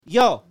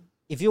Yo,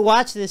 if you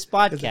watch this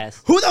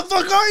podcast, who the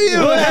fuck are you?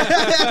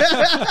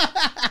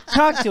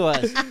 talk to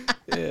us.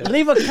 Yeah.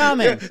 Leave a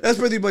comment. Yeah, that's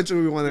pretty much what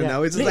we want to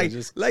know. It's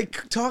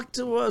like talk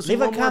to us.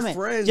 Leave a comment.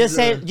 Friends. Just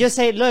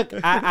say, look,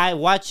 I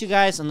watch you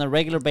guys on a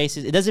regular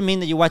basis. It doesn't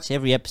mean that you watch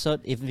every episode.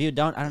 If you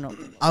don't, I don't know.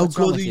 I'll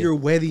go to your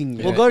wedding.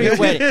 We'll go to your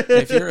wedding.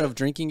 If you're of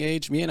drinking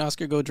age, me and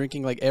Oscar go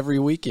drinking like every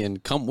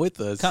weekend. Come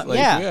with us.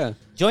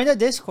 Join the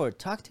Discord.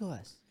 Talk to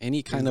us.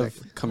 Any kind of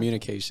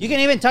communication. You can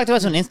even talk to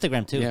us on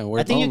Instagram too. Yeah,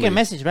 I think you can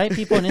message, right?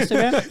 People on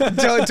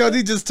Instagram.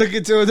 Tony just took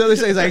it to another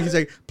side. He's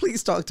like,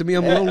 please talk to me.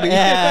 I'm lonely.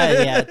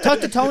 Yeah. Talk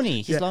to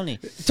Tony. He's lonely.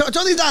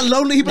 Tony's not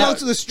lonely. He belongs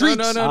to the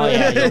streets. No.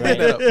 Yeah, you're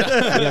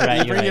right.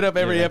 You bring it up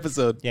every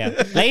episode.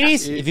 Yeah,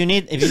 ladies, if you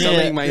need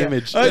my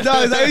image. No,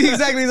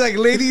 exactly. He's like,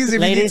 ladies, if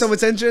you need some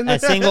attention. A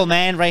single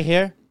man right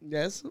here.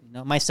 Yes.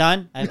 No, my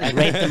son. I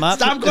raised him up.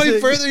 Stop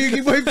going further. You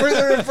keep going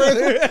further and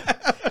further.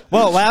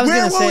 Well, what I was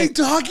going to say. Where were we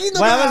talking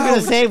about? What I was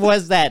going to say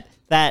was that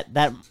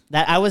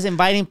I was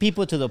inviting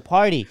people to the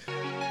party.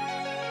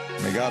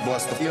 May God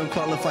bless the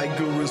Unqualified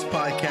Gurus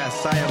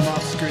podcast. I am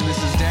Oscar.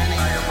 This is Danny.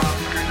 I am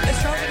Oscar.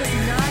 Astrology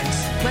does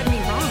not let me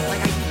wrong.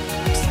 Like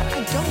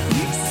I don't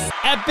miss.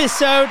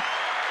 Episode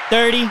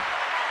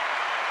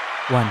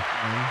 31.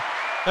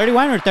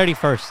 31 or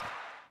 31st?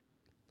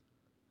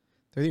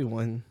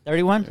 31.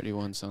 31?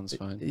 31 sounds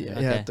fine.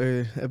 Yeah,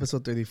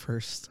 episode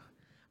 31st.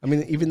 I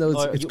mean, even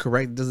though it's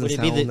correct, it doesn't sound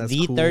as cool. Would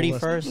it be the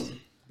 31st,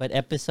 but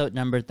episode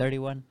number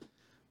 31?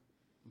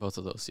 Both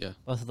of those, yeah.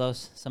 Both of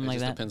those, something like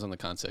that? It just depends on the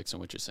context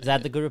and what you're saying. Is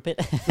that the Guru Pit?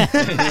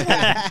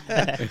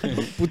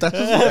 Putazos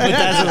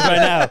right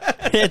now.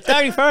 It's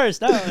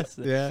 31st.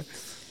 No, yeah.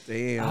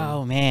 Damn.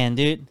 Oh, man,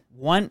 dude.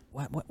 What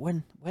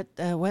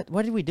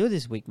did we do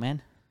this week,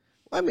 man?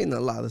 I mean, a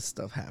lot of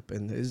stuff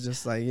happened. It's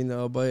just like,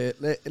 but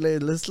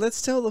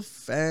let's tell the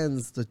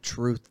fans the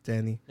truth,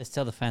 Danny. Let's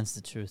tell the fans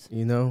the truth.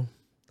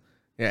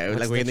 Yeah,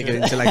 we're going to get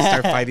into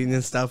start fighting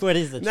and stuff. What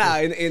is the truth? Nah,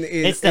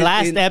 it's the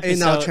last episode.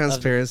 In all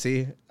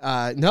transparency.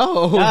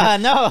 No.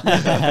 No.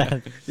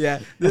 Yeah,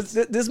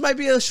 this might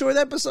be a short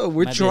episode.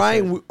 We're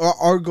trying.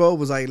 Our goal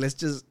was like, let's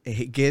just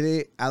get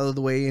it out of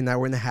the way in an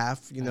hour and a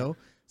half,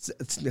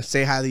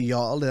 say hi to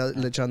y'all,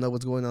 let y'all know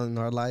what's going on in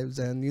our lives,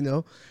 and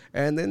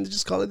and then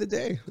just call it a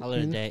day. Call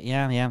it a day.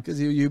 Yeah.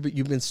 Because you've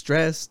been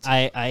stressed.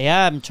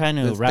 I'm trying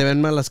to wrap. Te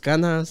ven mal las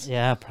canas.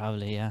 Yeah,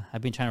 probably. Yeah,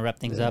 I've been trying to wrap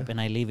things up,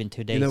 and I leave in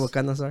 2 days. You know what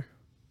canas are?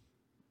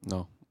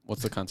 No.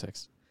 What's the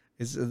context?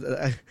 It's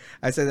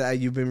I said that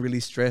you've been really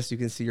stressed. You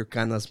can see your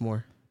canas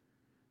more.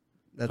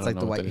 That's like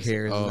the white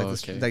hairs.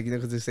 Okay.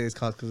 Because they say it's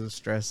called because of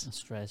stress.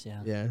 Stress,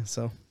 yeah. Yeah,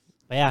 so.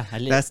 But yeah,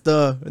 that's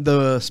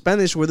the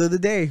Spanish word of the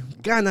day.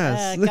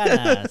 Ganas.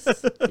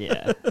 Ganas.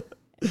 Yeah.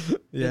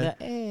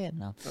 Yeah.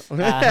 No.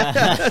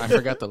 I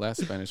forgot the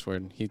last Spanish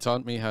word. He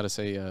taught me how to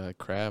say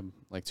crab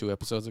like 2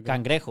 episodes ago.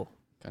 Cangrejo.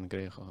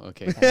 Cangrejo.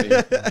 Okay. See,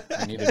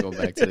 I need to go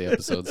back to the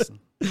episodes.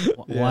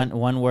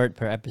 One word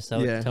per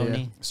episode, Tony.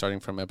 Yeah.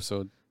 Starting from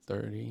episode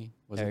 30.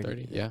 Was it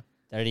 30? Yeah.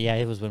 30, yeah,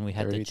 it was when we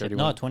had 30, the chip.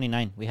 No,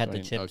 29. We had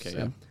 20, the chips. Okay,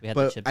 yeah. We had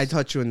the chips. I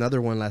taught you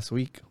another one last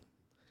week,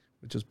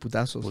 which was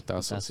putazos.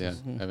 Putazos, yeah.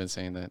 I've been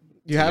saying that.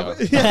 You have?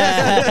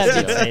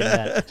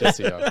 Just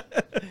so y'all.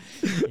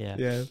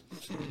 Yeah.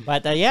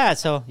 But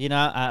so,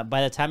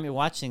 by the time you're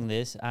watching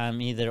this,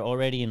 I'm either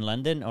already in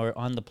London or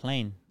on the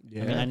plane.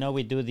 Yeah. I mean, I know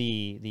we do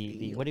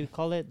the what do you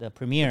call it? The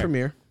premiere.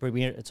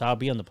 Premiere. So I'll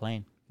be on the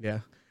plane. Yeah.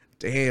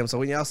 Damn. So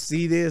when y'all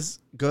see this,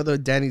 go to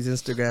Danny's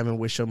Instagram and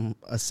wish him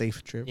a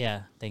safe trip.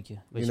 Yeah. Thank you.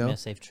 Wish me a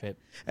safe trip.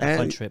 A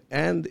fun trip.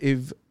 And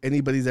if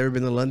anybody's ever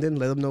been to London,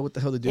 let them know what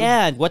the hell to do.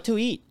 Yeah. What to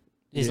eat.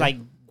 It's like,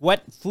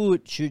 what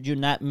food should you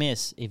not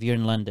miss if you're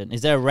in London?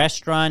 Is there a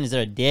restaurant? Is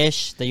there a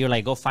dish that you're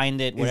like, go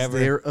find it, whatever?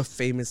 Is there a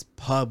famous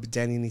pub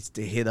Danny needs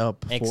to hit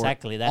up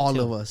exactly, for all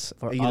of us?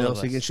 So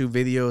you can shoot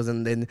videos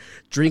and then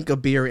drink a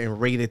beer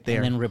and rate it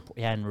there. And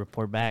then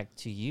report back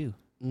to you.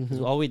 Mm-hmm.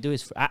 So all we do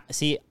is,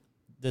 see,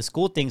 the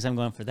school things, I'm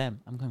going for them.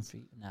 I'm going for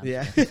you now.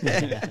 Yeah.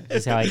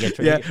 That's how I get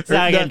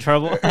in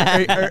trouble.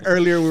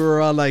 Earlier, we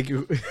were all like,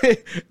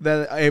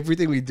 that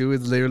everything we do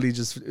is literally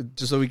just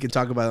so we can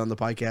talk about it on the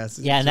podcast.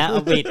 Yeah,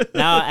 now,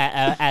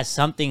 as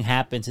something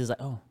happens, it's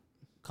like, oh,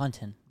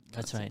 content.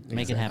 That's right.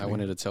 Make it happen. I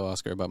wanted to tell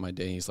Oscar about my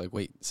day. He's like,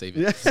 wait, save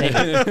it. Save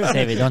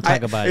it. Don't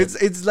talk about it.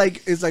 It's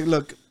like,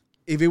 look,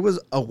 if it was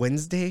a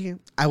Wednesday,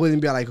 I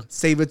wouldn't be like,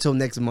 save it till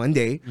next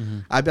Monday. Mm-hmm.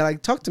 I'd be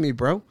like, talk to me,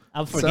 bro.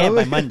 I'll forget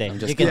by Monday.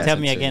 You can tell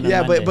me again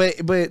on Monday.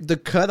 but the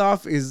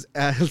cutoff is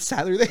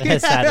Saturday.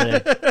 Saturday,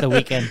 the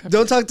weekend.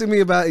 Don't talk to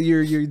me about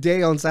your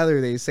day on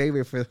Saturday. Save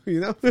it for, For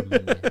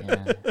Monday,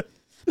 yeah.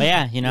 But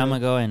yeah, I'm going to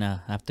go and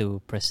have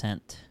to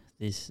present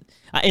this.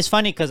 It's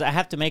funny because I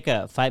have to make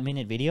a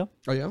 5-minute video.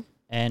 Oh, yeah?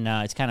 And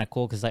it's kind of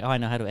cool because I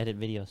know how to edit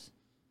videos.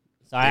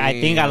 So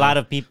I think a lot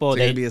of people... So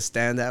they'd be a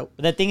standout.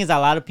 But the thing is, a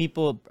lot of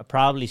people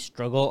probably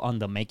struggle on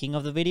the making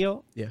of the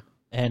video. Yeah.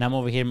 And I'm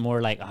over here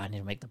more like, I need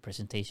to make the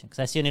presentation. Because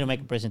I still need to make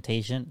a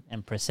presentation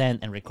and present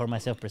and record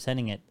myself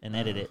presenting it and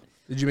edit it.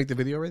 Did you make the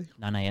video already?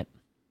 No, not yet.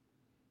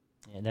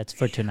 Yeah, that's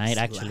for tonight,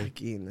 actually.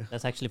 Lacking.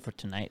 That's actually for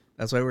tonight.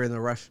 That's why we're in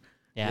a rush.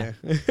 Yeah,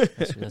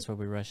 that's what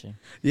we're rushing.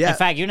 Yeah. In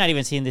fact, you're not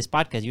even seeing this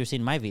podcast. You're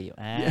seeing my video.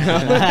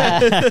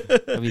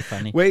 That'd be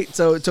funny. Wait,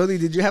 so Tony,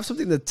 did you have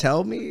something to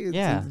tell me?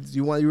 Yeah.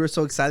 You were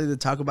so excited to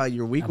talk about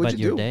your week. What'd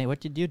you do? Day?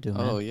 What did you do,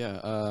 man? Oh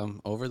yeah.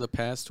 Over the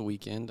past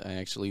weekend, I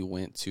actually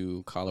went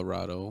to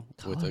Colorado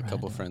with a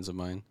couple friends of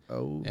mine.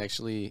 Oh.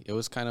 Actually, it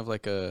was kind of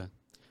like a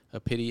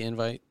pity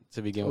invite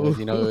to begin with.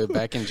 You know,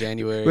 back in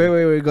January.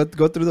 Wait.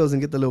 Go through those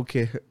and get the little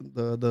kid,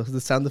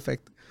 the sound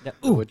effect. The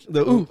ooh.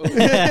 The ooh.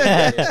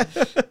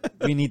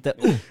 We need the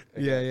ooh.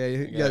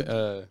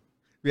 Yeah.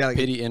 Like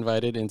pity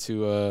invited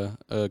into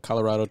a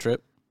Colorado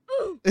trip.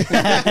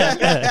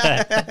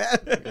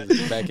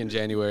 Back in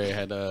January, I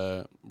had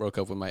broke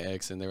up with my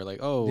ex, and they were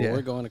like, "Oh,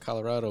 we're going to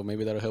Colorado.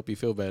 Maybe that'll help you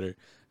feel better."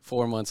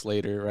 4 months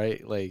later,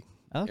 right? Like,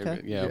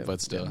 okay, but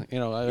still, you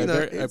know,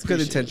 it's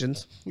good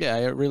intentions. Yeah,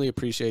 I really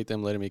appreciate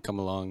them letting me come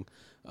along,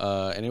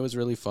 and it was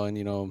really fun.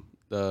 You know,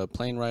 the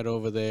plane ride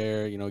over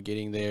there. You know,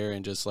 getting there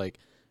and just like.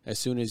 As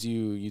soon as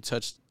you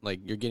touch, like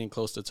you're getting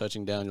close to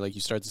touching down, like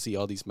you start to see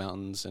all these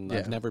mountains, and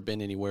I've never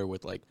been anywhere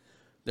with like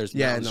there's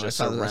mountains just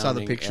surrounding. I saw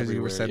the pictures everywhere.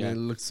 You were sending. It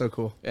looked so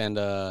cool. And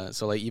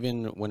so like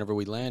even whenever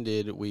we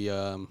landed, we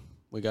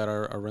got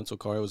our rental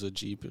car. It was a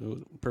Jeep.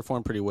 It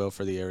performed pretty well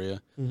for the area.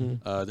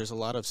 Mm-hmm. There's a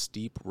lot of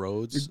steep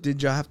roads.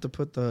 Did y'all have to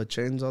put the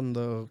chains on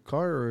the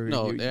car? Or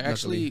no,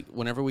 actually,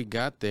 whenever we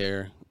got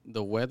there,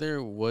 the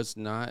weather was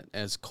not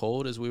as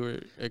cold as we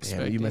were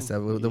expecting. Yeah, you messed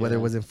up. The weather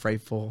wasn't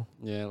frightful.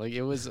 Yeah, like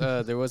it was.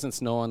 There wasn't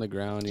snow on the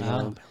ground. You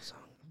know.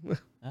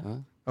 Huh?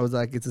 I was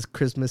like, it's this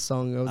Christmas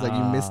song. I was like,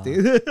 you missed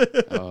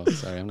it. Oh,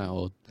 sorry, I'm not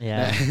old.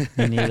 Yeah,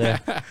 me neither.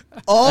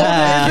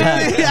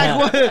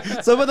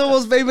 Some of the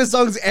most famous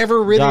songs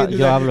ever written. Yo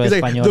hablo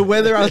español. The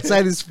weather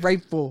outside is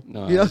frightful.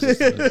 No, you know?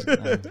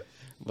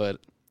 But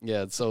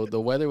yeah, so the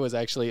weather was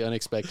actually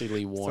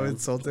unexpectedly warm.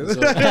 So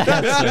insulted.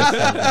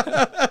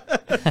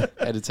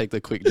 I had to take the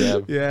quick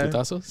jab. Yeah.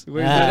 Putazos?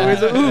 Where's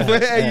the oof?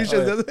 You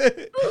should.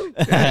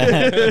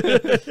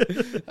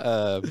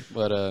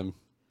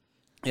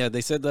 Yeah,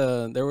 they said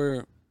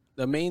the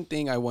main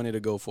thing I wanted to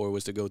go for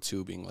was to go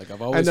tubing. Like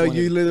I've always. I know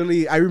you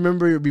literally. I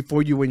remember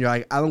before you when you're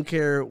like, I don't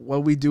care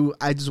what we do.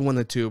 I just want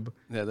a tube.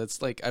 Yeah,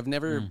 that's like I've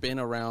never been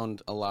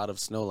around a lot of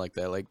snow like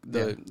that. Like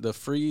the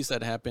freeze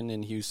that happened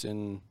in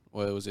Houston.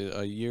 What was it?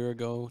 A year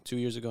ago, 2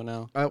 years ago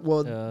now.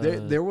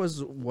 There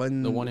was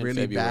one. The one in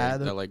really February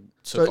bad that like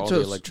took all the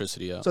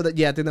electricity out. So I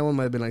think that one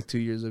might have been like 2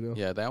 years ago.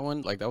 Yeah, that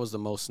one that was the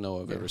most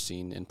snow I've ever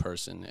seen in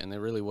person, and it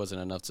really wasn't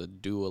enough to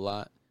do a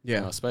lot. Yeah,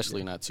 you know,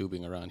 especially not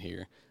tubing around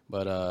here.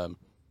 But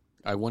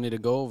I wanted to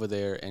go over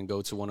there and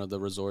go to one of the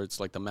resorts,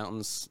 like the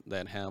mountains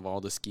that have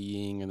all the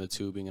skiing and the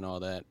tubing and all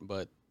that.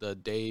 But the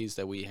days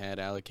that we had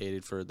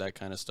allocated for that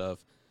kind of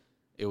stuff,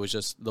 it was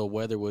just the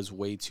weather was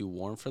way too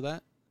warm for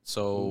that.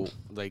 So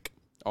like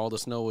all the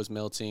snow was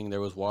melting.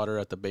 There was water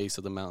at the base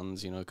of the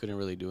mountains. You know, I couldn't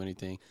really do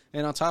anything.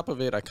 And on top of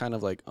it, I kind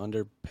of like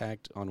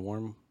underpacked on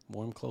warm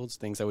clothes,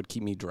 things that would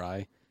keep me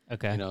dry.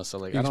 Okay. You know, so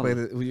like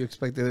you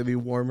expected it to be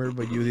warmer,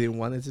 but you didn't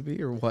want it to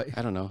be, or what?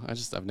 I don't know.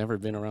 I've never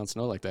been around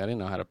snow like that. I didn't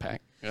know how to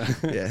pack.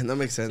 Yeah, that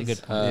makes sense. That's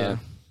a good point. Yeah.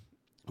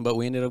 But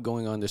we ended up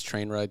going on this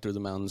train ride through the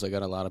mountains. I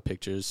got a lot of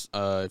pictures.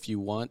 If you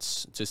want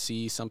to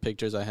see some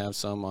pictures, I have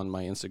some on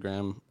my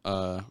Instagram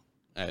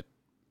at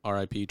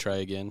RIP Try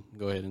Again.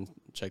 Go ahead and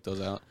check those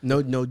out.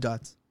 No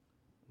dots.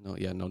 No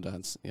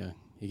dots. Yeah,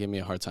 he gave me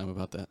a hard time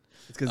about that.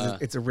 It's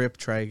because it's a rip.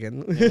 Try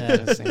again.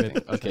 Yeah, same thing.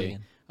 Okay.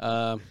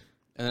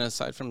 And then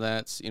aside from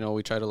that, you know,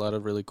 we tried a lot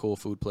of really cool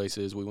food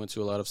places. We went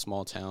to a lot of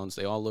small towns.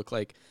 They all look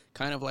like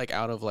kind of like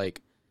out of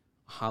like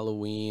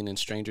Halloween and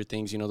Stranger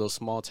Things, you know, those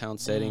small town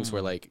settings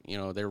where like, you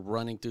know, they're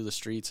running through the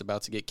streets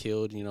about to get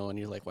killed, you know, and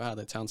you're like, wow,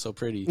 that town's so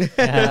pretty.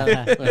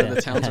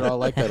 The towns are all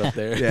like that up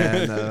there.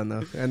 Yeah,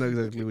 no. I know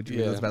exactly what you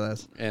mean. That's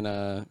badass.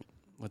 And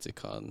what's it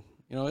called?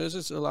 You know, it was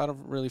just a lot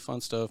of really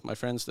fun stuff. My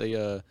friends, they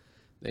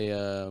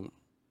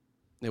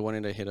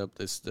wanted to hit up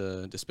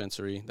the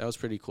dispensary. That was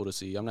pretty cool to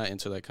see. I'm not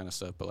into that kind of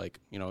stuff, but like,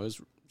 you know, it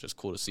was just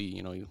cool to see,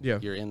 you know,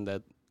 you're in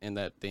that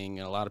thing,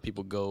 and a lot of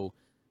people go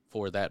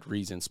for that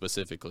reason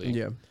specifically.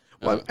 Yeah.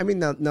 Well, I mean,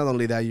 not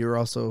only that, you're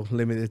also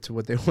limited to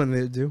what they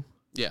wanted to do.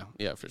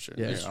 Yeah, for sure.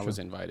 Yeah, I was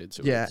invited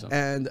to. Yeah, it, so.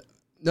 And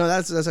no,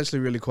 that's actually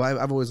really cool.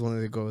 I've always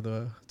wanted to go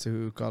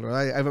to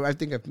Colorado. I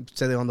think I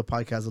said it on the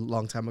podcast a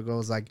long time ago.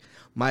 It's like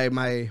my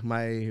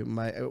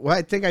well,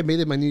 I think I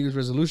made it my New Year's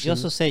resolution. You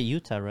also say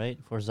Utah, right?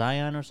 For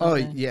Zion or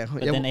something? Oh, yeah.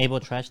 But then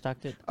Abel trash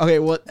talked it? Okay,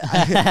 well,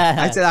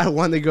 I said I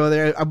wanted to go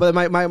there. But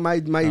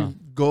my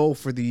goal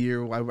for the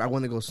year, I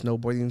want to go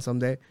snowboarding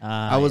someday.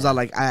 I was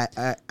like,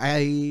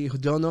 I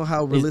don't know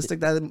how realistic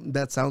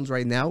that sounds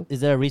right now.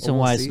 Is there a reason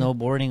why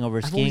snowboarding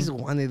over skiing? I've always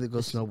wanted to go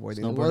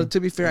snowboarding. Well, to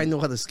be fair, I know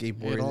how to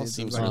skateboard. It all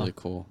seems really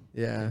cool.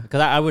 Yeah.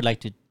 Because I would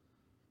like to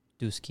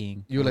do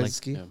skiing. You would like to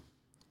ski? Yeah.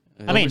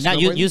 I mean, not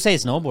you say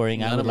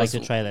snowboarding. I would like to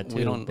try that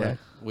too.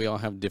 we all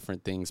have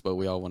different things, but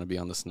we all want to be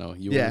on the snow.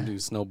 You want to do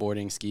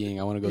snowboarding, skiing.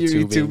 I want to go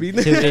tubing.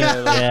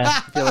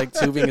 I feel like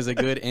tubing is a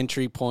good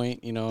entry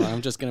point. You know,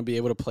 I'm just gonna be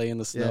able to play in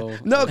the snow. Yeah.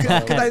 No,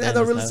 because I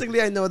know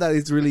realistically, I know that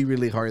it's really,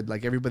 really hard.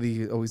 Like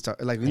everybody always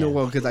talk, like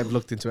because I've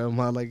looked into it.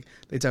 Like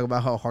they talk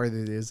about how hard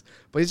it is,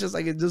 but it's just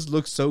like it just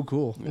looks so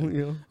cool. You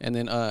know. And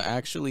then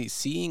actually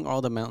seeing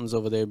all the mountains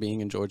over there,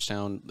 being in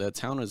Georgetown, the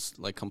town is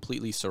like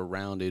completely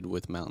surrounded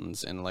with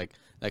mountains, and like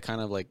that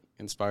kind of like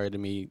inspired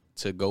me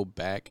to go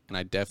back, and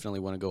I definitely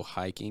want to go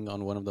hiking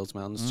on one of those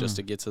mountains just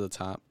to get to the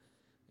top,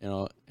 you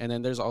know. And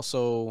then there's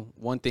also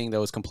one thing that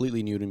was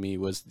completely new to me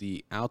was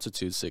the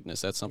altitude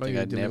sickness. That's something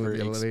I've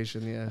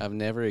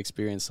never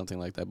experienced something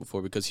like that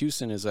before, because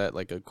Houston is at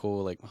like a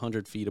cool like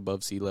 100 feet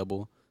above sea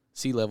level,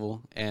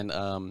 and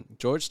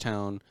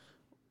Georgetown,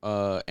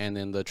 and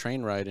then the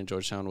train ride in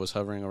Georgetown was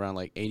hovering around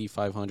like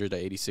 8,500 to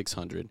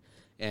 8,600.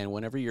 And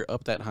whenever you're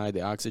up that high, the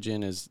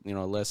oxygen is, you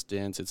know, less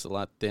dense. It's a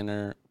lot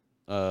thinner.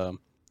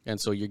 And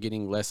so you're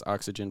getting less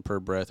oxygen per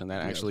breath, and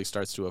that actually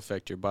starts to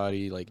affect your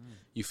body. Like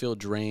you feel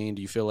drained.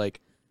 You feel like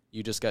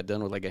you just got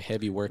done with like a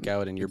heavy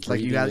workout, and you're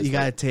breathing. Like you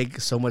got to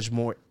take so much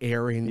more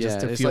air in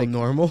just to feel like,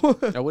 normal.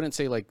 I wouldn't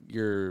say like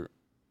your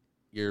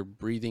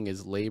breathing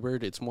is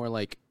labored. It's more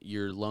like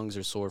your lungs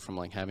are sore from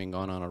like having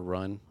gone on a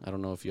run. I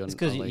don't know if you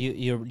understand. It's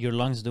because your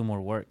lungs do more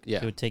work.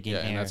 Yeah. You're taking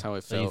air. And that's how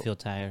it felt. So you feel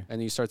tired.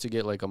 And you start to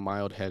get like a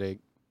mild headache.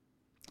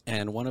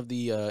 And one of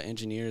the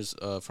engineers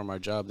from our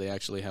job, they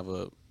actually have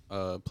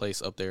a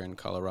place up there in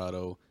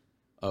Colorado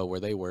where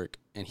they work.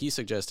 And he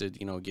suggested,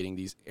 you know, getting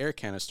these air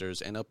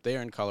canisters. And up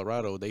there in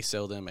Colorado, they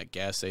sell them at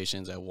gas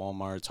stations, at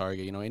Walmart,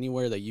 Target, you know,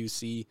 anywhere that you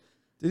see.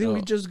 Didn't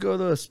we just go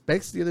to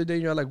Specs the other day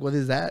and you're like, what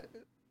is that?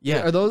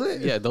 Yeah. Are those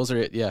it? Yeah, those are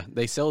it. Yeah.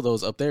 They sell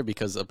those up there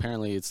because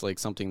apparently it's like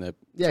something that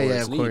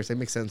of course. It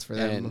makes sense for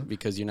them. And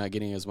because you're not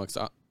getting as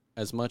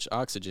much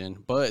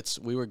oxygen. But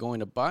we were going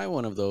to buy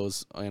one of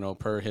those, you know,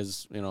 per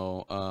his, you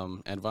know,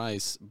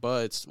 advice.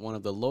 But one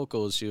of the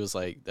locals, she was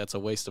like, that's a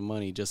waste of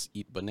money. Just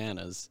eat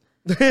bananas.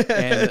 And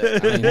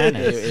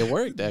it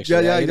worked,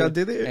 actually. Yeah, y'all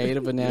did it. I ate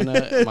a banana.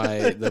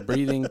 The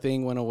breathing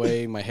thing went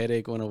away. My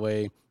headache went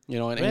away. You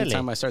know, and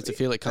anytime I start to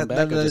feel it come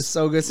back, that is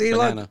so good. See,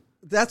 look,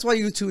 that's why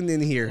you tuned in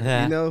here.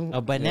 You know,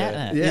 a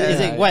banana. Yeah. Is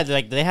it what?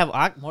 Like they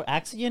have more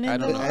oxygen in I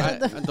don't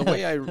them? know. The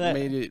way I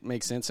made it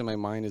make sense in my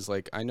mind is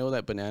like I know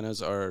that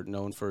bananas are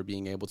known for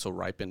being able to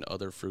ripen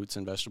other fruits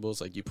and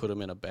vegetables. Like you put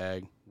them in a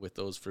bag with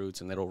those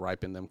fruits, and it'll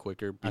ripen them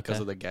quicker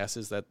because of the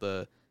gases that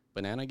the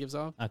banana gives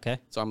off. Okay.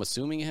 So I'm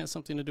assuming it has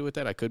something to do with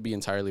that. I could be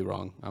entirely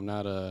wrong. I'm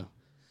not a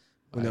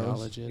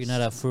biologist. You're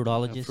not a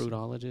fruitologist? A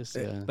fruitologist,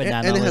 yeah.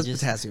 Bananologist. And it has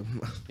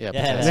potassium. Yeah,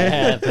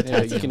 potassium.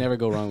 Yeah, you can never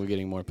go wrong with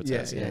getting more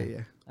potassium.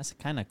 Yeah. That's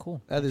kind of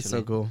cool. That is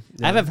so cool.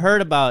 Yeah. I've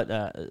heard about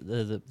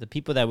the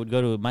people that would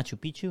go to Machu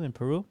Picchu in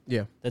Peru.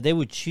 Yeah. That they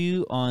would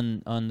chew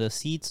on the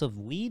seeds of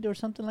weed or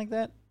something like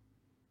that.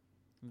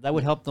 That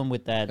would help them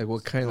with that. Like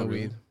what kind of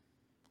weed?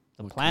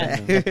 The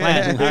plant. The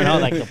plant. I don't know,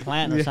 like the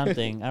plant or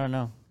something. I don't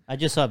know. I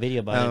just saw a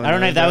video about it. I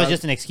don't know if that was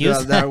just an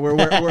excuse.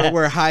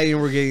 We're high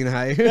and we're getting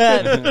high.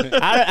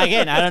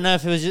 I don't know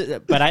if it was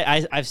just, but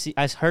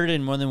I've heard it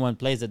in more than one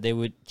place that they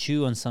would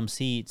chew on some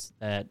seeds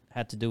that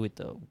had to do with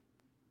the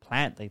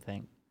plant, I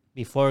think,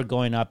 before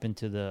going up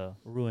into the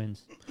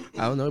ruins.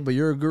 I don't know, but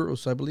you're a guru,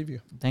 so I believe you.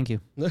 Thank you.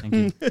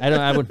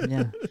 I would,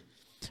 yeah.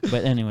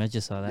 But anyway, I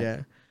just saw that.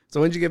 Yeah. So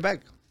when did you get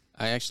back?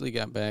 I actually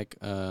got back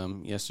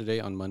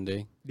yesterday on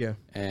Monday. Yeah.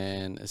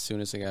 And as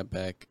soon as I got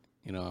back,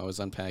 you know, I was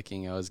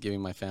unpacking. I was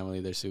giving my family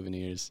their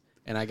souvenirs.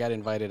 And I got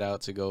invited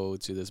out to go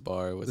to this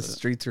bar. With the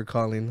streets are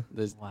calling.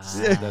 Wow.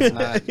 That's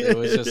not, it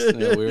was just,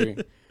 you know,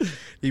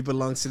 he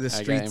belongs to the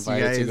streets, I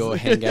got invited to go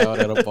hang out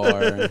at a bar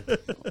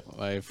with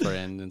my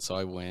friend. And so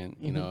I went,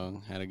 you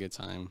know, had a good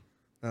time.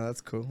 Oh,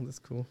 that's cool. That's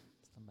cool.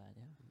 That's not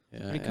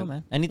bad, yeah. Pretty cool,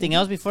 man. Anything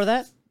else before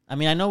that? I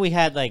mean, I know we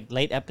had like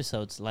late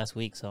episodes last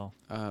week, so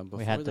before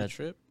we had the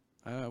trip,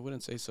 I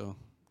wouldn't say so.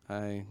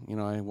 I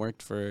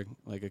worked for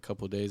like a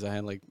couple of days. I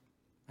had like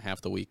half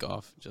the week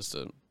off just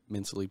to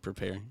mentally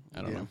prepare.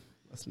 I don't know.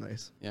 That's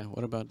nice. Yeah.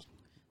 What about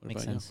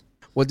Makes sense.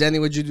 you? Well, Danny,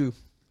 what'd you do?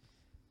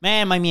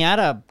 Man, my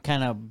Miata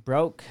kind of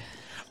broke.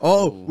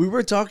 Oh, we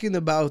were talking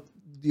about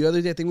the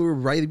other day. I think we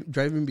were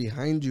driving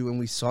behind you and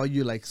we saw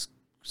you like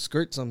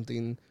skirt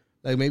something.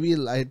 Like maybe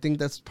I think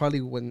that's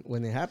probably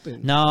when it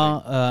happened.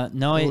 No,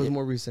 no, it was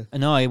more recent.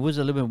 No, it was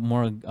a little bit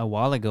more a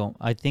while ago.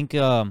 I think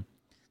there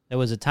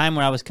was a time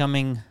where I was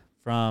coming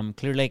from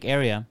Clear Lake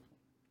area,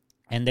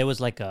 and there was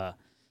like a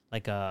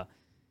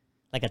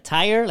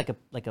tire, like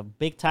a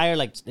big tire,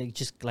 like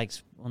just like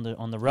on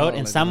the road,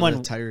 and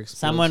like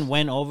someone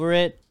went over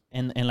it,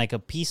 and like a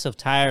piece of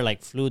tire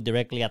like flew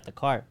directly at the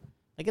car,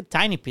 like a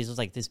tiny piece. It was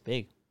like this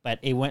big, but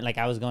it went like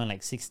I was going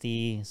like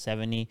 60,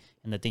 70,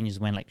 and the thing just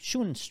went like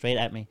shooting straight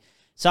at me.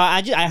 So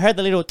I heard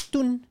the little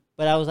toon,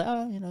 but I was like,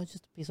 oh, it's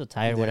just a piece of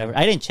tire, whatever.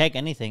 I didn't check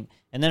anything,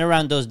 and then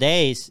around those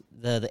days,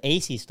 the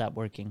AC stopped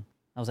working.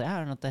 I was like, I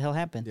don't know what the hell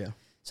happened. Yeah.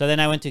 So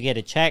then I went to get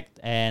it checked,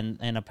 and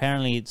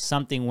apparently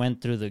something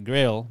went through the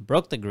grill,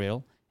 broke the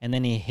grill, and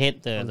then he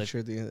hit the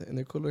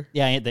intercooler.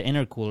 Yeah, hit the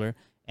intercooler,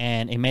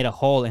 and it made a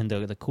hole, and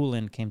the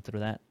coolant came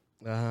through that.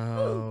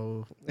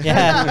 Oh.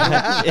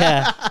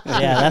 Yeah.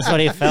 That's what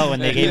he felt when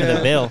they gave me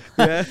the bill.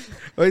 Yeah.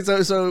 Wait,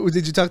 so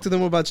did you talk to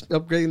them about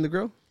upgrading the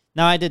grill?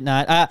 No, I did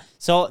not.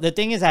 So the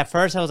thing is, at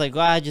first I was like,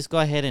 just go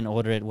ahead and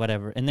order it,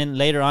 whatever. And then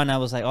later on, I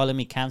was like, let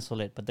me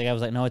cancel it. But the guy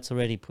was like, no, it's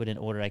already put in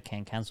order. I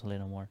can't cancel it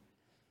no more.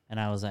 And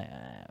I was like,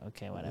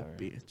 okay, whatever.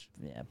 Bitch.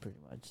 Yeah, pretty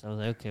much. So I was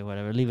like, okay,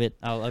 whatever. Leave it.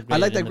 I'll upgrade. I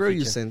like it that grill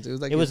you sent. It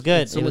was like it was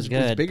good. So it was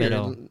good. It's bigger.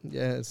 But,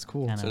 yeah, it's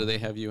cool. So do they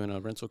have you in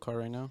a rental car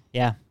right now?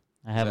 Yeah,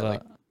 I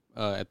have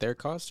at their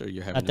cost, or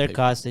you have at their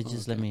cost. They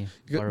just let me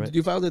borrow it.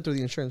 You filed it through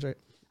the insurance, right?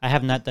 I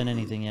have not done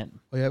anything yet.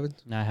 Oh, you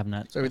haven't? No, I have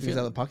not. So everything's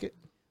out of pocket?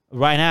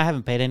 Right now, I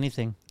haven't paid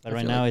anything. But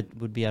right now, it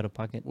would be out of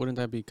pocket. Wouldn't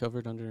that be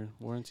covered under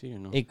warranty or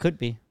no? It could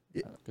be.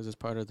 Because it's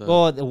part of the...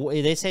 Well,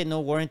 they say no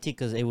warranty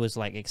because it was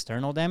like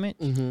external damage.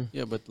 Mm-hmm.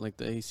 Yeah, but like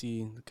the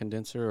AC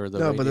condenser or the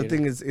No, but the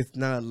thing is, it's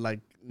not like...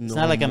 It's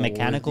not like a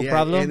mechanical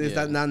problem. And it's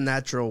not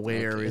natural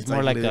wear. Okay. It's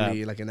more like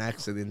an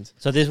accident.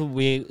 So this would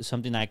be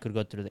something I could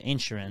go through the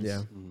insurance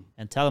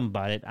and tell them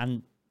about it.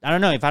 I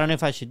don't know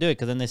if I should do it,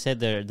 because then they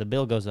said the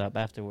bill goes up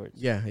afterwards.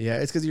 Yeah.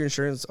 It's because your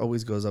insurance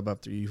always goes up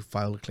after you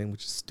file a claim,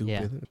 which is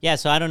stupid. Yeah,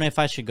 so I don't know if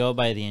I should go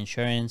by the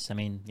insurance. I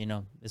mean,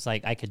 it's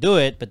like I could do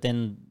it, but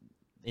then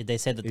they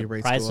said that the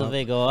price of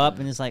it go up,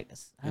 and it's like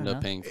I end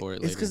up paying for it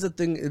later. It's because the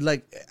thing,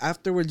 like,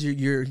 afterwards,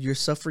 you're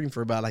suffering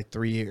for about like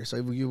 3 years. So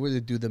if you were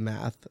to do the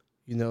math,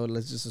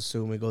 let's just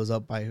assume it goes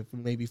up by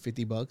maybe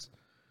 $50.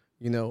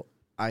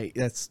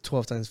 That's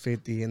 12 times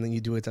 50, and then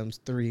you do it times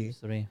 3.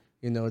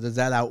 Does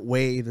that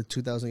outweigh the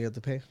 $2,000 you have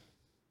to pay?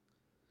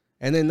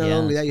 And then not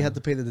only that, you have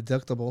to pay the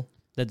deductible.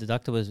 The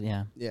deductible is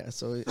Yeah,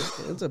 so it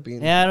ends up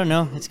being I don't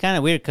know. It's kind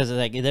of weird because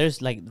like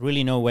there's like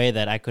really no way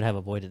that I could have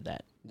avoided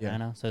that.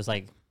 Yeah, so it's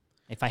like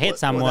if I hit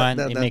someone,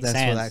 it makes sense.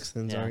 That's what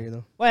accidents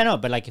are, Well, I know,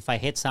 but like if I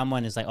hit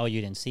someone, it's like, oh,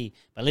 you didn't see,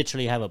 but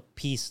literally you have a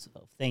piece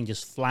of thing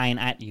just flying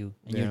at you,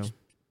 and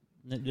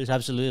there's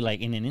absolutely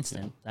like in an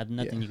instant,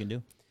 nothing you can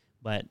do.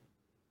 But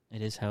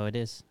it is how it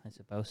is, I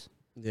suppose.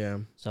 Yeah.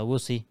 So we'll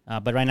see.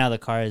 But right now the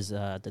car is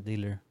at the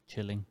dealer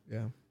chilling.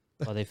 Yeah.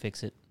 While they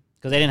fix it.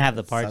 Because they didn't have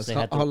the parts. They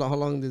how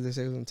long did they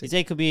say it was going to take? They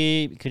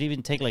say could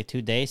even take like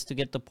 2 days to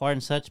get the part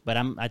and such. But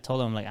I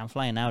told them like I'm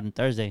flying out on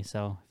Thursday.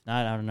 So if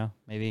not, I don't know.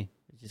 Maybe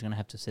it's just going to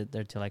have to sit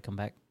there till I come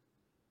back.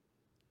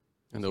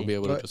 And they'll be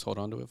able to just hold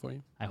on to it for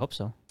you? I hope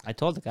so. I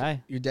told the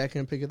guy. Your dad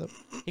can pick it up?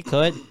 He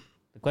could.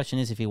 The question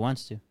is if he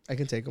wants to. I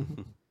can take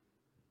him.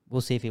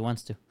 We'll see if he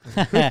wants to.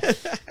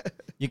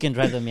 You can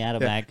drive the Miata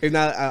back. If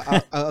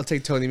not, I'll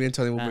take Tony. Me and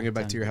Tony will bring it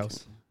back to your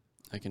house.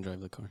 I can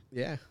drive the car.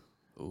 Yeah.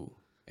 Ooh,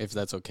 if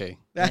that's okay.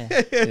 Yeah.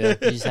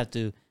 You just have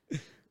to.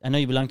 I know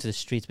you belong to the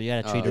streets, but you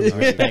gotta treat her with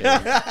respect.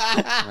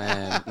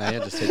 Man, now you're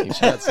just taking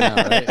shots now,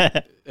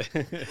 right?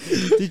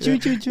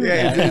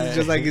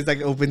 It's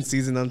like open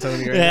season on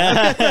Tony right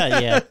now.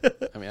 Yeah.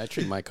 I mean, I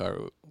treat my car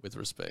with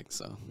respect,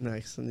 so.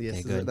 Nice. And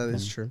yes, that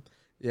is true.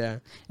 Yeah.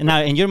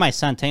 And you're my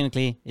son.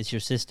 Technically, it's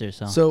your sister.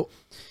 So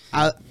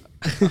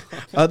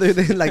other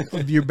than like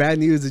your bad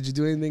news, did you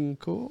do anything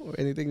cool or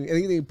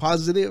anything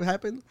positive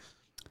happen?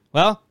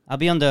 Well, I'll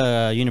be on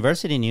the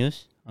university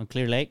news on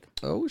Clear Lake.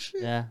 Oh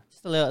shit! Yeah,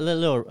 just a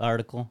little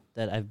article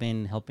that I've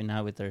been helping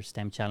out with their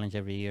STEM challenge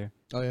every year.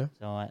 Oh yeah.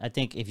 So I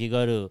think if you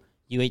go to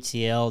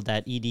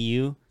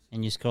uhcl.edu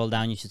and you scroll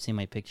down, you should see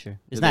my picture.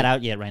 It's not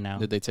out yet right now.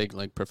 Did they take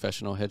like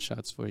professional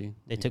headshots for you?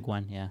 They took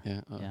one, yeah.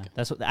 Yeah. Oh, okay.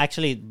 That's what.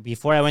 Actually,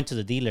 before I went to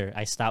the dealer,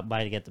 I stopped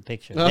by to get the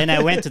picture. Then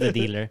I went to the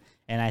dealer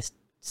and I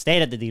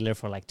stayed at the dealer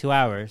for like 2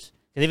 hours.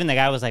 Because even the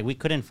guy was like, we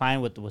couldn't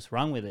find what was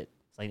wrong with it.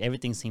 It's like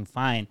everything seemed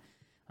fine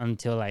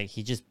until like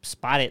he just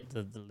spotted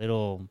the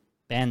little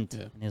bend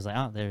and he was like,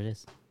 oh, there it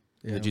is.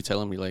 Yeah. Did you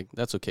tell him you're like,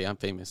 that's okay, I'm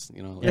famous,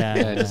 Like,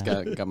 I just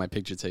got my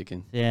picture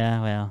taken.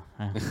 Yeah, well,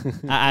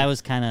 I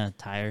was kind of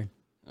tired.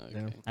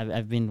 Okay.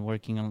 I've been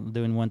working on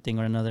doing one thing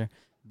or another,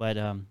 but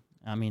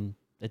I mean,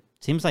 it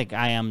seems like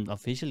I am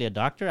officially a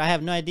doctor. I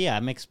have no idea.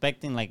 I'm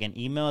expecting like an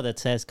email that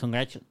says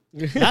congratulations.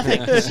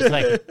 Nothing.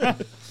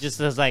 Just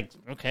was like,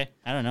 okay,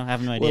 I don't know. I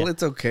have no idea. Well,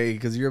 it's okay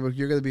because you're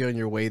gonna be on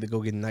your way to go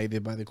get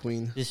knighted by the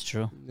queen. It's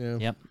true. Yeah.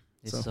 Yep.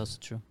 It's also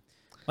true.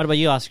 What about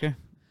you, Oscar?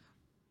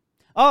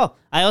 Oh,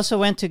 I also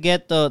went to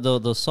get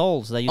the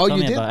souls that you told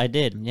me about. I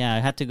did. Yeah, I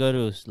had to go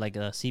to like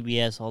a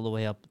CBS all the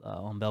way up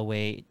on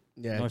Bellway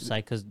North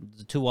Side because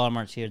the 2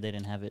 Walmarts here, they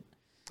didn't have it.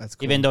 That's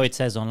cool. Even though it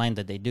says online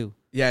that they do.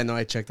 Yeah, no,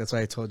 I checked. That's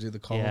why I told you the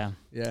call.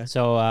 Yeah.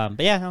 So,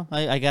 but yeah, no,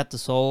 I got the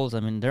souls. I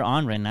mean, they're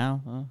on right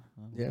now.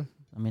 Yeah.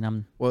 I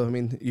mean,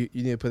 you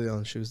need to put it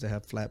on shoes that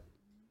have flat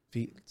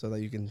feet so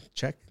that you can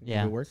check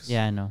if it works.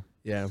 Yeah, I know.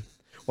 Yeah.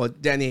 Well,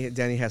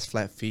 Danny has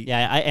flat feet.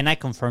 Yeah, I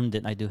confirmed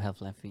it. I do have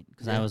flat feet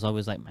because I was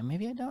always like,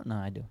 maybe I don't. No,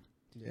 I do.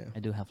 Yeah. I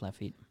do have flat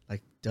feet.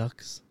 Like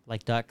ducks.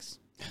 Like ducks.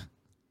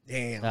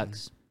 Damn.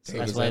 Ducks. So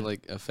does that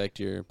like affect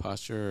your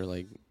posture or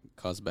like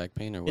cause back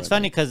pain or what? It's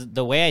funny because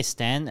the way I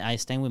stand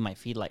with my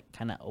feet like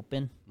kind of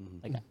open.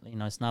 Mm-hmm. Like,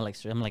 it's not like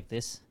straight. I'm like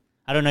this.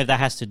 I don't know if that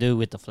has to do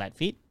with the flat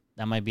feet.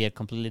 That might be a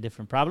completely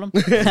different problem.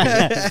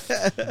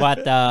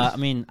 But I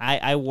mean,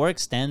 I work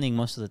standing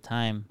most of the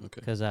time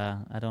because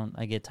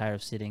I get tired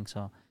of sitting.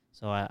 So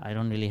so I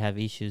don't really have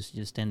issues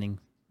just standing.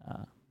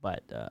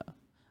 But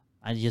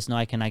I just know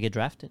I cannot get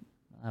drafted.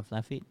 I have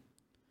flat feet.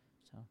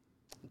 So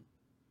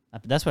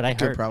that's what I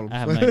heard. Problem. I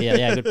have no idea.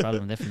 Yeah, good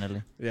problem,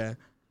 definitely. Yeah.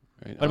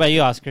 Right. What about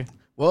you, Oscar?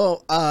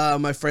 Well,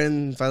 my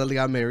friend finally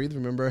got married.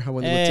 Remember, I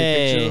wanted to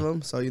take pictures of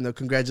him. So,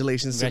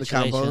 congratulations to the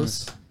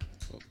Campos.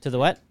 To the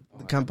what?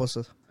 The Campos.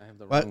 I have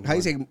the What? wrong How you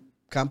one. say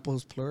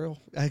Campos plural?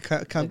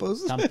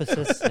 Campos?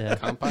 Compasses. Yeah.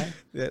 Kampai?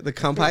 Yeah, the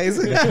Campais.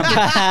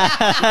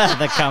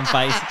 The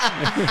Campais.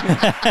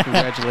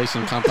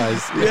 Congratulations,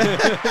 Kampais.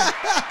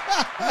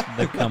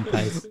 The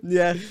Campais.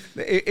 Yeah,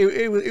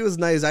 it was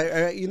nice.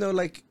 I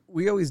like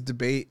we always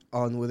debate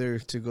on whether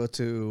to go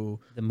to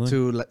The moon.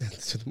 to the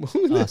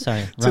moon. Oh,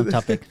 sorry, wrong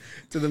topic.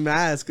 To the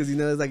mass because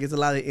it's a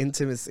lot of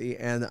intimacy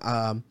and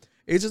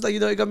it's just like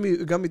it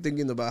got me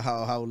thinking about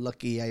how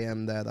lucky I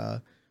am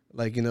that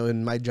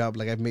in my job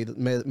like I've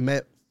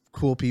met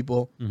cool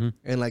people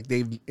and like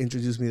they've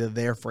introduced me to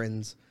their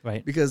friends,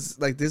 Right. because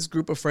like this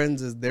group of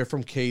friends they're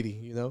from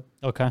Katy,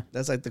 Okay.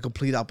 that's like the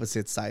complete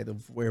opposite side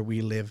of where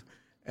we live,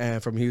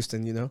 from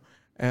Houston,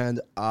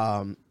 and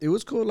it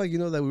was cool, like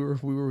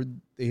that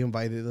they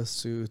invited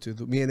us to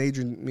me and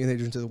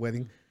Adrian to the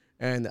wedding,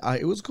 and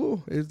it was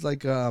cool. It's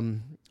like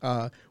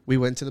we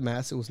went to the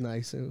mass. It was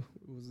nice. It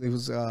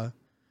was I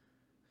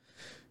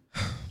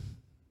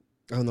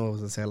don't know what I was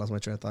gonna say. I lost my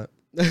train of thought.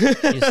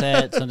 You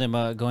said something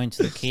about going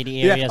to the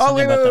Katy area. Yeah.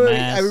 Something about the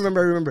mass. I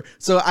remember.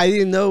 So I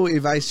didn't know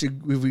if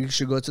we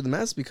should go to the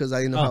mass because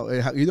I didn't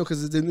know how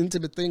because it's an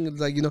intimate thing. It's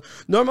like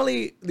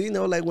normally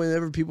like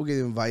whenever people get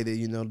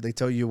invited, they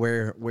tell you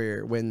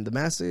when the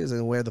mass is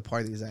and where the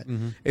party is at.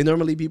 And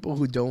normally people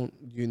who don't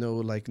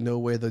know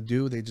where to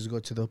do, they just go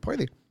to the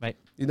party. Right.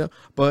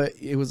 But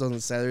it was on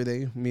a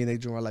Saturday. Me and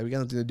Adrian were like, we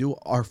got nothing to do.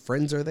 Our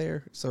friends are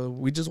there, so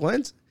we just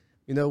went.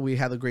 We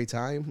had a great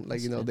time.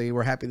 Like they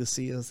were happy to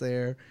see us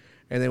there.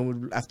 And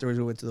then afterwards,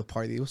 we went to the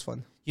party. It was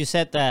fun. You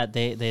said that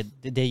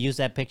they used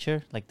that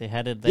picture, like they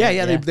had it there.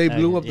 Yeah. They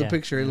blew up the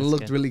picture. It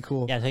looked good. really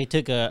cool. Yeah, so he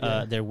took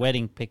their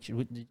wedding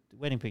picture,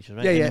 wedding pictures,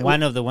 right? Yeah. And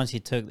one of the ones he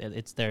took,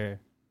 it's their,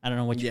 I don't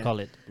know what you call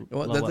it.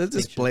 Well, the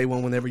display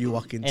one whenever you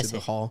walk into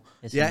the hall.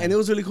 Yeah, and it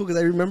was really cool because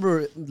I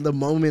remember the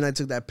moment I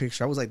took that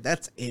picture, I was like,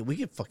 "That's it. We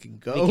can fucking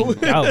go."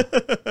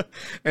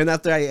 And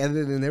after I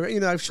edited and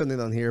everything, I've shown it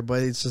on here,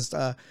 but it's just,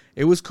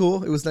 it was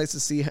cool. It was nice to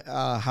see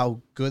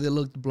how good it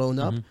looked blown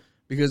up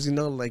because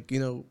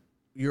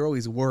you're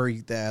always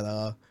worried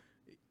that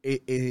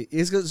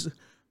it's because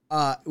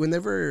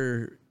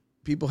whenever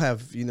people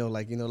have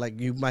like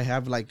you might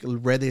have like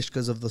reddish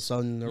because of the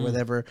sun or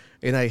whatever,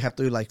 and I have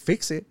to like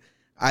fix it.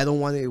 I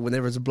don't want it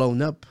whenever it's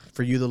blown up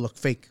for you to look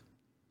fake,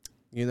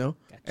 Gotcha.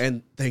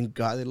 And thank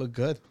God it looked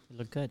good. It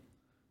looked good.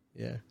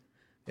 Yeah.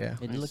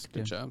 It looked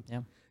Good job.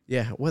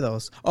 Yeah. What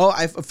else? Oh,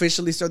 I've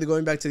officially started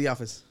going back to the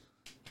office.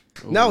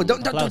 Ooh. No,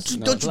 don't you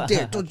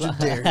dare! Don't you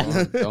dare!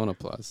 Don't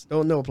applause.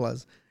 No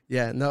applause.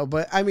 Yeah, no,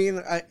 but I mean,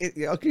 okay,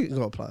 you can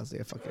go applause.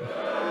 Yeah, fuck it.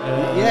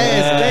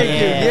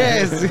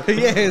 Yes, thank you.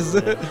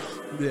 Yes.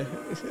 Yeah.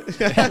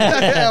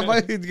 I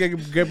might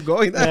keep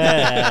going.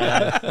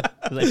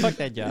 Like, fuck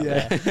that job.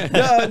 Yeah.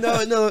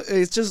 No.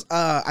 It's just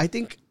I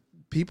think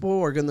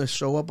people are gonna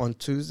show up on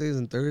Tuesdays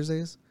and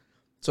Thursdays,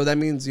 so that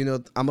means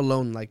I'm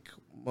alone like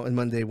on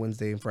Monday,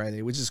 Wednesday, and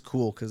Friday, which is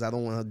cool because I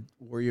don't want to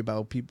worry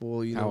about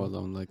people. How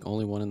alone? Like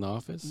only one in the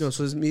office? No,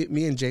 so it's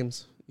me and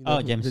James.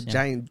 James, the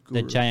giant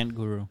guru. The giant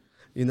guru.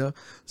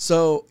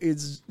 So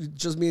it's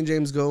just me and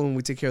James go and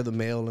we take care of the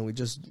mail and we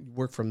just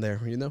work from there.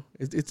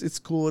 It's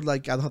cool.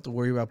 Like I don't have to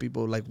worry about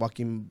people like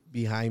walking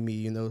behind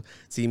me.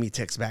 Seeing me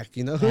text back.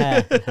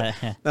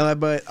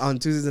 But on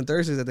Tuesdays and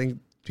Thursdays, I think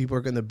people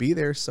are gonna be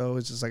there. So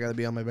it's just I gotta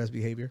be on my best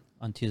behavior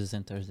On Tuesdays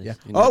and Thursdays.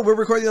 Yeah. We're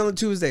recording on a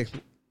Tuesday.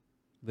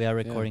 We are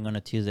recording on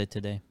a Tuesday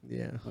today.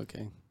 Yeah.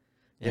 Okay.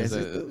 Yeah.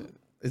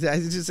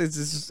 It's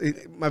just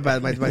my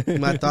bad.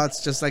 My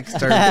thoughts just like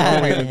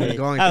started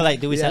going. Oh, like,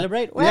 do we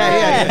celebrate?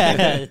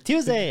 Yeah.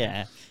 Tuesday.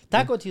 Yeah.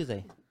 Taco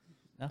Tuesday.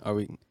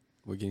 We're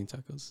getting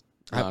tacos?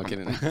 No, I'm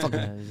kidding.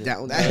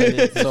 Down.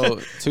 So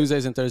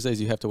Tuesdays and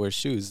Thursdays you have to wear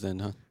shoes then,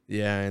 huh?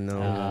 Yeah, I know.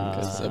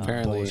 Because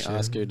apparently bullshit.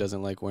 Oscar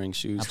doesn't like wearing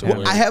shoes to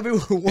work. I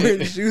haven't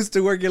worn shoes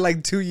to work in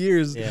like 2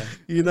 years. Yeah.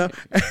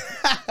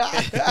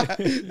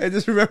 I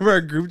just remember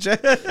our group chat.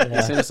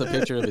 He sent us a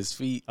picture of his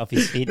feet.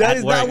 That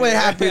is not what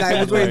happened. I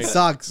was wearing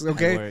socks.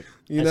 Okay.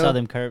 I saw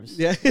them curves.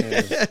 Yeah.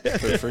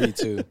 For free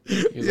too.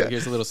 He's like,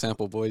 here's a little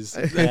sample, boys.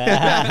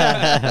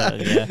 Yeah.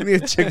 I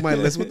need to check my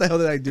list. What the hell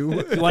did I do?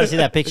 If you want to see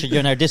that picture,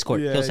 join our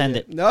Discord. He'll send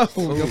it. No,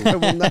 I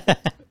will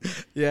not.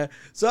 Yeah.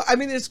 So I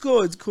mean, it's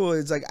cool. It's cool.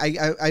 It's like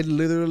I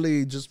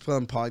literally just put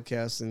on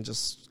podcasts and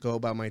just go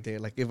about my day.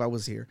 Like if I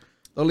was here,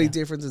 the only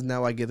difference is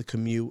now I get a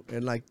commute.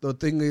 And like the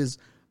thing is,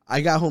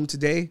 I got home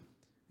today,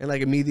 and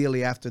like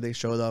immediately after they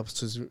showed up,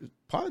 so it's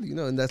pod,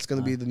 and that's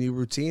gonna be the new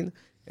routine.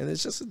 And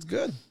it's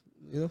good.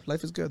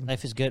 Life is good.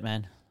 Life is good,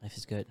 man. Life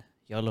is good.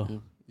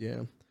 YOLO.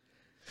 Yeah.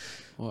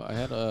 Well, I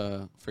had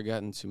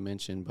forgotten to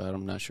mention, but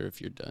I'm not sure if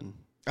you're done.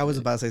 I was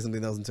about to say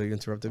something else until you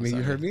interrupted me.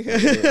 Sorry. You heard me? Yeah,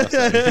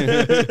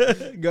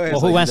 sorry. Go ahead.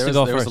 Well, who wants to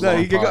go first? No,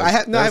 you can go.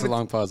 There was a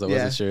long pause. I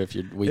wasn't sure if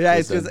you're weak. Yeah,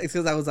 it's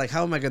because I was like,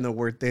 how am I going to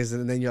work this?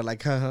 And then you're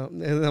like, huh.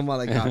 And I'm all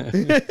like, nah.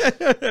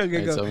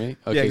 Okay, go. So me?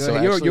 Okay, so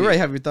you're right.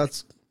 Have your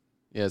thoughts.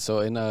 Yeah, so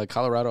in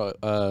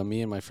Colorado,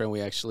 me and my friend,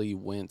 we actually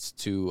went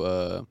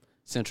to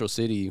Central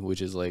City,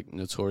 which is like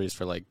notorious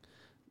for like,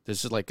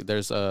 there's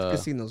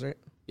Casinos, right?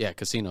 Yeah,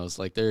 casinos.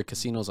 Like there are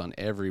casinos on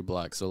every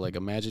block. So like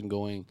imagine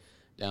going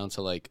down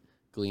to like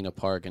Galena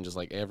Park and just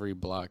like every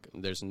block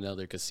there's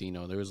another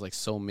casino. There was like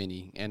so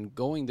many. And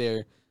going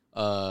there,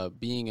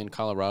 being in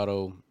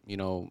Colorado, you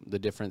know, the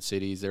different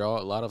cities, there are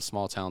a lot of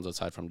small towns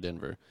aside from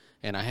Denver.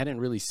 And I hadn't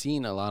really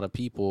seen a lot of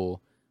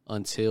people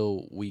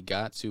until we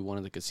got to one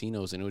of the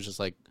casinos, and it was just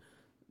like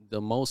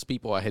the most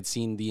people I had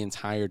seen the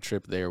entire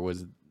trip there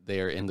was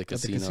there in the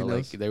casino.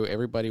 Like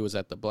everybody was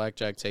at the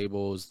blackjack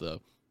tables, the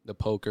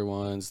poker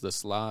ones, the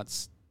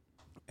slots.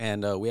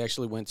 And we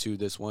actually went to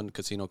this one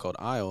casino called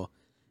Isle,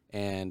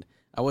 and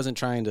I wasn't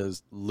trying to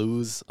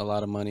lose a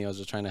lot of money. I was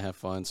just trying to have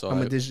fun. So how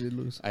much did you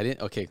lose? I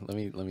didn't. Okay, let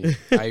me.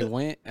 I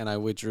went and I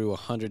withdrew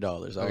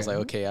 $100. I was like,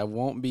 okay, I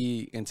won't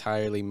be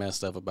entirely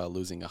messed up about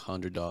losing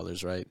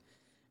 $100, right?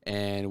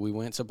 And we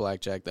went to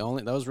blackjack. That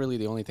was really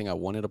the only thing I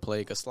wanted to play.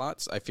 Because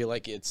slots, I feel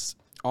like it's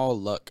all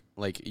luck.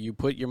 Like you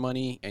put your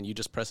money and you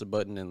just press a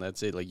button and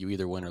that's it. Like you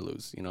either win or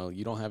lose. You know,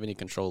 you don't have any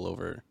control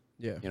over.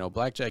 Yeah. You know,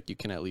 blackjack, you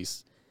can at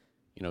least,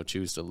 you know,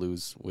 choose to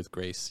lose with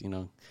grace. You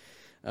know.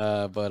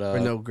 Or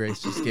no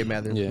grace, just get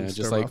mad. Yeah,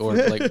 just like or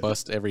like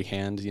bust every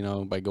hand, you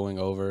know, by going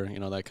over, you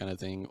know, that kind of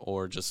thing,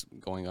 or just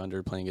going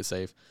under, playing it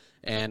safe.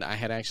 And I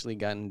had actually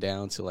gotten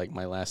down to like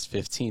my last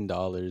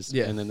 $15.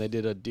 Yeah. And then they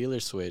did a dealer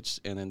switch,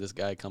 and then this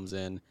guy comes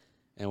in,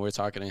 and we're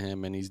talking to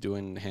him, and he's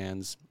doing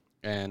hands,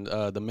 and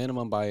the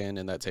minimum buy-in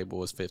in that table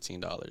was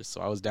 $15.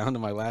 So I was down to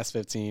my last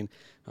 15.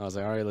 I was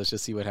like, all right, let's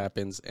just see what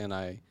happens, and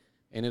I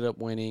ended up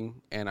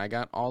winning, and I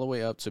got all the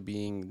way up to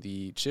being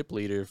the chip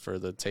leader for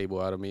the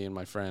table out of me and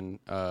my friend.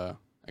 I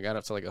got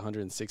up to like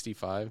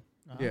 165.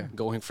 Yeah,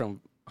 going from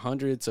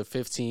 100 to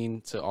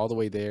 15 to all the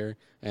way there,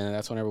 and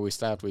that's whenever we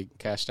stopped. We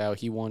cashed out.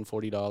 He won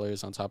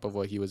 $40 on top of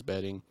what he was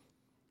betting.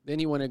 Then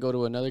he went to go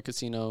to another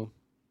casino,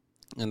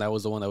 and that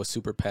was the one that was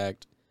super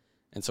packed.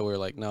 And so we were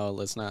like, no,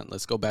 let's not.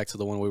 Let's go back to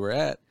the one we were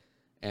at.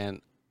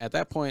 And at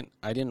that point,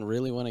 I didn't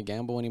really want to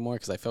gamble anymore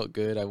because I felt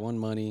good. I won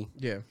money.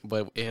 Yeah.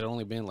 But it had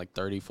only been like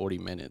 30, 40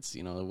 minutes.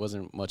 You know, it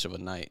wasn't much of a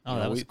night. Oh,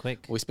 that was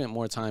quick. We spent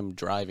more time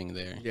driving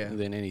there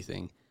than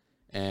anything.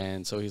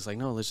 And so he's like,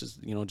 no, let's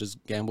just, you know,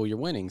 just gamble your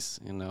winnings.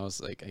 And I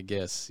was like, I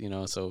guess, you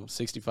know, so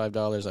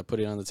 $65, I put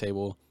it on the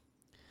table.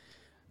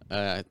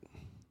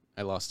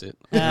 I lost it.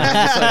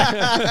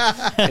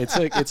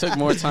 It took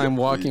more time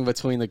walking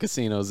between the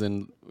casinos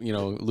than, you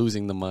know,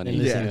 losing the money.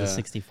 Losing the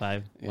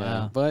 65. Yeah.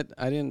 Wow. But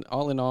I didn't,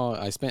 all in all,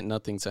 I spent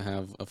nothing to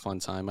have a fun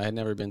time. I had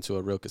never been to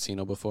a real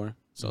casino before,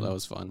 so that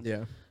was fun.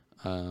 Yeah.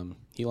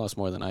 He lost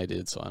more than I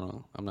did,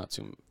 so I'm not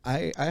too.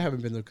 I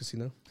haven't been to a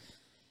casino.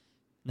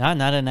 No,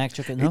 not an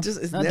actual. No.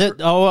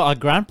 Our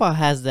grandpa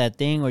has that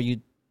thing where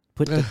you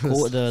put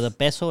the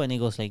peso and it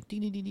goes like.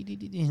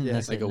 Yeah,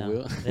 it's like a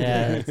wheel.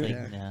 Yeah, it's like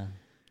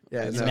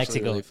yeah, it's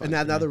Mexico. Really fun.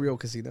 And not a real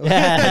casino.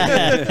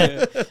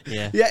 Yeah,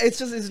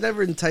 it's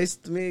never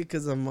enticed me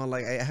because I'm all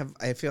like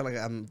I feel like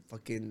I'm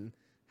fucking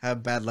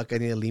have bad luck. I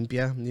need a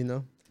limpia, you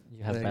know.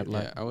 You have bad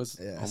luck. Yeah, I was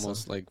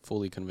almost like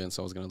fully convinced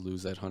I was gonna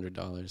lose that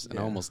 $100, and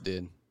I almost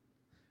did.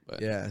 But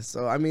yeah,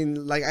 so I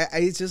mean, like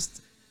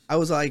I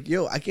was like,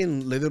 yo, I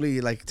can literally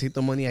like take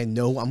the money I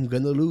know I'm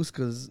gonna lose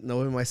because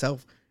knowing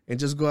myself and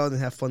just go out and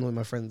have fun with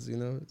my friends. You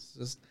know, it's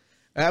just.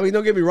 I mean,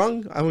 don't get me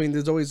wrong. I mean,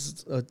 there's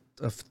always a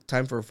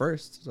time for a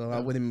first, so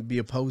I wouldn't be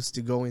opposed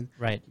to going.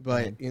 Right.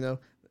 But you know,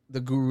 the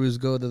gurus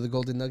go to the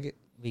Golden Nugget.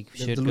 We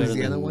should the go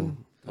Louisiana to the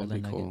one.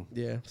 That'd be cool.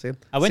 Yeah. Same.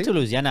 I went to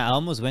Louisiana. I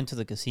almost went to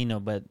the casino,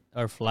 but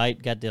our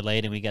flight got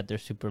delayed and we got there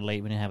super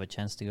late. We didn't have a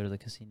chance to go to the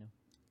casino.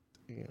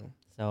 Yeah.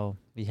 So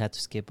we had to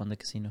skip on the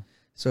casino.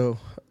 So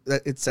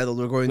it's settled.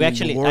 We're going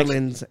to New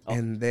Orleans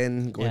and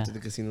then going to the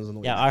casinos on the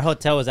way. Yeah, our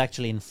hotel was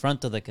actually in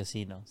front of the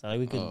casino, so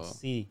we couldn't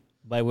see.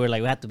 But we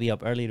had to be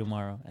up early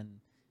tomorrow, and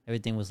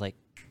everything was like,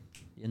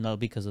 you know,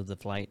 because of the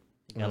flight.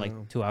 It got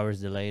like 2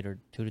 hours delayed or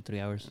 2 to 3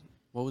 hours.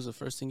 What was the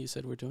first thing you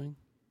said we're doing?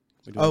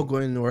 Going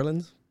to New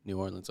Orleans? New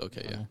Orleans,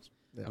 okay,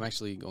 yeah. I'm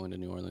actually going to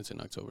New Orleans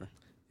in October.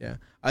 Yeah.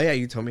 Oh, yeah,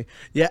 you told me.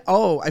 Yeah.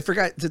 Oh, I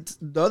forgot.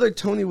 The other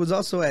Tony was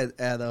also at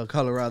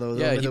Colorado.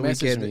 Yeah, over he the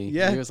messaged weekend. me.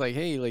 Yeah. He was like,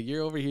 hey, like,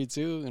 you're over here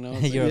too? And I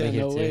was You're like, over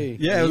here no too. way.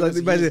 Yeah, it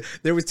was like,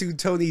 there was two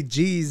Tony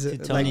G's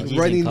G's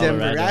running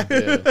Denver.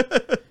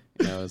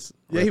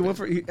 Yeah, he went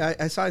for.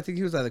 I saw. I think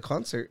he was at a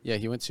concert. Yeah,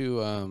 he went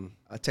to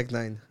Tech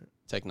Nine.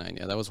 Tech Nine.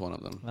 Yeah, that was one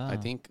of them. Wow. I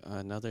think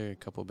another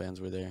couple bands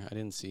were there. I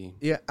didn't see.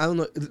 Yeah, I don't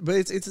know, but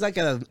it's like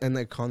at an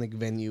iconic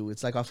venue.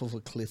 It's like off of a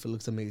cliff. It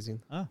looks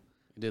amazing. Oh,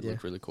 it did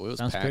look really cool. It was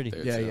Sounds packed pretty.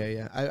 there.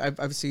 Yeah.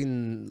 I've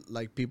seen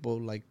like people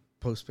like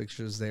post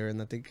pictures there,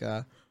 and I think,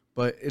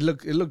 but it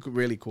looked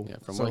really cool. Yeah,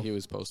 from what he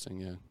was posting.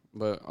 Yeah,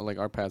 but like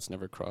our paths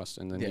never crossed,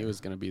 and then he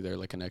was gonna be there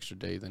like an extra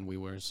day than we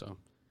were. So.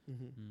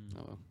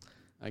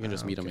 I can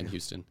just meet him in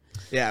Houston.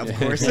 Yeah, of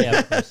course. Yeah,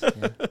 of course.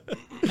 Yeah.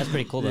 That's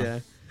pretty cool, though. Yeah.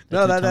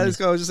 No, that is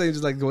cool. I was just saying,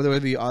 just like, what are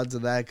the odds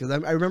of that? Because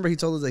I remember he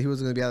told us that he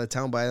was going to be out of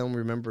town, but I don't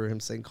remember him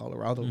saying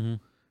Colorado. Mm-hmm.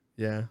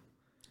 Yeah.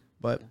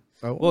 But.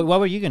 Well, what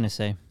were you going to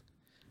say?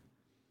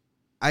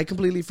 I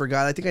completely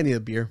forgot. I think I need a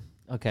beer.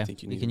 Okay.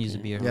 You can use a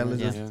beer.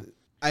 Yeah,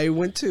 I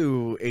went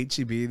to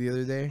HEB the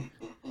other day,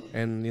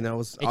 and you know, it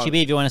was HEB.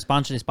 If you want to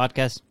sponsor this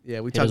podcast,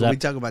 we talk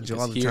about you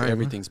all the time.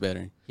 Everything's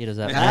better. Hit us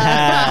up.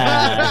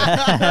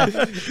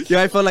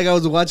 Yeah, I felt like I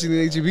was watching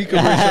the HEB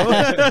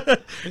commercial.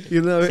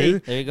 You know, See?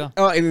 There you go.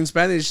 Oh, and in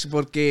Spanish,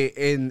 porque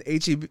in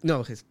HEB,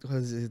 no,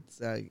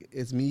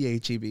 it's me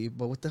HEB.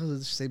 But what the hell did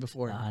you say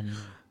before?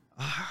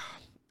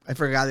 I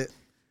forgot it.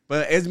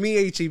 But it's me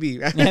HEB. Me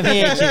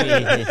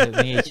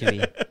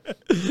HEB.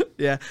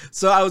 Yeah,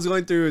 so I was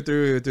going through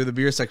the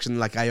beer section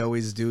like I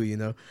always do, you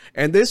know.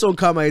 And this one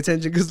caught my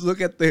attention because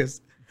look at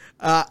this.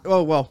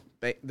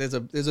 There's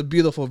a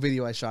beautiful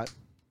video I shot.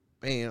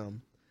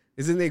 Bam,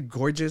 isn't it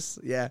gorgeous?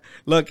 Yeah,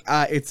 look,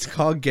 it's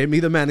called "Get Me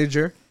the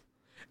Manager,"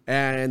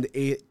 and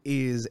it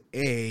is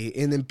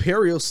an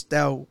imperial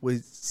stout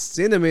with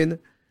cinnamon,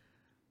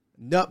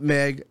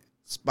 nutmeg,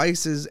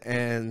 spices,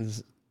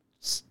 and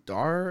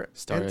star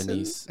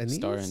anise.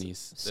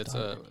 That's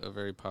a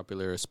very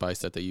popular spice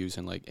that they use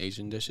in like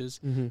Asian dishes.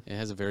 Mm-hmm. It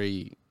has a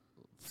very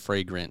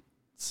fragrant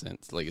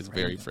scent, like it's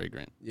very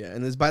fragrant. Yeah,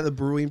 and it's by the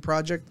Brewing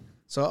Project.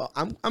 So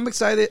I'm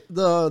excited.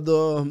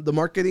 The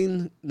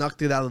marketing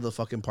knocked it out of the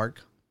fucking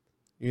park,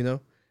 you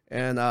know.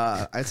 And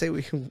I'd say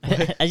we can.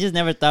 I just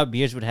never thought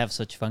beers would have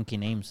such funky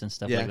names and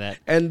stuff like that.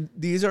 And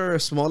these are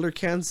smaller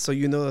cans, so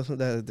you know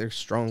that they're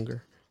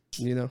stronger,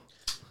 you know.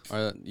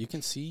 You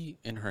can see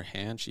in her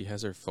hand she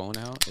has her phone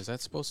out. Is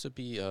that supposed to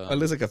be? It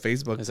looks like a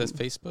Facebook. Is that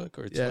Facebook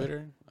or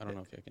Twitter? I don't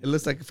know if I can. It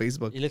looks like a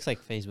Facebook. It looks like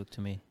Facebook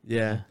to me.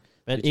 Yeah,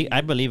 but I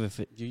believe if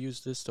you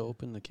use this to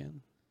open the can.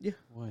 Yeah.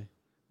 Why?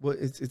 Well,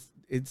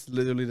 it's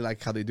literally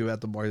like how they do it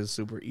at the bars. It's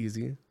super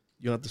easy. You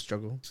don't have to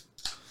struggle.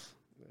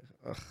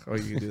 Or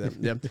you can do that.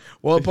 Yeah.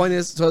 Well, the point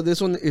is, so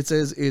this one it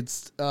says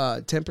it's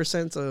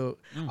 10%. So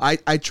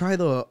I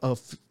tried a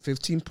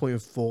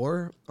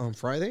 15.4 on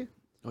Friday.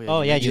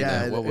 Oh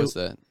yeah. What was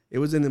that? It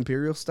was an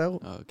imperial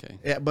stout. Oh, okay.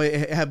 Yeah, but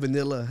it had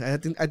vanilla. I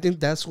think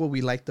that's what we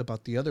liked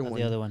about the other one.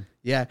 The other one.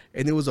 Yeah,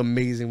 and it was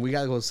amazing. We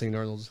gotta go to St.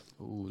 Arnold's.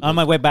 Ooh, on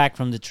my way back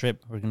from the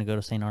trip, we're gonna go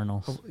to St.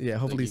 Arnold's.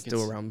 Hopefully it's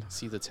still around.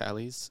 See the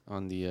tallies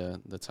on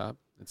the top.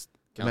 It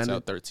counts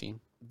out 13.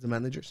 The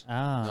managers.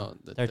 No,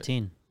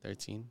 13.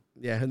 13.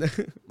 Yeah.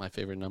 My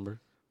favorite number.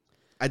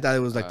 I thought it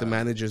was like the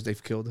managers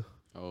they've killed.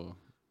 Oh.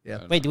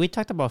 Yeah. Wait, we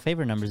talked about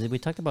favorite numbers. Did we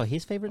talk about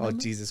his favorite number? Oh,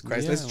 Jesus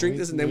Christ. Let's drink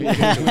this and then we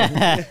get into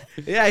it.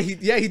 He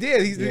did. He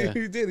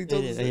did. He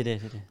told us. He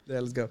did. Yeah,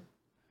 let's go.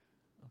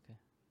 Okay.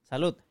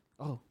 Salud.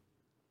 Oh.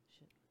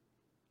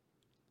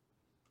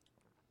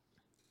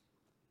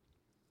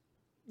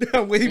 Shit.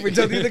 I'm waiting for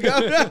Tony to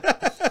go.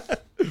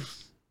 That's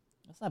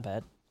not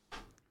bad.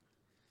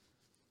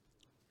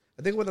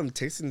 I think what I'm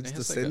tasting is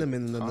the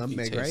cinnamon and the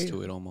nutmeg, right?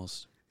 To it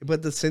almost.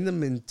 But the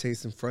cinnamon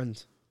tastes in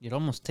front. It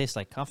almost tastes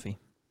like coffee.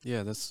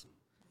 Yeah, that's...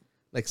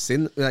 Like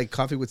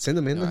coffee with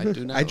cinnamon. No, I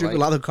do not. I drink a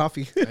lot of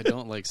coffee. I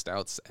don't like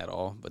stouts at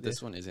all, but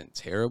this one isn't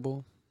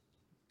terrible.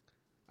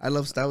 I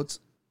love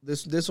stouts.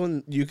 This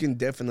one you can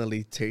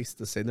definitely taste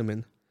the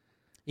cinnamon.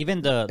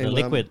 Even the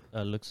liquid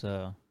looks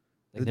like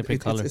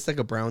different color. It's like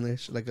a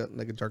brownish, like a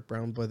dark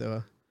brown. But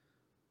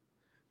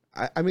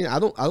I mean I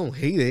don't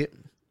hate it.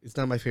 It's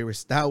not my favorite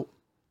stout,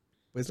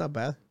 but it's not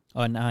bad.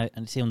 Oh, and I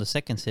see on the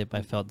second sip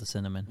I felt the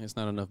cinnamon. It's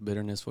not enough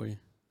bitterness for you.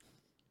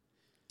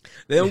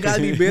 They don't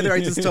gotta be bitter. I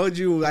just told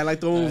you I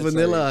like the one with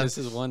vanilla. This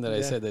is one that I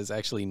said that's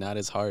actually not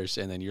as harsh,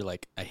 and then you're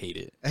like, I hate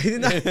it. I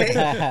did not hate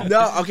it.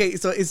 No, okay.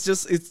 So it's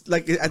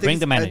like I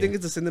think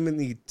it's a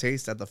cinnamony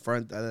taste at the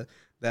front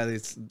that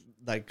is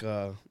like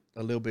a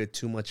little bit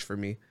too much for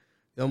me.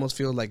 It almost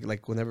feels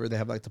like whenever they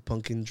have like the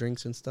pumpkin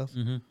drinks and stuff.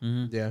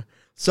 Yeah.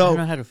 So I don't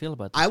know how to feel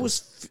about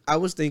this. I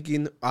was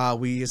thinking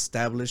we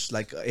established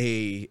like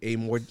a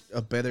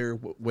better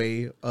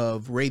way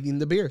of rating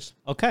the beers.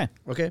 Okay.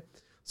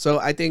 So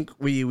I think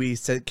we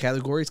set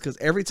categories because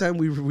every time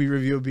we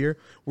review a beer,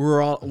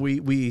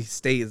 we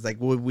state it's like,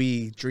 would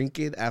we drink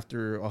it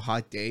after a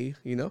hot day?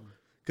 You know,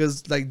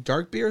 because like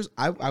dark beers,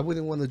 I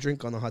wouldn't want to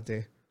drink on a hot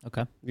day.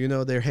 Okay. You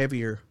know, they're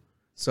heavier,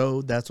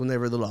 so that's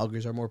whenever the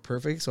lagers are more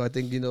perfect. So I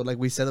think like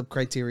we set up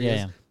criteria.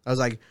 Yeah. I was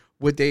like,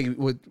 would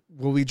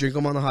we drink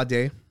them on a hot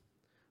day,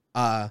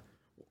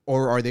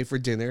 or are they for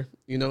dinner?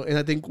 You know, and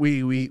I think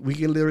we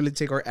can literally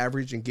take our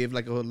average and give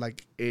like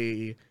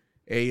a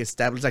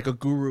established like a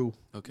guru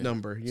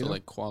number, you know,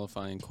 like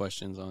qualifying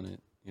questions on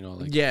it, you know,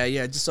 like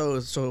just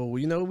so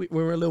you know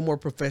we're a little more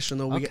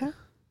professional.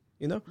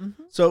 You know,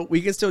 so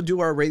we can still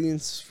do our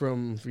ratings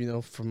from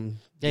 0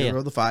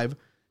 to 5,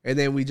 and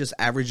then we just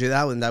average it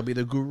out, and that'll be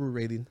the guru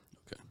rating.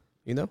 Okay,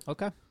 you know,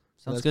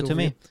 sounds good to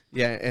me.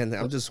 Yeah, and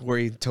I'm just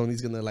worried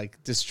Tony's gonna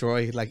like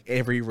destroy like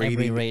every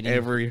rating.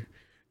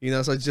 You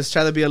know, so just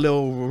try to be a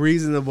little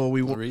reasonable.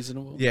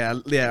 Reasonable,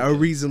 a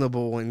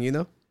reasonable one. You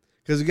know,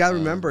 because you gotta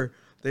remember.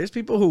 There's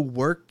people who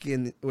work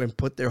and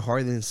put their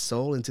heart and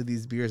soul into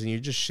these beers, and you're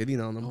just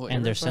shitting on them. Oh,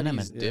 and their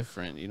cinnamon.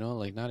 Different, you know.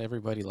 Like not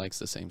everybody likes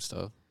the same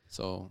stuff.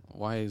 So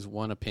why is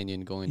one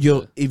opinion going?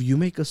 Yo, if you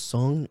make a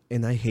song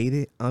and I hate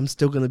it, I'm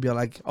still gonna be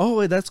like,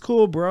 "Oh, that's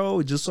cool,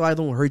 bro," just so I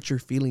don't hurt your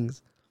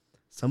feelings.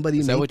 Somebody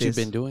is that what you've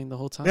been doing the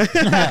whole time? This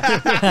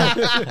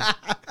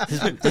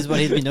is what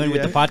he's been doing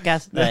with the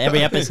podcast,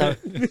 every episode.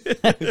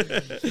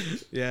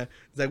 Yeah,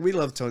 it's like we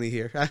love Tony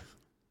here.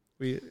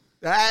 We.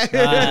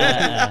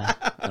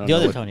 The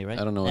other Tony, right?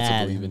 I don't know what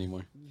to believe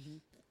anymore.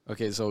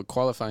 Okay, so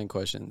qualifying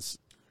questions.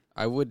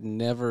 I would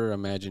never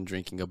imagine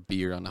drinking a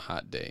beer on a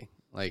hot day.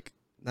 Like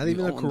not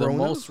even a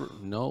Corona.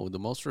 The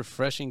most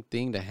refreshing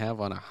thing to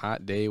have on a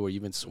hot day where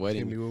you've been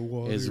sweating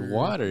is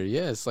water.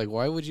 Yes, like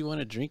why would you want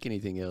to drink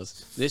anything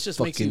else? This just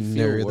makes you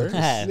feel worse.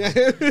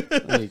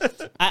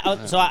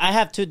 So I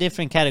have two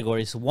different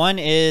categories. One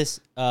is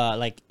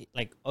like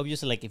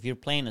obviously like if you're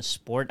playing a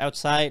sport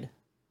outside,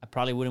 I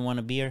probably wouldn't want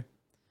a beer.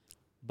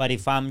 But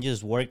if I'm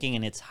just working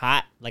and it's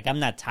hot, like I'm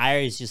not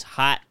tired, it's just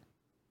hot,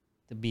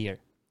 the beer.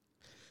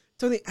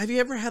 Tony, have you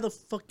ever had a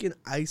fucking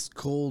ice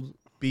cold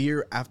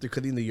beer after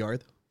cutting the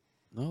yard?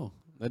 No,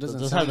 that doesn't.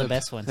 Those are the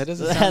best ones. That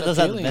doesn't sound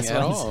appealing at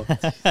all.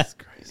 Jesus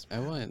Christ, I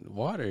want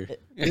water.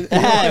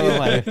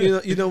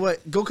 You know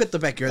what? Go cut the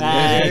backyard.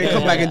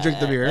 Come back and drink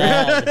the beer.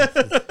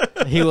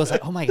 He was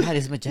like, "Oh my god,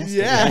 it's majestic."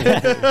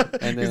 Yeah,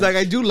 and he's like,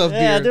 "I do love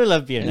beer. Yeah, I do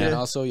love beer." And then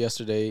also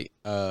yesterday,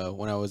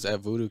 when I was at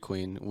Voodoo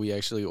Queen, we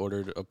actually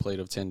ordered a plate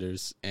of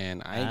tenders,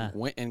 and I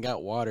went and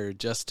got water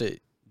just to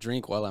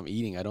drink while I'm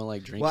eating. I don't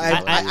like drinking.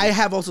 Well, I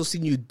have also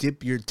seen you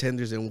dip your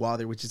tenders in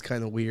water, which is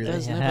kind of weird. That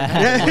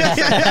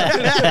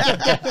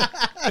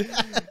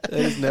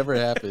has never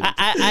happened.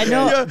 I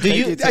know. Do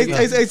you?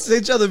 I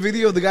sent you the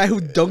video of the guy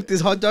who dunked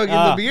his hot dog in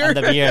the beer.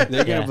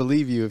 They're gonna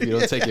believe you if you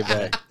don't take it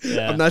back.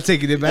 I'm not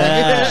taking it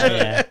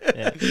back.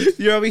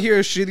 You're over here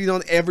shitting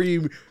on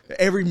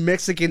every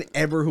Mexican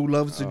ever who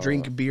loves to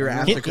drink beer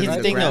after.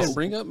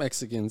 Bring up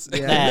Mexicans.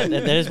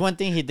 There's one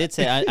thing he did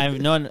say. I've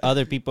known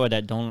other people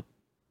that don't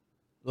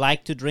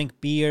like to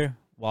drink beer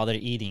while they're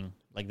eating.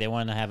 Like they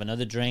want to have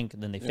another drink,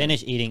 then they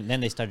finish eating,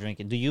 then they start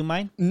drinking. Do you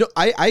mind? No,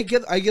 I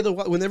get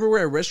whenever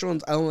we're at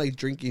restaurants, I don't like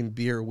drinking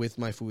beer with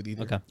my food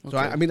either. Okay. So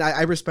I mean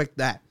I respect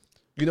that,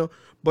 you know.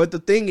 But the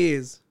thing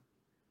is,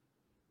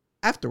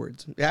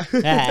 afterwards,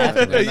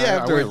 afterwards.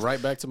 I went right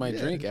back to my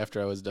drink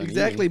after I was done.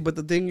 Exactly, eating. But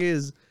the thing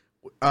is,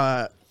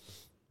 I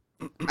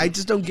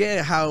just don't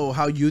get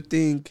how you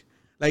think.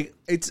 Like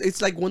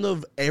it's like one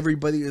of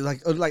everybody.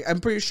 Like I'm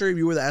pretty sure if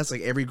you were to ask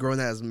like every grown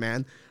ass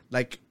man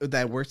like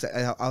that works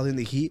out in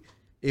the heat,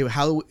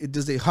 how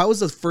is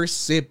the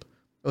first sip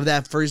of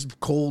that first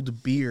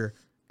cold beer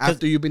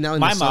after you've been out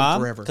in the sun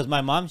forever? Because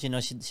my mom, you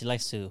know, she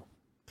likes to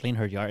clean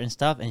her yard and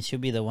stuff, and she'll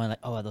be the one like,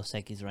 oh, are those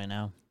Sekis right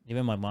now?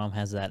 Even my mom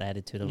has that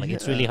attitude of like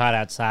it's really hot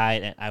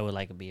outside, and I would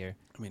like a beer.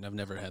 I mean, I've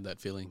never had that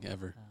feeling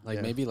ever.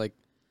 Like maybe like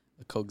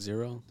a Coke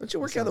Zero. Don't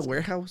you work at a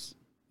warehouse?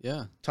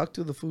 Yeah. Talk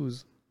to the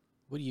foos.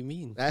 What do you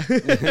mean?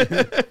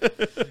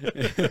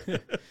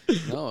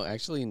 No,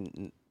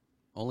 actually,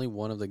 only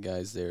one of the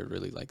guys there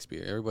really likes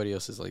beer. Everybody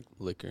else is like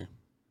liquor.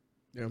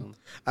 Yeah,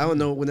 I don't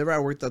know. Whenever I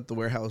worked at the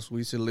warehouse,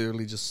 we used to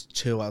literally just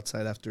chill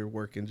outside after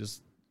work and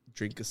just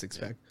drink a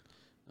 6-pack.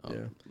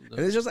 And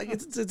it's just like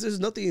there's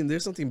nothing.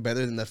 There's something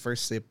better than that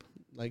first sip.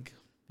 Like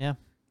the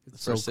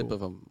first sip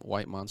of a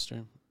white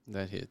Monster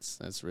that hits.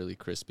 That's really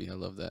crispy. I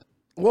love that.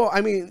 Well,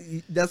 I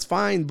mean that's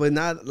fine, but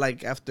not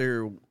like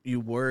after you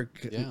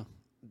work. Yeah.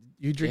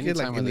 You drink it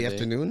like in the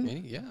afternoon?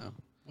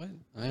 What?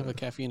 I have a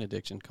caffeine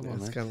addiction. Come on,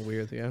 man. It's kind of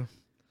weird, yeah.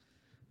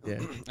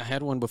 I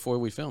had one before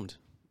we filmed.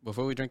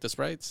 Before we drank the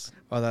Sprites.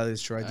 Oh, that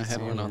is true. I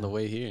had one on the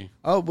way here.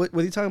 Oh, what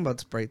are you talking about,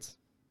 Sprites?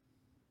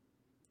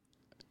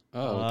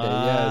 Oh, okay.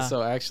 Yeah,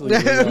 so actually...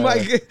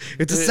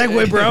 it's a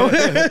segue, bro.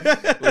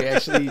 We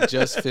actually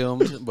just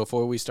filmed,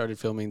 before we started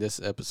filming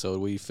this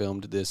episode, we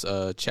filmed this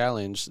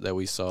challenge that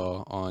we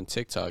saw on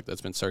TikTok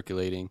that's been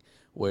circulating,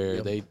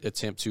 where they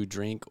attempt to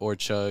drink or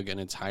chug an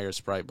entire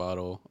Sprite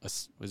bottle.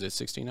 Was it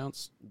 16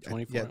 ounce?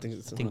 24? Yeah, I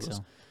think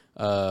so.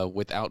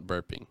 Without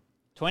burping.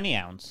 20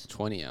 ounce.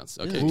 20 ounce.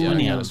 Okay, Ooh,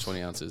 20 ounce. ounce.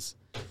 20 ounces.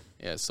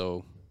 Yeah,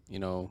 so, you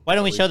know. Why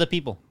don't we show the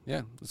people?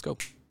 Yeah, let's go.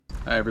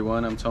 Hi,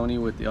 everyone. I'm Tony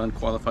with the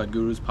Unqualified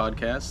Gurus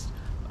podcast.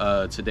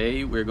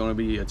 Today, we're going to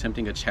be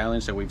attempting a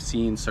challenge that we've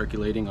seen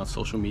circulating on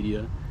social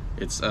media.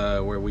 It's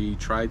where we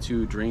try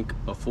to drink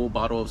a full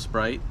bottle of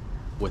Sprite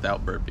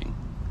without burping.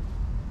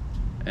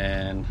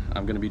 And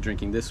I'm going to be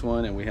drinking this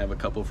one, and we have a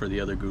couple for the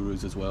other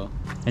gurus as well.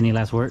 Any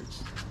last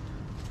words?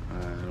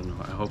 I don't know.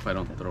 I hope I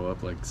don't throw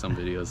up like some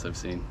videos I've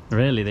seen.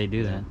 Really? They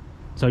do that?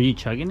 So are you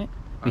chugging it?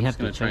 I'm just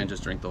going to try and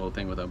just drink the whole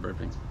thing without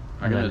burping.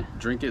 I'm going to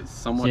drink it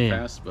somewhat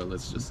fast, but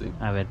let's just see.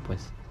 A ver,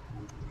 pues.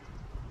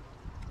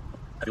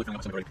 Oh,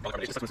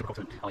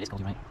 it's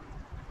cold, right?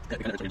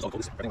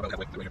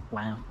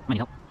 Wow. I need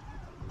help.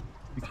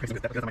 You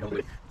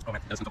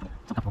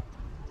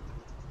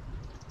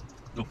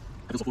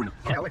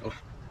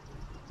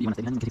want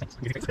to say anything?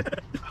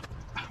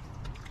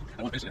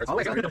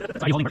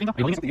 Are you holding burping? Are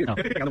you holding it? No.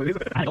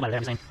 I go by there,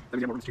 I'm saying.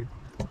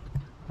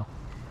 Oh.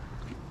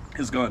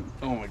 It's gone.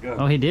 Oh my god.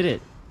 Oh, he did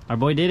it. Our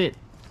boy did it.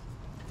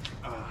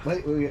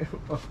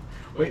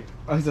 Wait.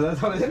 Oh, so that's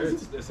how it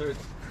is? This hurts.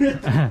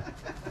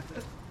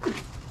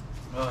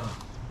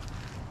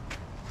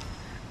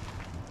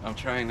 I'm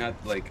trying not,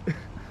 like,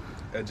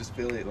 I just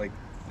feel it, like,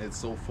 it's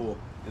so full.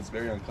 It's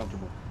very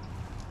uncomfortable.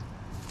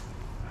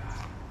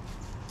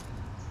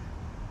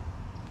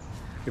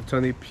 If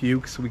Tony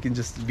pukes, we can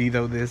just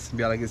veto this and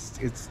be like,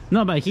 it's.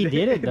 No, but he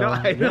did it, though.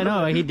 I know.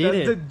 No, he did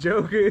That's it. a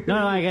joke.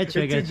 No, I got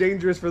you. It's too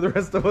dangerous for the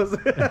rest of us.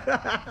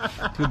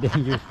 Too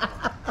dangerous.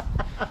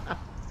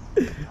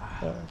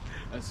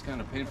 That's kind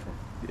of painful.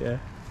 Yeah.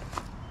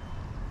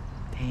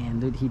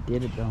 Damn, dude, he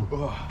did it, though.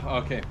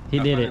 Oh, okay. He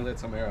did it. Let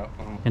some air out.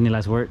 Any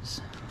last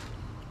words?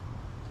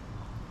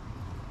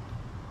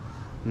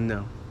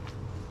 No.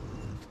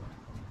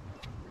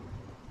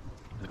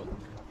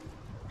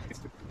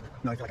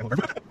 No, I feel like I'm over.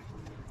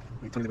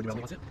 Wait, Tony,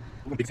 what's it?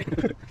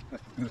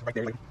 Right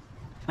there, like.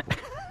 I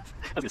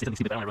was gonna say something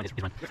stupid, but I don't run. Just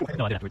run.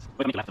 No, I did afterwards.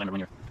 Wait, make me laugh, then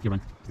run you run.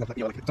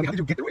 Tony, how did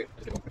you get through it?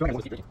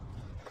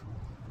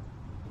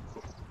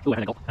 Ooh, I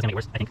had a goal. That's gonna make it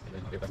worse, I think.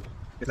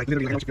 It's like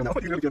literally, I know what you feel now.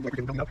 You're gonna get like,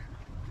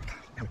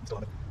 damn it, still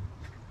on it.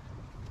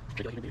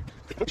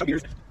 Chug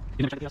beers.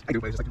 You never tried the I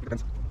do, but it's like, it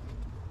depends.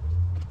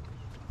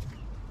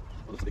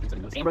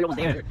 Damn, bro, you almost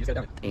there.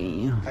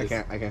 Damn. I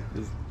can't.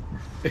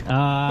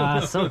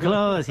 So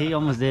close. He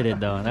almost did it,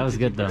 though. That was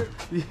good, though.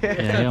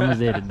 Yeah, he almost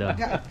did it, though.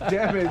 God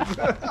damn it.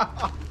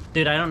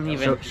 Dude, I don't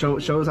even... Show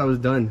us how it's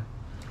done.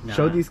 Nah.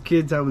 Show these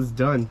kids how it's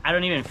done. I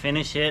don't even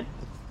finish it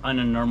on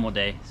a normal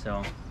day,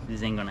 so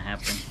this ain't gonna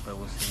happen, but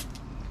we'll see.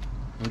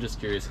 I'm just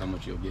curious how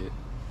much you'll get.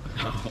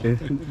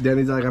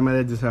 Danny's like, I might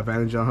have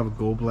disadvantage. I don't have a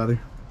gallbladder.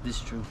 This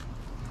is true.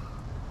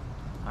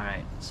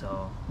 Alright,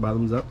 so...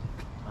 Bottoms up.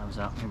 Bottoms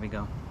up. Here we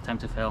go. Time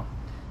to fail.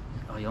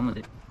 Oh, you almost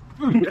did.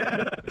 Get him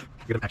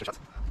extra shots.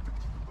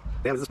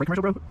 Damn, is this a spray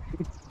commercial, bro?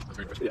 That's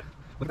very fresh. Yeah.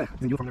 Look at that.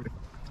 It's in uniform and everything.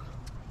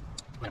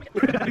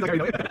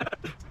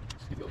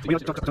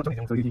 Wait, talk to him. So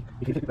that's how you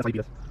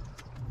beat us.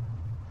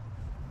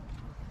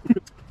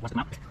 What's the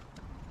mouth? You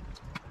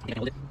can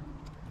hold it.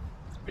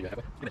 Are you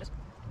halfway? Look at this.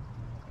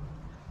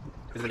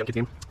 This is a young kid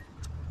game.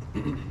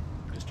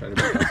 Just try to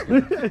I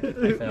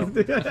failed.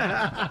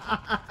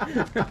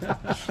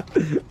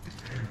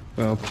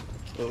 Well,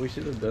 what we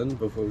should have done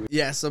before we...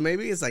 yeah, so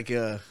maybe it's like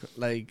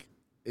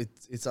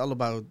it's all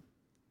about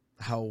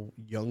how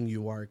young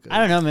you are. I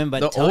don't know, man,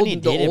 but Tony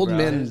did it, the old bro.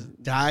 men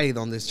died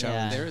on this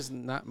challenge. Yeah. There is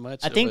not much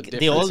I think of a the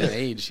difference older in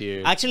age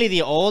here. Actually,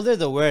 the older,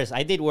 the worse.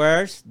 I did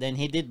worse, then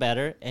he did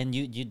better, and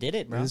you did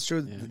it, bro. It's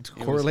true. Yeah. It's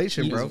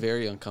correlation, It was bro.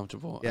 very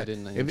uncomfortable. Yeah. I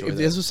didn't If enjoy that.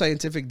 this was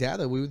scientific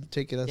data, we would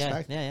take it as Yeah,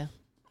 fact. yeah.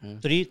 Yeah.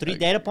 Three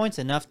data points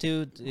enough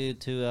to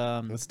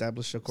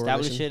Establish a correlation.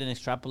 establish it and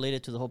extrapolate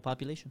it to the whole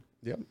population.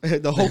 Yep.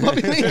 The whole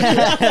population.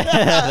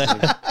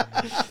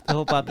 The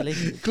whole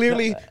population.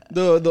 Clearly,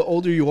 the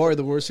older you are,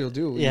 the worse you'll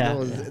do. Yeah. You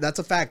know? That's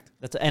a fact.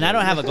 And I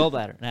don't have a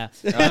gallbladder. Nah.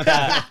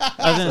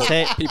 I was gonna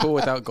say. People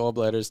without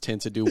gallbladders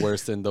tend to do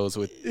worse than those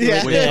with,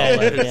 Yeah. with Yeah,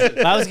 gallbladders. yeah.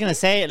 But I was gonna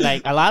say,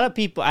 like, a lot of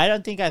people. I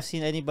don't think I've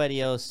seen anybody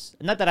else.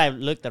 Not that I've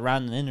looked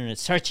around the internet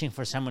searching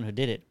for someone who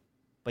did it,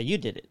 but you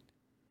did it.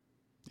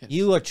 Yes.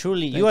 You are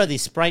truly. You are the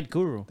Sprite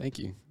guru. Thank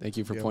you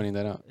for pointing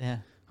that out. Yeah.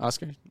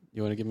 Oscar,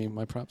 you want to give me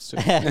my props too?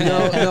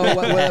 No.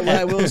 What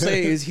I will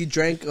say is he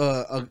drank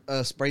a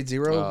Sprite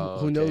Zero. Oh,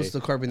 Who knows okay.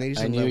 the carbonation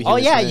I knew level? he Oh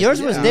was yeah, gonna- yours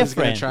was I gonna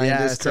different. try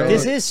Yeah, this so- too.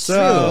 This is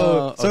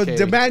So okay.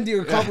 demand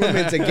your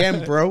compliments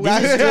again, bro.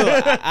 This is true.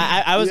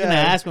 I was gonna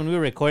Yeah. ask when we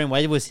were recording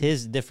why was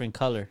his different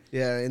color.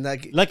 Yeah, and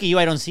that. Lucky you,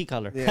 I don't see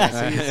color.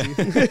 Yeah.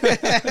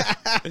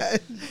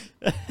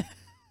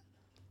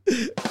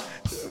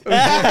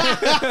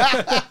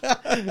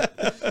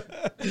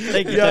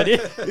 Thank you, Yeah. buddy.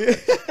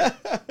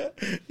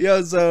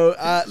 Yo, so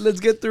let's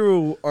get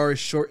through our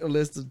short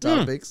list of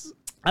topics.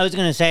 I was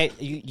gonna say,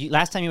 you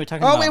last time you were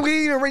talking Oh about. wait, we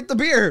didn't even rate the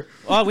beer.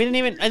 Oh, we didn't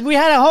even. And we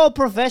had a whole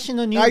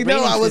professional new. I know.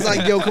 rating I was system.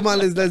 like, yo, come on,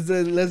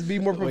 let's be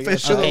more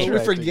professional. Okay. We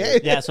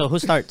forget. Yeah. So who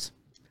starts?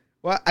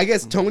 Well, I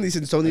guess Tony,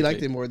 since Tony Okay.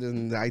 liked it more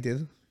than I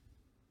did.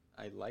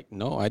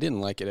 No, I didn't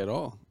like it at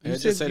all. You I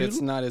just said you- it's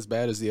not as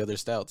bad as the other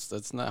stouts.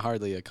 That's not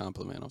hardly a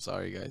compliment. I'm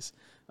sorry, guys.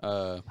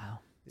 Wow.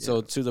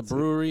 So to the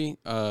brewery,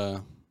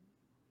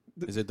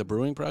 is it the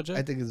Brewing Project?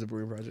 I think it's a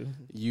brewing project.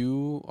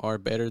 You are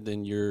better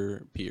than your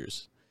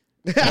peers.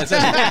 Yeah.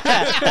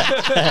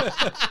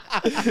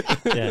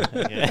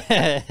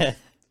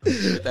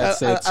 That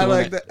said, I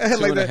like that. I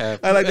like that. half.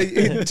 I like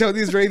that.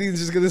 Tony's rating is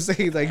just gonna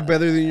say like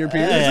better than your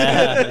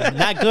peers.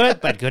 Not good,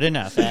 but good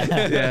enough.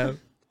 Yeah.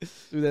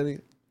 Do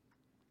that.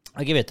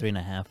 I'll give it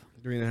 3.5.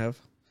 3.5.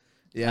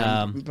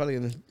 Yeah. I'm probably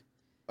gonna.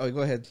 Oh,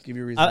 go ahead. Give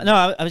your reason. No,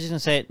 I was just gonna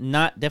say,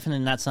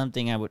 definitely not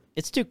something I would.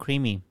 It's too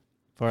creamy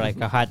for like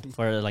the hot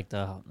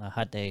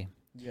day.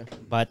 Yeah.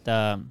 But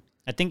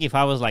I think if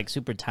I was like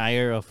super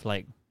tired of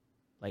like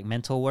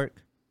mental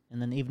work in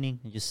the evening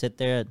and just sit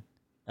there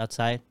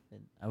outside,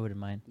 then I wouldn't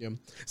mind. Yeah.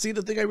 See,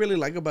 the thing I really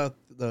like about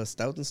the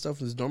stout and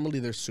stuff is normally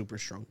they're super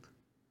strong.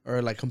 Or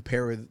like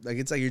compare with like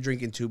it's like you're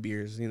drinking 2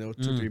 beers,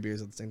 3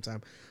 beers at the same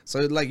time. So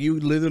like you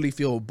literally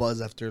feel a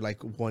buzz after like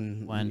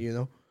one. You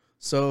know.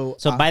 So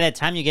by the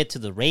time you get to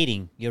the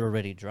rating, you're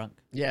already drunk.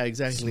 Yeah,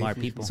 exactly. Smart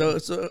people.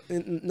 So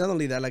not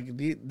only that, like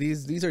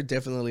these are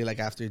definitely like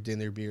after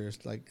dinner beers,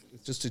 like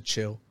it's just to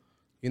chill,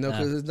 you know,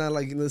 because it's not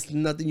like there's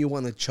nothing you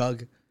want to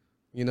chug,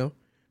 you know.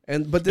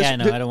 But this,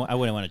 I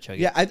wouldn't want to chug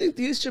it. Yeah, I think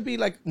these should be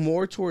like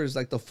more towards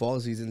like the fall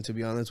season, to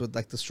be honest, with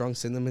like the strong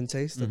cinnamon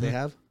taste that they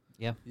have.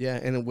 Yeah, yeah,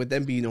 and with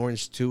them being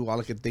orange too, all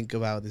I could think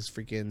about is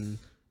freaking,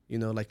 you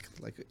know, like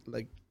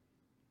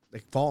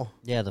fall.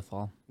 Yeah, the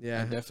fall.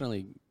 Yeah, I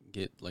definitely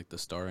get like the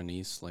star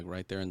anise like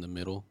right there in the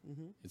middle.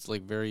 It's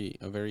like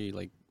a very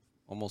like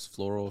almost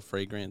floral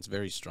fragrance,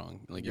 very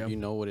strong. Like if you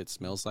know what it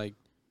smells like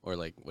or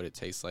like what it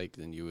tastes like,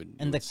 then you would.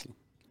 And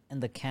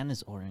the can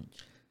is orange,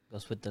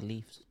 goes with the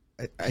leaves.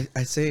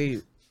 I say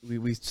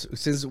we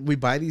since we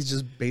buy these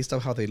just based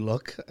on how they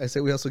look, I say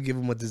we also give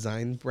them a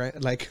design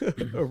brand like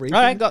a rating.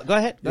 All right, go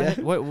ahead. Go ahead.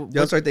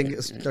 I'll start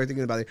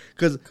thinking about it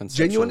because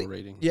genuinely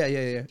rating.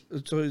 Yeah.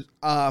 So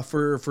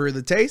for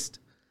the taste,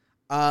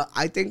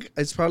 I think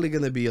it's probably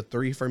gonna be a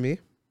 3 for me.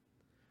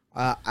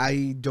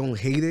 I don't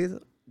hate it.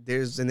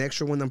 There's an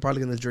extra one. I'm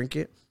probably gonna drink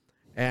it,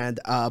 and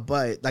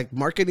but like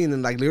marketing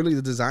and like literally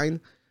the design,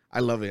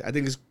 I love it. I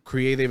think it's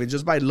creative, and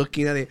just by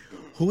looking at it,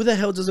 who the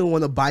hell doesn't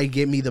want to buy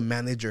Get Me the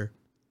Manager?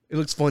 It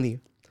looks funny,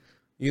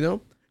 you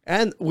know.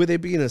 And with it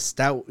being a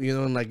stout, you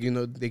know, and like you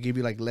know they give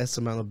you like less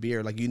amount of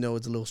beer, like you know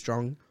it's a little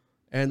strong,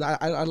 and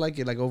I like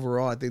it. Like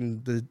overall, I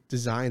think the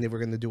design, if we're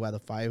gonna do out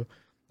of 5,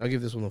 I'll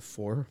give this one a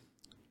 4.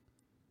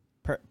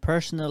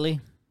 Personally,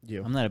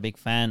 Yeah. I'm not a big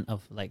fan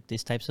of like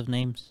these types of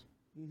names.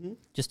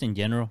 Just in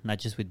general, not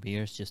just with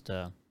beers, just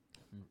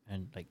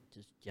and like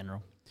just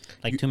general,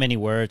 like too many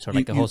words or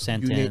like a whole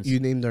sentence. You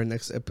named our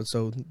next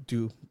episode.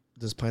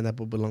 Does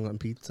pineapple belong on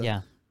pizza?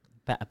 Yeah,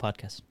 a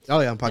podcast.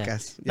 Oh yeah, on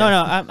podcast. Yeah.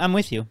 Yeah. No, I'm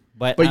with you,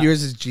 but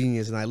yours is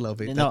genius, and I love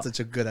it. No. That's such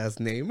a good ass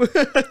name.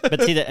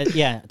 But see that,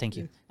 yeah, thank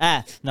you.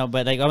 No,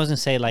 but like I was gonna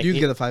say, like you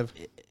can get a 5.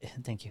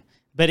 Thank you.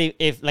 But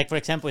if like for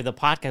example, if the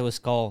podcast was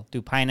called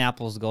 "Do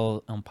Pineapples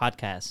Go on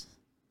Podcast?"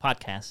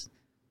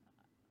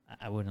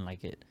 I wouldn't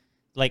like it.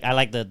 Like I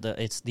like the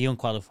it's the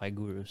unqualified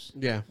gurus.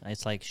 Yeah,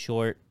 It's like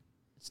short,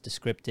 it's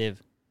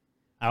descriptive.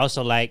 I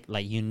also like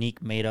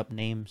unique made up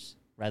names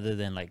rather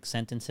than like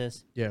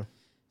sentences. yeah.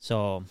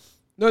 So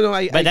No,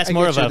 but that's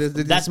more of a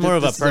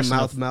this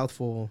personal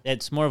mouthful.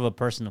 It's more of a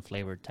personal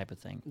flavor type of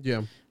thing.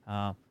 Yeah.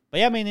 But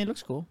yeah, I mean it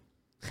looks cool.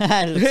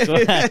 It looks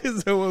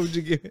cool. So what would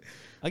you give it?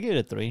 I'll give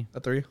it a 3. A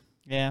 3?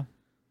 Yeah,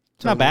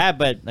 it's not bad,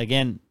 but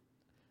again,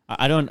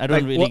 I don't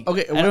Like, really. well,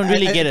 okay, I don't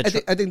really get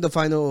it. I think the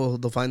final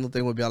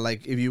thing would be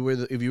like if you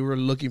were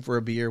looking for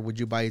a beer, would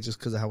you buy it just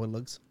because of how it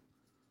looks?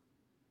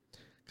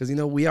 Because you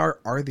know we are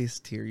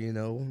artists here. You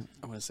know,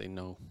 I'm gonna say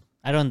no.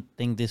 I don't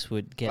think this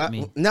would get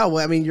me. No,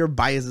 I mean you're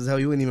biased as hell.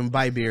 You wouldn't even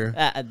buy beer.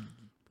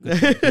 He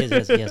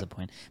has a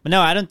point. But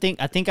no, I don't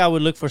think. I think I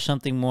would look for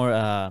something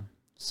more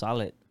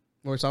solid,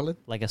 More solid.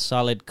 like a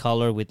solid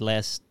color with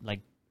less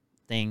like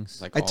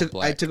things. Like I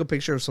took a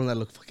picture of some that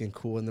looked fucking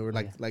cool, and they were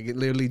like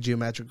literally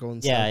geometrical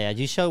and stuff. Yeah.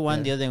 You showed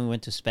one the other day when we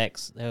went to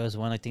Specs. There was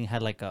one I think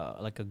had like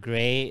a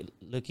gray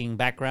looking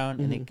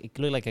background, and it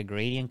looked like a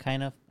gradient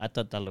kind of. I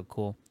thought that looked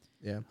cool.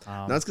 Yeah,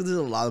 that's because there's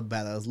a lot of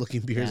badass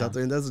looking beers out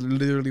there, and that's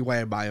literally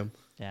why I buy them.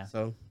 Yeah.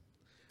 So,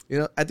 you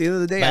know, at the end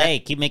of the day, But hey,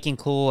 keep making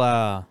cool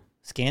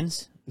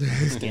skins,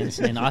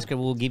 and Oscar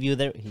will give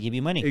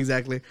you money.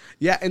 Exactly.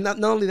 Yeah, and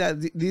not only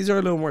that, these are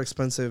a little more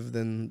expensive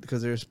than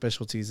because they're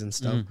specialties and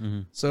stuff.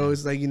 So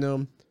it's like, you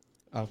know,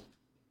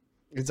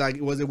 it's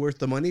like, was it worth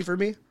the money for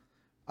me?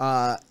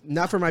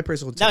 Not for my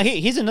personal taste. Now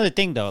here's another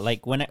thing though.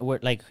 Like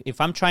if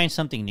I'm trying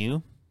something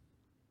new,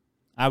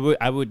 I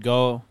would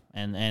go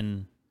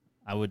and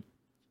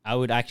I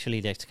would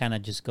actually just kind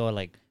of just go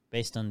like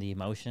based on the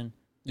emotion.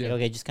 Yeah. Like,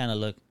 okay, just kind of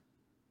look.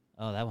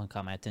 Oh, that one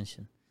caught my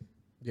attention.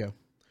 Yeah.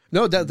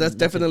 No, that's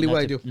definitely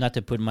what I do. Not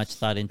to put much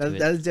thought into it.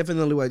 That is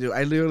definitely what I do.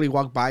 I literally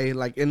walk by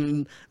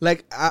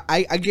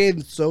I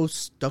get so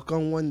stuck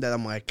on one that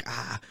I'm like,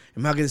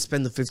 am I gonna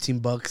spend the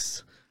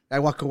 $15? I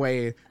walk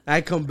away.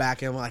 I come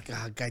back and I'm like,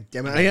 god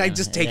damn it! I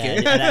just take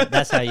it.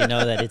 That's how you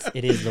know that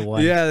it is the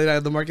one. Yeah,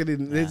 the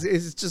marketing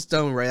it's just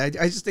done right.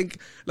 I just think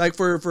like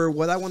for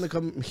what I want to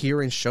come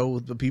here and show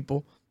the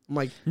people, I'm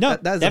like, no,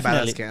 that's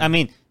definitely. a badass scam. I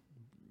mean,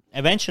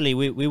 eventually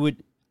we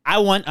would. I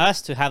want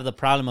us to have the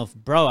problem of,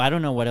 bro, I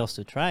don't know what else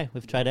to try.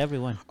 We've tried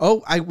everyone.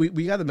 Oh,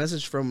 we got a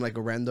message from like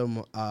a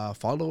random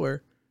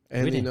follower.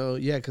 And really? you know,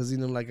 yeah, because you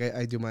know, like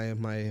I do my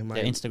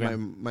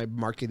Instagram, my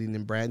marketing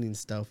and branding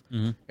stuff,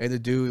 Mm-hmm. and the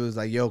dude was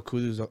like, "Yo,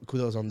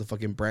 kudos on the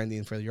fucking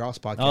branding for your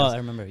podcast." Oh, I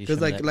remember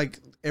because like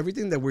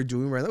everything that we're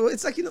doing right now,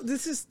 it's like, you know,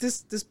 this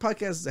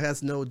podcast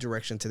has no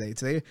direction today.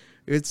 Today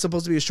it's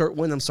supposed to be a short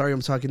one. I'm sorry,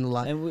 I'm talking a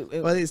lot,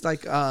 but it's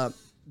like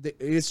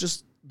it's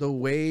just the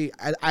way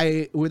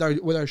I with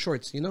our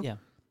shorts, you know. Yeah.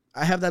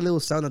 I have that little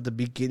sound at the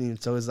beginning,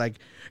 so it's like,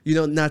 you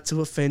know, not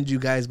to offend you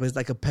guys, but it's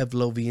like a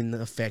Pavlovian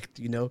effect,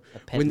 you know.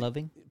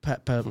 Pavlovian?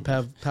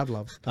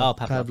 Pavlov. Oh,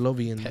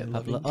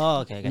 Pavlovian. Oh,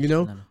 okay. I got you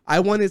know,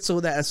 I want it so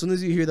that as soon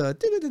as you hear the,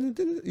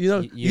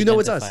 you know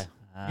it's us.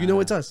 You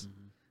know it's us.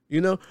 You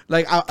know,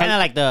 like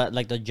kind of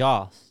like the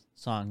Jaws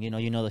song. You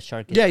know the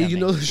shark is Yeah, coming. you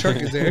know the shark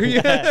is there.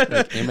 Yeah.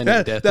 Like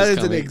imminent death that is is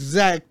an coming.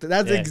 exact.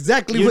 That's Yeah.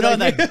 exactly You what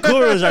know I the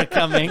gurus are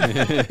coming.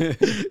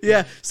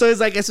 Yeah. So it's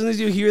like as soon as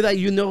you hear that,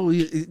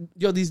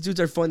 yo, these dudes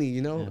are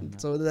funny.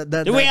 So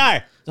that We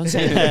are. Don't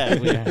say that.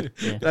 We are.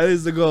 Yeah. that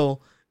is the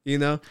goal.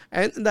 And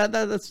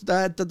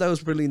that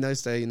was really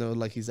nice that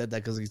like he said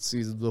that because he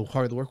sees the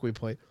hard work we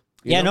put.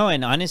 Yeah, no,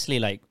 and honestly,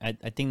 like I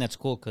think that's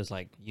cool because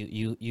like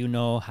you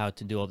know how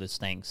to do all these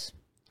things,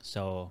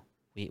 so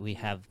we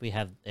have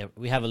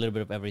a little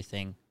bit of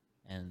everything,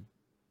 and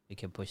we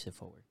can push it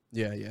forward.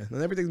 Yeah,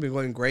 and everything's been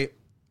going great.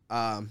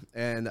 And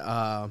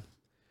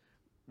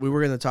we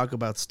were gonna talk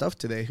about stuff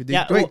today.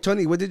 Wait,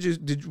 Tony, what did you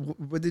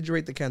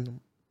rate the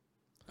can?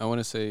 I want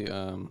to say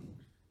 3.5.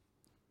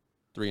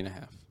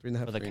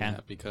 3.5 For the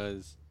can.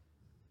 Because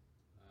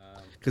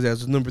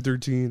that's number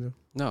 13.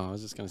 no, I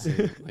was just gonna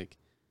say like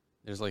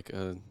there's like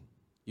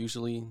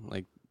usually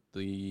like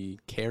the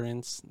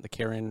Karen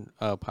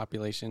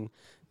population,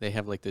 they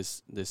have like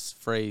this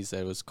phrase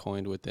that was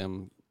coined with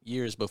them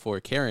years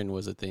before Karen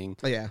was a thing.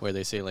 Oh, yeah. Where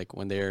they say like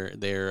when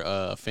they're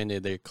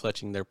offended, they're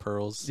clutching their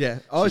pearls. Yeah.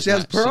 Oh, she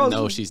has pearls?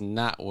 No, she's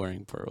not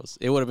wearing pearls.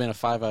 It would have been a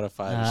 5 out of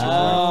 5 if she was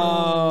wearing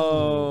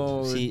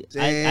pearls. Oh, see,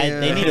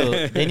 damn.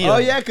 they need. Oh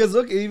to, yeah, because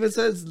look, it even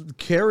says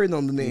Karen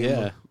on the name.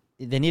 Yeah.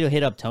 They need to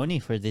hit up Tony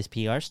for this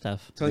PR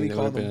stuff. Tony It would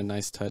called have been a them.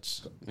 nice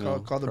touch. Call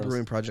the pearls.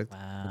 Brewing Project.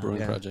 Wow. The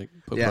Brewing Yeah. Project.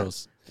 Put Yeah.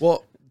 pearls.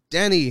 Well,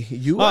 Danny,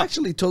 you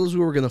actually told us we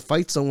were gonna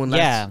fight someone.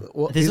 Yeah,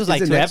 this was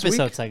like it 2 next week?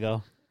 episodes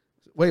ago.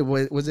 Wait,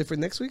 was it for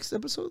next week's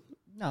episode?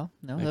 No,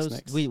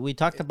 Next. we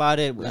talked about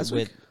it Last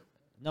with. week?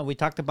 No, we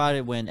talked about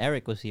it when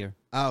Eric was here.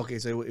 Oh, okay,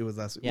 so it was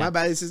last week. Yeah. My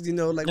bad. It's just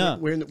like No.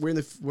 we're in the No,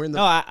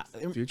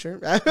 future.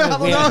 we're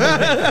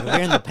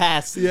in the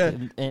past, Yeah.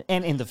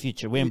 and in the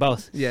future. We're in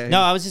both. Yeah.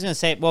 No, I was just gonna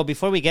say. Well,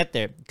 before we get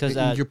there, because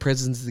Your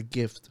presence is a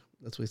gift.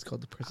 That's what it's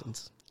called, the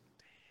presence.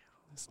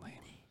 That's lame.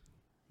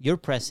 your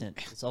present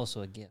is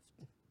also a gift.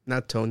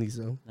 Not Tony's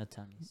though. Not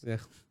Tony's. Yeah.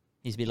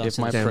 He's belongs If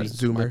to my, the Damn free.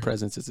 Zoomer. my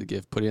presence is a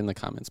gift, put it in the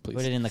comments, please.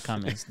 Put it in the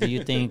comments. Do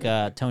you think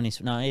Tony's?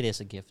 No, it is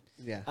a gift.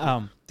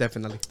 Yeah.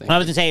 Definitely. I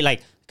was gonna say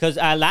like because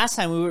last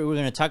time we were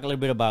gonna talk a little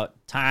bit about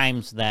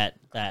times that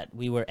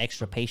we were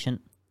extra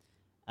patient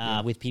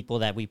with people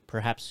that we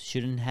perhaps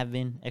shouldn't have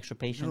been extra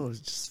patient. No, it's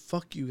just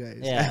fuck you guys.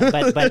 Yeah,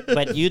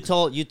 but you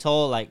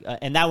told like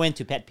and that went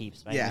to pet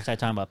peeves. Right? Yeah. We started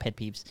talking about pet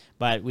peeves,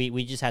 but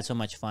we just had so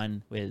much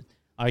fun with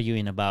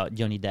arguing about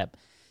Johnny Depp.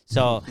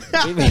 So Yo,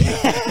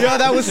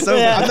 that was so.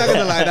 I'm not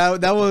gonna lie.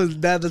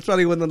 That's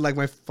probably one of like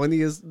my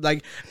funniest,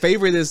 like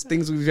favoriteest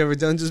things we've ever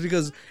done. Just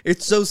because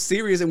it's so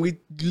serious and we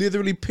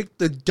literally picked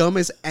the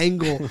dumbest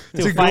angle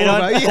to go fight on?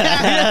 about.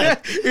 Yeah,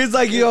 it's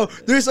like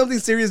there's something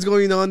serious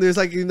going on. There's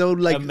like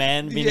like a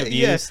man being yeah,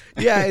 abused.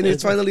 Yeah, and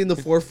it's finally in the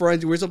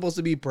forefront. We're supposed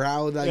to be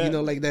proud, like Yeah.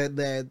 like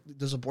the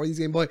support he's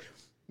getting, but.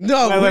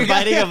 No, we're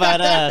fighting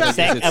about Is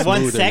it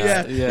one smooth or sex.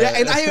 not? Yeah,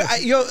 and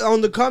I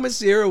on the comments,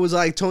 Sierra was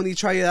like, "Tony,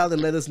 try it out and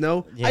let us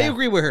know." Yeah. I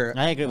agree with her.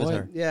 I agree with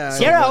her. Yeah,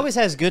 Sierra always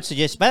has good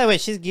suggestions. By the way,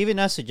 she's giving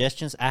us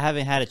suggestions. I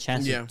haven't had a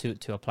chance Yeah.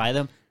 to apply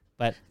them,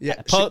 but Yeah,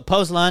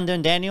 post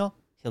London, Daniel,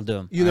 he'll do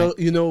them.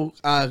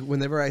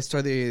 Whenever I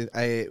started,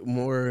 I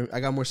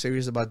got more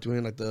serious about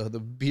doing like the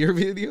beer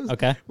videos.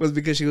 Okay. Was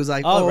because she was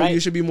like, Oh, "Oh, right. you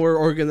should be more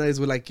organized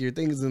with like your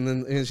things,"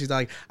 and she's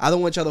like, "I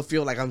don't want y'all to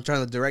feel like I'm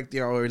trying to direct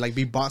you or like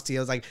be bossy."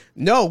 I was like,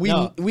 "No, we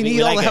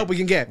need all like the it. help we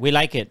can get." We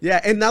like it.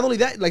 Yeah, and not only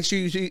that, like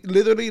she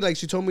literally like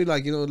she told me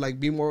like like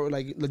be more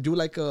like do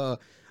like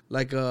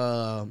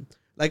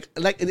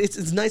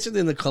it's nicer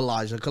than a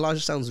collage. A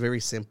collage sounds very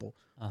simple.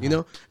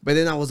 But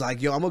then I was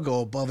like, yo, I'm gonna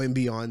go above and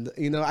beyond.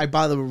 I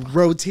bought a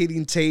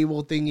rotating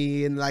table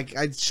thingy and like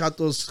I shot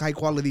those high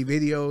quality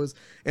videos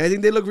and I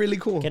think they look really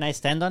cool. Can I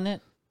stand on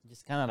it?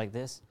 Just kind of like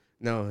this.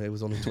 No, it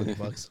was only $20.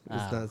 It's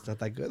not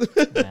that good.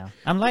 Yeah.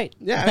 I'm light.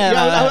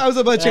 I was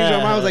about to change my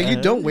mind. I was like,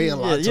 you don't weigh a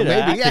lot, so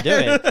maybe. I could do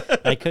it.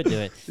 I could do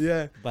it.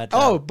 Yeah. But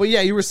but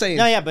yeah, you were saying.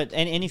 no, yeah. But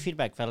any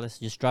feedback, fellas,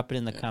 just drop it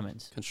in the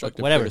comments.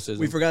 Constructive Whatever.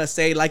 criticism. We forgot to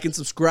say like and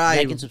subscribe.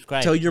 Like and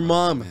subscribe. Tell your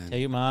mom. Tell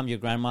your mom, your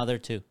grandmother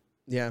too.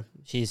 Yeah.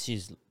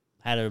 She's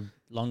had a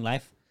long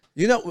life.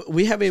 We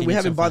haven't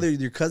needs some fun. bothered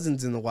your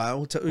cousins in a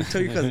while. Tell your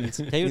cousins.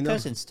 Tell your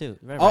cousins too.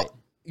 Right, Oh, right.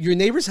 your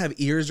neighbors have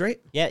ears, right?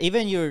 Yeah,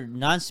 even your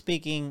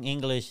non-speaking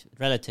English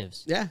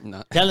relatives. Yeah.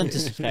 Not- Tell them to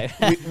subscribe.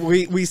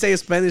 we say a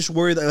Spanish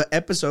word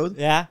episode.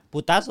 Yeah,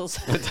 putazos.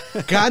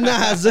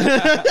 Ganas.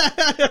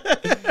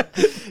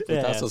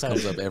 Putazos so-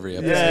 comes up every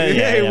episode.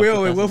 Yeah, we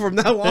will from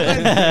now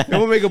on.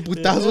 We'll make a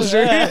putazo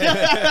shirt.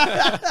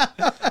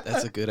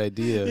 That's a good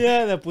idea.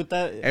 Yeah, the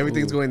puta.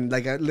 Everything's going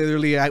like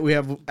literally. We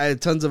have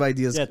tons of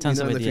ideas. Yeah, tons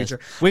of in ideas. the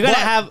future. We're gonna But-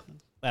 have.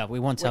 Well, we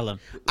won't tell them.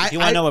 I- If you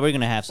want I- to know what we're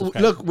gonna have,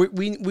 subscribe. Look,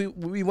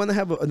 we want to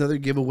have another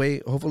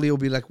giveaway. Hopefully, it'll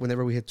be like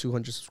whenever we hit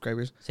 200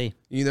 subscribers. See,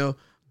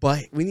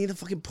 But we need to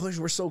fucking push.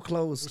 We're so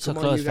close. so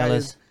Come close, on, you guys.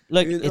 fellas.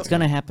 Look, You know- it's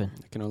gonna happen.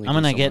 I can only I'm do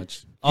gonna so get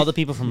much. all the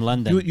people from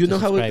London. You know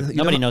to how subscribe.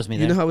 Nobody knows me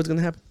You there. know how it's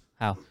gonna happen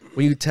How?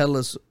 when you tell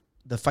us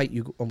the fight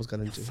you almost got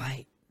into.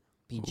 Fight.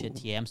 pinche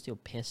TA, I'm still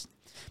pissed.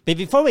 But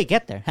before we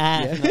get there,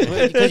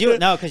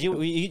 because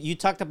you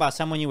talked about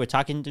someone you were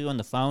talking to on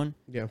the phone,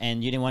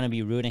 and you didn't want to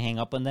be rude and hang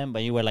up on them,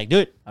 but you were like,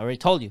 dude, I already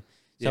told you.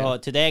 So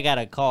today I got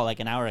a call like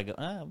an hour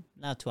ago,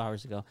 not 2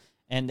 hours ago,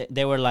 and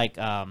they were like,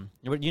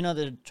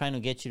 they're trying to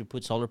get you to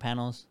put solar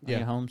panels on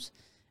your homes,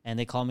 and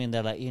they call me and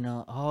they're like,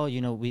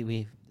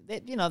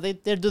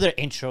 they do their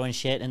intro and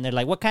shit, and they're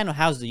like, what kind of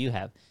house do you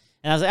have?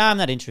 And I was like, I'm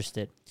not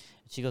interested.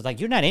 She goes like,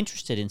 you're not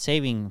interested in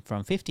saving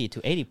from 50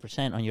 to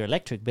 80% on your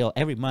electric bill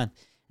every month.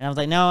 And I was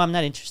like, no, I'm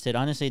not interested.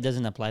 Honestly, it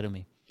doesn't apply to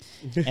me.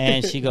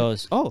 And she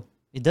goes, oh,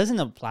 it doesn't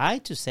apply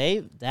to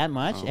save that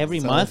much every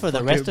month for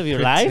the rest of your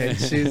life?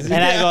 And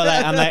I go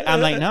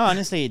I'm like, no,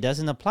 honestly, it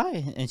doesn't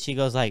apply. And she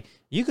goes like,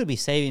 you could be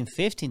saving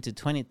 $15,000 to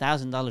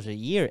 $20,000 a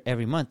year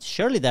every month.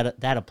 Surely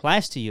that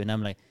applies to you. And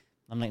I'm like,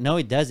 no,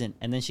 it doesn't.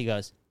 And then she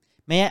goes,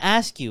 may I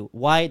ask you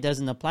why it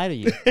doesn't apply to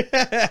you?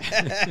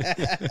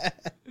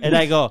 And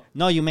I go,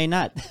 no, you may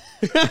not.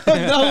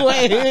 No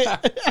way.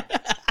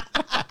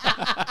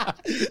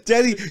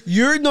 Daddy,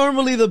 you're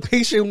normally the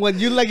patient one.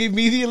 You like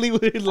immediately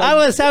would like. I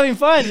was having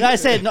fun. I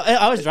said, no,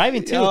 I was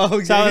driving too. Oh,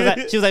 okay. So I was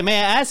like, she was like, may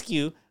I ask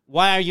you,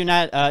 why are you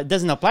not, it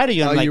doesn't apply to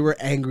you? I'm like, you were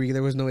angry.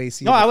 There was no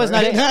AC. No, I was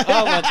not.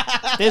 Well,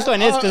 this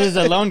one is because it's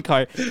a loan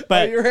car.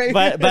 But, right.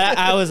 but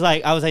I was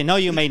like, no,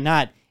 you may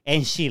not.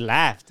 And she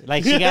laughed.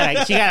 Like she got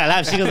a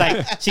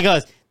laugh. She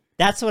goes,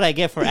 that's what I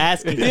get for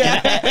asking.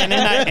 And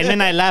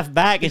then I laughed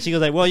back, and she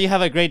goes like, well, you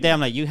have a great day. I'm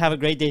like, you have a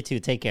great day too.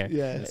 Take care.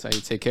 Yeah, that's how you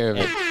take care of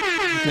it.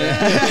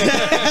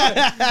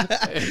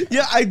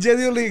 Yeah, I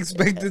genuinely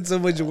expected so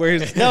much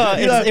worse. No,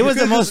 it was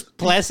the most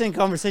pleasant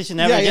conversation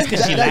ever. Just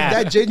because she laughed.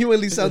 That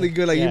genuinely sounded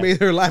good. Like you made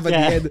her laugh at the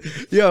end.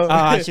 Yo,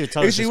 I should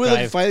totally if she would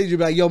have fighted you,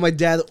 be like, yo, my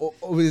dad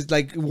always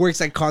like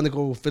works at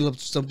Conoco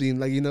Phillips or something.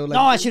 Like Like,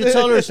 no, I should have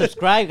told her to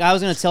subscribe. I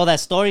was gonna tell that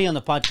story on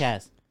the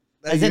podcast.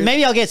 I said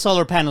maybe I'll get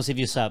solar panels if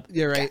you sub.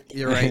 You're right.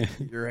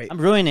 I'm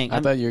ruining. I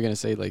thought you were gonna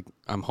say like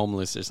I'm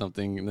homeless or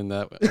something, and then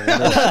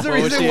That's the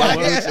reason why.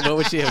 What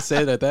would she have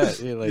said at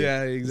that?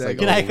 Yeah, exactly.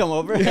 Can I come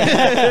over?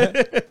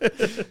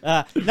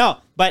 No,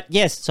 but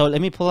yes. So let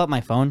me pull up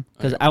my phone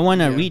because I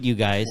want to read you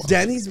guys.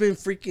 Danny's been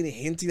freaking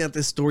hinting at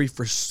this story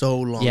for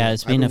so long. Yeah,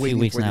 it's been a few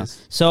weeks now.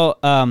 So,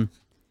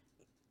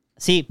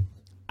 see,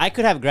 I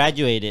could have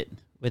graduated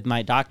with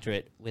my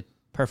doctorate with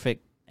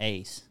perfect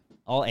A's.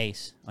 All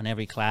A's on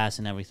every class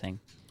and everything.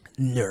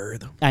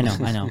 Nerd. I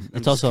know.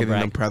 It's also a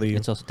brag. I'm proud of you.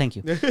 It's also thank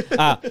you.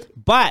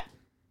 But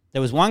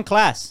there was one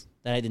class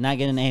that I did not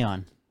get an A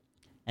on,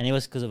 and it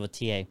was because of a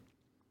TA.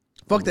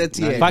 Fuck that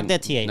TA. Fuck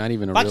that TA. Not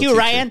even a Fuck real you, teacher.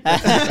 Ryan.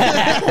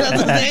 That's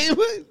his name?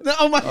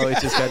 Oh my Oh, it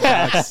just got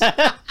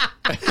doxed.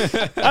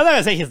 I'm not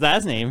gonna say his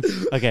last name.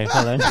 Okay,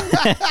 hold on.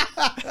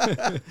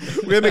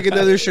 We're gonna make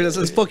another shirt that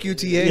says "Fuck you,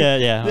 TA."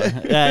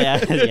 Yeah.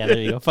 There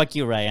you go. Fuck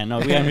you, Ryan. No,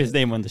 we have his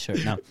name on the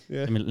shirt. No,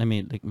 let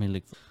me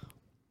look.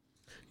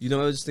 You know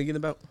what I was thinking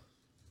about?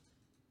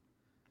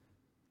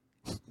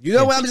 You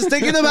know what I'm just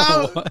thinking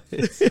about?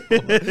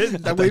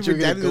 That way for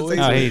Danny to say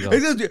here you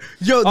something.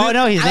 Yo,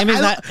 no, his name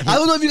is not. I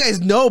don't know if you guys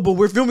know, but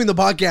we're filming the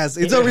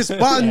podcast. It's a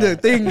respond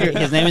thing.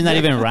 His name is not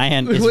even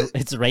Ryan.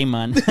 It's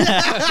Raymond.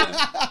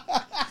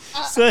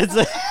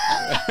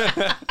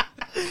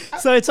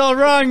 So it's all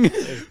wrong.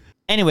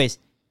 Anyways,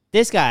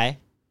 this guy,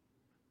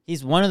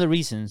 he's one of the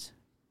reasons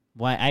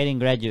why I didn't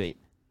graduate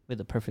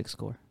with a perfect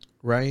score.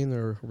 Ryan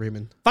or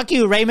Raymond? Fuck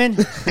you,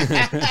 Raymond.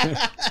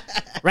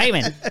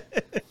 Raymond.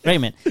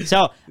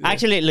 So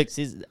actually, look,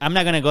 I'm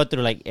not gonna go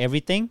through like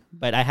everything,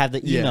 but I have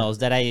the emails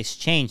that I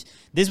exchanged.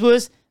 This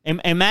was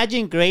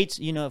imagine grades.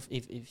 You know,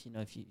 if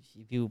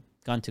you've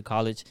gone to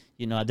college,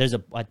 you know, there's a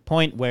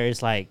point where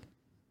it's like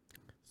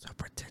so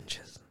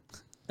pretentious.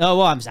 Oh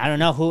well, I don't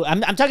know who.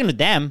 I'm talking to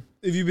them.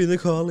 If you've been to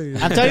college,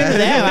 I'm talking to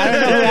them. I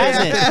don't know who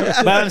hasn't.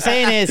 But what I'm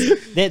saying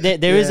is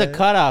there is a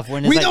cutoff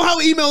when it's we know how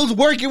emails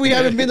work and we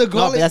haven't been to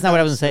college. No, that's not what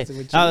I was going to say.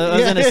 What I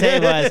was going to say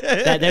was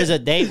that there's a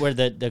date where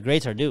the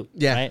grades are due.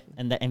 Yeah. Right?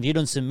 And if you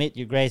don't submit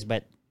your grades,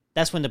 but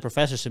that's when the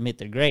professors submit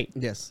their grade.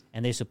 Yes.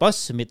 And they're supposed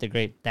to submit their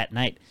grade that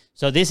night.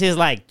 So this is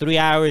like 3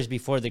 hours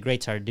before the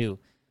grades are due.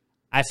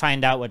 I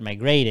find out what my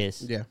grade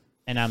is. Yeah.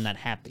 And I'm not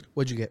happy.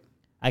 What'd you get?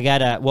 I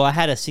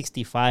had a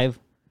 65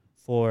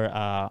 for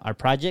our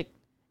project.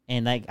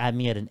 And like had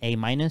me at an A-,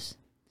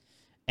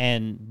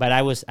 but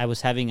I was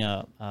having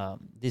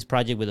this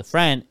project with a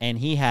friend, and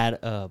he had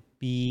a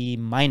B-.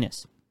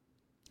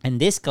 In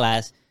this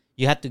class,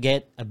 you have to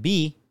get a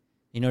B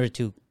in order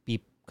to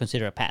be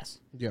considered a pass.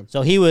 Yeah.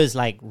 So he was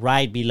like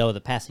right below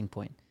the passing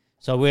point.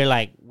 So we're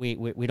like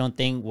we don't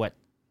think what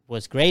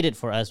was graded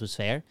for us was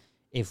fair.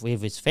 If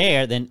it's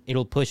fair, then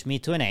it'll push me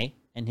to an A,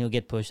 and he'll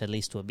get pushed at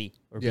least to a B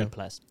or B+.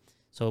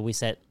 So we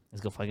said,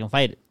 let's go fucking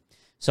fight it.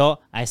 So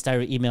I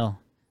started email.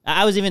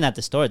 I was even at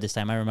the store this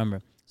time, I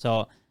remember.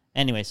 So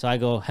anyway, so I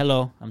go,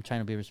 hello, I'm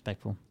trying to be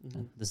respectful.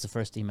 Mm-hmm. This is the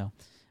first email.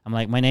 I'm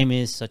like, my name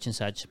is such and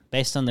such.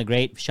 Based on the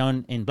grade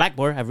shown in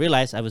Blackboard, I've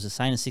realized I was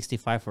assigned a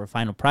 65 for a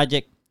final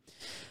project.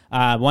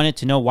 I wanted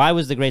to know why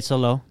was the grade so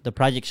low. The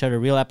project showed a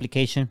real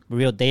application,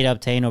 real data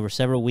obtained over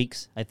several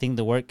weeks. I think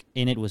the work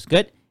in it was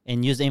good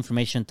and used the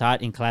information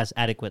taught in class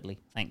adequately.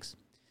 Thanks.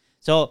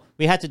 So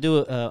we had to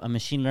do a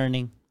machine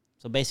learning.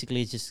 So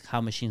basically, it's just how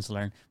machines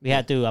learn. We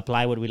had to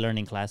apply what we learned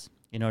in class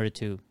in order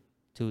to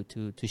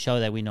show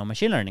that we know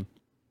machine learning.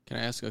 Can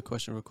I ask a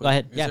question real quick? Go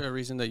ahead. Is there a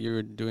reason that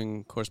you're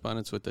doing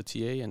correspondence with the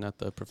TA and not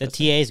the professor?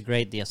 The TAs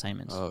grade the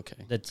assignments. Oh, okay.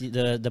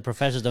 The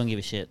professors don't give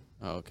a shit.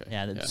 Oh, okay.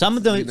 Yeah. Some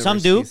of them, some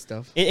do.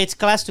 Stuff. It's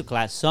class to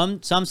class.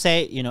 Some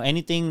say,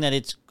 anything that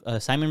it's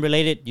assignment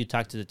related, you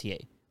talk to the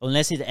TA.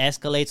 Unless it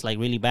escalates like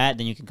really bad,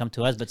 then you can come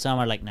to us. But some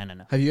are like, no.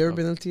 Have you ever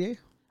been a TA?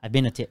 I've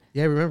been a TA.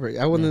 Yeah, I remember.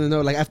 I wanted to know,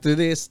 like, after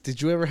this,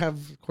 did you ever have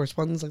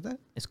correspondence like that?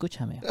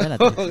 Escúchame.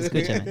 Espérate,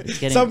 escúchame. It's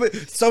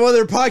getting... Some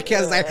other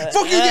podcast like,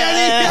 fuck you,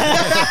 daddy!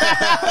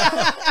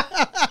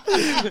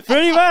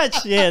 Pretty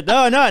much. Yeah.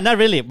 No, not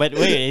really. But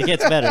wait, it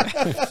gets better.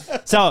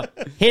 So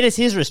here is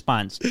his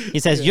response. He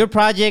says, your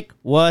project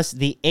was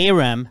the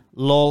ARAM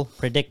LOL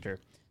predictor.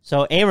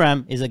 So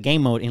ARAM is a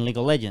game mode in League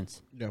of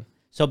Legends. Yeah.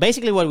 So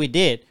basically what we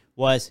did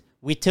was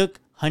we took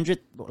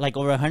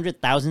over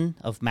 100,000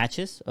 of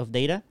matches of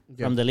data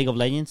from the League of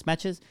Legends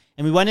matches,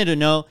 and we wanted to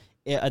know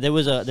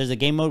there's a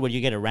game mode where you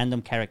get a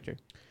random character.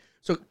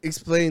 So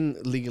explain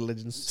League of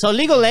Legends. So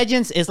League of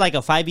Legends is like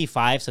a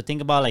 5v5. So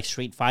think about like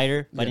Street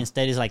Fighter, but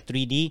instead it's like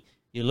 3D.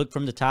 You look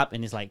from the top,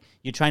 and it's like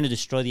you're trying to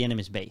destroy the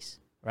enemy's base,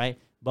 right?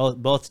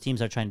 Both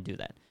teams are trying to do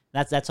that.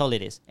 That's all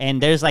it is. And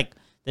there's like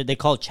they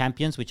call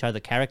champions, which are the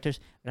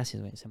characters.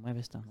 Gracias, güey. Se mueve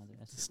esta madre.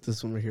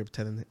 This one right here,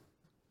 telling it.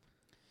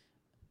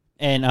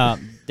 And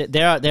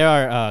there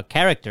are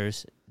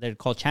characters that are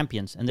called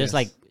champions, and there's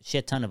like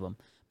shit ton of them.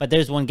 But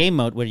there's one game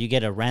mode where you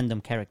get a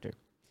random character,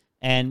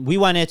 and we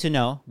wanted to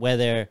know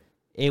whether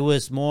it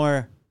was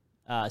more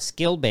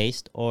skill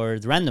based or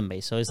random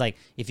based. So it's like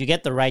if you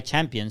get the right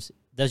champions,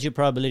 does your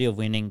probability of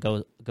winning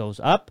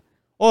goes up,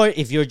 or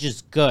if you're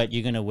just good,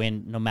 you're gonna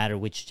win no matter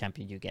which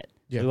champion you get.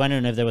 Yeah. So we wanted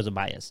to know if there was a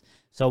bias.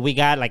 So we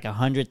got like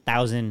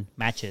 100,000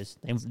 matches,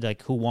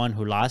 like who won,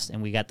 who lost,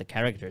 and we got the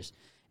characters.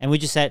 And we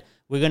just said,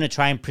 we're going to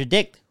try and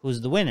predict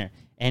who's the winner.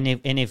 And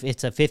if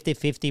it's a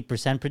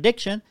 50%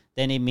 prediction,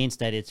 then it means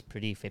that it's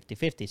pretty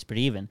 50-50. It's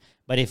pretty even.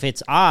 But if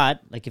it's odd,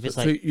 like if it's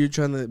so you're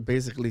trying to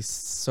basically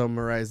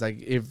summarize, like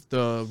if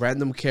the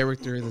random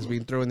character that's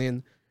being thrown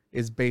in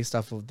is based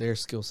off of their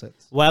skill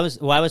sets. What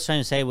I was trying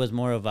to say was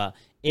more of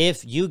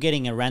if you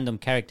getting a random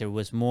character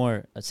was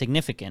more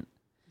significant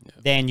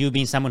than you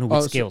being someone who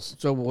with skills.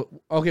 So,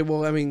 okay,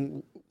 well, I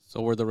mean... So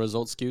were the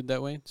results skewed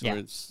that way?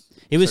 Yeah.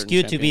 It was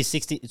skewed to be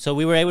 60. So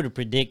we were able to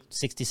predict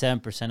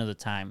 67% of the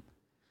time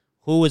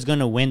who was going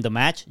to win the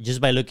match just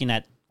by looking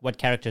at what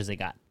characters they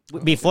got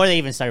before they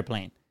even started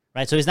playing,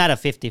 right? So it's not a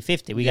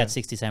 50-50. We got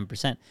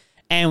 67%.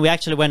 And we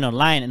actually went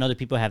online, and other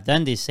people have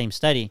done this same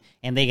study,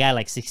 and they got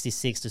like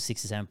 66 to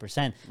 67%.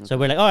 Okay. So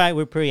we're like, all right,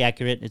 we're pretty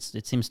accurate.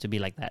 It seems to be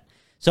like that.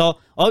 So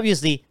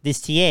obviously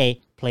this TA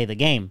played the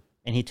game,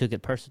 and he took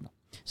it personal.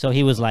 So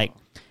he was like...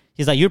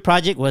 He's like, your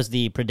project was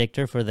the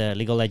predictor for the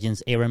League of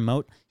Legends ARAM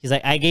mode. He's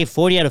like, I gave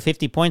 40 out of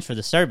 50 points for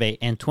the survey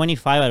and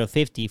 25 out of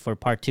 50 for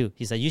part 2.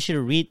 He's like, you should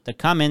read the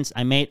comments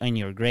I made on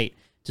your grade.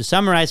 To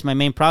summarize, my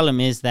main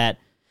problem is that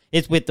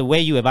it's with the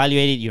way you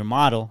evaluated your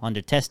model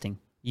under testing.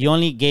 You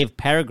only gave a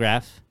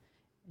paragraph,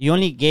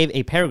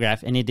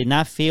 and it did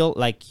not feel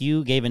like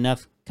you gave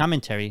enough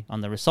commentary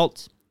on the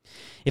results.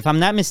 If I'm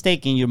not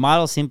mistaken, your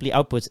model simply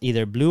outputs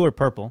either blue or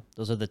purple.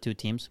 Those are the two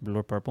teams, blue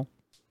or purple.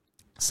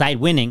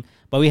 Side winning,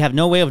 but we have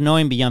no way of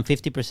knowing beyond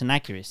 50%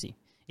 accuracy.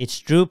 It's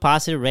true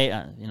positive rate,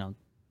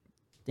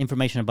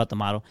 information about the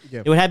model.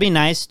 Yep. It would have been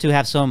nice to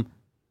have some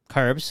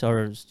curves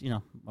or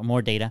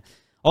more data.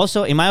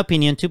 Also, in my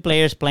opinion, 2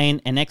 players playing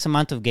an X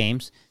amount of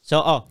games.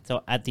 So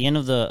at the end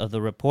of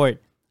the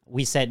report,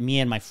 we said me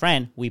and my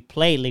friend we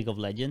play League of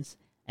Legends,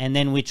 and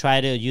then we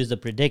try to use the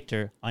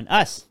predictor on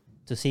us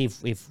to see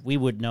if we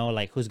would know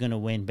like who's gonna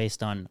win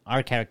based on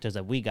our characters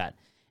that we got.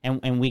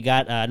 And we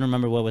got, I don't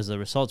remember what was the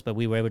results, but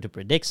we were able to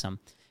predict some.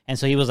 And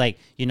so he was like,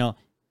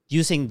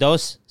 using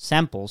those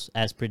samples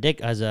as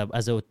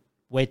a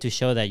way to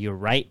show that you're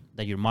right,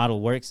 that your model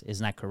works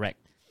is not correct.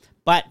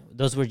 But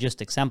those were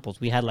just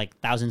examples. We had like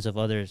thousands of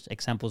other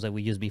examples that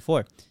we used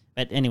before.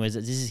 But anyways,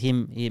 this is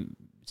him. He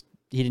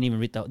didn't even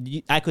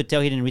read I could tell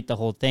he didn't read the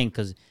whole thing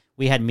because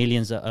we had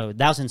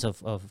thousands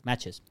of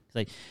matches.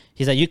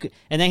 He's like, you could,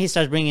 and then he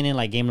starts bringing in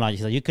like game logic.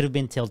 He's like, you could have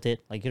been tilted,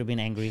 like you could have been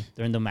angry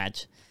during the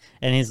match.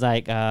 And he's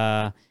like,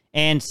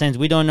 and since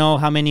we don't know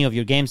how many of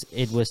your games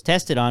it was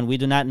tested on, we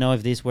do not know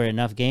if these were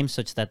enough games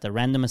such that the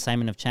random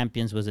assignment of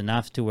champions was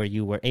enough to where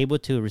you were able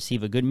to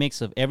receive a good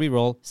mix of every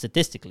role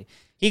statistically.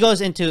 He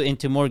goes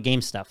into more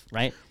game stuff,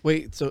 right?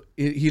 Wait, so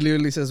he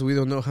literally says we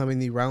don't know how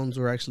many rounds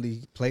were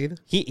actually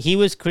played? He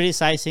was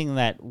criticizing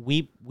that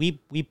we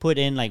put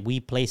in, like, we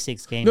play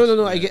 6 games.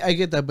 No, I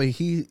get that, but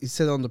he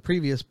said on the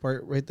previous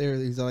part right there,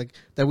 he's like,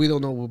 that we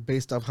don't know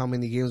based off how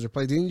many games were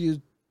played. Didn't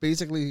you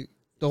basically...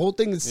 The whole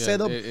thing is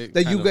set up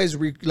that you guys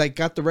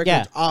got the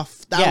records off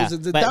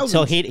thousands and thousands.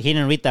 So he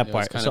didn't read that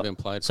part. It's kind of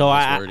implied from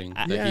his wording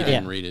that he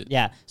didn't read it.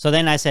 Yeah. So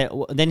then I said,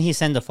 then he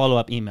sent a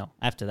follow-up email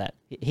after that.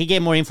 He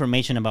gave more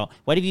information about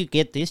what if you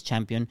get this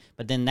champion,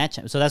 but then that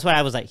champion. So that's why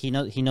I was like, he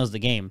knows the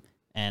game.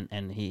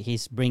 And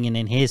he's bringing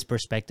in his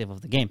perspective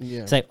of the game.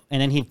 Yeah. It's like,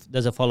 and then he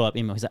does a follow-up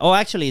email. He's like, oh,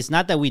 actually, it's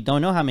not that we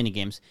don't know how many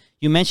games.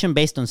 You mentioned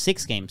based on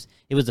 6 games.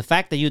 It was the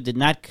fact that you did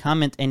not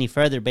comment any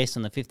further based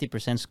on the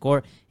 50%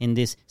 score in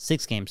these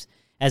 6 games,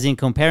 as in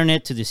comparing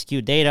it to the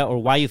skewed data or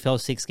why you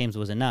felt 6 games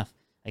was enough.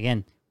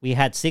 Again, we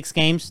had 6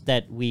 games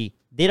that we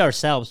did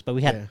ourselves, but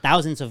we had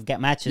thousands of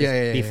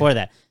matches before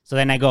that. So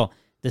then I go,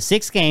 the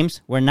 6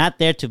 games were not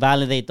there to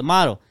validate the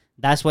model.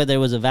 That's why there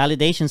was a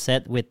validation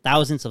set with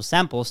thousands of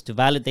samples to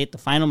validate the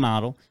final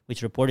model,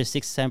 which reported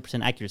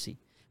 67% accuracy,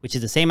 which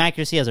is the same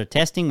accuracy as our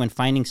testing when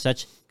finding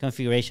such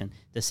configuration.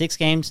 The 6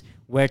 games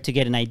were to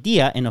get an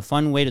idea and a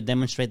fun way to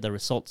demonstrate the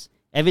results.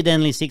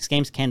 Evidently, 6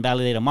 games can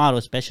validate a model,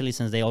 especially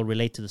since they all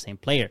relate to the same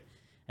player.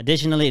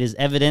 Additionally, it is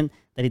evident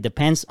that it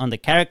depends on the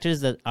characters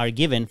that are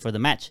given for the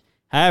match.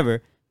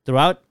 However,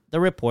 throughout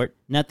the report,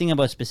 nothing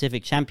about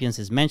specific champions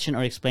is mentioned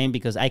or explained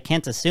because I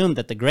can't assume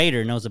that the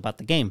grader knows about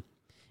the game.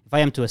 If I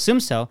am to assume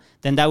so,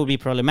 then that would be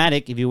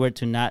problematic if you were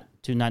to not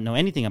know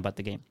anything about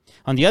the game.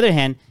 On the other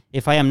hand,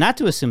 if I am not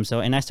to assume so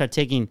and I start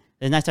talking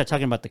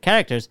about the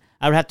characters,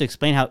 I would have to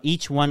explain how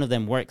each one of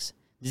them works.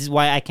 This is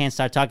why I can't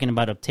start talking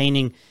about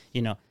obtaining,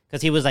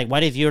 because he was like,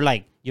 what if you're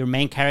like your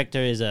main character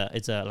is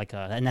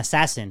an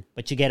assassin,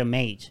 but you get a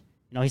mage?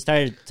 He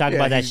started talking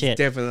about that shit.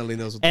 Definitely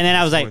knows. And then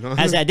I was like,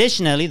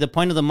 additionally, the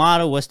point of the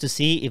model was to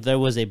see if there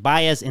was a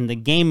bias in the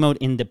game mode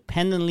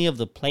independently of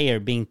the player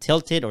being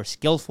tilted or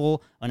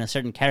skillful on a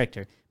certain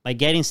character. By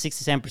getting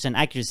 67%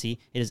 accuracy,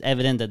 it is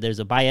evident that there's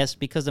a bias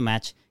because the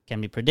match can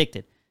be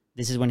predicted.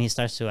 This is when he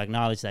starts to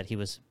acknowledge that he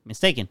was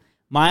mistaken.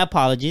 My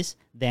apologies,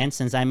 then,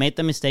 since I made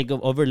the mistake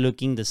of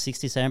overlooking the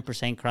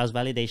 67%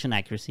 cross-validation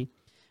accuracy.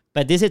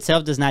 But this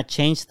itself does not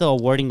change the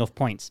awarding of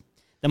points.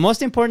 The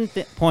most important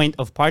point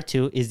of part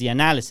 2 is the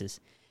analysis.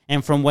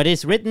 And from what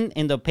is written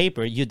in the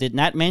paper, you did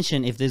not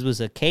mention if this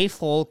was a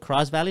k-fold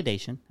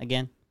cross-validation.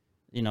 Again,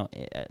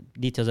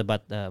 details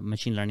about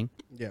machine learning.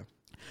 Yeah.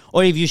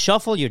 Or if you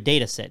shuffle your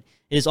data set.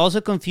 It is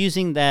also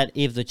confusing that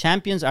if the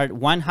champions are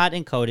one-hot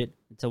encoded,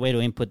 it's a way to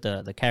input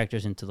the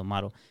characters into the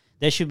model,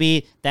 there should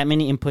be that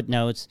many input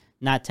nodes,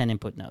 not 10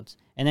 input nodes.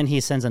 And then he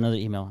sends another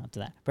email after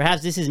that.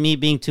 Perhaps this is me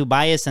being too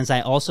biased since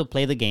I also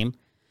play the game.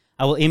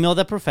 I will email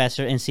the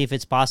professor and see if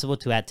it's possible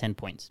to add 10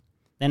 points.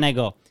 Then I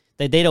go,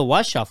 the data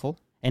was shuffled,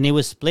 and it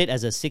was split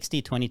as a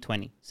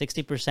 60-20-20.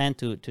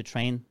 60% to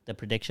train the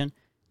prediction,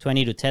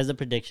 20 to test the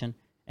prediction,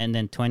 and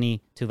then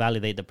 20 to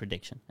validate the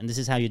prediction. And this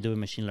is how you do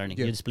machine learning.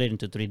 You split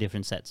into 3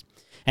 different sets.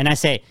 And I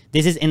say,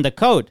 this is in the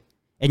code,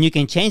 and you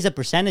can change the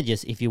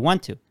percentages if you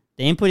want to.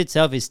 The input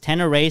itself is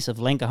 10 arrays of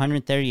length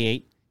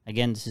 138.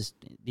 Again, this is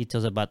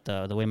details about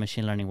the way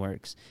machine learning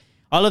works.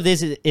 All of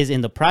this is in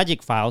the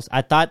project files.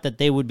 I thought that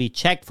they would be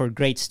checked for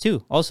grades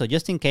too. Also,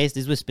 just in case,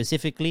 this was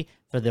specifically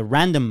for the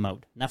random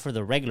mode, not for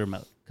the regular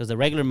mode. Because the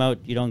regular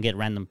mode, you don't get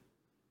random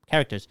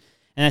characters.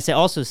 And I say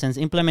also, since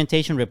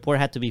implementation report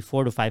had to be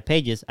 4 to 5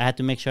 pages, I had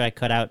to make sure I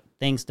cut out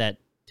things to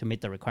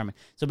meet the requirement.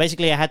 So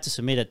basically, I had to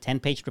submit a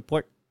 10-page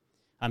report.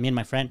 Me and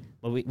my friend,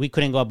 but we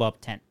couldn't go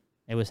above 10.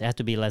 It had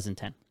to be less than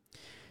 10.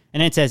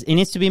 And it says, it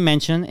needs to be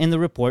mentioned in the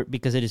report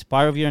because it is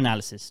part of your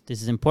analysis.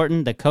 This is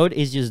important. The code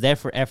is just there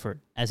for effort,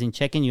 as in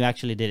checking you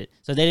actually did it.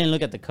 So they didn't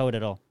look at the code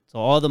at all. So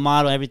all the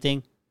model,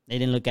 everything, they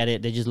didn't look at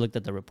it. They just looked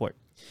at the report.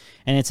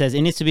 And it says,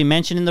 it needs to be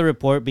mentioned in the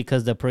report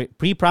because the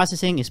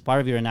pre-processing is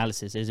part of your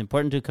analysis. It is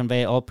important to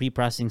convey all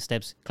pre-processing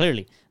steps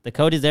clearly. The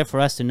code is there for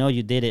us to know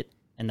you did it,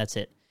 and that's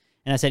it.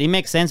 And I said, it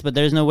makes sense, but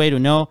there's no way to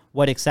know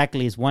what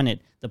exactly is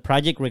wanted. The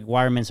project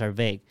requirements are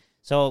vague.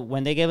 So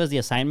when they gave us the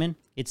assignment,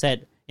 it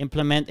said,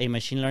 implement a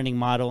machine learning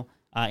model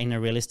in a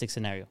realistic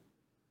scenario.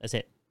 That's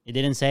it. It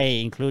didn't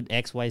say include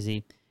X, Y,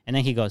 Z. And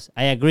then he goes,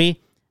 I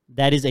agree.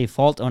 That is a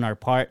fault on our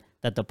part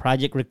that the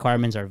project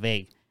requirements are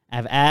vague.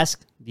 I've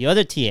asked the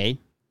other TA,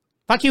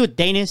 fuck you,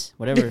 Danis,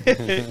 whatever,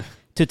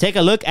 to take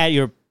a look at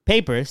your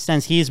paper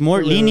since he's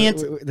more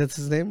lenient. Wait, that's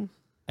his name?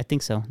 I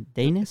think so.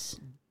 Danis?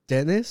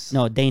 Dennis?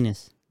 No,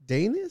 Danis.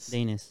 Danis?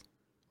 Danis.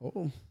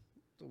 Oh,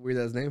 weird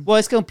ass name. Well,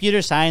 it's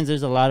computer science.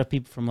 There's a lot of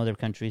people from other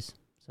countries.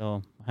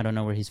 So I don't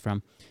know where he's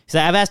from. So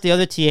I've asked the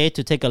other TA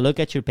to take a look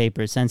at your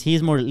paper since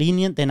he's more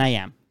lenient than I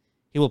am.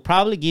 He will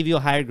probably give you a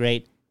higher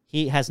grade.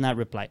 He has not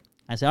replied.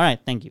 I said, all right,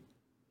 thank you.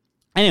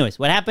 Anyways,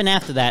 what happened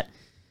after that,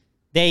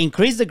 they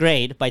increased the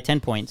grade by 10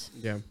 points.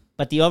 Yeah.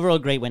 But the overall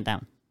grade went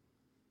down.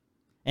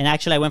 And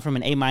actually, I went from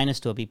an A-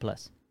 to a B+.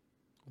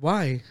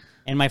 Why?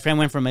 And my friend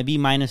went from a B-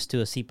 to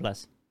a C+.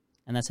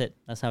 And that's it.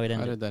 That's how it ended.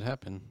 How did that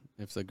happen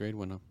if the grade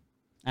went up?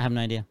 I have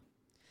no idea.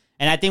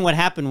 And I think what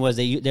happened was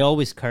they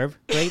always curve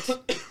grades.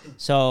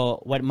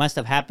 So what must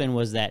have happened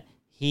was that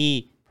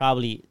he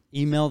probably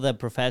emailed the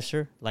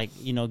professor, like,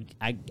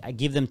 I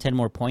give them 10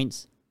 more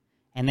points.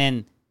 And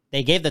then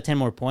they gave the 10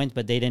 more points,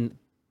 but they didn't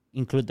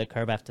include the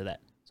curve after that.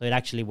 So it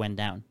actually went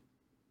down.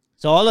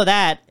 So all of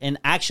that, and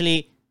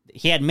actually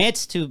he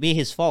admits to be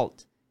his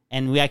fault.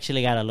 And we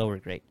actually got a lower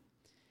grade.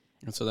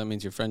 And so that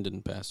means your friend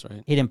didn't pass,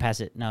 right? He didn't pass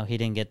it. No, he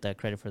didn't get the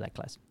credit for that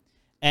class.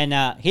 And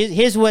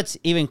here's what's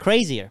even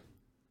crazier.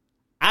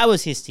 I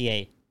was his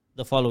TA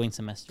the following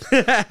semester.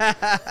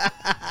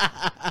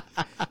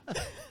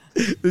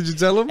 Did you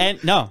tell him?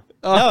 And no.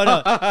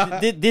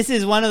 This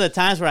is one of the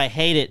times where I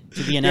hate it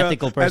to be an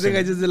ethical person. I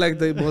think I just did like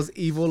the most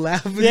evil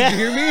laugh. Did you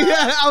hear me?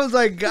 I was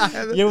like,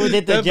 God. You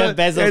did the Jeff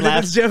Bezos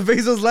laugh. Jeff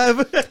Bezos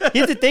laugh.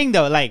 Here's the thing,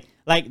 though. Like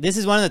this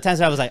is one of the times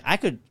where I was like, I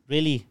could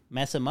really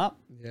mess him up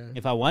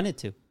if I wanted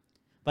to,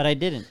 but I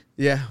didn't.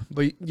 Yeah,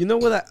 but you know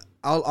what?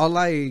 All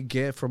I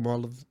get from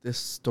all of this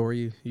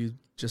story you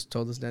just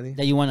told us, Danny,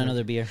 that you want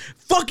another beer.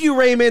 Fuck you,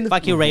 Raymond.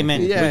 Fuck you,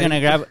 Raymond.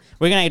 Yeah.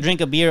 We're gonna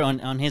drink a beer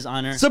on his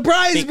honor.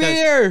 Surprise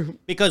beer.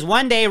 Because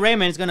one day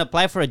Raymond's gonna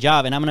apply for a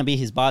job and I'm gonna be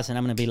his boss and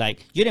I'm gonna be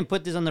like, you didn't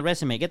put this on the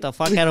resume. Get the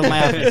fuck out of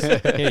my office.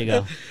 Here you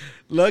go.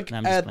 Look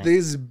at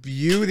this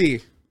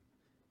beauty.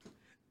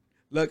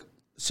 Look,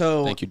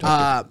 so thank you,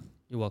 Doctor.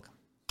 You're welcome.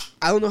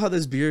 I don't know how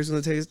this beer is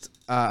gonna taste.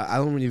 I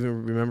don't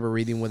even remember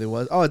reading what it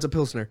was. Oh, it's a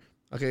Pilsner.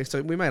 Okay, so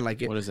we might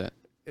like it. What is that?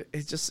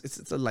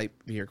 It's a light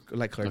beer,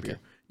 light color beer.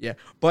 Yeah,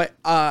 but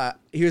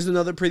here's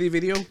another pretty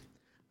video.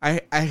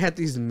 I had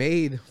these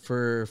made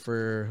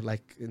for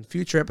like in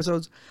future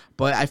episodes,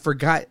 but I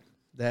forgot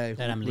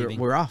that I'm leaving.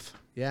 We're off.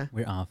 Yeah,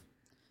 we're off.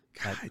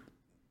 God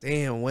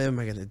damn, what am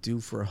I gonna do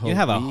for a whole week? You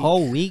have a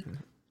whole week?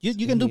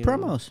 You can do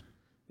promos.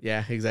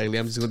 Yeah, exactly.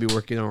 I'm just gonna be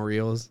working on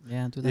reels.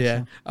 Yeah, do that. Yeah.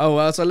 Show. Oh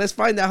well, so let's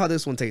find out how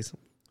this one tastes.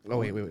 Oh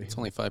wait. It's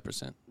only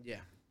 5%. Yeah.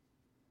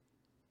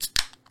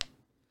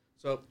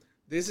 So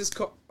this is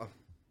called.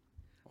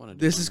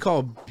 This is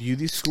called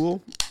Beauty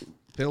School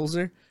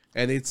Pilsner,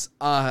 and it's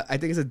I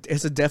think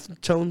it's a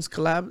Deftones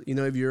collab. You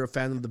know, if you're a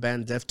fan of the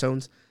band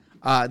Deftones,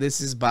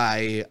 this is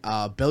by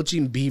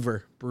Belching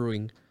Beaver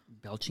Brewing.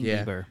 Belching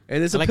Beaver,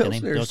 and it's a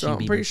Pilsner, so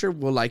I'm pretty sure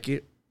we'll like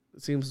it.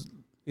 It seems,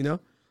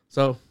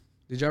 So,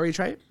 did you already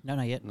try it? No,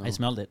 not yet. No. I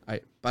smelled it. All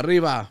right, pa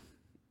arriba,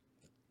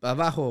 pa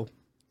abajo,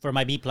 for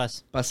my B+, pa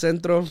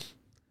centro,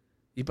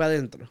 y pa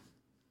dentro.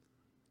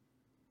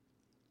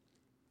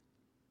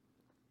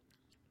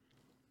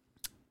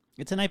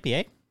 It's an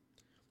IPA.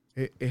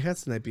 It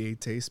has an IPA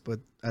taste, but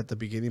at the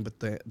beginning, but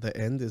the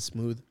end is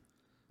smooth.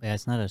 Yeah,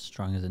 it's not as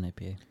strong as an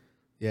IPA.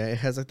 Yeah, it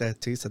has like that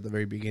taste at the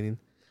very beginning.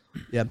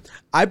 Yeah,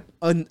 I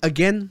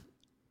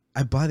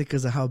bought it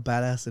because of how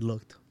badass it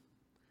looked.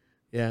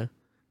 Yeah,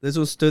 this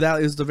one stood out.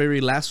 It was the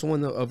very last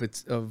one of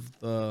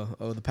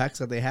the packs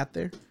that they had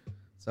there.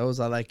 So I was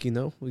like,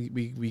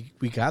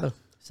 we gotta.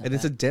 And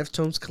it's a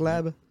Deftones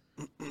collab.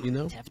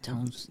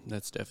 Deftones.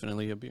 That's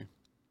definitely a beer.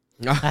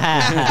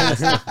 That's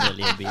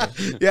definitely a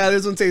beer. Yeah,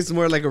 this one tastes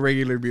more like a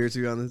regular beer,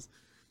 to be honest.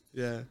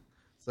 Yeah.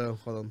 So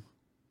hold on.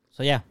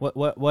 So yeah,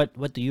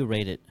 what do you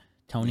rate it,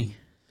 Tony?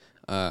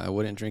 I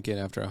wouldn't drink it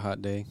after a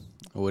hot day.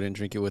 I wouldn't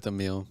drink it with a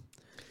meal.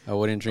 I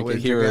wouldn't drink it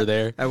here or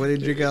there. I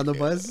wouldn't drink it on the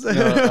bus. No,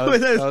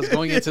 I was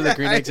going into the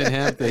green eggs and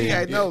ham thing.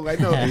 Yeah, I know. You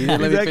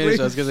didn't let me finish.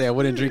 I was gonna say I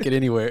wouldn't drink it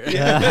anywhere.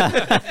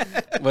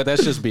 But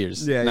that's just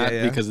beers, not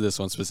because of this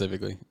one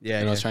specifically. Yeah,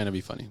 and I was trying to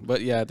be funny.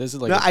 But yeah, this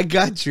is like. No, I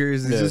got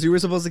yours. It's just you were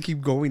supposed to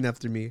keep going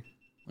after me.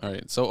 All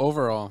right. So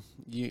overall,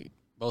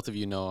 both of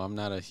you know I'm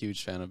not a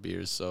huge fan of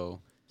beers,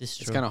 so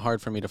it's kind of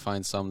hard for me to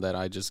find some that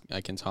I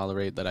can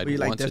tolerate that I don't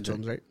want to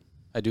drink. Right?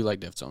 I do like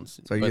Deftones.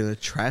 So you're gonna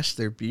trash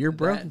their beer,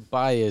 bro? That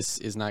bias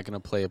is not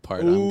gonna play a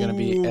part. I'm gonna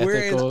be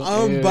ethical. We're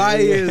an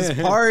unbiased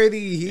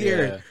party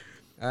here. Yeah.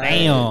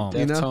 Damn.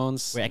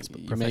 Deftones, we're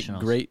you make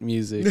great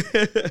music,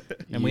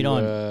 and we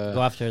don't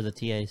go after the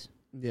TAs.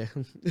 Yeah.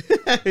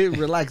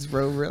 Relax,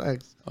 bro.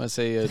 Relax. I would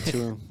say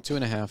 2.5.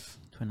 2.5.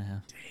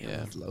 Damn,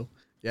 that's low.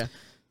 Yeah.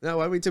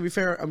 No, I mean, to be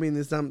fair, I mean,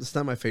 it's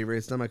not my favorite.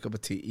 It's not my cup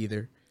of tea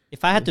either.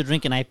 If I had to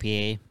drink an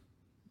IPA,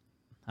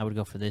 I would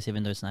go for this,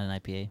 even though it's not an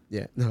IPA.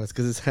 Yeah, no, it's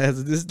because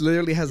this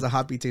literally has a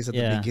hoppy taste at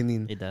the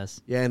beginning. It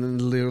does. Yeah, and then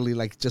literally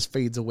like just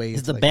fades away.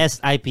 It's the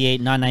best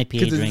IPA,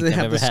 non-IPA drink I've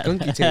ever had.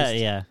 Skunky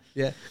taste.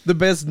 Yeah, the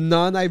best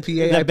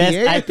non-IPA. The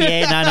best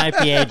IPA,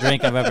 non-IPA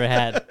drink I've ever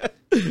had.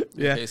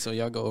 Yeah. Okay, so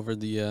y'all go over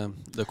the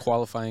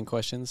qualifying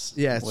questions.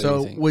 Yeah.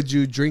 So would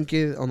you drink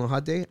it on a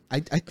hot day? I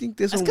think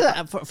this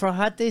one for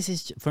hot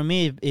days for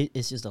me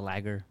it's just a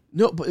lager.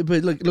 No, but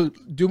look,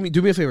 do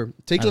me a favor.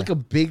 Take like a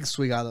big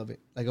swig out of it,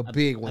 like a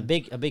big one,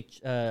 a big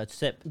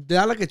sip.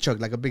 Not like a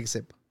chug, like a big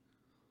sip.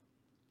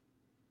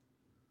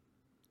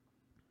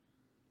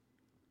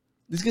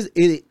 This because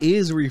it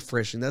is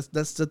refreshing. That's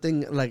the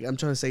thing. Like I'm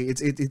trying to say,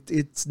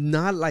 it's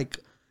not like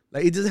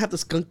it doesn't have the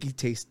skunky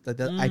taste that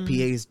the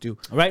IPAs do.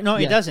 Right? No,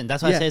 it doesn't.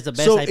 That's why I say it's the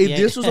best. So IPA. if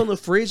this was on the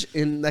fridge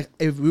and like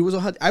if we was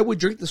on hot, I would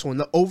drink this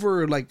one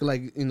over like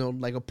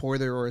a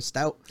porter or a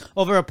stout.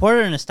 Over a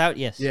porter and a stout,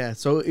 yes. Yeah.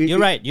 So you're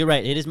right. You're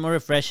right. It is more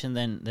refreshing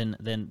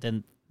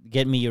than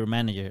get me your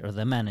manager or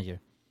the manager.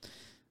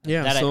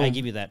 Yeah. That so I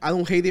give you that. I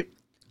don't hate it.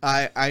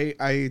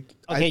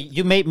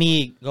 You made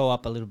me go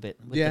up a little bit.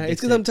 Yeah,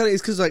 it's because I'm telling you,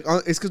 it's because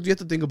you have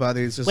to think about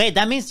it. It's just wait.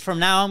 That means from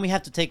now on we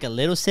have to take a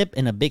little sip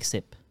and a big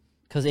sip.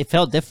 Because it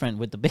felt different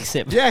with the big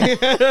sip. Yeah.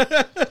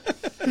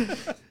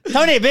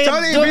 Tony, do a big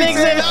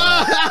sip.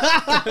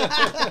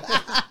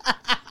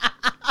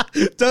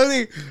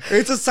 Tony,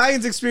 it's a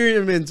science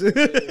experiment.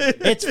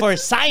 It's for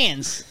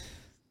science.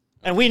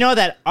 And we know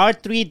that our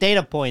 3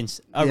 data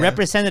points are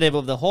representative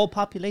of the whole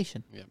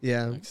population.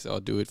 Yeah. Like, so I'll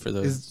do it for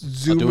the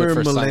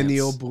Zoomer,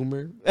 millennial,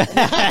 boomer.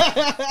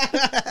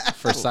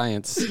 For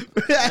science.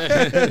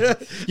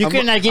 You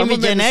cannot give me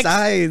Gen X.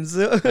 Science.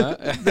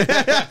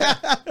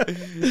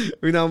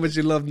 We know how much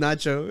you love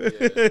Nacho.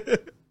 Okay.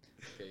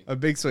 A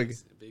big swig.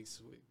 A big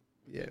swig.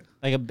 Yeah.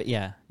 Like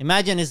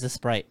Imagine it's the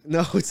Sprite.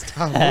 No, it's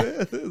not.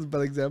 It's a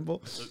bad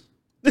example.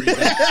 3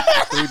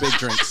 big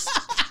drinks.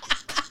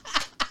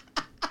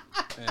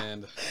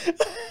 And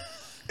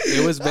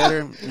it was better.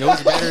 It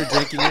was better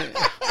drinking it.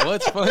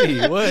 What's funny?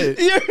 What?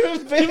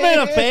 You made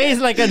a face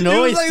like a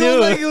noise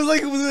too. It was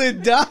like it was gonna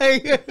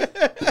die.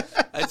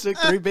 I took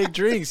 3 big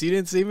drinks. You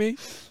didn't see me?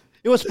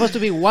 It was supposed to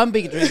be 1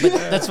 big drink, but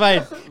that's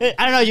fine.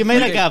 I don't know. You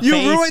made like a You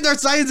face. ruined our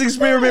science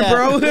experiment,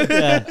 bro.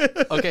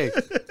 Okay.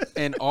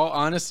 In all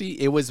honesty,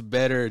 it was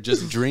better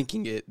just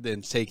drinking it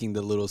than taking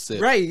the little sip.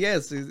 Right?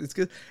 Yes, it's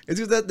good. It's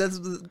good that's.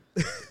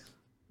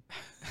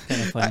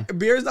 Kind of funny.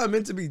 Beer is not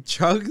meant to be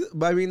chugged,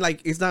 but I mean,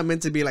 like, it's not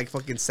meant to be like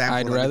fucking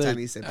sampled.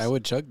 I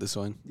would chug this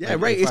one. Yeah,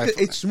 like, right.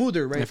 It's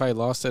smoother, right? If I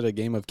lost at a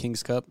game of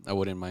King's Cup, I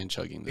wouldn't mind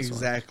chugging this one.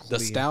 Exactly. The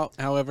stout,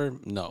 however,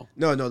 no.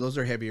 No, those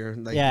are heavier.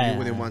 Like, you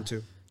wouldn't want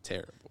to.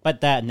 Terrible.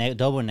 But that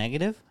double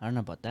negative, I don't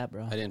know about that,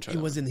 bro. I didn't try. He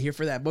wasn't here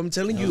for that. But I'm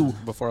telling you,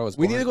 before I was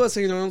we born. need to go to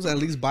St. Arnold's and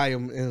at least buy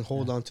them and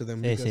hold on to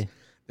them because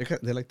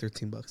they're like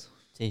 $13.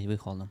 See, we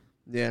call them.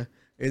 Yeah,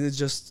 and it's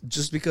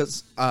just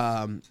because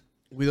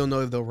we don't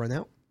know if they'll run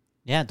out.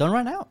 Yeah, don't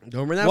run out.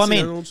 Don't run out. Well, I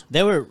mean,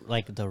 they were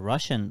like the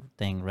Russian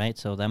thing, right?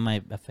 So that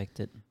might affect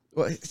it.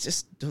 Well, it's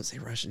just don't say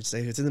Russian.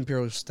 Say it's an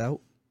Imperial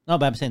Stout. No,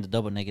 but I'm saying the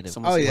double negative.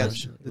 Someone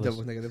the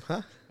double negative,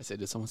 huh? I said,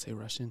 did someone say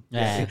Russian?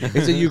 Yeah.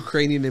 It's a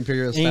Ukrainian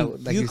Imperial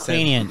Stout. Like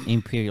Ukrainian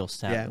Imperial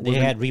Stout. Yeah, they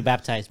had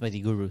rebaptized by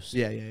the gurus.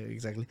 Yeah,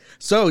 exactly.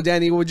 So,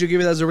 Danny, what would you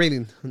give it as a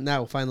rating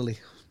now, finally?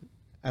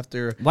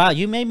 After. Wow,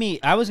 you made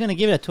me. I was going to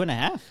give it a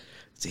 2.5.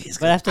 See,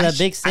 but after that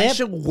big sip. I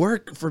should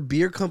work for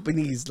beer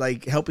companies,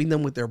 like helping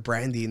them with their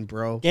branding,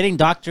 bro. Getting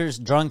doctors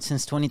drunk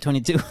since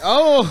 2022.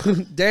 Oh,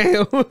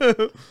 damn.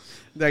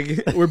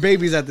 Like, we're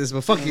babies at this,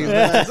 but fuck you.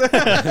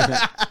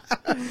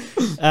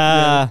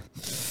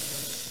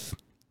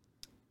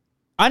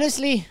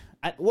 Honestly,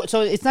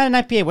 so it's not an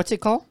IPA. What's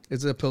it called?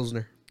 It's a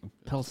Pilsner.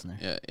 Pilsner.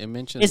 Yeah, it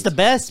mentions. It's the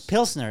best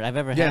Pilsner I've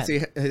ever had. Yeah, see,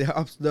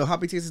 the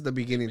hoppy taste is the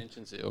beginning. It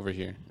mentions it over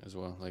here as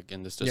well, like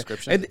in this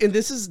description. Yeah. And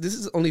this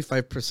is only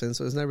 5%,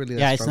 so it's not really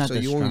that strong. It's not so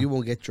that strong. You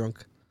won't get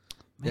drunk.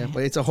 Man. Yeah,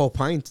 but it's a whole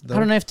pint, though. I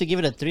don't know if to give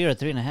it a 3 or a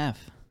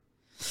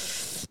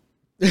 3.5.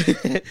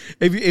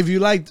 if you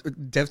liked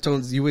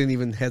Deftones, you wouldn't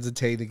even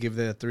hesitate to give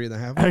that a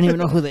 3.5. I don't even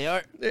know who they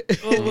are.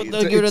 Oh,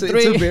 they'll give it a 3.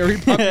 It's a very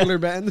popular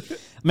band.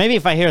 Maybe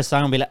if I hear a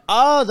song, I'll be like,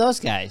 oh, those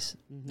guys.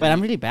 Mm-hmm. But I'm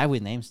really bad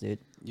with names, dude.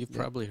 You've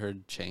probably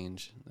heard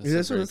Change.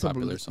 That's a very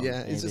popular song.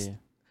 Yeah, it's just.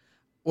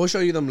 We'll show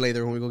you them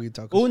later when we go get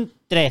tacos.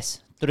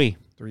 3.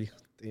 3.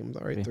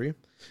 All right, 3.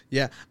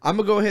 Yeah, I'm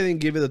gonna go ahead and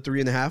give it a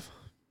 3.5.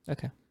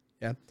 Okay.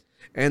 Yeah,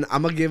 and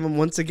I'm gonna give them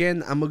once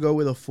again. I'm gonna go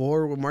with a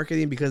 4 with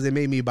marketing because they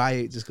made me buy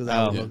it just because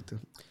I would love to.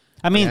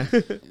 I mean,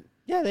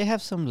 yeah, they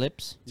have some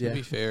lips. To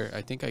be fair,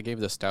 I think I gave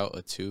the stout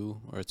a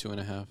 2 or a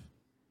 2.5,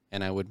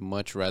 and I would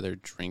much rather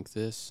drink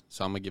this.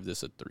 So I'm gonna give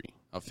this a 3.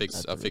 I'll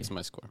fix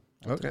my score.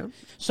 Okay.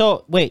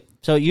 So wait,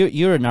 so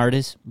you're an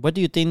artist. What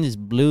do you think these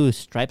blue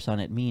stripes on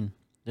it mean?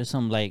 There's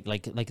some like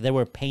they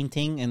were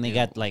painting and they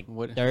got like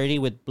dirty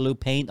with blue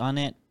paint on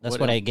it. That's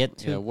what I get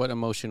to. Yeah, what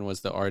emotion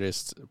was the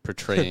artist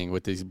portraying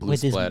with these blue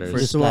splatters?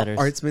 First of all,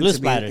 art's meant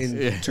to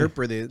be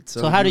interpreted.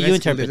 So how do you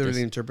interpret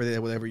literally interpret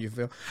it whatever you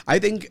feel. I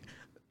think,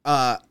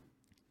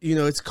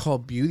 it's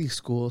called beauty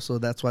school, so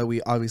that's why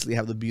we obviously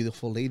have the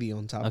beautiful lady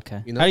on top.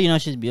 Okay. You know? How do you know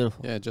she's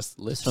beautiful? Yeah, just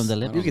lips. From the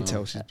lips. You can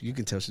tell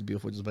she's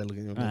beautiful just by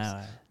looking at her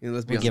lips.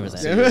 Let's be give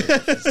honest. her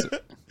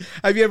that.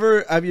 Have you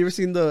ever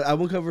seen the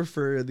album cover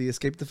for the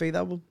Escape the Fate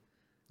album?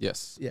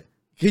 Yes. Yeah.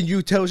 Can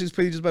you tell she's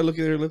pretty just by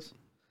looking at her lips?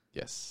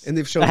 Yes. And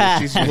they've shown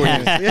that she's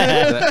gorgeous.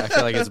 I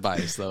feel like it's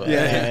biased though.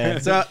 Yeah.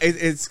 So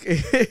it's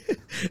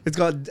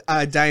called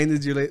Dying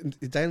is your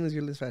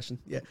latest fashion.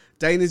 Yeah.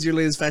 Dying is your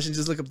latest fashion.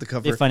 Just look up the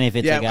cover. It'd be funny if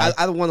it's a guy.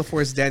 I don't want to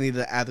force Danny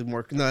to add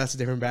more. No, that's a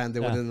different band. They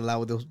wouldn't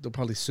allow it. They'll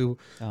probably sue.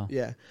 Oh.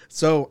 Yeah.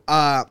 So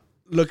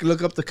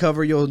look up the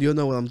cover. You'll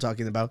know what I'm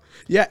talking about.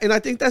 Yeah, and I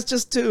think that's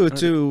just to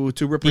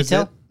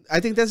represent. Detail? I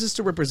think that's just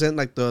to represent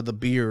like the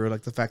beer or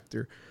like the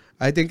factor.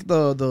 I think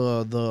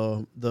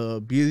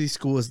the beauty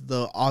school is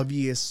the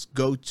obvious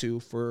go-to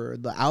for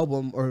the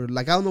album, or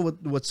like I don't know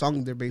what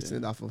song they're basing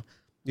it off of.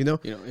 You know,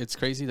 it's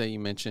crazy that you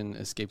mentioned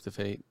Escape the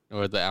Fate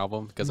or the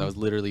album because I was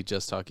literally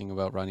just talking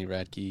about Ronnie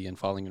Radke and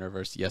Falling in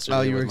Reverse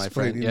yesterday with my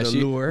friend. Yeah,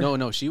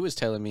 No, she was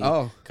telling me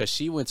because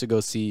she went to go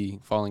see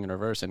Falling in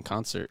Reverse in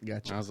concert.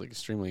 Gotcha. And I was like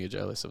extremely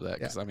jealous of that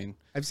because I mean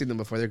I've seen them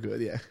before. They're good.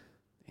 Yeah.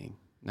 Dang,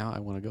 now I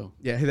want to go.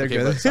 Yeah, they're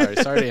good. Sorry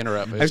to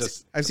interrupt.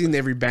 I've seen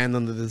every band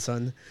under the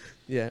sun.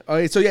 Yeah. All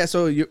right.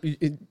 So you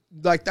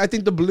like I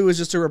think the blue is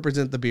just to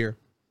represent the beer.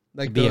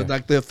 Like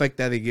the effect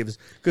that it gives,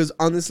 because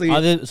honestly,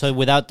 so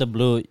without the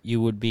blue, you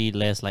would be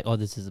less like, oh,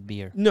 this is a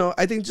beer. No,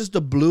 I think just the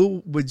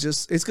blue would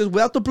it's because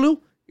without the blue,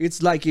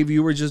 It's like if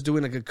you were just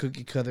doing like a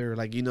cookie cutter,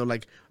 like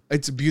like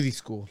it's a beauty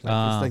school.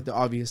 Like it's like the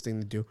obvious thing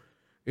to do.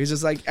 It's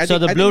just like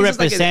the blue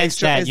represents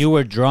that you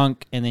were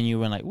drunk and then you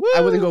went like, woo!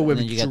 I wouldn't go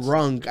with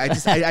drunk. I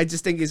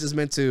just think it's just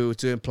meant to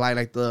imply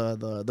like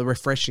the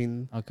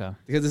refreshing. Okay.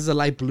 Because it's a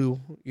light blue,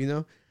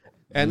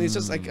 and it's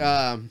just like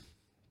a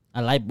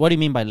light. What do you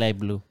mean by light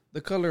blue?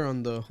 the color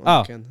on the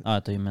can. Oh, I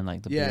thought you meant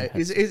like the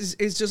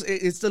it's just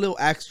it's the little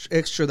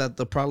extra that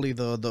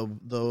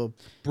the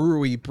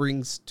brewery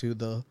brings to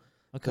the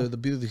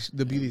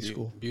beauty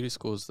school. Beauty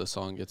school is the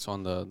song. It's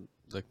on the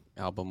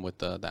album with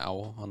the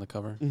owl on the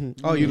cover.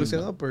 Mm-hmm. Oh, you looked it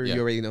up or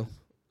you already know?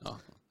 Oh,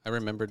 I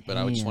remembered, but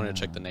I just wanted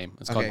to check the name.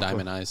 It's called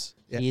Diamond Eyes.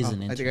 Yeah,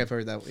 I think I've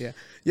heard that.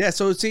 Yeah.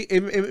 So see,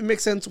 it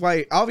makes sense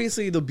why.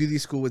 Obviously, the beauty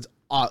school is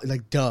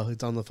like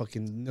it's on the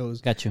fucking nose.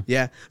 Got you.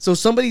 Yeah. So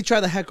somebody tried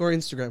to hack our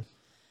Instagram.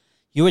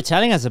 You were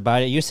telling us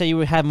about it. You said you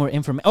would have more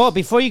information. Oh,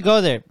 before you go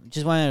there,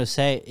 just wanted to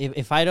say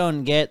if I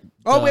don't get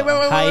wait.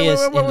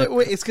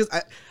 It's because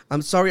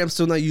I'm sorry, I'm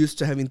still not used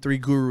to having 3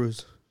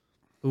 gurus.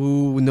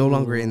 Ooh, no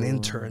longer an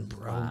intern,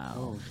 bro.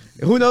 Wow.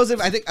 Who knows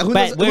if I think?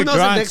 But we're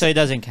drunk, so it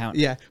doesn't count.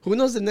 Yeah. Who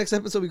knows the next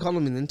episode we call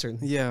him an intern?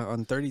 Yeah,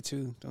 on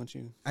 32, don't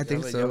you? I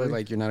think so. You look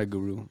like you're not a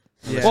guru.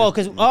 Yeah. Well,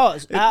 because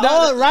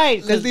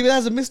right. Let's leave it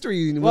as a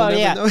mystery. Well,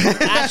 yeah.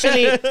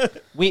 Actually,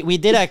 we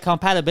did a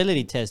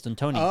compatibility test on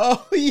Tony.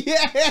 Oh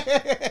yeah.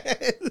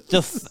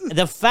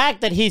 The fact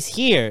that he's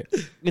here,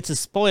 it's a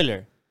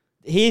spoiler.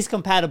 He's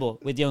compatible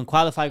with the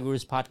Unqualified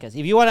Gurus podcast.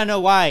 If you want to know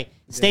why,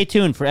 stay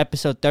tuned for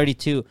episode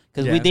 32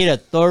 because we did a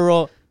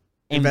thorough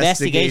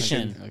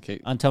investigation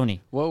on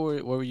Tony. What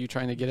were you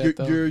trying to get at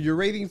though? Your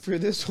rating for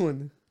this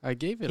one? I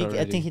gave it already.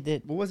 I think he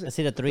did. What was it? I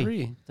said a 3.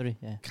 3,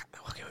 yeah.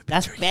 Okay,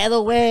 that's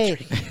pedo way.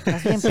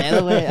 That's being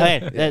pedo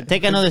way. Okay,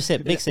 take another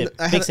sip. Big sip.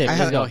 Big sip.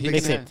 Let's go.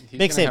 Big sip.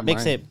 Big sip. Big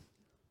sip.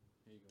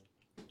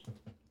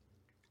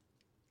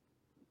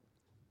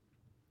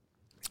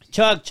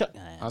 Chug.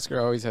 Oscar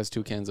always has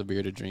 2 cans of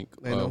beer to drink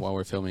while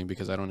we're filming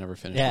because I don't ever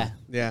finish one.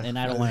 Yeah. And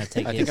I don't want to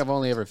take it. I think I've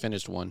only ever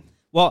finished one.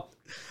 Well,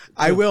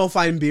 I will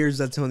find beers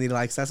that Tony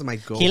likes. That's my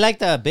goal. He liked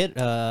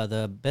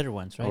the bitter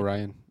ones, right?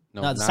 Orion.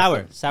 No, the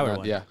sour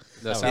one. Yeah.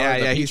 The sour,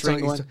 yeah. He's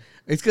one.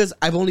 It's because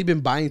I've only been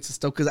buying some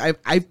stuff because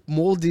I've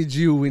molded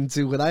you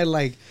into what I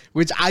like,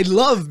 which I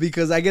love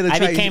because I get to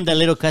try. I became the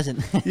little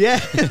cousin. Yeah.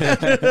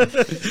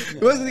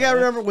 I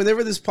remember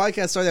whenever this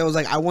podcast started, I was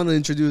like, I want to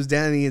introduce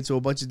Danny into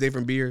a bunch of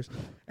different beers,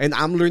 and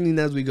I'm learning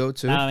as we go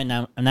too.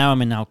 Now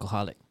I'm an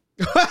alcoholic.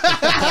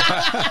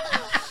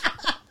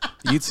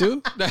 You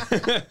too?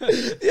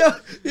 yeah.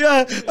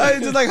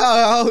 It's just like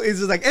how it's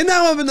just like, and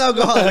now I'm an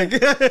alcoholic.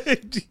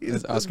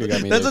 Oscar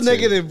got me. That's a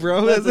negative,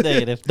 bro. That's a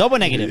negative. Double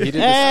negative. He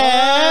did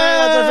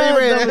that's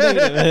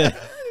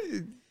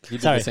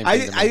Sorry. The same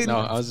thing no,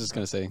 I was just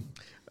gonna say.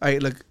 All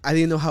right, look, I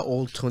didn't know how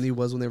old Tony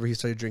was whenever he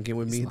started drinking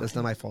with me. That's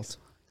not my fault.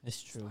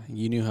 It's true.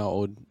 You knew how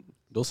old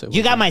Dulce was.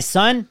 You got my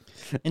son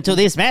into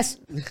this mess?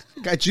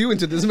 Got you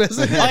into this mess.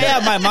 Oh,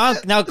 yeah, my mom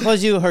now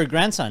calls you her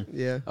grandson.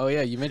 Yeah. Oh,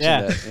 yeah, you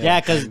mentioned that.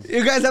 Yeah, because...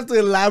 You guys have to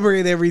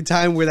elaborate every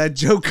time where that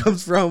joke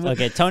comes from.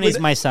 Okay, Tony's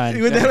my son.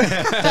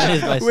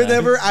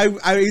 Whenever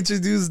I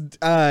introduced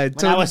Tony,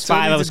 when I was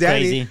 5, I was Danny,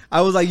 crazy.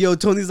 I was like, yo,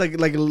 Tony's like a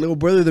little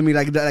brother to me.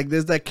 Like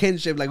there's that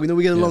kinship. Like, we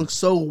get along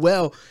so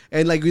well.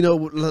 And, like,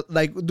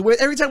 like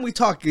every time we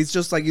talk, it's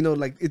just like,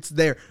 like it's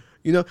there.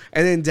 And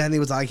then Danny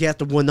was like, he has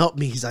to one-up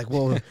me. He's like,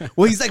 well,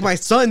 he's like my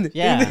son.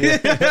 Yeah.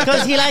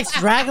 Because he likes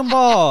Dragon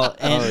Ball.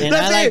 And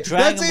that's I like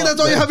Dragon Ball. That's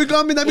all you have in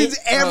common. That means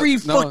every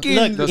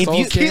fucking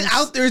kid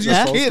out there is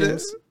your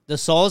kid. The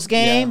Souls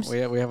games.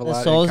 Yeah, we have a lot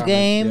the Souls in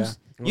games.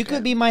 Yeah. You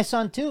could be my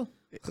son, too.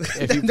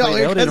 If you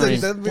play Elden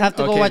Ring. You have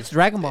to go watch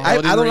Dragon Ball.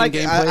 I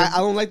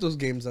don't like those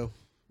games, though.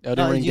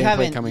 Elden Ring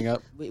gameplay coming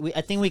up.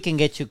 I think we can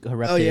get you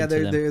corrupted. Oh, yeah,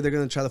 they're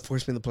going to try to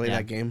force me to play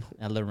that game.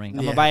 Elden Ring. I'm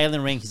going to buy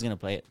Elden Ring. He's going to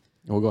play it.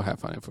 We'll go have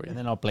fun for you. And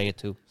then I'll play it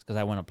too, because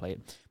I want to play it.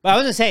 But I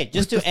was going to say,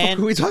 just to end...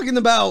 What are we talking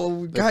about?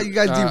 God, you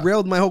guys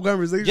derailed my whole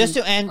conversation. Just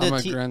to end I'm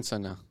a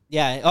grandson now.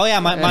 Yeah. Oh, yeah,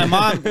 my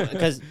mom,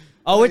 because...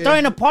 Oh, we're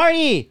throwing a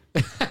party.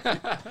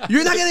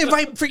 You're not going to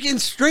invite freaking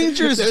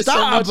strangers.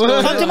 Stop.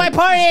 Come to my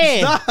party.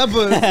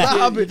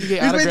 Stop it. He's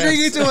been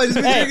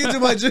drinking too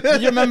much. Do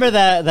you remember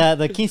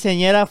the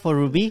quinceañera for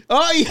Ruby?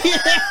 Oh, yeah.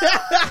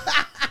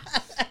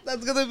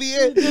 That's gonna be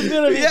it.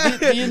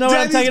 You know what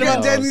I'm talking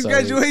about? Danny's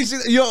graduation.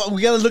 Yo,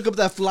 we gotta look up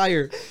that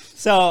flyer.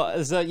 So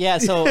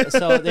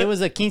there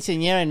was a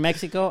quinceañera in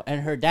Mexico,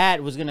 and her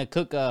dad was gonna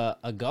cook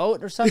a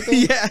goat or something.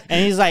 Yeah,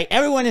 and he's like,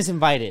 everyone is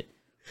invited.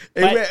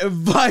 It went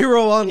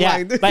viral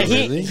online. Yeah, but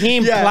he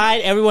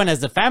implied everyone as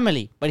the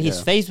family, but his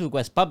Facebook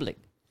was public.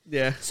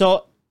 Yeah.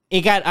 So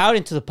it got out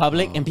into the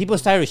public, and people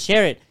started to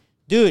share it.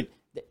 Dude,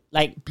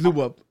 like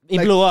blew up.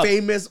 It blew up.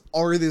 Famous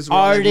artists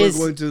we're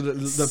going to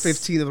the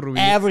 15th of Ruby.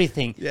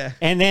 Everything. Yeah.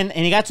 And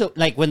it got to,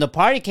 like, when the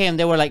party came,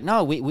 they were like,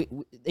 no, we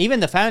even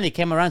the family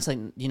came around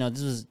saying, we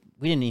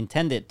didn't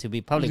intend it to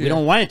be public. Yeah. We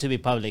don't want it to be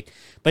public.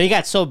 But it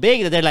got so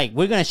big that they're like,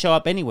 we're going to show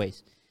up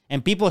anyways.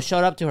 And people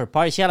showed up to her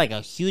party. She had like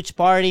a huge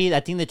party. I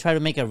think they tried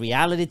to make a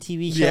reality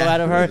TV show out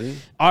of her. Really?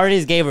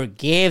 Artists gave her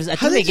gifts. I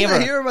think they gave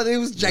her. Hear about it? It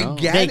was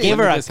gigantic. They gave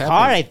her a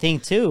car, I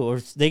think, too, or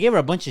they gave her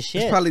a bunch of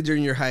shit. It's probably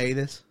during your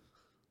hiatus.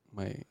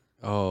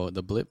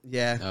 The blip.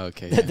 Yeah.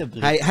 Okay. The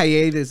blip.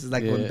 Hiatus is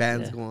like when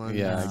bands go on.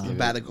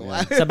 Sabbatical.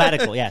 Yeah.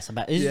 Sabbatical. Yeah.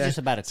 It's just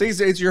sabbatical. So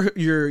it's your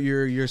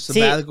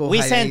sabbatical.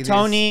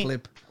 See,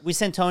 we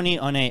sent Tony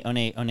on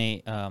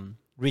a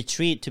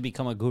retreat to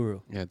become a guru.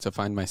 Yeah, to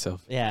find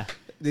myself. Yeah.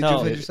 Did you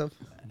find yourself?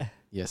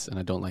 Yes, and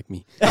I don't like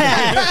me. Well,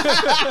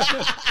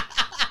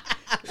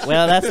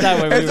 that's not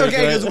where it's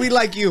okay because we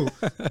like you.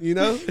 You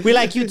know, we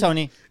like you,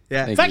 Tony.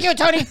 Yeah. Fuck you,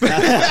 Tony.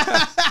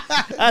 That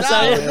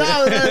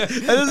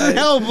doesn't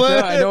help. No,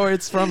 I know where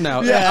it's from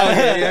now.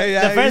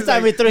 Yeah. The first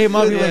time we threw him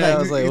up, he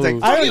was like,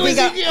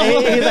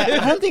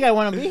 I don't think I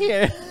want to be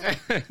here.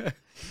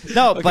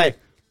 No, okay. But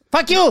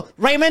fuck you,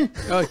 Raymond.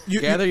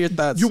 Gather your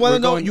thoughts. You want to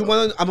know?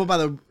 I'm about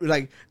to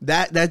like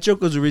that. That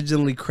joke was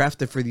originally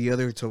crafted for the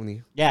other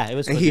Tony. Yeah, it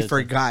was. And he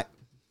forgot.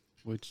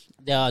 Which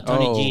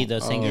Tony G,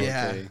 the singer.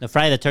 Okay. The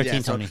Friday the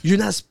 13th Tony. You're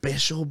not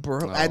special,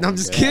 bro. I'm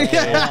just kidding.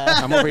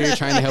 I'm over here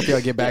trying to help y'all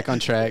get back on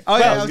track. Oh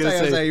yeah, I was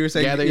gonna say you were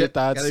saying gather your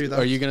thoughts.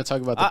 Are you gonna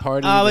talk about the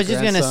party? I was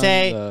just gonna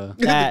say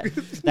that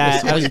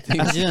I was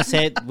just gonna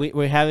say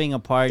we're having a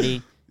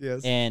party.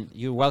 Yes. And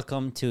you're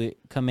welcome to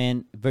come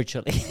in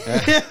virtually.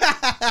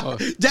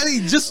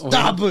 Daddy, just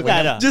stop.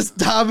 Just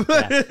stop.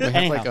 Yeah. We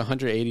have like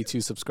 182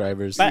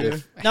 subscribers. But,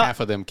 if half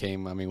of them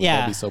came, I mean, would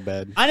that be so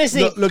bad?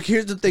 Honestly. Look,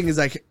 here's the thing is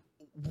like,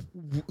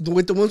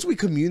 with the ones we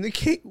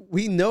communicate,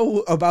 we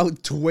know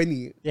about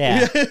 20.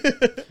 Yeah.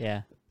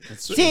 Yeah.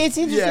 See, it's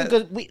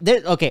interesting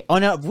because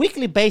on a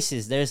weekly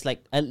basis, there's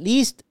like at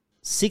least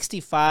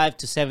 65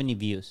 to 70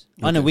 views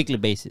on a weekly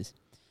basis.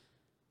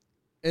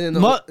 And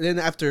then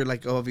after,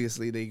 like,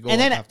 obviously, they go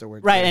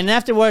afterwards. Right, and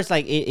afterwards,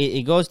 like,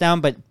 it goes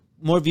down, but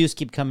more views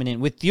keep coming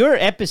in. With your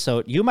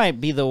episode, you might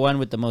be the one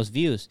with the most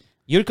views.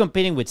 You're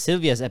competing with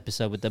Sylvia's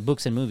episode with the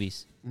books and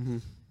movies.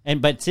 Mm-hmm.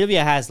 But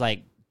Sylvia has,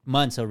 like,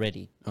 months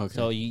already. Okay.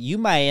 So you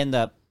might end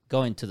up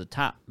going to the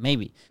top,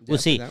 maybe. We'll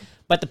see.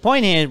 But the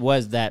point here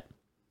was that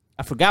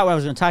I forgot what I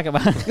was going to talk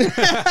about.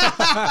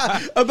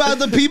 About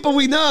the people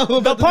we know.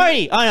 The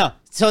party. Oh, no.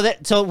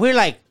 So we're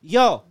like,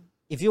 yo,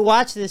 if you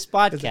watch this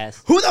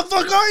podcast, who the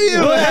fuck are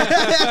you?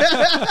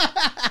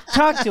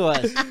 Talk to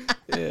us.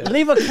 Yeah.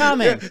 Leave a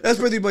comment. Yeah, that's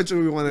pretty much what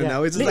we want to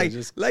know. It's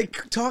just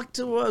like talk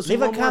to us.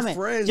 Leave a comment.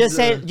 Friends. Just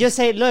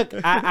say, look,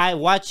 I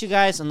watch you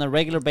guys on a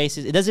regular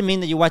basis. It doesn't mean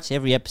that you watch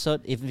every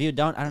episode. If you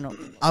don't, I don't know.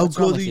 I'll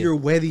go to your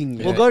wedding.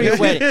 We'll go to your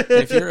wedding.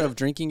 If you're of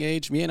drinking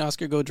age, me and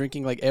Oscar go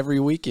drinking like every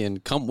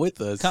weekend. Come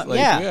with us.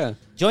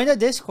 Join the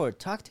Discord.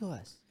 Talk to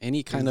us.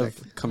 Any kind of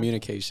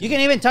communication. You can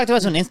even talk to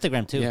us on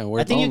Instagram too. Yeah,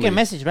 I think you can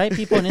message, right?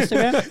 People on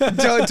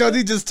Instagram.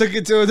 Tony just took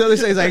it to another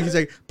side. He's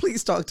like,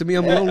 please talk to me.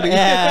 I'm lonely.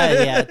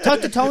 Yeah. Talk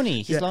to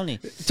Tony. He's lonely.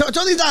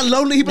 Tony's not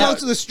lonely. He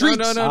belongs to the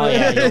streets. No.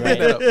 Yeah, you're right.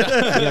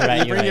 You're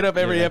right. Bring it up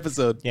every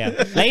episode.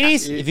 Yeah.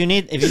 Ladies, if you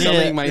need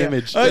my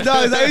image. No,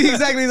 exactly. He's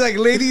like,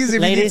 ladies,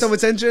 if you need some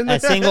attention. A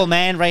single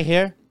man right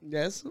here.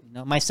 Yes.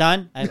 No, my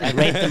son. I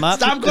raped him up.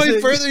 Stop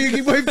going further. You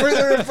keep going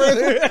further and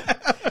further.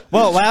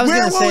 Well, what I was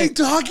going to say. Where were we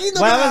talking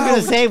about? What I was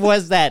going to say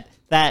was that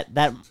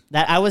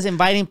I was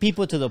inviting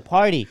people to the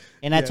party,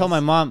 and I told my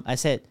mom, I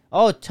said,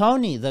 "Oh,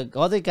 Tony, the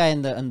other guy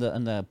in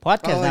the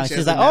podcast now."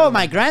 She's like, "Oh,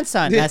 my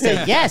grandson." And I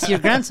said, "Yes, your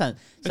grandson."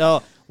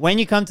 So when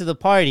you come to the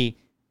party,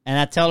 and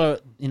I tell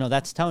her,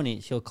 that's Tony,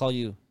 she'll call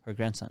you her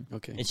grandson.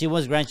 Okay. And she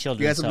was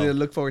grandchildren. You got something to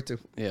look forward to.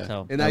 Yeah.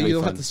 So, and now you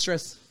don't have to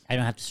stress. I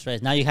don't have to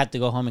stress. Now you have to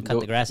go home and cut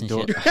the grass and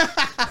shit.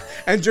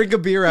 And drink a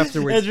beer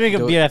afterwards. And drink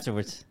a beer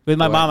afterwards. With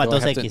my mom at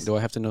Dos Equis. Do I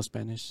have to know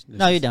Spanish?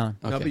 No, you don't.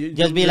 Okay. No, you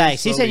just be like,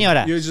 sí,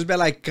 señora. You just be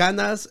like,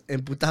 canas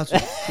and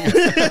putazos.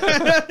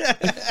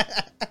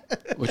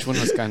 Which one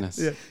was canas?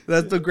 Yeah,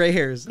 that's the gray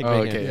hairs.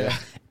 Okay, yeah.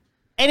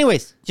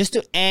 Anyways, just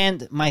to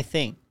end my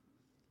thing.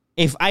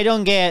 If I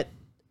don't get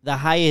the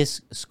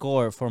highest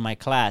score for my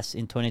class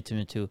in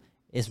 2022,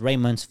 it's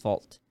Raymond's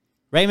fault.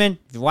 Raymond,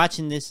 if you're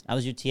watching this, I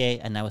was your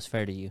TA and I was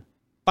fair to you.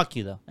 Fuck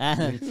you, though.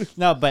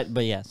 No, but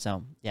yeah,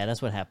 so, yeah,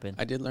 that's what happened.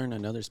 I did learn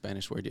another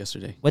Spanish word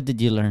yesterday. What did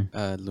you learn?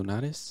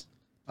 Lunares.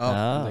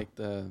 Oh. Like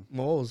the...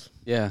 moles.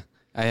 Yeah.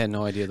 I had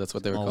no idea that's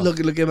what they were called.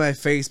 Look at my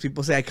face.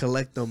 People say I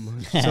collect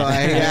them. So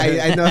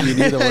I know. You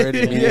knew the word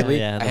immediately?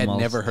 Yeah, I had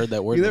never heard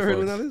that word you before. Never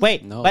heard Lunares?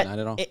 Wait. No, not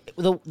at all.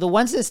 The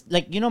ones that's,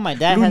 like, my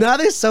dad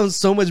Lunares sounds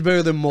so much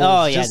better than moles.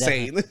 Oh, yeah. Just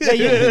saying.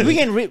 Yeah, we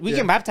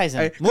can baptize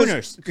them.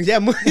 Mooners. Yeah, I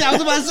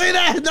was about to say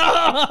that.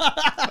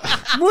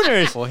 No.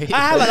 Mooners. I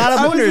have a lot of mooners.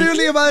 I was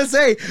literally about to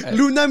say,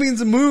 Luna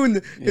means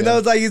moon. Yeah. And I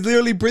was like, he's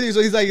literally pretty.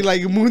 So he's like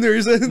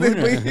mooners. And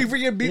then he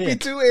freaking beat me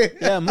to it.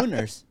 Yeah,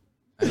 mooners.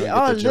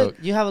 Oh, look,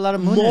 you have a lot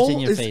of mooners in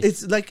your face.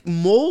 It's like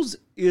moles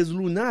is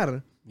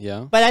lunar.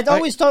 Yeah. But I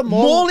always thought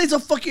mole is a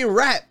fucking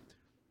rat.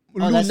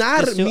 Lunar means...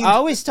 I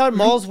always thought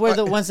moles were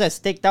the ones that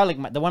sticked out,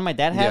 like the one my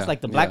dad has,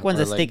 like the black ones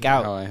that stick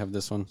out. Oh, I have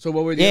this one. So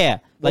what were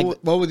the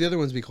what would the other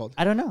ones be called?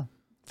 I don't know.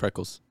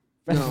 Freckles.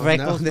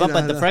 Freckles,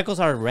 but the freckles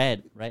are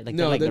red, right? Like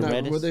no, they're not.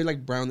 reddish. Well, they're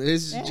like brown.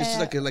 It's just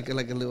like a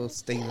little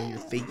stain on your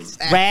face.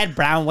 Red,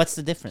 brown. What's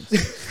the difference?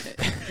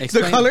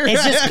 The color.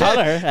 It's just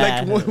color.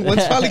 Like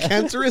one's probably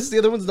cancerous, the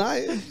other one's not.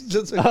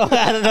 Just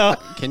I don't know.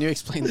 Can you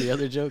explain the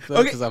other joke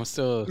though? Because I'm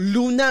still.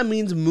 Luna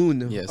means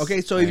moon. Yes.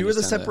 Okay, so if you were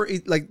to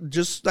separate,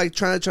 just like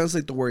trying to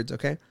translate the words,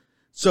 okay.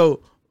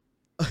 So,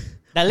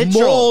 the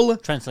literal mole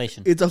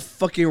translation. It's a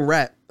fucking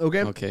rat.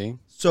 Okay. Okay.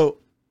 So,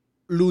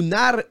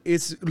 lunar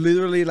is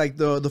literally like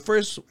the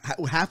first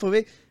half of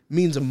it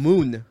means a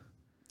moon.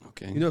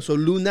 Okay. You know, so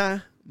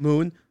luna,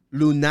 moon,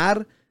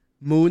 lunar,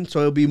 moon. So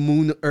it'll be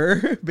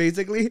mooner,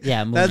 basically.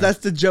 Yeah, mooner. That's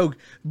the joke.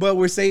 But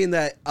we're saying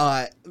that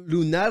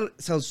lunar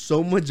sounds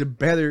so much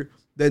better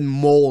than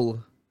mole.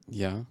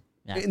 Yeah.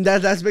 And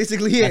that's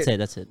basically it.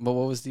 That's it. But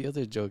what was the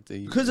other joke that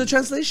you? Because of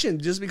translation,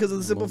 just because of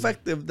the simple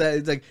fact of that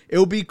it's like it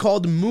would be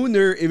called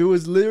mooner if it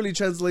was literally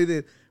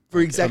translated for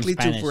exactly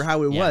for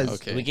how it was.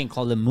 Okay. We can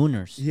call them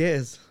mooners.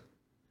 Yes.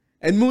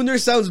 And mooner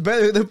sounds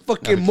better than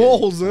fucking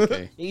moles.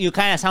 Okay. You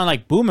kind of sound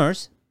like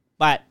boomers,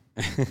 but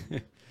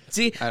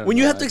See, when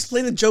you have to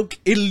explain a joke,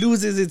 it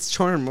loses its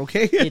charm,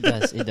 okay? it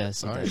does.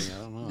 Sorry, I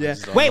don't know. Yeah.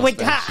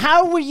 Wait.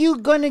 How were you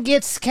gonna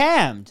get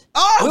scammed?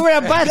 Oh, we were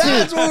about to.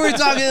 That's what we're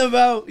talking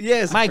about.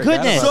 Yes. My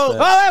goodness. So,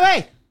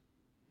 wait.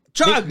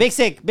 Chug. Big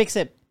sip.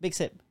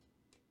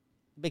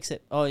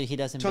 Oh, he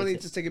doesn't. Tony, big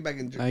sip. just take it back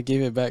and drink. I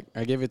gave it back.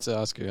 I gave it to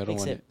Oscar. I don't Big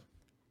want sip. it.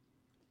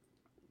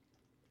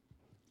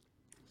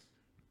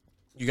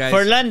 You guys.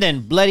 For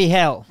London, bloody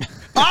hell.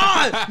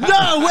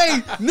 No,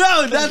 wait.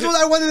 No, that's what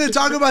I wanted to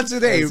talk about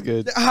today. That's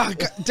good. God,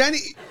 Danny,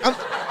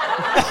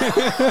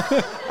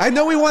 I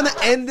know we want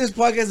to end this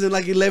podcast in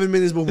like 11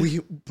 minutes, but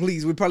we're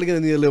probably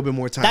going to need a little bit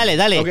more time.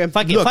 Dale. Okay,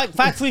 Fuck it.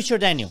 Fuck future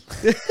Daniel.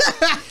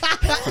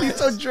 He's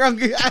so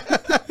drunk.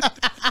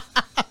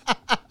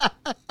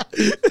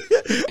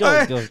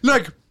 Go.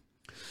 Look,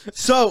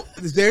 so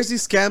there's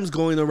these scams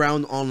going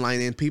around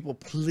online, and people,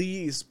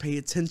 please pay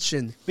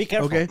attention. Be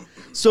careful. Okay.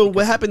 So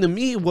what happened to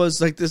me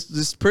was like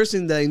this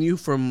person that I knew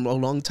from a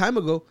long time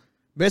ago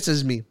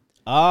messaged me,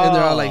 and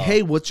they're all like,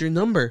 "Hey, what's your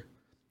number?"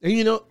 And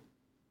you know,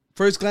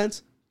 first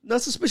glance,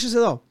 not suspicious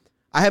at all.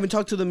 I haven't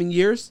talked to them in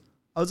years.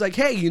 I was like,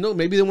 "Hey,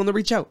 maybe they want to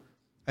reach out."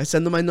 I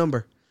send them my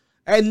number,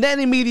 and then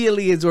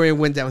immediately it's where it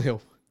went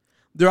downhill.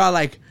 They're all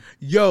like,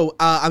 "Yo,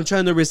 I'm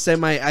trying to reset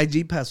my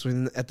IG password."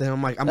 And at the end,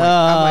 I'm like,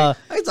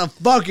 it's a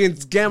fucking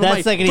scam.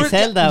 That's like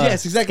Griselda.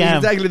 Yes, exactly, Scam.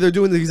 exactly. They're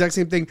doing the exact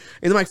same thing.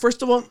 And I'm like,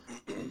 first of all,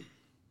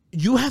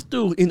 you have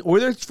to, in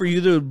order for you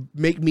to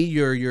make me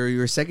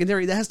your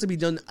secondary, that has to be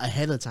done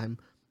ahead of time.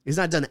 It's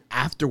not done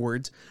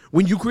afterwards.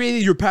 When you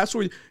created your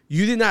password,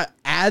 you did not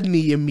add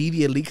me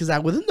immediately because I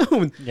would have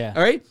known. Yeah.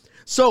 All right.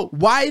 So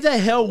why the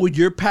hell would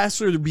your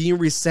password being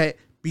reset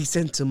be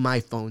sent to my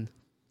phone?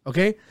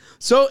 Okay.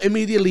 So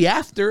immediately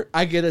after,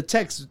 I get a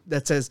text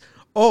that says,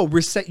 "Oh,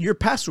 reset your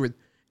password,"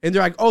 and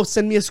they're like, "Oh,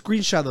 send me a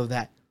screenshot of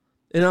that."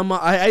 And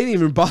I didn't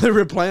even bother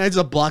replying. I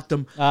just blocked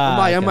them.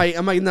 I'm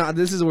like, nah,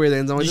 this is where it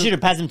ends. You should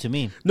have passed him to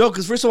me. No,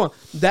 because first of all,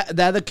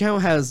 that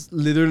account has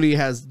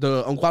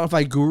the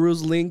Unqualified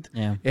Gurus linked.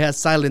 Yeah. It has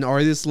Silent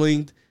Artists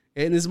linked.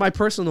 And it's my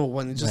personal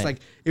one. It's just like,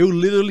 it will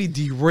literally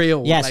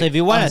derail. Yeah, like, so if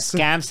you want to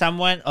scam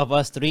someone of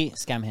us three,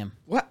 scam him.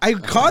 What? I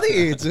caught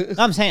it.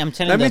 No, I'm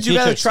telling That means you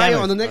gotta try it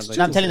on the next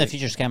I'm telling the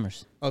future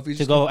scammers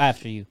to go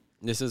after you.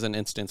 This is an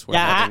instance where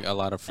having a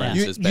lot of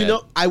friends is bad. You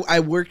know,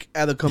 I work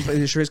at a company,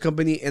 an insurance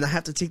company, and I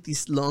have to take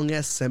these long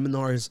ass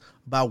seminars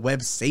about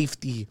web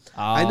safety.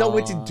 I know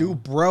what to do,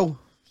 bro.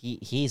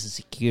 He's a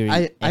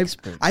security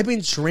expert. I've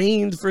been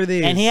trained for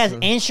this, and he has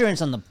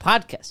insurance on the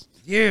podcast.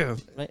 Yeah.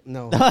 Right?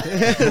 No.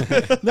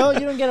 No, you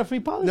don't get a free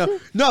policy?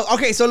 No.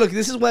 Okay, so look,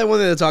 this is what I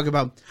wanted to talk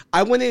about.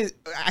 I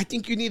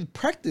think you need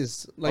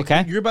practice. Like,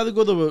 you're about to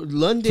go to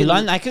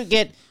London.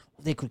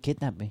 They could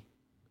kidnap me.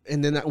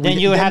 And then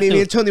maybe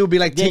me and Tony will be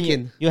like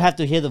ticking. You have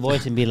to hear the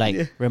voice and be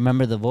like,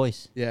 remember the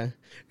voice. Yeah.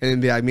 And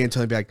then be like, me and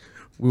Tony be like,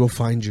 we will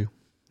find you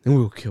and we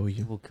will kill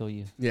you. We'll kill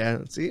you. Yeah,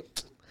 see?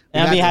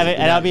 And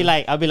I'll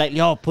be like,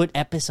 yo, put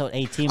episode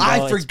 18. Bro.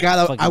 I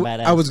forgot.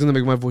 I was gonna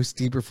make my voice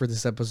deeper for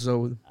this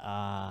episode.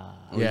 Are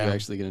you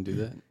actually gonna do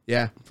that?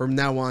 Yeah, from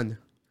now on.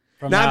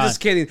 I'm just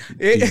kidding.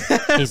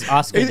 He's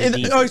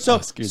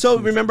Oscar. So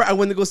remember, I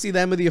went to go see The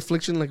End of the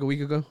Affliction like a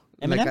week ago.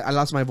 Like I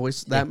lost my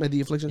voice. The End of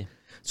the Affliction. Yeah.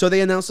 So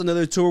they announced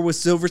another tour with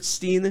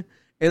Silverstein.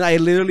 And I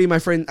literally, my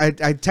friend, I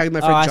tagged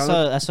my friend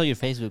Jonathan. I saw your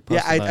Facebook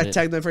post. Yeah, I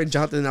tagged my friend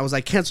Jonathan, and I was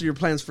like, cancel your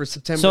plans for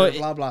September,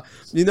 blah, blah.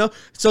 You know?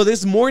 So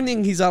this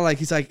morning, he's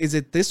like, is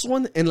it this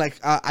one? And like,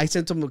 I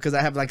sent him, because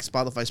I have like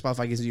Spotify.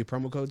 Spotify gives you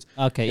promo codes.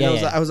 Okay,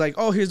 and I was like,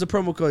 oh, here's the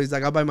promo code. He's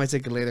like, I'll buy my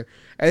ticket later.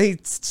 And he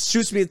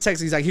shoots me a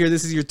text. He's like, here,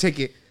 this is your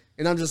ticket.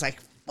 And I'm just like,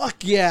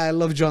 fuck yeah, I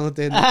love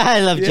Jonathan. I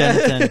love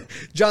Jonathan.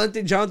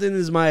 Jonathan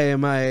is my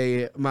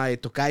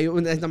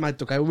tocayo. That's not my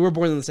tocayo. We were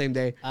born on the same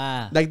day.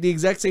 Like the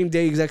exact same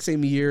day, exact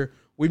same year.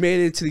 We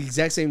made it to the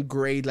exact same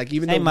grade, like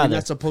even though we're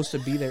not supposed to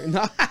be there.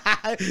 No,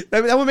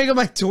 that would make him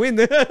my twin.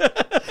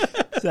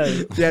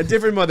 Yeah,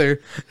 different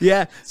mother.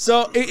 Yeah,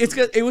 so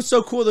it was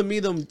so cool to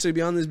meet them, to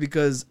be honest,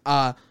 because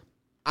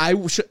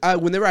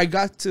whenever I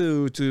got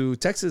to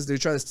Texas, they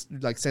try to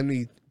like send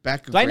me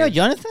back. Do I know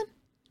Jonathan?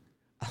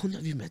 I don't know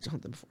if you met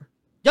Jonathan before.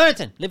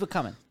 Jonathan, leave a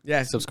comment.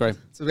 Yeah, Subscribe.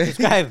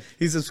 Subscribe.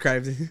 He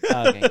subscribed.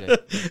 Oh, okay,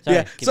 good. Sorry,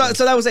 Yeah.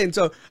 So that was saying.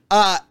 So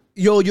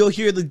you'll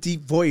hear the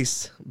deep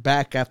voice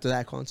back after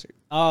that concert.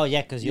 Oh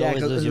yeah, because you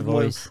always lose your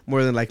voice.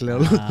 More than like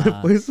little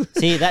voice.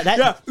 See that?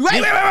 Yeah.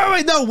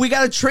 Wait! No, we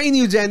gotta train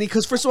you, Danny.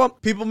 Because first of all,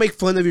 people make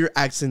fun of your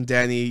accent,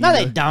 Danny. No,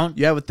 they don't.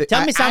 Yeah, but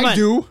Tell me someone. I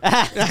do.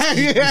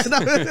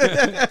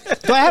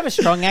 Do I have a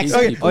strong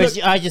accent, or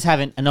I just have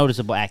a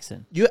noticeable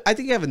accent? I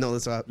think you haven't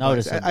noticed that.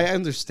 Noticeable. I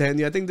understand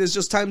you. I think there's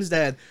just times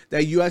that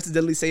you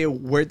accidentally say a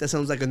word that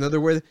sounds like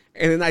another word,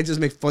 and then I just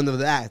make fun of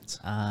that.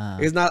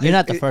 It's not. You're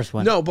not the first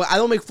one. No, but I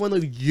don't make fun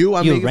of you.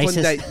 I'm making fun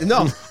of that.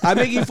 No, I'm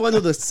making fun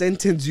of the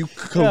sentence you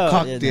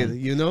concocted.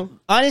 You know.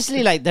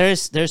 Honestly, like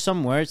there's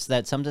some words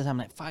that sometimes I'm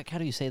like, fuck, how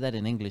do you say that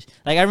in English?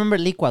 Like I remember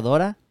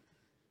licuadora.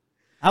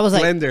 I was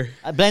like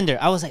blender.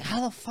 I was like,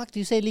 how the fuck do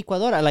you say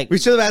licuadora? Like we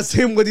should have asked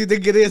him what do you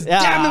think it is.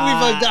 Damn it, we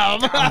fucked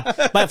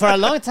up. But for a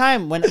long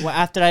time, when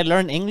after I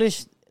learned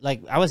English,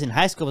 like I was in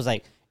high school, it was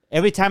like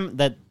every time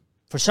that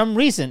for some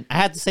reason I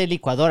had to say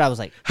licuadora, I was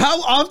like,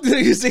 how often are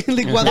you saying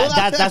licuadora?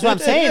 That's what I'm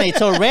saying. It's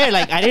so rare.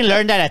 Like I didn't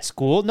learn that at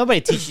school.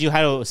 Nobody teaches you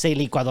how to say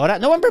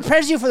licuadora. No one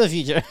prepares you for the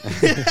future.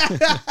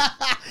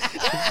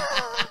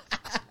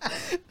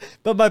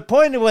 But my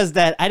point was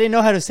that I didn't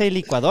know how to say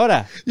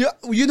licuadora. Yeah,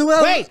 you know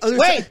what?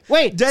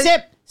 Wait.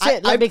 Sip.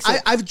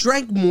 I've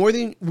drank more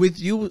than with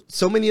you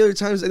so many other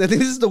times, and I think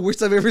this is the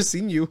worst I've ever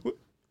seen you.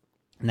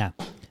 No,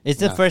 it's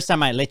the first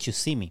time I let you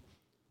see me.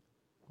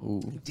 Ooh.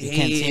 You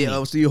can't see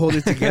me. So you hold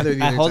it together.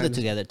 I hold it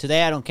together.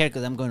 Today I don't care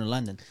because I'm going to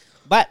London.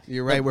 But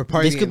you're right. We're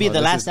partying. This could be the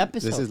last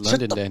episode. This is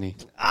London, Danny.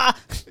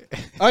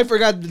 I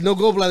forgot. No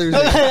gallbladders.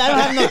 I don't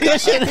have no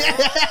cushion.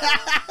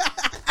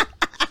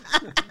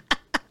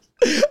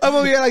 I'm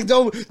over here like,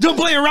 don't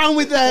play around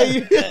with that.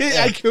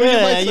 I killed you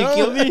myself.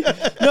 You killed me.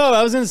 No,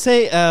 I was gonna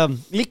say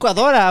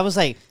licuadora. I was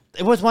like,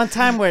 it was one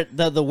time where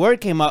the word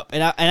came up,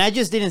 and I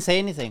just didn't say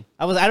anything.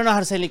 I don't know how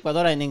to say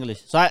licuadora in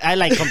English, so I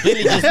like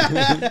completely just.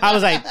 I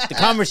was like, the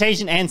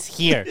conversation ends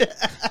here.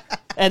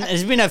 And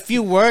there's been a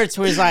few words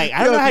where it's like,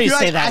 I don't know how you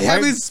say that. I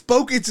haven't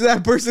spoken to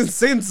that person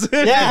since.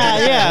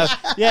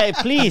 Yeah.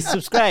 Please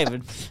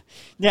subscribe.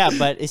 Yeah,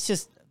 but it's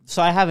just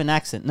so I have an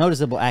accent,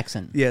 noticeable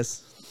accent.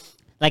 Yes.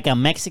 Like a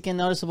Mexican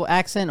noticeable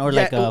accent or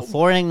like a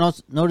foreign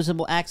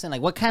noticeable accent?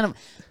 Like what kind of...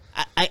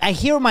 I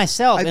hear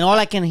myself and all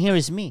I can hear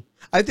is me.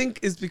 I think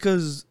it's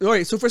because... All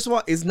right, so first of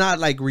all, it's not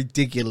like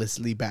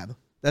ridiculously bad.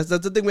 That's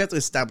the thing we have to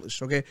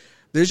establish, okay?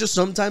 There's just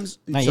sometimes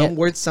some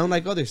words sound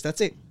like others.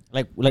 That's it.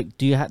 Like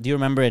do you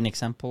remember an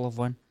example of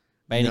one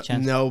by any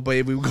chance? No, but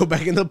if we go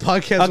back in the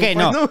podcast... Okay,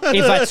 no.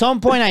 If at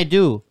some point I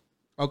do...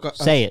 Okay.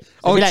 Say it.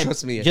 So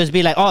trust me. Just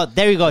be like, oh,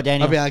 there you go,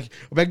 Daniel. I'll be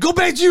like, go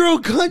back to your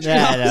own country.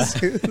 Yeah,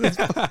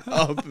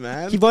 Oh,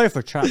 man. He voted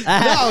for Trump.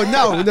 No.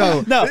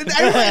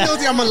 Everybody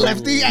knows I'm a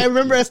lefty. I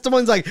remember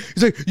someone's like,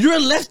 he's like, you're a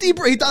lefty,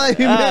 bro. He thought I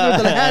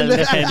meant with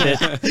the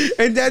hand.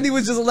 And then he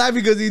was just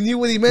laughing because he knew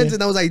what he meant.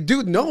 And I was like,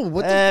 dude, no.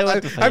 What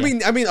the fuck?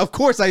 I mean, of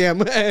course I am.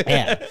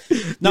 Yeah.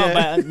 No,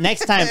 but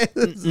next time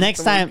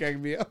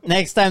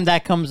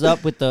that comes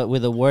up with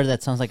the word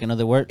that sounds like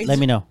another word, let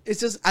me know.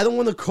 It's just, I don't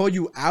want to call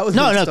you out.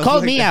 No,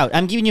 call me out.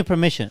 I'm giving you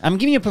permission. I'm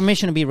giving you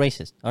permission to be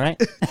racist. All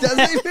right.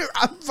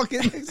 I'm fucking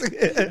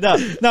Mexican.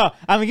 No.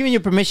 I'm giving you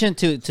permission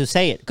to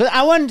say it because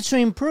I wanted to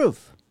improve.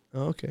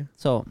 Oh, okay.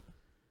 So,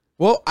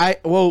 we're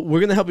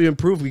gonna help you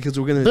improve because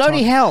we're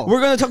gonna hell.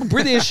 We're gonna talk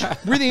British.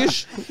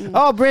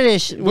 Oh,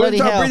 British. We're gonna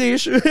talk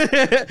British.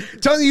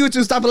 Telling you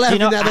to stop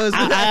laughing at us.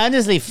 I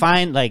honestly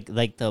find like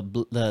the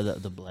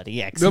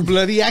bloody accent. The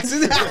bloody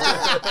accent.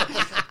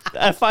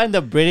 I find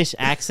the British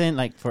accent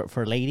like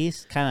for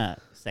ladies kind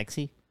of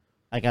sexy.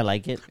 Like, I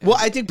like it. Well,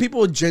 I think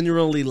people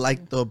generally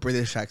like the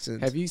British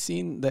accent. Have you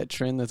seen that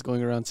trend that's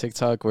going around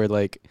TikTok where,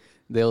 like,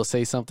 they'll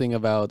say something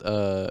about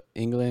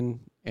England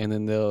and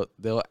then they'll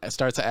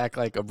start to act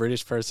like a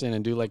British person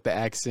and do, like, the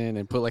accent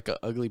and put, like, an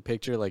ugly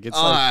picture? Like, it's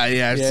like...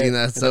 yeah, I've seen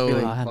that. So,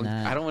 like,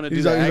 I don't want to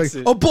do that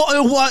accent. Like,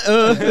 what?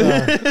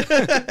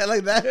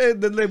 Like that.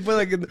 And then they put,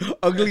 like, an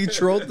ugly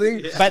troll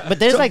thing. But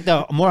there's, like,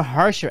 the more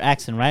harsher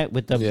accent, right?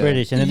 With the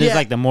British. And then there's,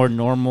 like, the more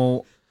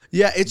normal...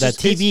 Yeah, it's just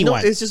TV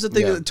one. It's just the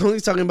thing. that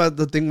Tony's talking about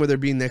the thing where they're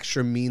being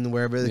extra mean,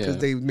 wherever because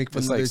they make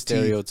fun of their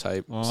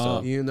stereotype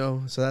stuff. You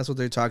know, so that's what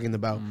they're talking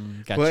about.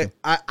 Gotcha.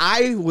 But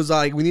I was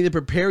like, we need to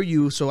prepare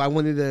you, so I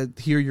wanted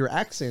to hear your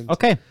accent.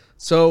 Okay.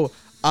 So,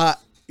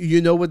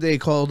 you know what they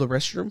call the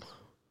restroom?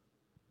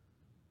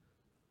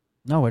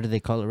 No, what do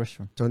they call the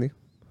restroom, Tony?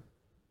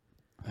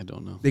 I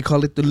don't know. They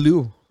call it the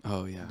loo.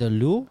 Oh yeah, the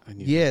loo.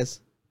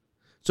 Yes.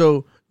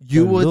 So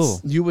you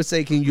would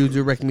say, can you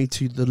direct me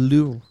to the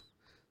loo?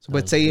 So,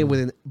 but say it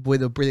with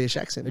a British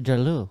accent. The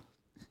loo.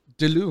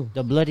 The loo.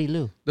 The bloody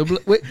loo.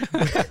 Wait,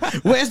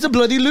 where's the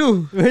bloody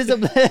loo? Where's the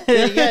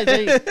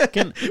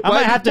I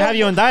might have to have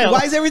you on dial.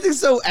 Why is everything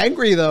so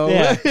angry, though?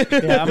 Yeah,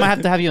 I might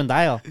have to have you on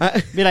dial.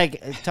 Be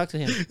like, talk to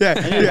him.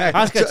 Yeah.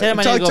 Oscar, tell him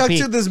I need to go pee.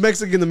 Talk to this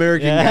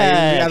Mexican-American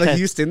guy out of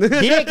Houston.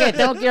 Dile que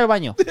tengo que ir al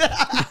baño.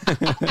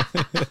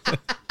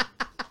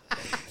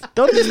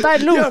 Don't just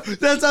dilute. Yo,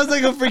 that sounds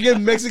like a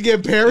freaking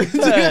Mexican parent.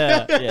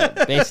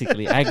 Yeah,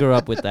 basically. I grew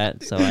up with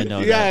that, so I know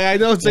that. Yeah, I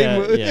know.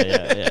 Same.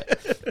 Yeah.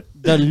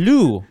 The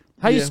Lou.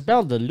 How you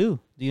spell the Lou?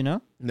 Do you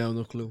know?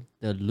 No clue.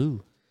 The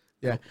Lou.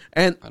 Yeah,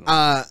 and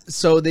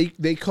so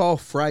they call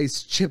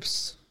fries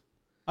chips.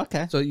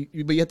 Okay. So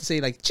but you have to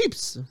say like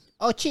chips.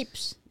 Oh,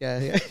 chips.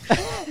 Yeah.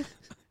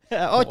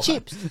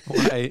 Chips.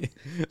 Why?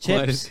 Chips.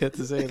 Why does he have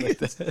to say it like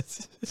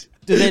that?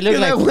 Do they look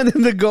Can I like? want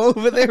him to go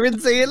over there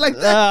and say it like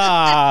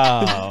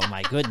that? Oh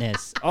my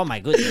goodness!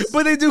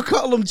 But they do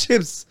call them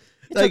chips.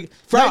 Like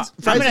fries.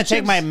 I'm gonna and take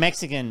chips. my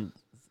Mexican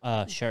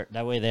shirt.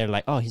 That way they're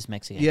like, oh, he's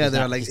Mexican. Yeah,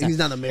 they're like, he's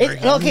not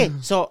American. Okay,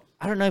 so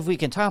I don't know if we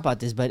can talk about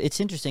this, but it's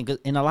interesting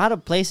because in a lot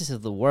of places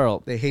of the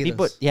world, They hate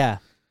people. us. Yeah.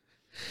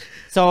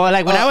 So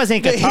like when I was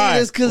in They hate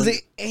Qatar, us because they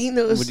ain't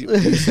us. Would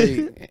you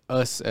say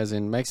us as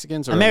in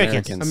Mexicans or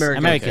Americans. Americans?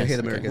 Americans. Americans. I hate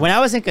Americans. When I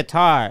was in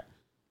Qatar,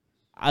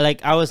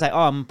 I was like, oh,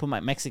 I'm gonna put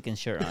my Mexican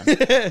shirt on,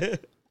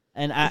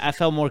 and I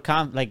felt more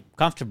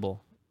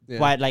comfortable. Yeah.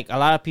 Why like a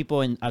lot of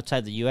people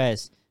outside the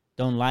U.S.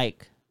 don't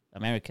like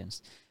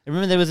Americans. I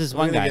remember there was this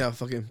one guy. Yeah,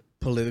 fucking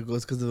political.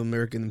 It's because of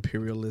American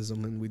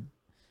imperialism, and we.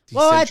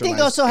 Well, I think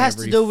it also has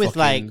to do with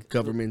like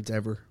government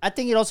ever. I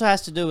think it also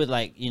has to do with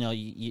like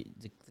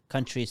the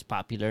country is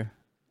popular,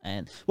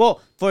 and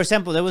well, for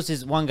example, there was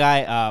this one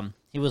guy.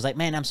 He was like,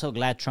 "Man, I'm so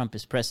glad Trump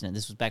is president."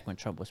 This was back when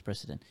Trump was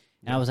president,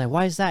 and I was like,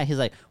 "Why is that?" He's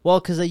like, "Well,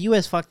 because the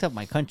U.S. fucked up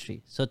my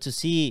country. So to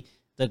see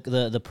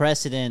the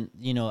president,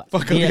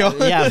 fuck up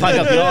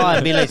y'all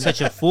and be like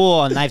such a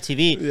fool on live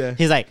TV. Yeah.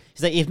 He's like,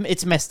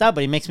 it's messed up,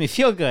 but it makes me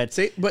feel good."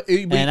 But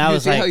I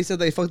was like, how he said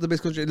they fucked the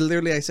best country.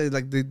 Literally, I said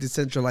like they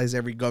decentralize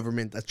every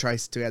government that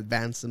tries to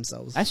advance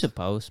themselves. I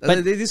suppose,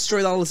 but they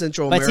destroyed all of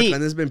Central America,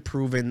 and it's been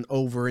proven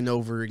over and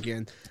over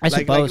again. I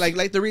suppose,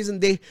 like the reason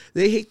they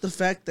hate the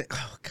fact that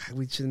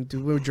we shouldn't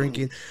do. We're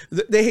drinking.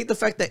 They hate the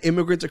fact that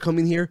immigrants are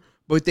coming here,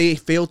 but they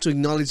fail to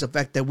acknowledge the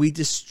fact that we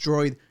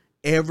destroyed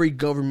every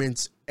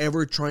government's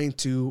ever trying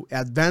to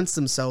advance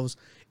themselves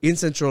in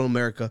Central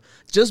America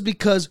just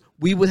because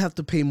we would have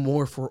to pay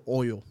more for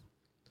oil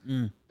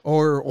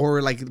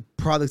or like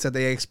products that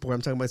they export.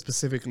 I'm talking about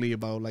specifically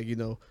about like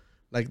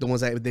the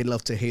ones that they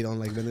love to hate on,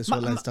 like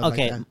Venezuela and stuff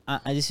like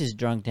that. This is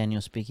drunk Daniel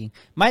speaking.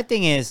 My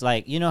thing is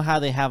like, how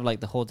they have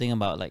like the whole thing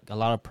about like a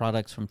lot of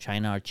products from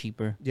China are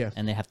cheaper,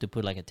 and they have to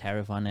put like a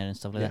tariff on it and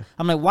stuff like that.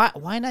 I'm like,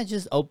 why not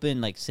just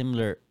open like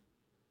similar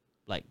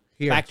like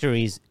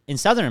factories in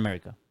Southern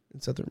America?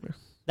 In Southern America.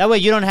 That way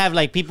you don't have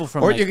like people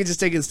from. Or you can just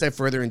take it a step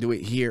further and do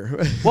it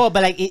here. Well,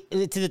 but like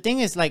the thing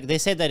is like they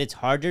said that it's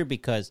harder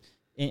because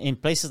in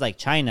places like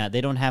China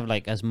they don't have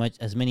like as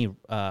many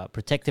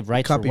protective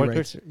rights for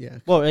workers. Yeah.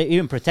 Well,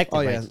 even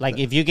protective rights. Like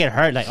if you get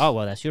hurt, like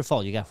that's your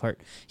fault. You got hurt.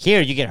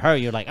 Here you get hurt.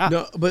 You're like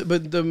No, but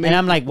the main, and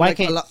I'm like, why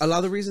can't a lot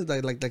of the reasons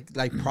that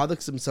like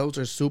products themselves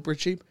are super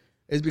cheap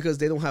is because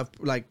they don't have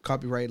like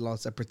copyright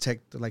laws that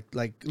protect like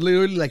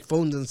literally like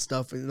phones and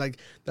stuff, and like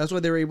that's why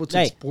they're able to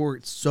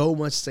export so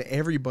much to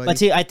everybody. But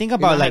see, I think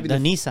about like the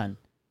Nissan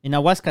in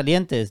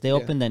Aguascalientes. They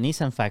opened the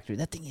Nissan factory.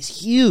 That thing is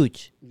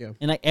huge. Yeah,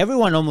 and like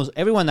almost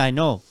everyone I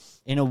know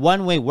in a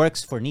one way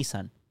works for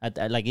Nissan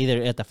at like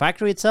either at the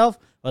factory itself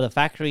or the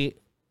factory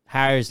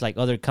hires like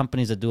other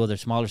companies that do other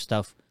smaller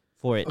stuff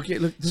for it. Okay,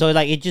 look, so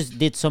like it just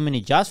did so many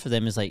jobs for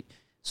them. It's like.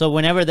 So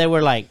whenever they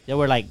were like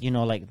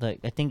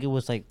I think it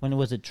was like when it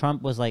was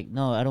Trump was like,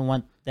 no, I don't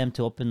want them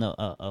to open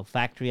a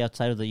factory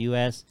outside of the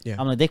U.S. Yeah.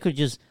 I'm like, they could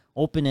just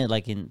open it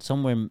like in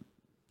somewhere in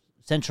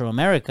Central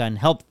America and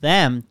help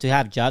them to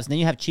have jobs. And then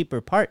you have cheaper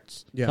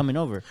parts coming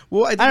over.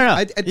 Well, I don't know.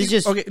 I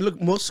think, okay,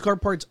 look, most car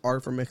parts are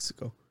from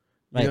Mexico.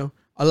 Right. You know,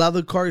 a lot of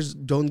the cars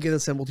don't get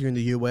assembled here in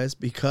the U.S.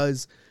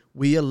 because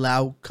we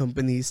allow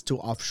companies to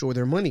offshore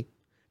their money,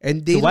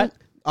 and they don't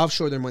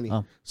offshore their money.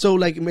 Oh. So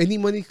like any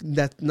money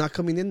that's not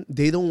coming in,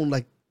 they don't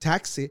like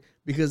tax it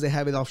because they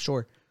have it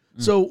offshore.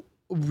 So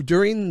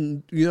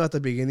during at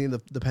the beginning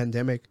of the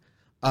pandemic,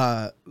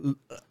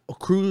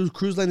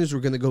 cruise liners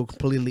were gonna go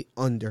completely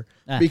under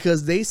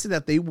because they said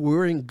that they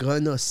weren't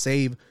gonna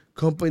save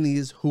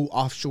companies who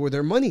offshore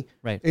their money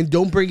and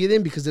don't bring it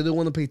in because they don't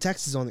want to pay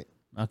taxes on it.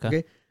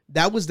 Okay,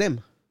 that was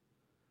them.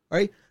 All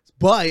right.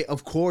 But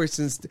of course,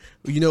 since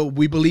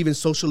we believe in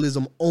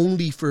socialism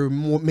only for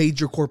more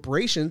major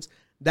corporations,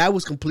 that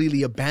was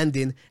completely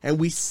abandoned, and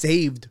we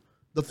saved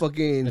the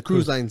fucking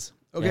cruise lines.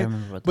 Okay,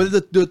 yeah, but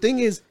the thing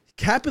is,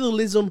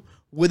 capitalism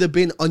would have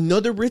been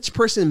another rich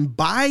person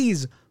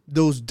buys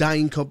those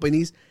dying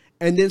companies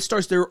and then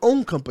starts their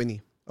own company.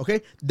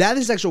 Okay, that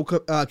is actual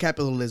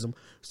capitalism.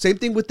 Same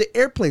thing with the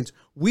airplanes.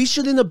 We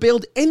shouldn't have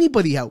bailed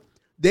anybody out.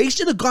 They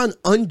should have gone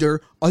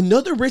under.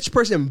 Another rich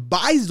person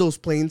buys those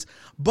planes,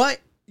 but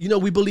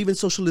we believe in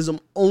socialism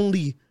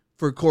only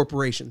for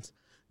corporations.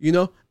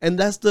 And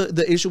that's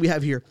the issue we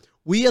have here.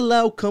 We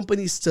allow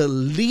companies to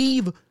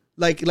leave,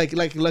 like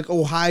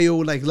Ohio,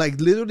 like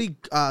literally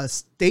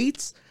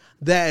states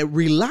that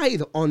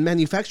relied on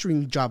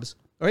manufacturing jobs.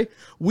 All right,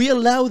 we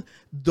allowed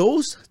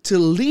those to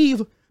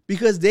leave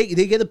because they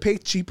get to pay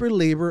cheaper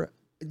labor,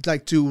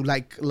 like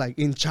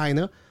in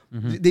China.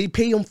 Mm-hmm. They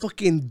pay them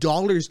fucking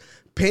dollars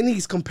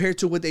pennies compared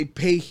to what they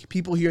pay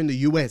people here in the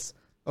U.S.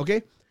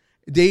 Okay,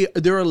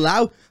 they're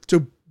allowed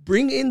to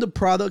bring in the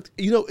product.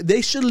 You know,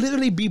 they should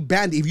literally be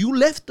banned. If you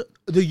left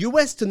the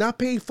U.S. to not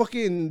pay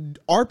fucking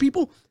our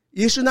people,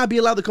 you should not be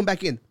allowed to come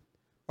back in.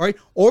 All right,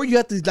 or you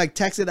have to like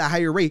tax it at a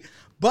higher rate.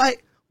 But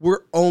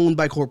we're owned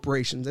by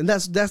corporations, and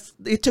that's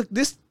it.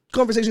 This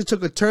conversation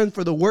took a turn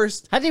for the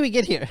worst. How did we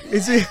get here?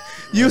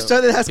 You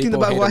started asking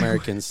about why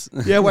Americans.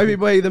 Yeah, why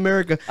people hate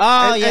America.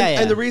 Oh,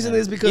 and the reason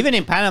is because even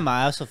in Panama,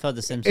 I also felt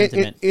the same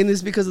sentiment. And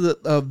it's because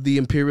of the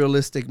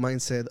imperialistic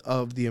mindset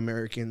of the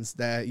Americans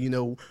that, you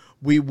know,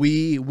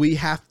 we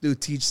have to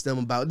teach them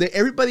about.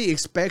 Everybody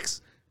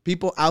expects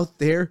people out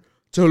there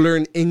to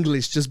learn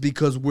English just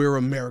because we're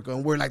America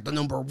and we're like the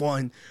number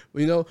one,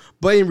 you know.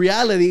 But in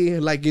reality,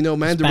 like, you know,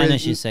 Mandarin.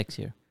 Spanish is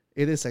sexier.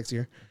 It is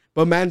sexier.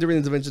 But Mandarin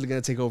is eventually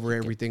going to take over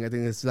everything. I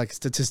think it's like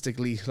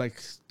statistically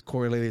like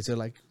correlated to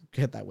like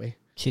get that way.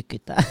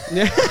 Chiquita.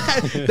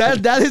 Yeah,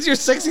 that is your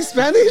sexy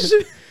Spanish.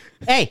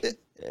 Hey,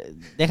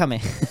 déjame.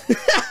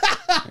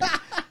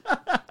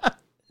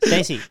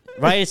 Stacy,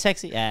 right? It's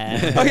sexy.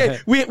 Okay,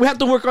 we have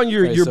to work on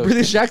your so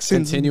British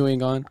accent.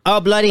 Continuing on. Oh,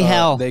 bloody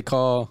hell. They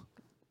call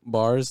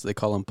bars, they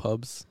call them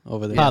pubs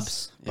over there.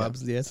 Pubs. Yeah.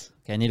 Pubs, yes.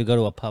 Okay, I need to go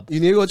to a pub. You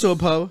need to go to a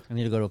pub I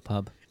need to go to a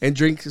pub. and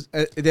drink.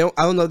 I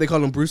don't know if they call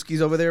them brewskis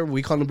over there.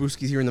 We call them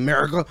brewskis here in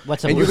America.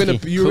 What's a and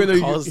brewski?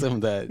 Who calls them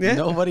that? Yeah?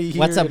 Nobody here.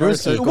 What's a in our brewski?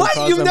 circle What?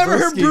 calls You've them never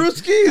heard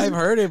brewskis? I've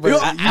heard it, but You know,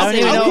 I don't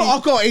even know.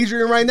 I'll call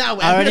Adrian right now.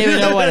 I don't even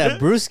know what a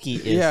brewski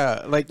is.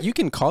 yeah, like you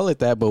can call it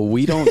that, but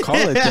we don't call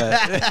it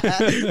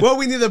that. Well,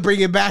 we need to bring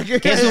it back.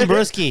 ¿Qué es un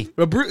brewski?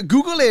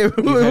 Google it.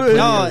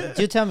 No,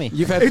 you tell me.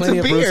 You've had It's plenty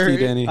a of beer. brewski,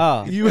 Danny.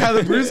 Oh, You have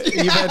a brewski?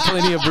 You've had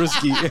plenty of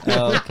brewski.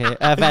 oh, okay.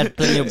 I've had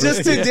plenty of brewski.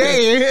 Just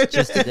today.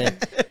 Just today.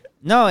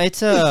 No,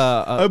 it's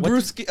a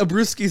brewski. A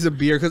brewski is a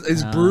beer because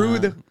it's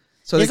brewed.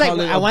 So it's they like call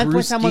it I went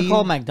for someone brewski.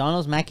 called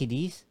McDonald's Mackie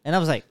D's, and I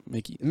was like,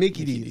 Mickey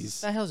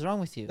D's. "What the hell's wrong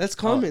with you?" That's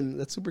common.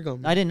 That's super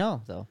common. I didn't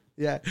know though.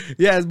 Yeah,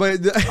 but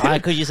I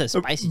could use a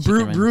spicy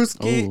chicken.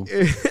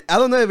 brewski. I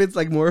don't know if it's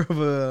like more of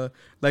a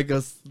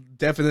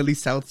definitely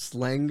South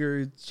slang or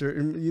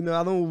you know.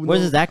 I don't. Where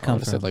know. does that I come would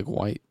have from? said like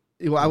white.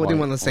 Well, I wouldn't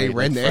want to say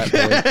Like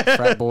redneck.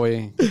 frat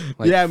boy,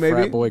 like Yeah, maybe.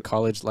 frat boy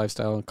college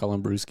lifestyle. Call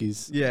them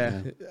brewskis.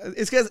 Yeah,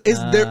 it's because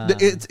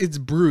it's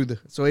brewed,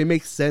 so it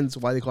makes sense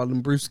why they call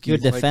them brewskis. You're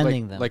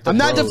defending them. Like the I'm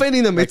not bros.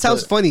 defending them. It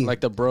sounds funny.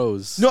 Like the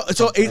bros. No,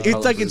 so it's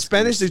call like them in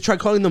Spanish they try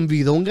calling them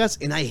vidongas,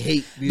 and I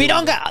hate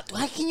Bironga.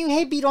 Why can you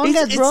hate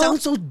birongas, It bro?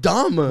 sounds so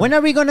dumb. When are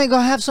we gonna go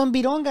have some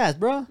birongas,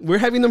 bro? We're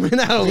having them right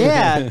now.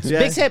 Yeah,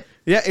 big sip.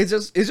 Yeah, it's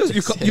just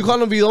you call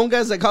them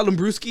vidongas, I call them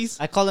brewskis.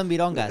 I call them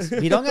birongas.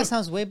 Bironga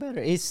sounds way better.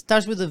 It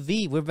starts with a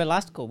V. We're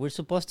Velasco. We're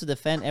supposed to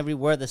defend every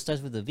word that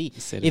starts with a V.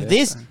 If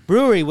this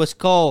brewery was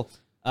called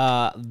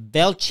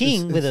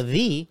Belching with a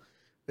V,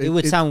 it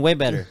would sound way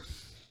better.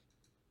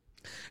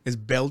 It's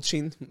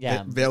belching.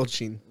 Yeah.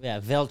 Belching. Yeah,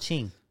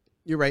 Belching.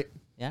 You're right.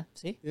 Yeah,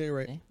 see? Yeah, you're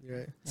right. See? You're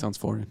right. Sounds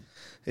foreign.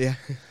 Yeah.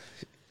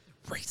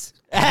 Race.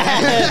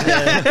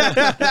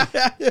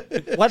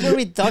 What were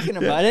we talking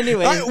about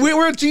anyway? We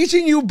were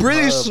teaching you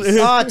British.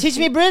 Oh, teach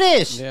me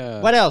British.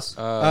 Yeah. What else?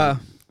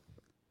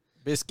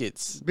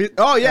 Biscuits,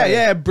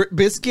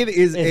 Biscuit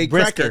is a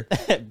cracker,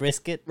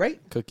 Brisket. right?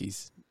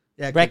 cookies.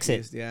 Yeah, Brexit.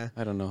 cookies, yeah.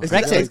 I don't know. It's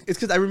Brexit.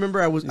 because I remember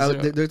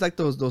there- there's like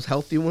those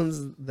healthy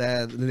ones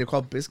that they're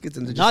called biscuits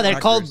and they're just No, they're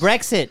called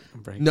crackers.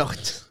 Brexit. No,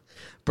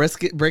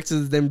 Brexit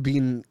is them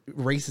being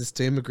racist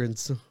to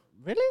immigrants.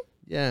 Really?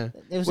 Yeah.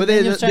 It was Well, the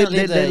Indians trying to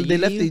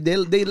leave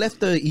the they left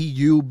the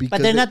EU because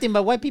But they're nothing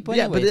but white people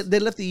yeah, anyways. but they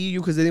left the EU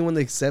because they didn't want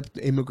to accept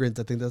immigrants.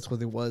 I think that's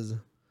what it was.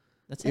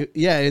 That's it.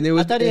 Yeah, and it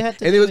was thought it had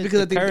to and do it was with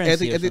because the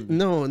currency or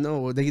something.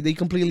 no, they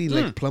completely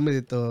like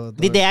plummeted the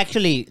Did they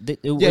actually?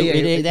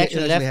 it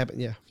actually left?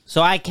 happened. Yeah.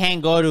 So I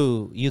can't go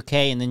to UK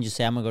and then just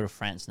say I'm gonna go to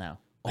France now.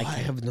 I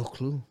have no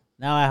clue.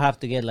 Now I have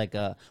to get like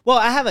a. Well,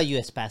 I have a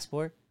US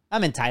passport.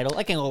 I'm entitled.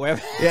 I can go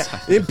wherever. Yeah,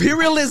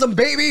 imperialism,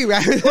 baby.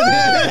 Right?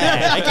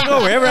 I can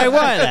go wherever I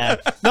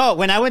want. No,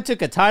 when I went to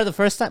Qatar the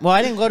first time. Well,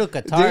 I didn't go to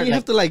Qatar. Didn't you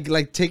have to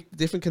like take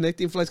different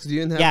connecting flights because you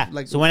didn't have Yeah.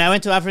 like So when I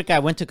went to Africa, I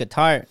went to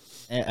Qatar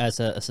as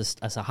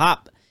a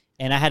hop,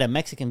 and I had a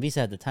Mexican visa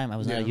at the time. I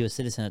was not a U.S.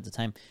 citizen at the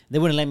time. They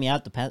wouldn't let me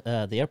out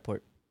the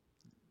airport.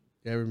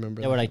 Yeah, I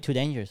remember. They were like too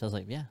dangerous. I was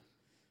like, yeah,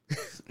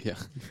 Yeah.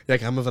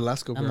 like I'm a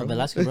Velasco, bro. I'm a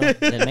Velasco, bro,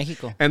 de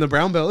Mexico. And the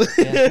brown belt.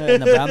 Yeah, in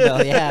the brown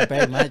belt. Yeah,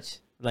 very much.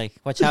 Like,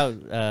 watch out,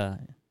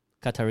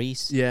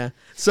 Qataris. Yeah.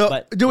 So,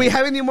 But- do we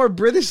have any more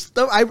British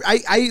stuff?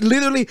 I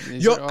literally,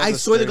 are all I the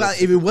swear to God,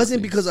 if it wasn't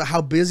stereotypical because of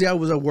how busy I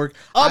was at work,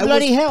 Oh, I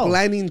bloody was hell.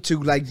 planning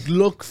to like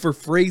look for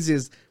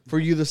phrases for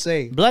you to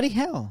say. Bloody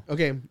hell.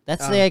 Okay.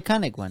 That's the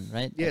iconic one,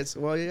 right? Yes.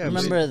 Well, yeah.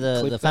 Remember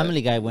the Clip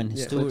Family Guy when Yeah.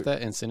 Clip Stewart.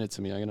 that and send it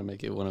to me. I'm gonna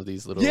make it one of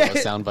these little Yeah.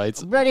 sound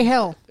bites. Bloody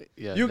hell.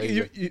 Yeah. You, there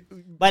you, go. you,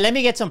 But let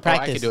me get some I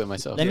practice. could do it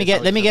myself. Let me Yeah,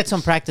 get probably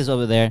some practice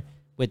over there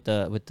with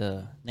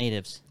the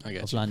natives I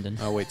got of you. London.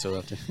 I'll wait till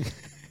after.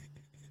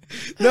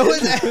 no,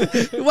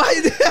 why?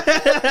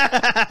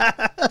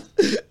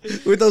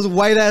 with those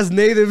white ass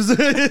natives.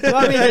 Well,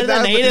 I mean, they're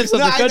the natives of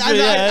the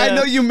country. I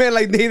know you meant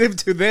like native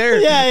to there.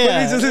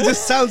 Yeah. But it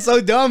just sounds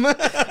so dumb.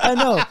 I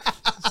know.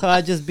 So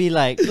I'd just be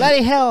like,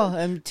 bloody hell,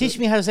 and teach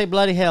me how to say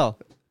bloody hell.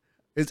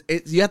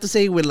 You have to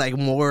say it with like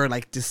more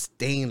like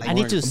disdain. Like I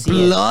need to see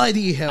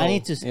bloody hell. I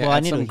need to. Yeah, I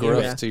add need some to hear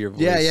gruff it. to your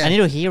voice. Yeah. I need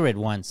to hear it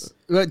once.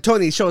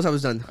 Tony, show us how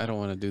it's done. I don't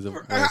want to do the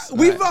voice.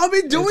 We've all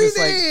been doing it's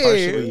just, it. Like,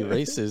 partially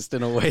racist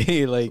in a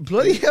way. Like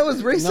Bloody hell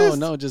is racist.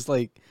 No, just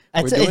like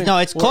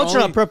It's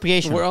cultural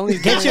appropriation. We're only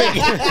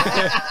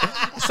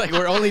it's like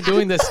we're only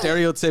doing the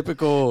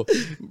stereotypical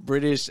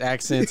British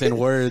accents and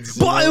words.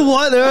 Boil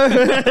water.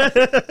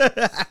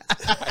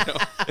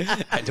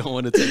 I don't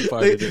want to take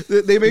part of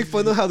it. They make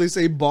fun of how they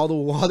say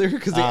bottled water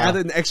because they add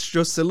an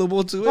extra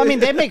syllable to it. Well, I mean,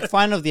 they make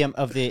fun of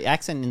the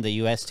accent in the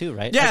U.S. too,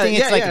 right? Yeah, I think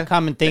it's like a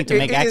common thing to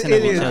make accent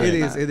of each other. It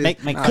is. Make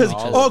fun of each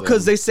other.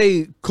 Because they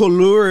say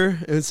color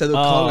instead of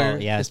color.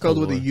 Yeah, it's spelled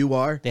color. with a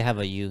U-R. They have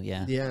a U,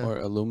 yeah. Yeah. Or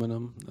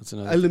aluminum. That's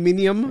another.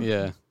 Aluminium.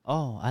 Yeah.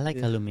 Oh, I like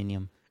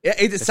aluminium. Yeah,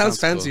 it sounds sounds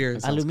cool. fancier.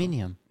 It sounds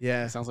Aluminium.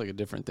 Yeah. It sounds like a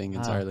different thing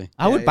entirely.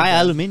 I would buy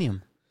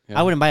aluminium. Yeah.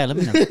 I wouldn't buy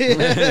aluminum.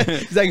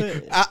 It's like,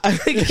 I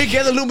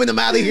get aluminum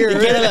out of here.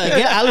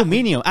 Get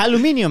aluminium.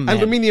 Aluminium, man.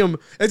 Aluminium.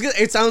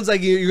 It sounds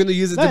like you're going to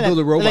use it to build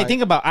a robot. Like,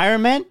 think about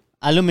Iron Man,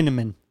 aluminum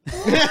man.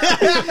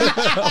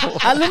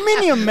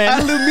 Aluminium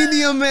man.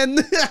 Aluminium man.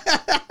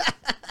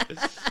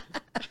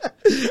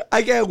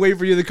 I can't wait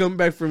for you to come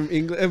back from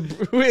England.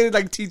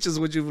 Like, teach us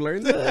what you've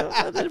learned.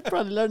 I didn't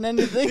probably learn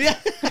anything. Yeah.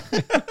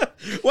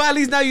 Well, at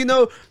least now you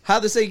know how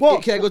to say,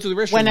 can I go to the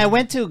restaurant? When I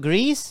went to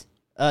Greece,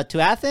 to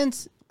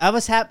Athens, I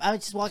was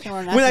just walking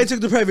around. When I took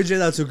the private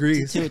jet out to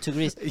Greece. To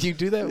Greece. You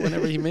do that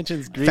whenever he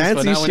mentions Greece, Fancy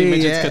but now when he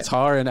shit, mentions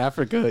Qatar and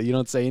Africa, you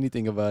don't say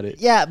anything about it.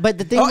 Yeah, but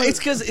the thing. Oh, it's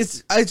because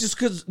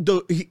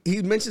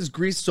he mentions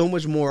Greece so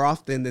much more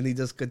often than he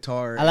does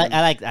Qatar. I like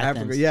Africa.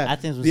 Athens. Yeah,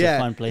 Athens was a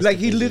fun place. Like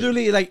to he visit.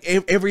 literally like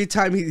every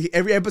time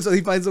every episode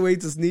he finds a way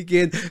to sneak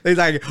in. He's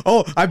like,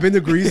 "Oh, I've been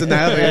to Greece and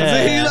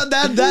Athens."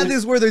 That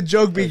is where the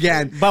joke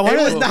began. But it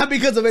was not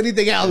because of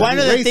anything else. One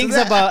of the things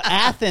about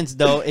Athens,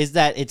 though, is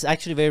that it's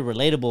actually very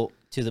relatable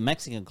to the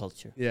Mexican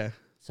culture. Yeah,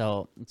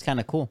 So it's kind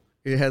of cool.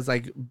 it has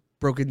like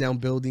broken down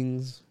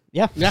buildings.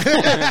 Yeah. That's.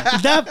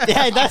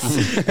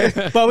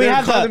 But we Their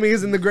have economy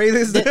isn't the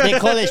greatest. they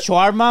call it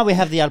shawarma. We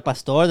have the al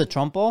pastor, the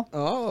trompo.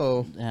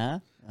 Oh. Yeah.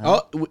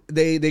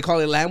 They call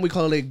it lamb. We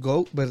call it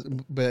goat, but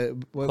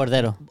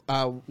Cordero.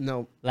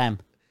 No, Lamb.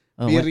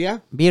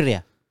 birria.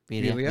 Birria.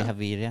 Birria. We have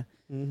birria.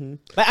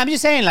 But I'm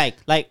just saying, like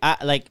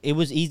it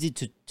was easy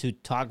to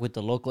talk with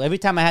the local. Every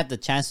time I had the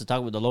chance to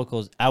talk with the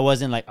locals, I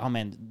wasn't like, oh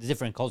man,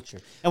 different culture.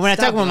 And when I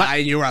talk with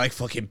you were like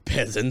fucking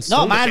peasants.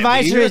 no, my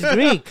advisor is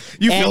Greek.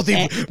 You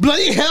filthy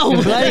bloody hell!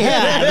 Bloody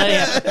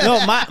hell!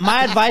 No,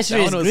 my advisor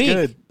That is one was Greek.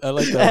 good. I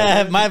like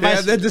that. My Yeah,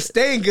 advisor. the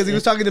disdain because he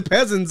was talking to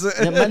peasants.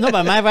 No,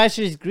 but my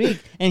advisor is Greek,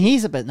 and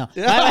he's a bit no.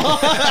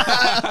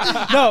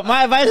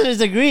 My advisor is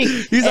a Greek.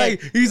 He's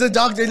like, he's a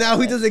doctor now.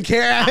 He doesn't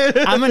care.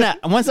 I'm gonna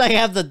once I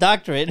have the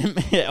doctorate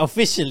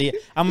officially,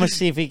 I'm gonna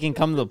see if he can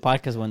come to the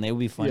podcast one day. It would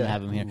be fun to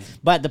have him here.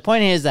 But the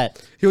point is that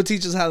He'll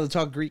teach us how to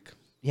talk Greek.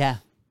 yeah.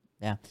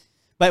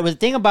 But the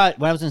thing about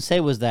what I was gonna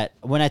say was that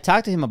when I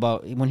talked to him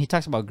about when he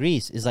talks about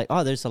Greece, is like,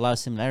 oh, there's a lot of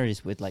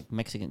similarities with like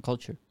Mexican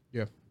culture.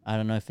 Yeah. I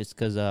don't know if it's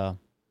because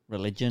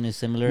religion is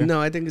similar.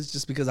 No, I think it's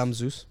just because I'm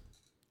Zeus.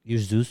 You're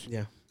Zeus.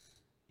 Yeah.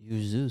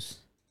 You're Zeus.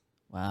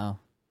 Wow.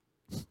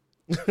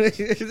 Yeah,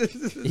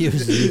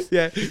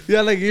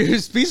 like you're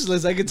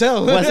speechless. I can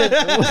tell.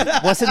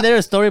 Wasn't there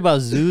a story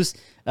about Zeus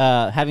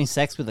having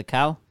sex with a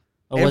cow?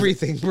 Or was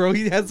Everything, bro.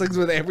 He has sex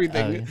with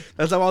everything. Oh, yeah.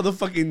 That's how all the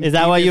fucking. Is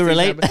that why you devious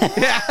relate? things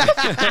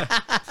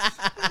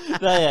happen.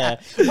 Yeah.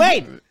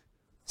 Wait.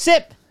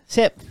 Sip.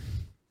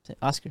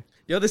 Oscar.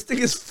 Yo, this thing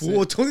is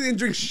full. Tony didn't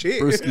drink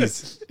shit.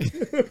 Brewskis.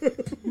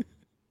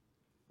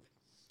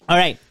 All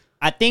right.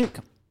 I think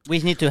we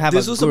need to have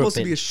This a was group supposed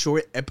to be a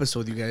short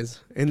episode, you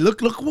guys. And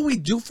look what we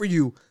do for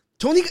you.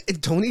 Tony,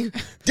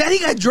 Daddy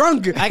got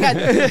drunk. and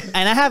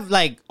I have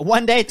like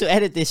 1 day to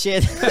edit this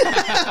shit.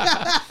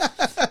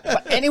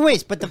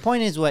 But the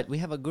point is what? We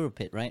have a group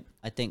hit, right?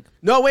 I think.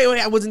 No, wait.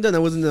 I wasn't done.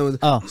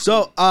 Oh.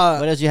 So,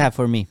 What else you have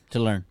for me to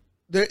learn?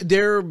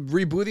 they're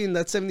rebooting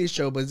that 70s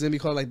show, but it's going to be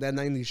called like that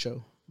 90s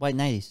show. Why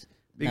 90s?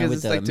 Because with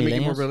it's the like to make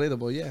it more millennials?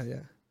 relatable. Yeah.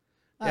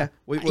 Ah.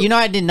 Yeah. You know,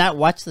 I did not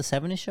watch the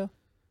 70s show.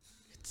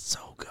 It's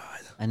so good.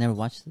 I never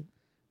watched it.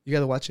 You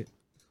got to watch it.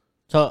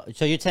 So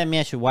you're telling me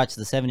I should watch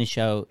the 70s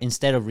show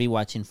instead of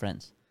rewatching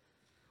Friends?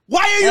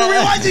 Why are you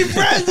rewatching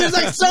Friends? There's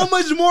like so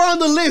much more on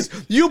the list.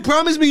 You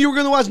promised me you were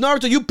going to watch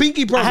Naruto. You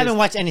pinky promised. I haven't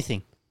watched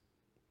anything.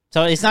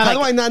 So it's not How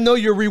like... do I not know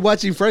you're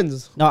rewatching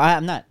Friends? No,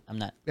 I'm not.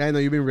 Yeah, I know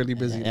you've been really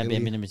busy. I've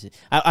lately. been busy.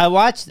 I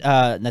watched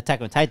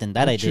Attack on Titan.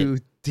 That I did. You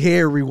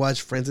dare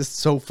rewatch Friends? It's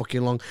so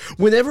fucking long.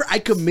 Whenever I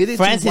committed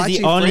Friends to is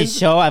watching the only Friends,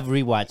 show I've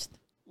rewatched.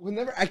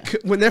 whenever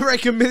I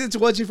committed to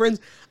watching Friends,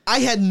 I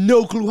had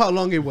no clue how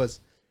long it was.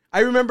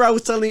 I remember I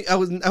was like,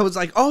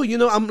 oh,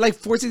 I'm like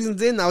 4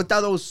 seasons in. I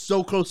thought I was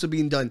so close to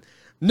being done.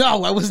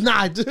 No, I was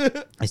not.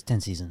 It's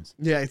 10 seasons.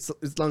 Yeah, it's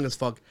long as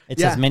fuck.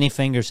 It's yeah. as many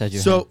fingers as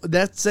your So hand.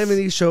 that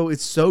 70s show,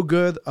 it's so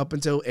good up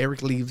until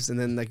Eric leaves, and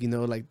then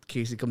like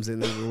Casey comes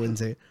in and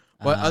ruins it.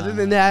 But other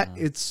than that,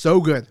 it's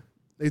so good.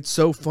 It's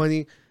so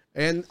funny,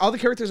 and all the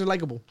characters are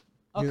likable.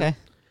 Okay.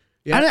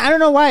 Yeah. I don't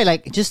know why.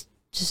 Like, just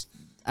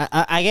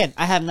again,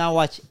 I have not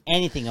watched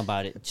anything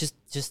about it. Just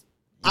it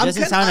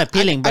doesn't sound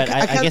appealing, but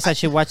I guess I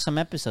should watch some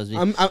episodes.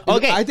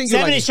 Okay, I think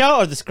 70 show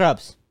or the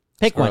Scrubs?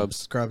 Pick one.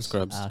 Scrubs.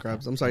 Okay.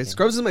 I'm sorry.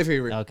 Scrubs is my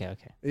favorite. Okay.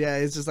 Yeah,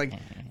 it's just like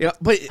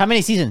but How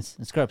many seasons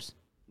in Scrubs?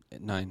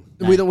 9.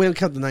 we don't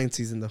count the 9th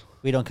season though.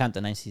 We don't count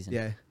the 9th season.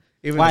 Yeah.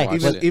 Why?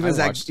 Even I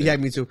Zach. watched it. Yeah,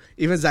 me too.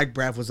 Even Zach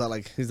Braff was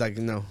he's like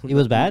no. It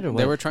was bad, or what?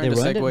 They were trying to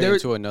ruined it? segue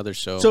into another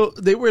show. So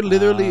they were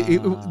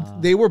literally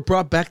they were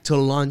brought back to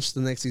launch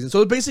the next season.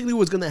 So basically,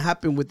 what's gonna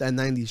happen with that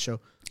 90s show?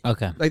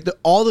 Okay. Like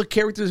all the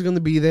characters are gonna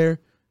be there,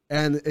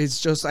 and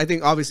it's just I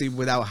think obviously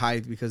without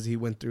Hyde because he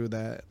went through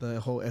the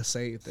whole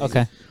essay thing.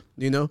 Okay.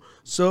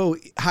 So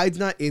Hyde's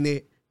not in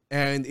it,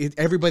 and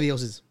everybody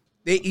else is.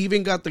 They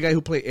even got the guy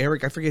who played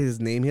Eric. I forget his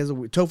name. He has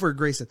Topher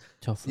Grayson.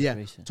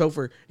 Grayson.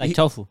 Topher. Like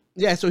tofu.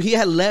 Yeah, so he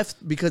had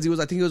left because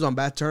I think he was on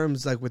bad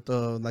terms, like with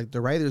the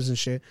writers and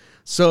shit.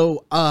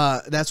 So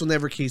that's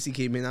whenever Casey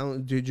came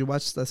in. Did you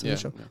watch that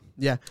show?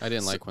 Yeah. I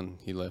didn't like when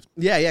he left.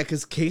 Yeah,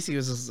 because Casey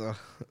was just, I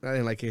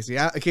didn't like Casey.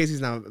 Casey's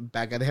now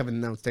back. They haven't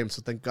announced him,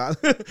 so thank God.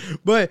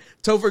 But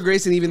Topher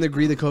Grayson even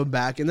agreed to come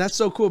back, and that's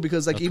so cool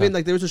because even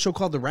like there was a show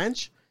called The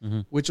Ranch,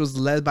 which was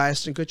led by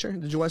Ashton Kutcher.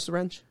 Did you watch The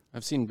Ranch?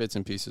 I've seen bits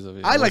and pieces of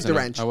it. I like The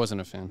Ranch. I wasn't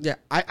a fan. Yeah,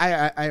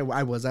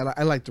 I was.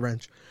 I liked The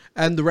Ranch.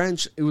 And The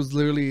Ranch, it was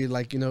literally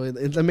like,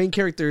 the main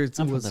character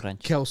was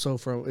Kelso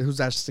who's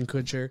Ashton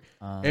Kutcher.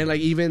 And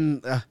like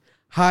even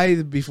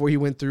Hyde before he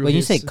went through When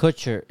you say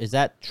Kutcher, is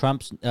that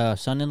Trump's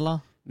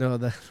son-in-law? No,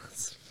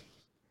 that's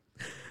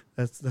Sip!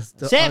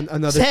 Sip!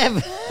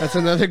 That's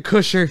another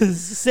Kutcher.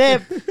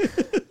 Sip!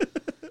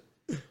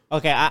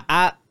 Okay,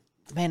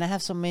 man, I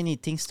have so many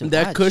things to watch.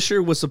 That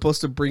Kutcher was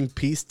supposed to bring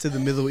peace to the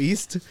Middle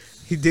East.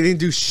 He didn't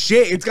do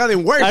shit. It's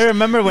gotten worse. I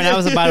remember when I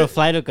was about to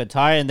fly to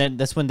Qatar, and then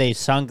that's when they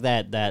sunk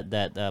that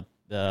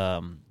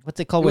what's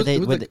it called where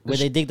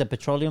they dig the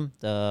petroleum,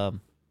 the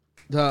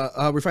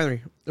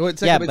refinery.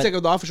 It's like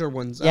the offshore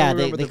ones. Yeah,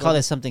 they call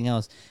it something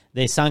else.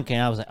 They sunk,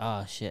 and I was like,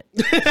 oh shit.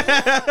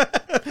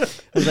 I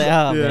was like,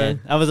 oh man,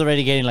 I was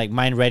already getting like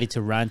mind ready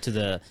to run to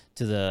the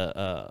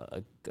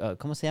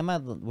 ¿cómo se llama?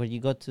 Where you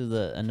go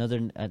to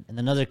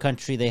another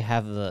country, they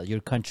have your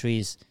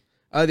country's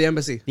the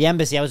embassy. The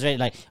embassy. I was ready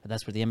like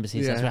that's where the embassy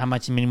is. That's how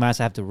much many miles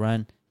I have to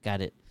run.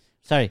 Got it.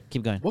 Sorry,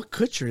 keep going. What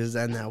Kutcher is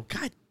that now?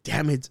 God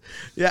damn it.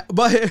 Yeah,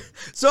 but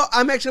so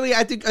I'm actually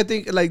I think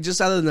like just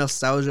out of the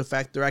nostalgia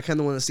factor, I kind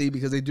of want to see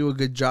because they do a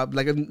good job.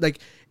 Like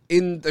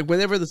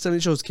whenever the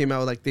 70 shows came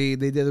out, like they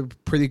did a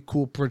pretty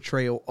cool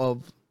portrayal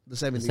of the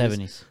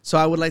 70s. So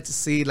I would like to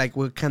see like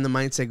what kind of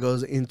mindset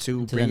goes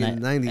into bringing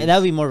the 90s. And that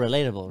would be more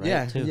relatable, right?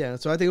 Yeah, too. yeah.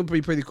 So I think it would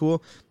be pretty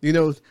cool.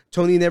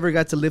 Tony never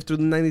got to live through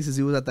the 90s because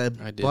he was at the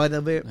butt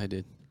of it. I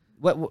did.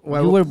 You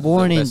were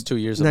born in... The best 2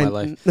 years of my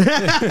life.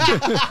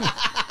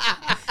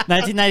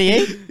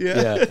 1998?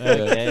 Yeah.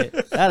 Okay.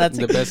 That's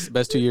the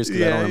best 2 years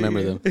because I don't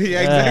remember them.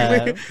 Yeah,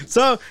 exactly.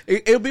 So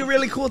it'll be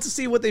really cool to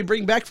see what they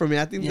bring back from it.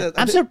 I think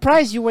I'm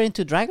surprised you were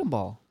into Dragon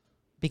Ball.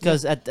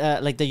 Because at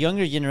like the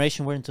younger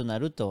generation were into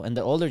Naruto, and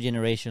the older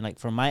generation, like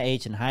from my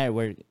age and higher,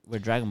 were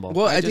Dragon Ball.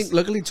 Well, I think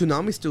luckily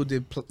Toonami still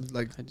did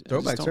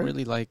throwbacks. I don't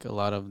really like a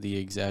lot of the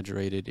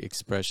exaggerated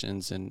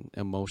expressions and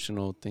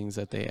emotional things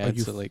that they add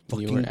to like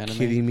newer anime. Are you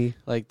kidding me?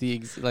 Like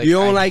you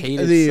don't like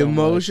the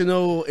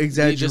emotional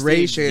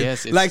exaggeration,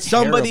 like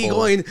somebody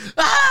going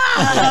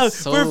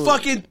for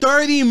fucking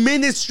 30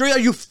 minutes straight. Are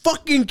you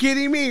fucking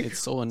kidding me? It's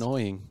so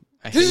annoying.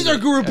 This is our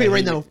guru pay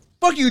right now.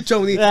 Fuck you,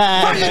 Tony.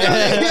 Fuck you,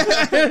 Tony.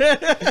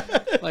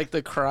 Like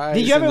the cries.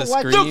 Did you ever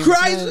watch the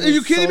cries? Are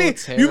you kidding me?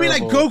 Terrible. You mean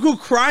like Goku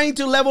crying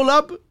to level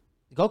up?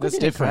 Goku That's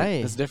didn't different.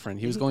 cry. That's different.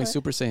 He was going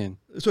Super Saiyan.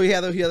 So he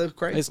had a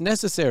cry. It's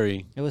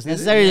necessary. It was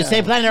necessary to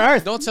save planet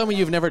Earth. Don't tell me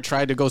you've never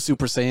tried to go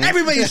Super Saiyan.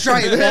 Everybody's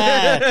trying.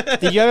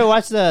 Did you ever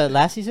watch the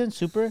last season,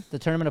 Super, the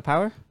Tournament of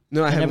Power?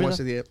 No, I haven't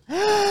watched it yet.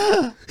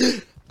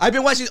 I've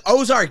been watching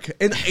Ozark,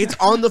 and it's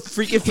on the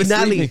freaking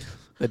finale.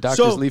 The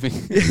doctor's leaving.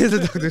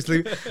 The doctor's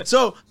leaving.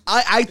 So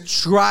I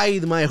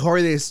tried my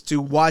hardest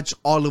to watch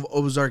all of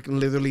Ozark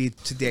literally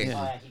today.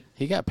 Yeah.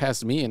 He got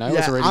past me, and I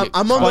was already.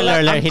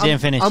 Spoiler alert, he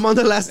didn't finish. I'm on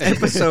the last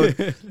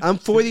episode. I'm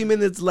 40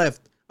 minutes left.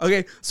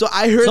 Okay, so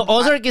I heard. So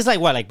Ozark is like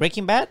what, like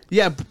Breaking Bad?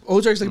 Yeah,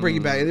 Ozark's like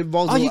Breaking Bad. It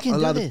involves a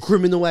lot of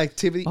criminal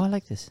activity. Oh, I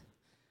like this.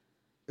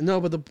 No,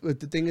 but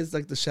the thing is,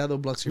 like the shadow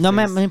blocks your no,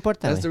 face. No, me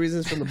importa. That's the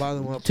reason it's from the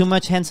bottom up. Too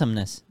much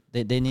handsomeness.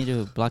 They need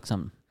to block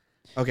some.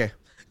 Okay.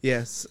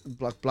 Yes,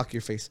 block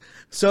your face.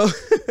 So,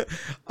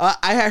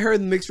 I had heard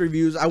mixed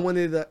reviews. I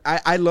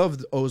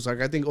loved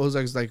Ozark. I think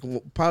Ozark's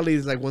probably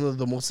one of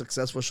the most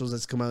successful shows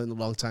that's come out in a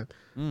long time.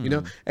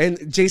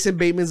 And Jason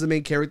Bateman's the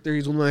main character.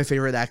 He's one of my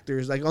favorite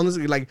actors. Like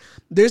honestly,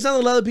 there's not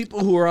a lot of people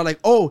who are like,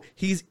 oh,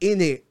 he's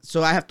in it,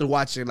 so I have to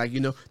watch it.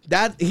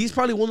 That he's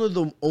probably one of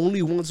the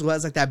only ones who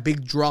has like that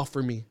big draw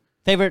for me.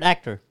 Favorite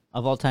actor?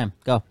 of all time.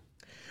 Go.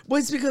 Well,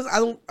 it's because I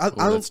don't.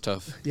 That's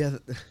tough. Yeah.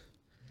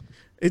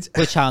 It's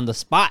Put you on the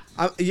spot.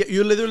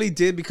 You literally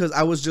did because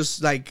I was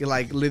just like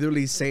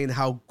literally saying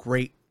how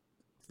great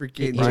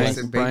freaking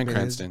Bryan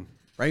Cranston.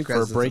 Bryan For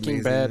Cranston's Breaking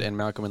amazing. Bad and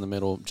Malcolm in the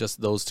Middle,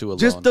 just those two alone.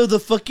 Just the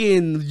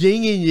fucking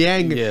yin and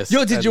yang. Yes,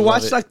 Yo, did you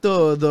love watch it. like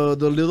the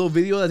little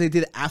video that they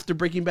did after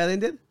Breaking Bad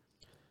ended?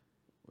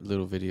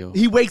 Little video.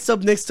 He wakes up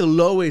next to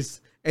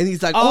Lois. And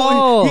he's like,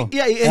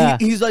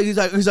 he's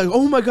like,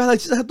 oh my god, I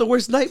just had the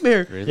worst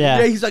nightmare. Really?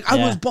 Yeah, he's like, I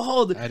was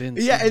bald. I didn't.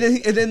 Yeah,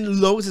 and then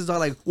Lois is all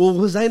like, well,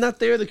 was I not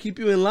there to keep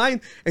you in line?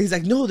 And he's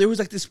like, no, there was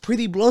like this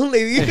pretty blonde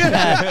lady.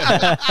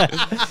 Yeah,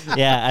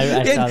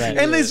 I saw that.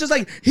 And it's just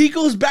like he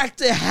goes back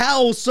to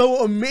hell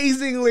so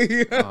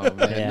amazingly. Oh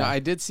man, Yeah. no, I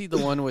did see the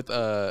one with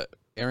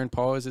Aaron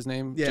Paul is his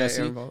name. Yeah,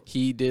 Jesse. Aaron Paul.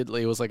 He did.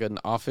 It was like an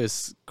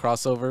Office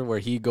crossover where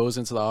he goes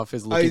into the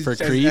office looking for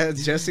Creed.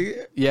 Jesse.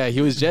 Yeah, he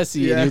was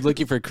Jesse, and he was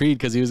looking for Creed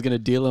because he was gonna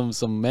deal him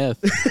some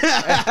meth.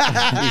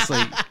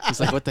 he's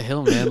like, what the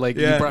hell, man? Like,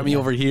 you brought me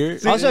over here.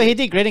 Also, he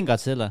did great in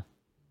Godzilla.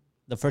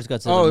 The first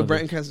Godzilla. Oh, movie.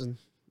 Bryan Cranston.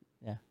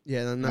 Yeah.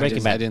 Yeah, no,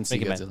 Breaking Bad. I didn't see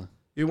Breaking Bad. Godzilla.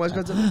 You watch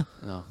Godzilla?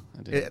 No,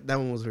 I didn't. Yeah, that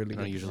one was really I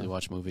don't good. usually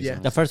watch movies. Yeah.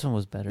 so- The first one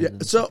was better. Yeah. than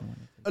the So, second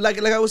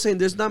one. like I was saying,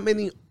 there's not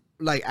many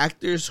like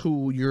actors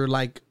who you're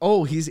like,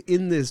 oh, he's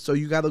in this, so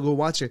you got to go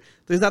watch it.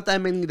 There's not that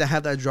many that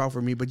have that draw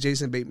for me, but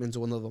Jason Bateman's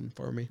one of them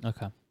for me.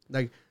 Okay.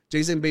 Like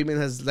Jason Bateman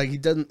has like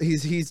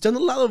he's done a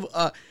lot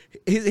of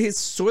his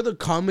sort of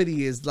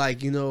comedy is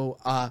like, you know,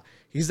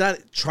 he's not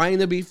trying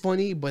to be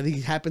funny, but he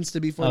happens to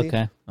be funny.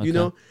 Okay. You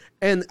know,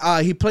 and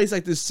he plays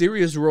like this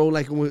serious role,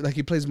 like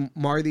he plays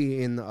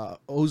Marty in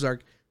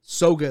Ozark.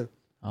 So good.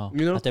 Oh,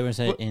 You know? I thought we were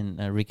saying in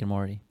Rick and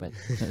Morty, but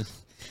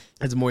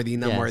It's Morty,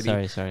 not yeah,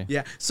 Marty. sorry.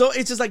 Yeah, so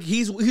it's just like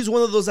he's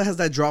one of those that has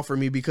that draw for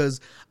me because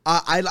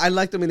I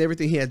liked him in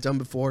everything he had done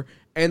before,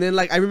 and then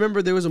like I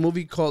remember there was a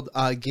movie called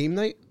Game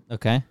Night.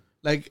 Okay.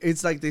 Like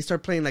it's like they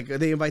start playing, like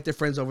they invite their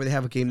friends over, they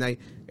have a game night,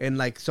 and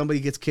like somebody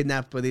gets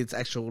kidnapped, but it's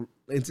an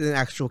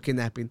actual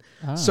kidnapping.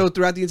 Ah. So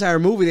throughout the entire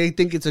movie, they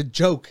think it's a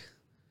joke.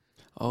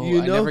 Oh,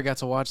 You I know? never got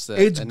to watch that.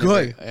 It's I never-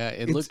 good. Yeah,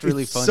 it It's- looked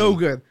really it's funny. so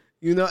good.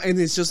 You know, and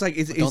it's just like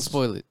it's Don't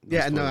spoil it. Don't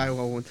Yeah, spoil no, it. I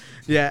won't.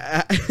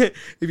 Yeah,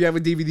 if you have a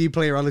DVD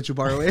player, I'll let you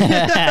borrow it.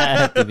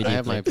 DVD I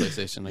have my player.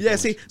 PlayStation. I Yeah, can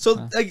see, watch.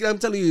 so like I'm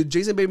telling you,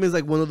 Jason Bateman is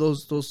like one of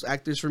those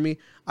actors for me.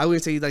 I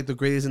wouldn't say he's like the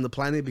greatest in the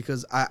planet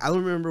because I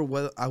don't remember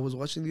what I was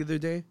watching the other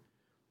day.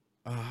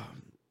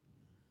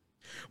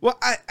 Well,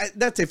 I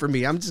that's it for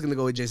me. I'm just gonna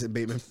go with Jason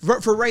Bateman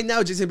for right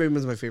now. Jason Bateman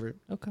is my favorite.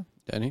 Okay.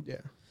 Danny? Yeah.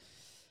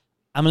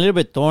 I'm a little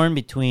bit torn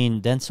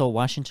between Denzel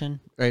Washington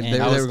Right and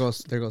there goes.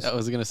 There goes. I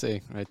was gonna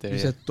say right there. You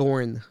Yeah. said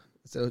thorn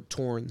instead of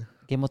torn.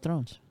 Game of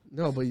Thrones.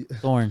 No, but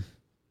Torn.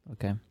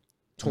 Okay.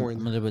 torn.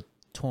 I'm a little bit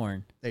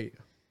torn. There you go.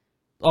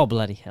 Oh,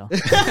 bloody hell.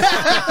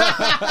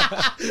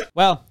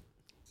 Well,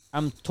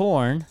 I'm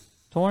torn.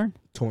 Torn?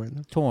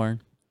 Torn.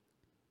 Torn.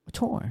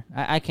 Torn.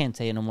 I can't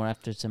say it no more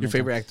after some. Your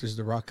favorite actor is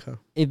The Rock, huh?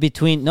 It's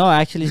between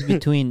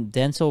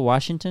Denzel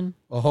Washington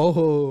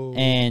Oh.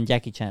 and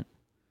Jackie Chan.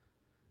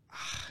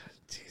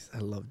 Jeez, I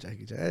love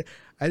Jackie Chan.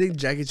 I think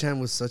Jackie Chan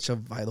was such a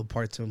vital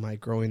part to my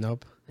growing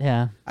up.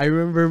 Yeah. I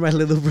remember my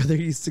little brother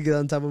used to get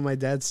on top of my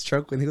dad's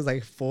truck when he was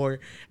like 4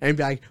 and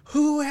be like,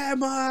 "Who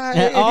am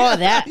I?" Oh,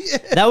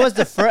 that was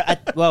the first.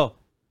 Well,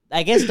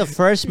 I guess the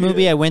first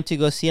movie I went to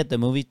go see at the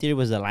movie theater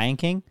was The Lion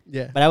King.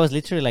 Yeah. But I was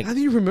literally like, How do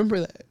you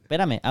remember that?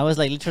 espérame, I was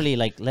like literally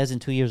like less than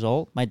 2 years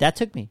old. My dad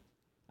took me.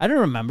 I don't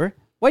remember.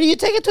 Why do you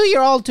take a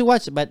 2-year-old to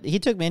watch it? But he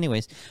took me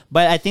anyways.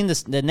 But I think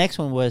the next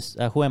one was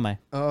Who Am I?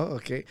 Oh,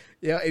 okay.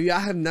 Yeah, if y'all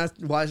have not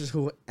watched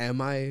Who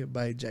Am I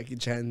by Jackie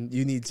Chan,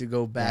 you need to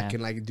go back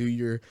and like do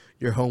your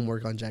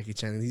homework on Jackie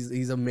Chan.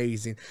 He's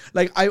amazing.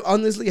 Like I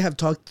honestly have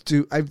talked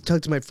to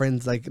my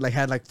friends like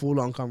had like full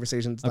on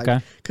conversations. Like,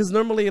 Okay. because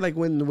normally like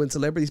when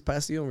celebrities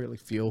pass, you don't really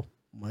feel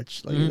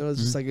much. Like you know,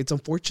 it's just like it's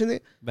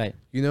unfortunate. Right.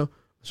 You know.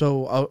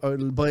 So,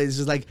 but it's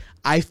just like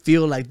I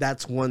feel like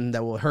that's one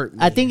that will hurt me.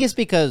 I think it's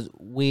because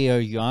we are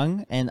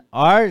young and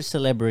our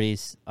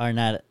celebrities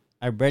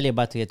are barely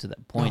about to get to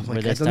that point where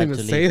they don't start even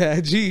to say leave.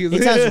 that. Jeez,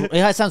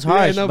 It sounds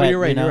harsh. Yeah, no, but you're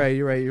right. you know,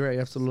 You're right. You're right.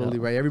 Absolutely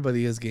So- right.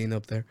 Everybody is getting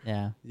up there.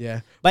 Yeah.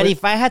 Yeah. But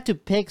if I had to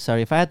pick,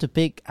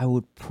 I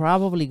would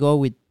probably go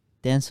with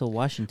Denzel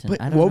Washington. But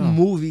I don't what know.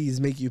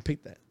 movies make you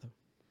pick that?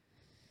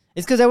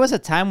 It's because there was a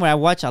time where I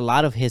watched a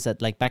lot of his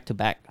at like back to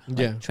back.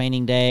 Yeah.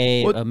 Training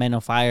Day, What- Men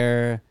on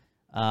Fire.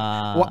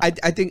 Well, I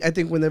think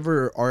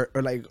whenever or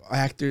like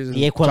actors,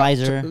 The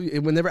Equalizer.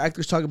 whenever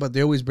actors talk about,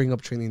 they always bring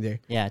up Training Day.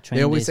 Yeah, Training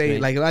They always Day's say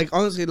great. like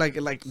honestly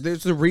like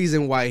there's a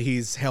reason why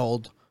he's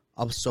held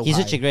up so He's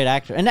high. such a great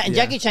actor, and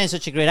Jackie Chan is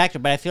such a great actor.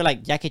 But I feel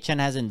like Jackie Chan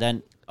hasn't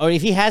done, or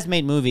if he has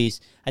made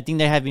movies, I think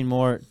there have been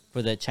more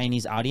for the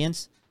Chinese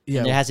audience. Yeah.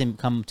 And there hasn't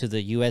come to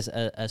the U.S.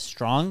 As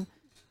strong.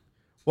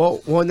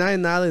 Well, not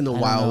in a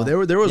while.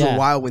 know. There was Yeah. a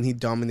while when he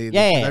dominated.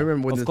 Yeah, yeah, I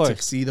remember when of the course.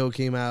 Tuxedo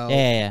came out.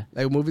 Yeah.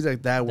 Like movies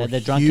like that were The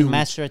Drunken huge.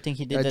 Master, I think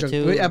he did Yeah, that Drunk-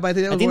 too. yeah, but I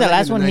think that I was think more the like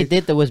last in one the he 90s.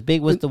 did that was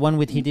big was the one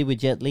he did with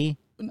Jet Li.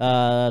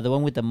 The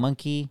one with the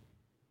monkey.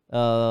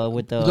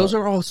 With the Those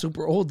are all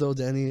super old though,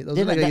 Danny. Those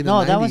are like in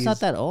the that one's 90s. not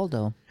that old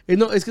though.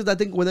 No, it's because I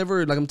think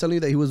whenever, like I'm telling you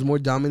that he was more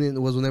dominant, it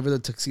was whenever the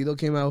Tuxedo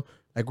came out,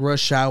 like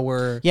Rush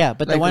Hour. Yeah,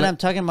 but like, the one I'm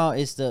talking about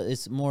is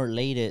it's more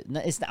later.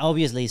 It's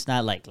obviously it's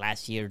not like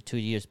last year or 2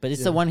 years, but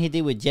it's the one he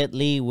did with Jet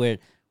Li where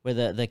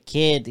the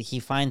kid he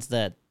finds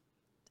that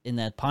in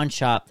that pawn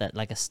shop that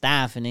like a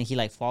staff, and then he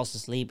like falls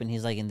asleep and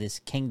he's like in this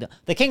kingdom.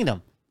 The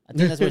Kingdom. I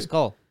think that's what it's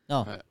called.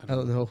 No, I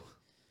don't know.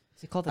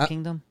 Is it called The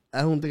Kingdom?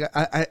 I don't think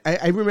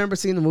I remember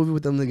seeing the movie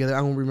with them together. I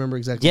don't remember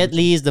exactly. Jet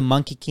Li is the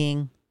Monkey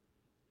King.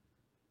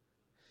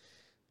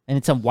 And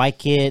it's some white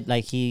kid,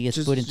 like he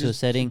gets put into a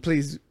setting.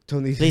 Please,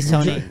 Tony. Please,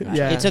 Tony.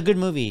 Yeah. It's a good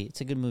movie.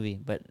 It's a good movie,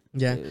 but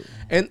yeah.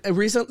 And a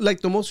recent,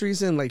 like the most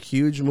recent, like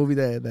huge movie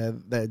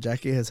that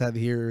Jackie has had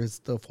here is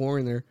The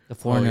Foreigner. The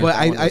Foreigner. But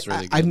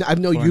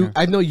really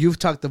I know you've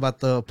talked about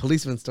the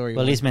Policeman Story.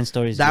 Policeman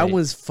Story. That great.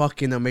 was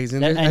fucking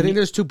amazing. I think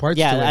there's 2 parts.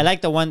 Yeah, to it. I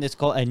like the one that's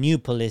called A New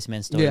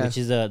Policeman Story, which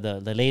is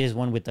the latest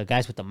one with the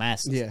guys with the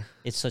masks. Yeah,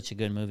 it's such a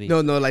good movie.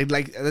 No,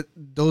 like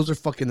those are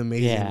fucking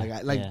amazing.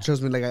 Yeah,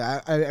 trust me, like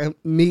I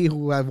me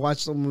who I've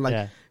watched them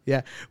like.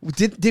 Yeah.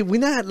 Did we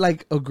not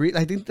like agree?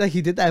 I think that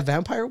he did that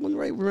vampire one,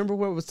 right? Remember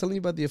what I was telling you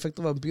about the effect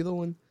of vampiro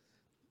one?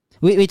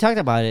 We talked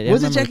about it.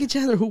 Was it Jackie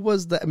Chan or who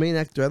was the main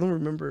actor? I don't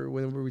remember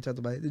whenever we talked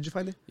about it. Did you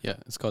find it? Yeah,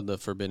 it's called The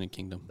Forbidden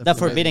Kingdom. The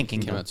Forbidden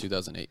Kingdom. Came out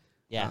 2008.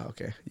 Yeah.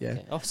 Okay. Yeah.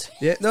 Okay. Oh,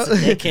 yeah. No.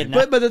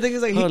 But the thing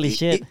is, like, holy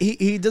shit,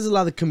 he does a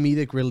lot of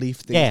comedic relief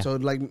things. Yeah. So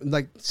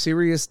like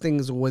serious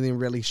things wouldn't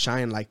really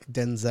shine like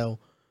Denzel.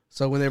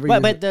 So whenever,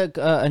 but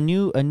a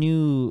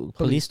new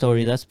police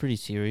story, that's pretty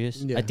serious.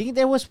 Yeah. I think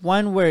there was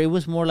one where it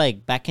was more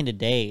like back in the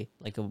day,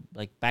 like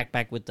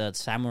back with the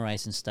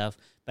samurais and stuff.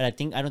 But I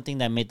don't think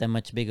that made that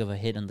much big of a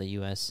hit on the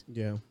U.S.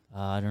 Yeah,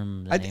 I don't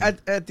remember.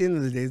 At the end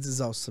of the day, this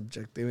is all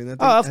subjective. I mean,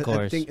 of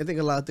course. I think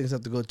a lot of things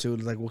have to go to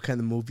like what kind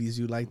of movies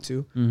you like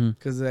to,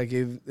 because like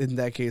in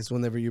that case,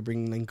 whenever you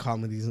bring in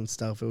comedies and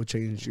stuff, it will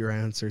change your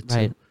answer too.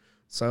 Right.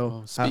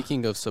 So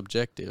speaking of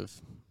subjective,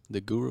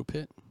 the Guru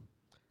Pit.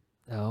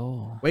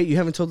 Oh. Wait, you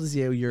haven't told us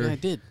yet. Yeah, I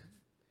did.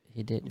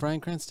 He did. Bryan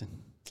Cranston.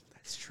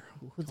 That's true.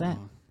 Who's that?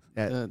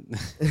 Yeah.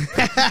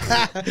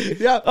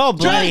 Oh,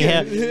 bloody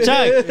hell.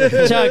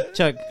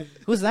 Chuck.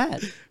 Who's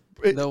that?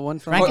 The one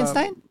from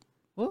Frankenstein?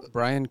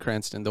 Bryan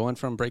Cranston, the one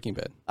from Breaking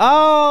Bad.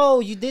 Oh,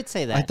 you did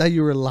say that. I thought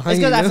you were lying. It's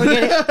because I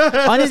forget it.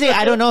 Honestly,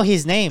 I don't know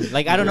his name.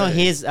 Like, I don't know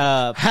his...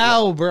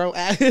 How, bro?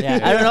 Yeah,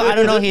 I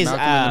don't know his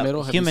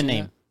human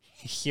name.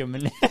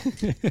 Human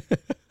name.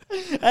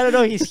 I don't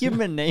know his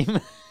human name.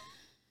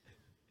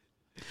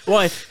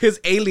 Well, his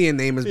alien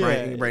name is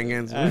Bryan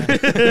Cranston.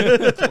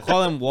 We'll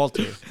call him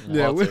Walter.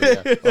 Walter,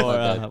 yeah.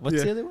 Or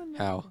what's the other one?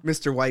 How?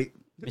 Mr. White.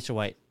 Mr.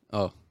 White.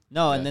 Oh.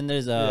 No, and then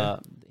there's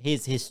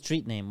his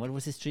street name. What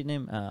was his street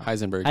name?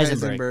 Heisenberg.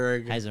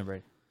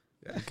 Heisenberg.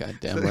 God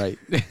damn right.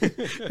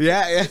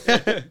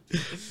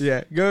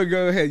 Yeah.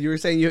 Go ahead. You were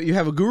saying you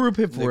have a Guru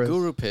Pit for us. The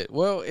Guru Pit.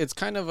 Well, it's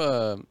kind of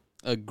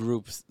a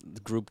grouped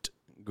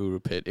Guru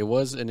Pit. It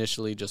was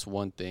initially just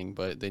one thing,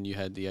 but then you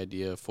had the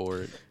idea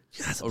for...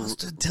 You're not supposed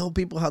to tell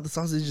people how the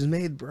sausage is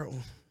made, bro.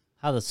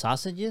 How the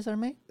sausages are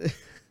made?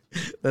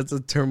 That's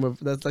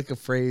that's like a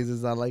phrase.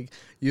 It's not like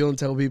you don't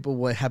tell people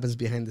what happens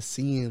behind the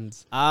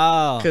scenes.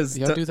 Oh. Because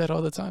y'all do that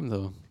all the time,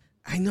 though.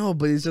 I know,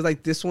 but it's just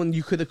like this one,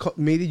 you could have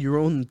made it your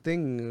own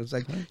thing. It's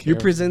like you're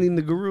presenting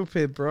the Guru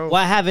Pit, bro.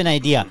 Well, I have an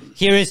idea.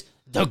 Here is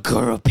the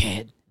Guru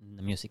Pit. And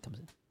the music comes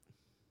in.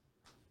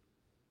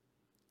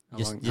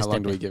 How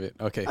long do we give it?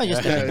 Okay. Oh,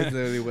 just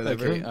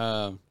whatever.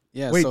 Okay.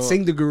 Yeah. Wait,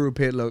 sing the Guru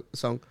Pit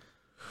song.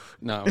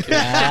 No, okay.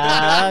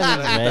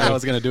 I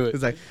was gonna do it.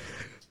 It's like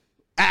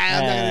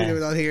I'm not gonna do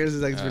it on here. It's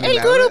like hey,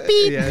 Guru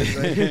Pit.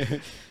 Yeah.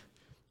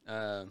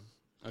 Like,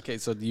 okay,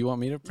 so do you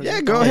want me to present?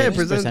 Yeah, go ahead.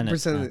 Present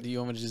it. Do you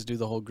want me to just do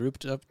the whole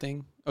grouped up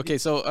thing? Okay,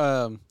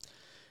 so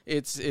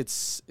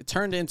it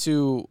turned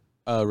into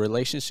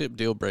relationship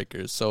deal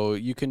breakers. So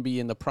you can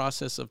be in the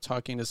process of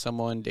talking to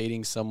someone,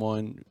 dating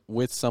someone,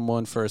 with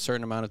someone for a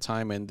certain amount of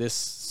time, and this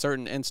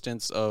certain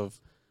instance of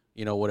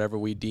whatever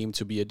we deem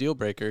to be a deal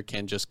breaker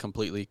can just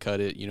completely cut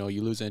it.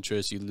 You lose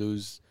interest, you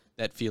lose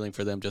that feeling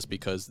for them just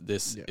because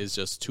this is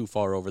just too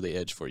far over the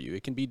edge for you.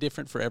 It can be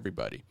different for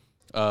everybody.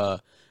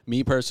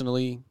 Me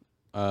personally,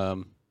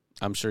 I'm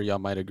sure y'all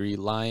might agree,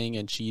 lying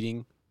and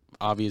cheating,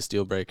 obvious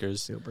deal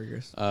breakers. So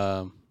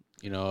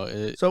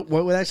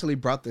what actually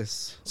brought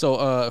this? So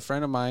a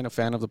friend of mine, a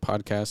fan of the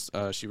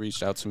podcast, she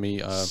reached out to me.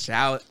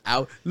 Shout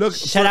out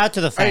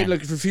to the fan. Hey,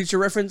 look, for future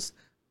reference,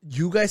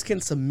 you guys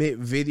can submit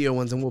video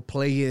ones and we'll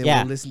play it and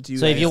we'll listen to you.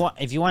 So guys.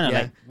 if you want to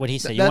like what he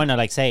said, you want to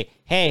like say,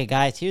 hey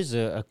guys, here's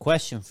a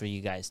question for you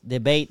guys.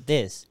 Debate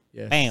this.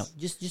 Yes. Bam.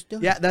 Just do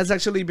it. Yeah, that's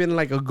actually been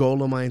like a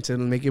goal of mine to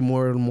make it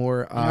more and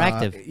more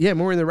interactive. Yeah,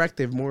 more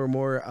interactive, more and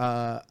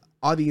more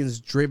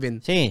audience driven.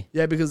 Sí.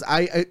 Yeah, because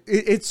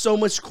it's so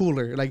much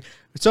cooler. Like,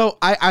 so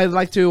I'd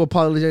like to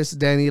apologize to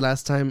Danny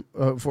last time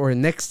for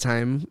next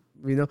time.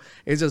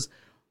 It's just.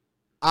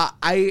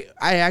 I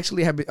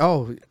actually have been.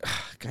 Oh,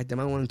 God damn!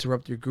 I don't want to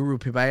interrupt your Guru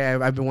Pip.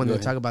 I've been wanting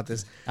to talk about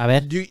this.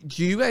 Do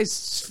you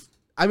guys?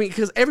 I mean,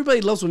 because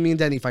everybody loves when me and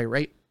Danny fight,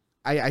 right?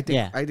 I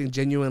think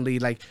genuinely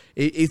like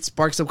it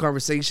sparks some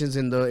conversations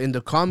in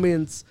the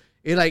comments.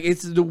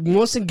 It's the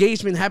most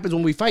engagement happens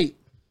when we fight.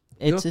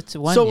 It's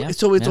one.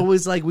 So it's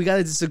always like we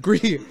gotta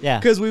disagree. Yeah.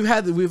 Because we've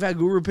had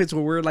guru pits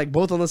where we're like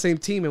both on the same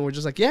team and we're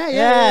just like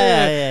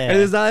and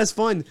it's not as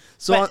fun.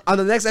 So on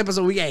the next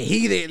episode we get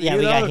heated. Yeah,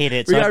 we got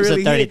heated. So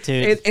episode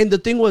 32. And the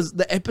thing was,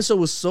 the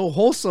episode was so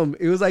wholesome.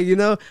 It was like,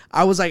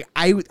 I was like,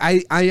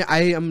 I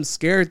am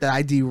scared that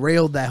I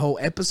derailed that whole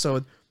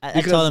episode. I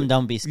told him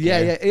don't be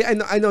scared.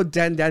 Yeah. I know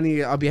Danny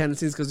behind the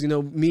scenes because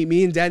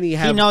me and Danny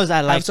have. He knows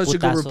I like such a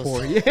good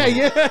rapport.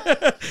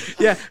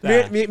 Yeah.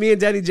 Me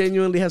and Danny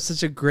genuinely have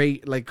such a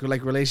great like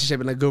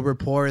relationship and a good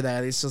rapport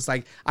that it's just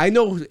like I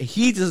know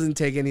he doesn't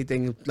take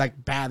anything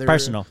like bad or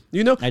personal.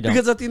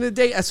 Because at the end of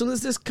the day, as soon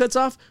as this cuts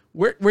off,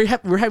 we're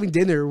having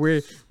dinner.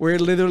 We're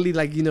literally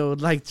like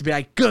to be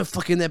like good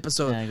fucking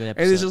episode. Yeah, good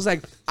episode. And it's just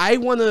like I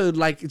want to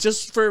like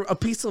just for a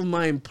peace of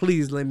mind,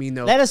 please let me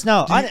know. Let us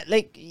know.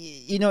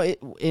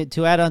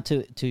 To add on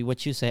to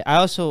what you say, I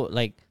also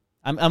like.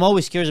 I'm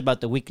always curious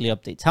about the weekly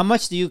updates. How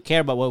much do you care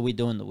about what we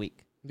do in the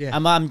week? Yeah,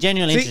 I'm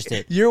genuinely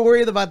interested. You're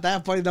worried about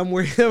that part. I'm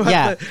worried about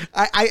that.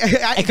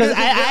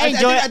 I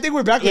enjoy. I think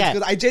we're backwards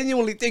because I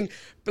genuinely think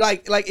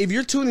like if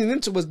you're tuning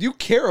into us, you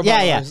care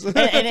about us. and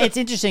it's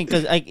interesting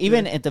because like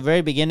even at the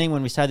very beginning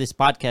when we started this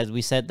podcast,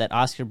 we said that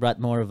Oscar brought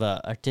more of a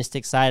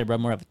artistic side, brought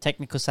more of a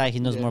technical side. He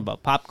knows more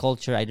about pop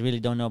culture. I really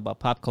don't know about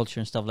pop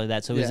culture and stuff like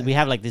that. So we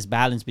have like this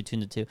balance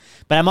between the two.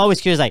 But I'm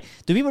always curious, like,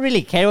 do people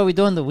really care what we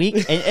do in the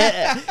week?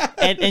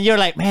 And you're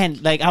like, man,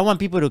 like I want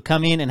people to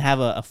come in and have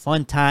a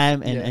fun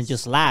time and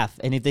just laugh.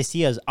 And if they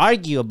see us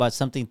argue about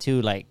something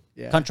too like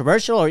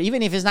controversial, or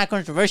even if it's not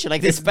controversial,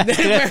 like this,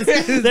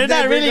 they're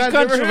not really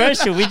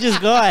controversial. We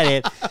just go at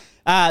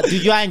it. Do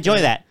you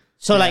enjoy that?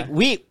 So like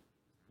we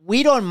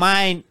don't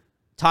mind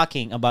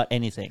talking about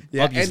anything.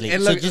 Obviously,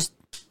 and look, so just.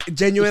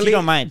 Genuinely, if you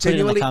don't mind,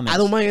 genuinely, I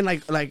don't mind.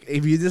 Like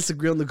if you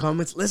disagree on the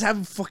comments, let's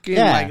have a fucking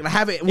like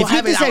have it. If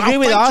you disagree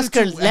with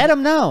Oscar, let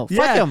him know.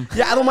 Fuck him.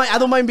 Yeah, I don't mind. I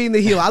don't mind being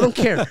the heel. I don't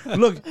care.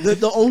 Look,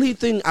 the only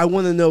thing I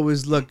want to know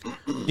is, look,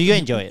 do you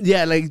enjoy it?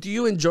 Yeah, like, do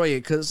you enjoy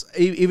it? Because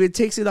if it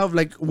takes it off,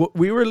 like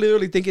we were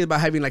literally thinking about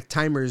having like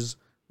timers.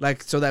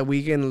 Like so that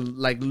we can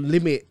like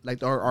limit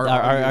like our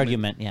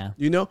argument, and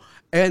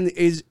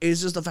it's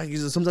just the fact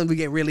is sometimes we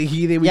get really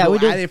heated. We go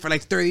at it for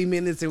like 30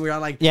 minutes, and we're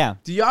like, do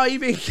y'all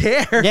even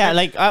care? Yeah,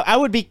 like I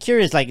would be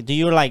curious. Like, do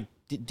you like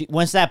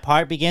once that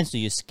part begins, do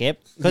you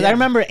skip? Because I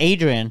remember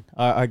Adrian,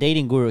 our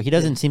dating guru, he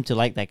doesn't seem to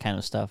like that kind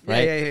of stuff,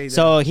 right? Yeah.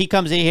 So he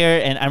comes in here,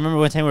 and I remember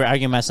one time we were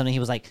arguing about something. He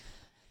was like,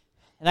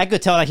 and I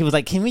could tell like he was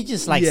like, can we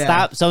just like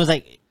stop? So I was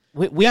like,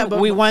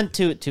 we want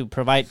to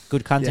provide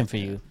good content for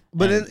you.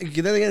 But then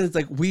again, it's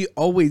like we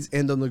always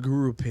end on the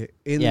guru pit.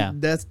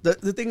 And that's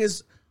the thing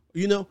is,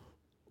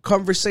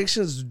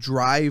 conversations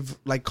drive,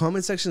 like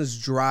comment sections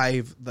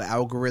drive the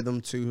algorithm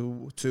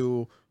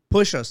to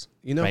push us,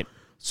 Right.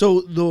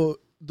 So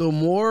the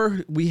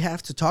more we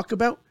have to talk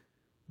about,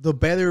 the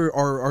better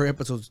our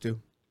episodes do.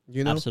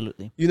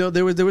 Absolutely.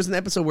 There was an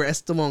episode where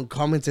Esteban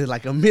commented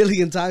like 1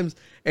 million times,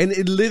 and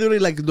it literally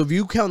like the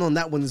view count on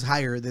that one is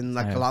higher than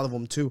like a lot of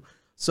them too.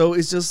 So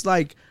it's just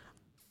like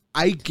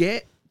I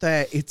get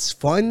that it's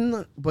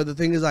fun, but the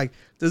thing is like,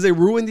 does it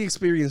ruin the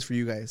experience for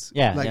you guys?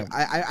 Yeah. Like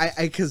I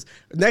because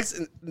next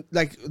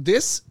like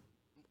this,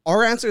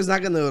 our answer is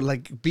not gonna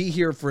like be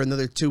here for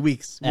another 2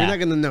 weeks. We're not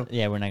gonna know.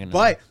 Yeah, we're not gonna.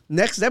 But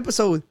next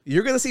episode,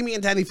 you're gonna see me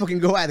and Danny fucking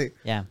go at it.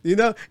 Yeah.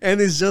 And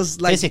it's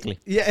just like physically.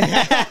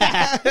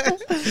 Yeah.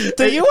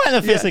 Do you want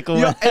a physical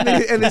one?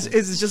 And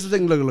it's just the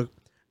thing. Look.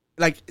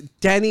 Like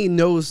Danny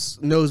knows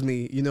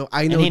me. I know.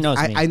 And he knows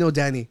me. I know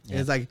Danny. Yeah. And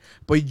it's like,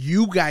 but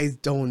you guys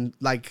don't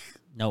like.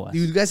 Know us.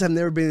 You guys have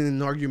never been in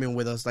an argument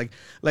with us. Like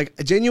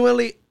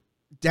genuinely,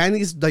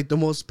 Danny's like the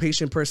most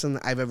patient person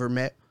I've ever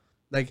met.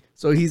 Like,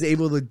 so he's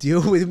able to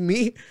deal with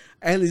me,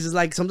 and it's just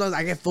like sometimes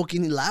I get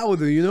fucking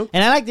loud, And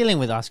I like dealing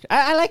with Oscar.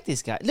 I like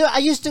this guy. Look, I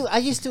used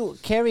to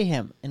carry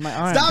him in my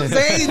arms. Stop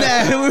saying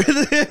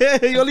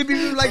that. You only been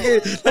him like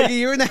a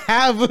year and a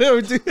half.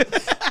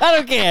 I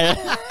don't care.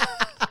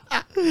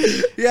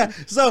 Yeah.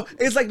 So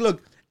it's like,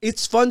 look,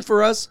 it's fun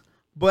for us.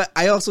 But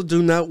I also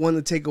do not want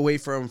to take away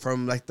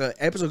from like the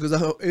episode because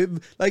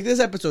like this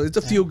episode, it's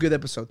a feel good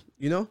episode,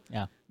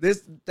 Yeah.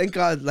 This, thank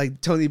God,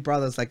 like Tony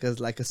brought us like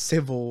a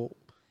civil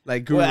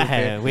like group.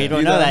 We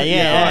don't know that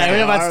yet.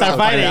 We're about to start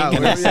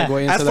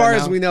fighting. As far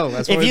as we know.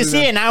 If you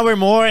see an hour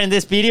more in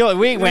this video,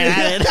 we went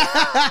at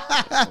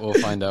it. We'll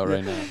find out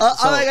right now.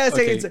 All I gotta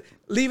say is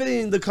leave it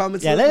in the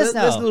comments. Yeah, let us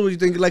know. Let us know what you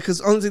think. Like, because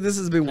honestly, this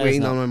has been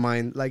weighing on my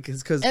mind. Like,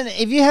 it's because. And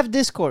if you have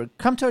Discord,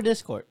 come to our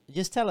Discord.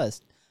 Just tell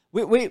us.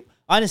 We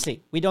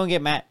honestly, we don't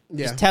get mad.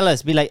 Yeah. Just tell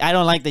us. Be like, I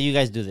don't like that you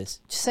guys do this.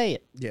 Just say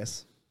it.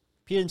 Yes.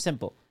 Pure and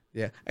simple.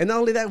 Yeah. And not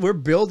only that, we're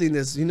building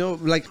this.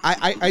 Like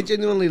I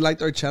genuinely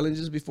liked our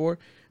challenges before,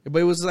 but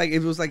it was like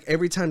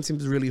every time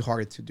seems really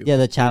hard to do. Yeah,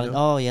 the challenge.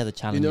 Oh, yeah, the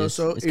challenges.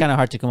 So it's kind of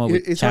hard to come up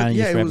with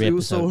challenges for every episode. It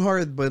was so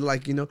hard, but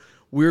like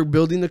we're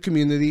building the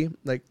community.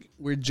 Like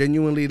we're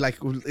genuinely like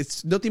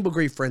it's nothing but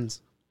great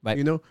friends. Right.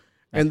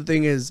 And the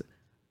thing is,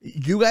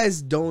 you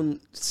guys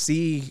don't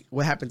see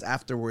what happens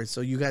afterwards,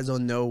 so you guys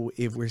don't know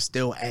if we're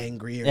still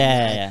angry or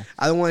yeah.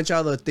 I don't want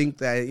y'all to think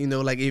that, you know,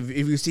 like if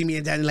you see me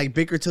and Danny like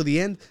bicker till the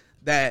end,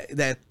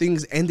 that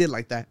things ended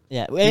like that.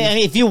 Yeah, and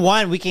if you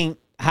want, we can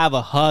have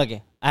a hug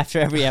after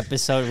every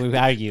episode we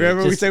argue.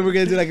 Remember we said we're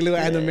gonna do like a little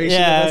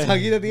animation of us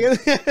hugging at the end.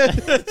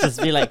 Just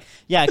be like,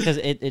 yeah, because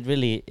it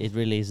really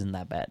isn't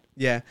that bad.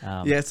 Yeah,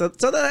 yeah. So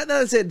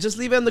that's it. Just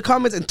leave it in the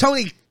comments, and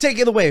Tony, take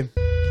it away.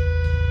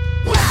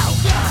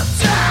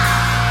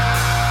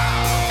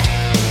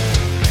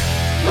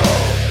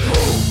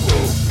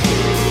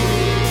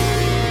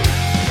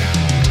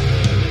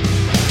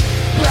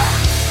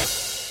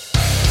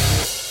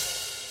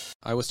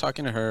 I was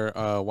talking to her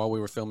while we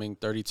were filming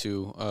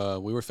 32.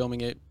 We were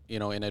filming it, you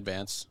know, in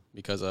advance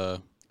because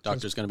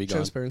doctor's going to be gone.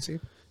 Transparency.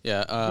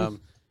 Yeah.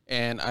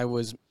 And I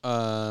was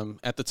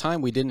at the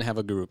time we didn't have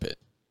a group hit,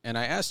 and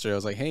I asked her. I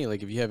was like, "Hey,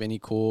 like if you have any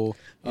cool,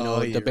 you know,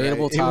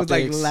 debatable topics."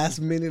 It was like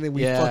last minute, and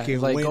we fucking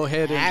like went go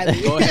ahead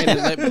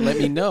and let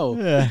me know.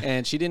 Yeah.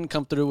 And she didn't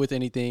come through with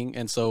anything,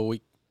 and so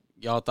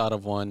y'all thought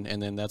of one,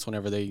 and then that's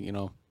whenever they, you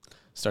know,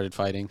 started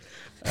fighting.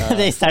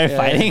 They started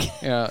fighting.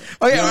 Yeah.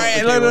 Oh yeah.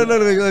 All right.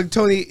 No.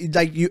 Tony,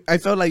 like I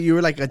felt like you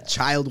were like a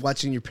child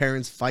watching your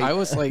parents fight. I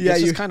was like,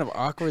 it's just kind of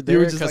awkward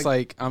there because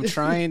like I'm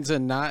trying to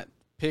not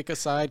pick a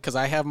side because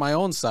I have my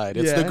own side.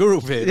 It's the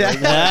group hit. Yeah.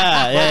 Like,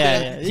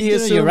 yeah. He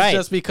assumes you're right.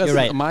 just because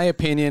my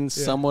opinion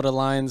somewhat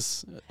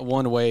aligns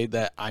one way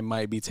that I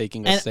might be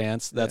taking a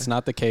stance. That's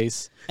not the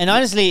case. And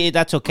honestly,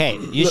 that's okay.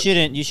 You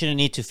shouldn't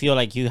need to feel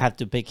like you have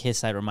to pick his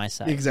side or my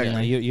side.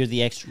 Exactly. You know, you're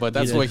the extra. But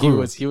that's what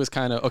he was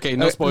kind of okay.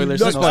 No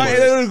spoilers.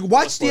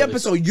 Watch the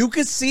episode. You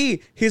can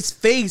see his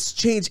face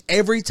change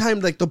every time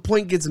like the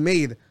point gets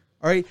made.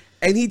 All right,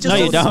 and he just no,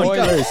 you don't.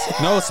 Spoilers.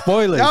 No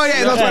spoilers. Oh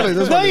yeah, no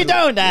spoilers. No, you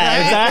don't.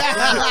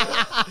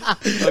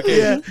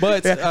 Okay,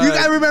 but you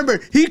gotta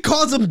remember, he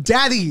calls him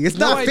daddy. It's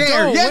not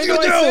fair. Yes,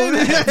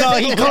 you do. No,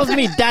 he calls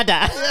me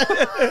Dada.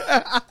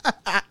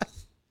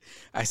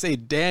 I say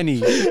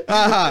Danny.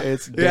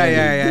 It's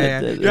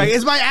Danny. Yeah. Like,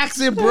 it's my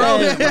accent, bro.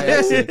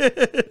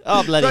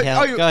 Oh, bloody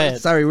hell. Go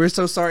ahead. Sorry, we're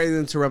so sorry to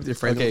interrupt your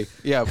friend. Okay,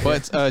 yeah,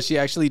 but she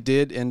actually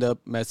did end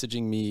up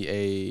messaging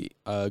me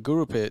a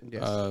Guru Pit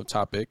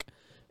topic,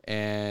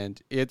 and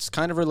it's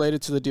kind of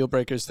related to the deal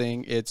breakers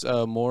thing. It's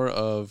more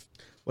of...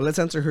 Well, let's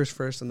answer hers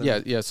first. And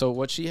then yeah. So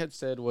what she had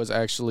said was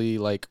actually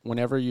like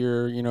whenever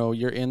you're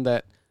in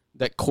that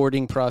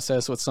courting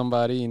process with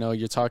somebody, you know,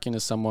 you're talking to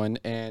someone,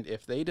 and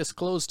if they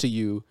disclose to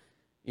you,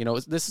 you know,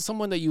 this is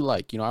someone that you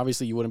like, you know,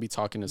 obviously you wouldn't be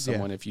talking to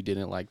someone if you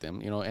didn't like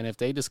them, you know, and if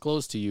they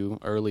disclose to you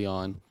early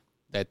on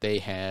that they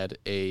had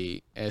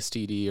a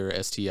STD or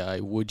STI,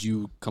 would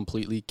you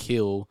completely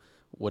kill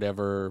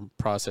whatever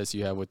process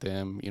you have with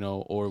them, you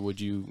know, or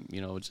would you,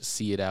 you know, just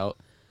see it out?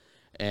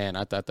 And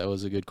I thought that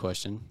was a good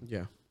question.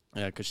 Yeah.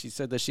 Yeah, because she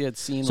said that she had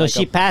seen. So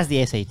she passed the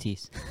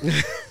SATs.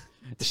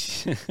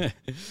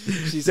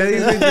 She said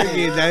he's been drinking.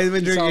 He's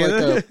been drinking.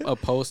 Saw like a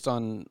post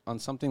on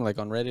something like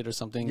on Reddit or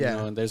something. Yeah. You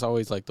know, and there's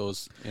always like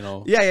those, you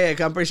know. Yeah.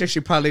 I'm pretty sure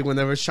she probably,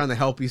 whenever she's trying to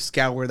help you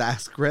scour the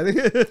Ask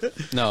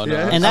Reddit. No.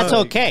 And that's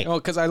okay. Oh,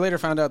 because I later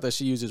found out that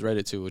she uses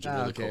Reddit too, which is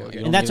really cool.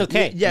 Okay. And that's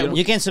okay. Yeah,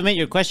 you can submit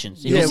your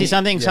questions. If you see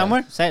something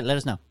somewhere, say it. Let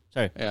us know.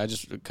 Sorry. Yeah,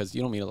 just because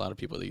you don't meet a lot of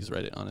people that use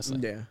Reddit, honestly.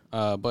 Yeah.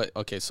 But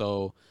okay,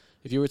 so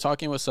if you were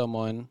talking with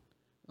someone,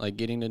 like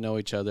getting to know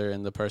each other,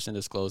 and the person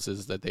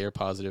discloses that they are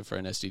positive for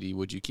an STD,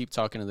 would you keep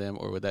talking to them,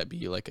 or would that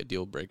be like a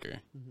deal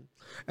breaker?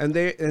 Mm-hmm.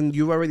 And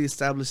you've already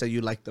established that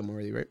you like them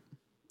already, right?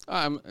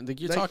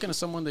 You're talking to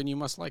someone, then you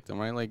must like them,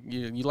 right? Like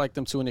you like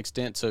them to an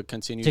extent to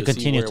continue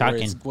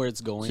talking, where it's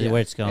going,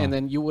 and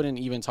then you wouldn't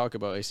even talk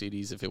about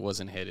STDs if it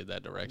wasn't headed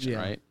that direction,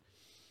 right?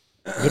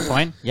 Good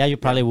point. Yeah, you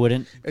probably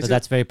wouldn't, but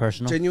that's very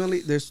personal. Genuinely,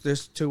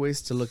 there's two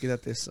ways to look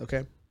at this.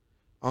 Okay,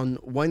 on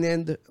one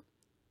end,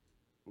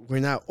 we're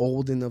not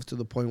old enough to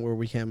the point where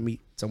we can't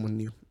meet someone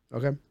new.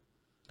 Okay,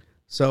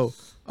 so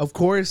of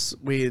course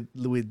with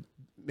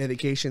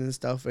medication and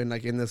stuff, and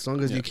like, and as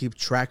long as you keep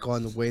track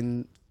on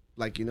when,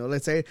 like, you know,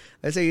 let's say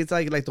it's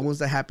like the ones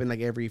that happen like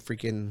every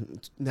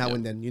freaking now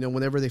and then, you know,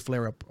 whenever they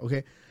flare up.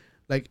 Okay,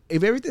 like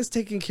if everything's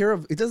taken care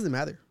of, it doesn't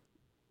matter.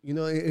 You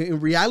know,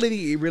 in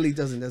reality, it really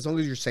doesn't, as long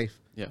as you're safe.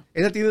 Yeah.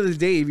 And at the end of the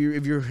day,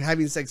 if you're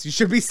having sex, you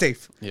should be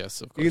safe.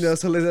 Yes, of course. You know,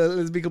 so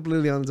let's be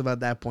completely honest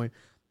about that point.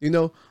 You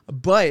know,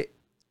 but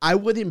I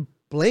wouldn't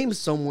blame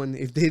someone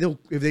if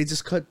they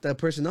just cut that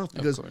person off,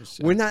 because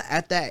we're not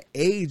at that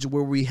age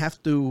where we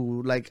have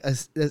to like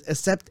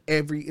accept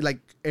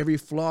every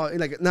flaw.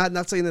 Like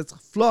not saying it's a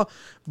flaw,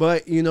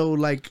 but you know,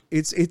 like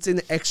it's an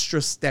extra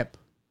step.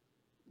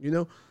 You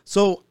know,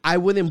 so I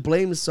wouldn't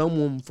blame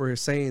someone for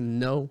saying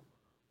no.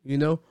 You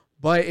know,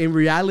 but in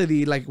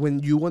reality, like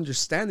when you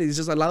understand it, it's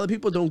just a lot of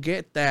people don't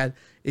get that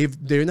if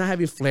they're not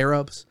having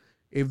flare-ups,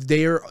 if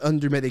they're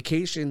under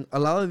medication, a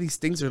lot of these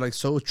things are like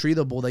so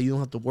treatable that you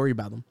don't have to worry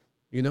about them,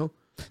 you know?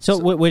 So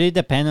would it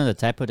depend on the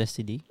type of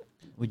STD?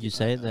 Would you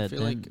say that? I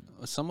feel like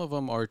some of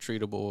them are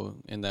treatable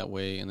in that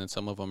way, and then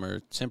some of them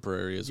are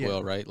temporary as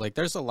well, right? Like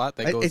there's a lot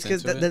that goes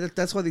into it.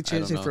 That's why they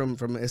changed it from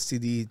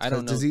STD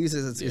to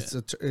diseases.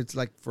 It's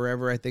like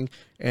forever, I think,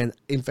 and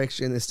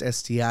infection is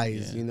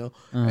STIs. You know,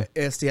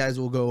 STIs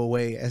will go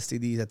away.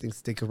 STDs, I think,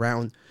 stick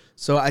around.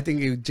 So I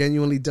think it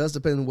genuinely does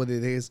depend on what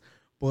it is.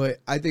 But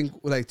I think,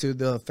 like, to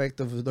the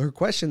effect of her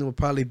question, will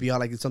probably be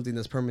like it's something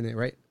that's permanent,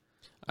 right?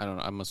 I don't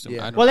know. I'm assuming.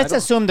 Yeah. Well, let's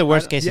assume the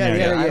worst case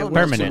scenario. I don't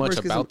know too much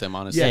about them,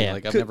 honestly.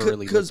 Like I've never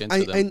really looked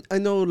into them. I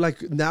know,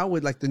 like now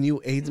with like the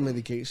new AIDS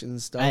medication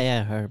and stuff. I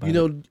heard about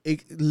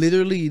it.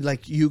 Literally,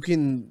 like they're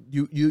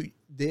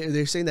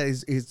saying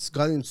that it's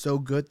gotten so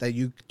good that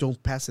you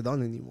don't pass it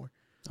on anymore.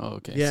 Oh,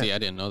 okay. Yeah. See, I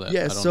didn't know that.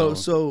 Yeah.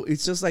 So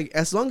it's just like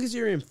as long as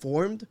you're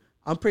informed,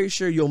 I'm pretty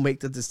sure you'll make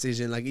the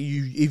decision. Like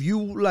if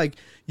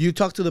you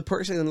talk to the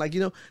person and like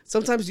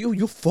sometimes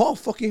you fall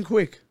fucking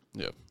quick.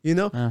 Yeah.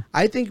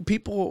 I think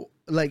people.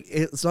 Like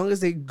as long as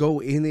they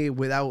go in it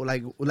without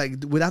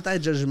without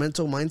that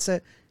judgmental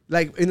mindset,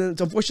 like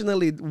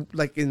unfortunately,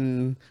 like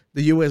in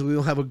the US, we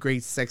don't have a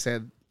great sex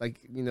ed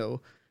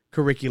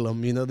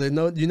curriculum.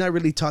 You're not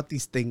really taught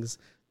these things.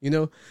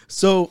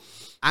 So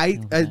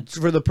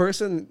for the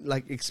person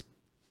like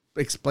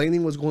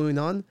explaining what's going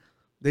on,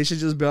 they should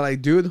just be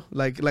like, dude,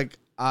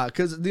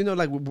 because Dan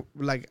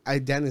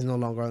is no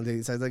longer on the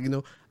dating sites. Like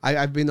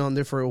I've been on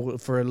there for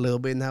a little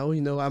bit now.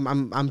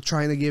 I'm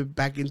trying to get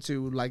back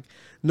into like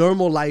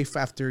normal life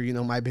after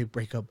my big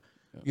breakup.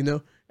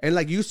 And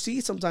like you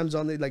see sometimes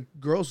on it, like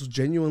girls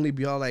genuinely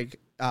be all like,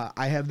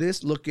 I have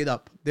this, look it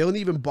up. They don't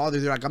even bother.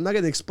 They're like, I'm not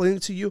gonna explain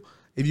it to you.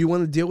 If you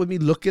want to deal with me,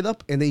 look it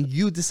up, and then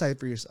you decide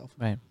for yourself.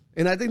 Right.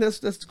 And I think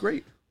that's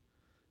great.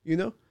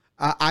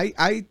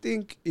 I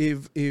think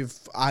if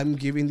I'm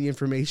giving the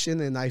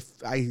information and I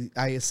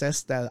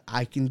assess that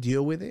I can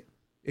deal with it,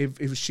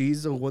 if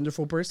she's a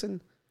wonderful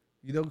person,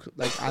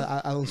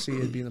 I don't see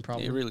it being a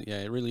problem.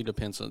 It really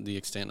depends on the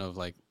extent of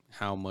like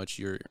how much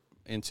you're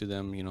into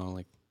them,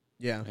 I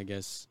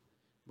guess.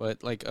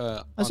 But like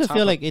I also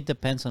feel like it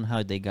depends on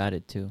how they got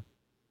it too.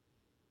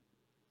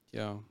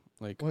 Yeah.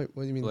 Like what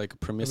do you mean? Like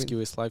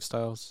promiscuous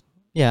lifestyles?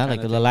 Yeah,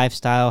 like the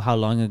lifestyle, how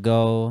long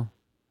ago.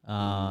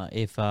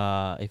 If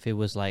it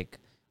was like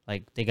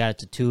they got a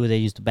tattoo, they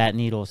used a bat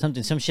needle, some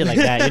shit like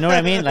that. You know what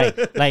I mean? Like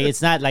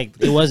it's not like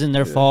it wasn't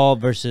their fault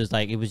versus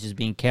like it was just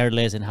being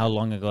careless and how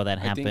long ago that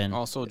happened. I think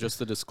also just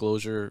the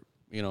disclosure,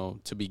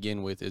 to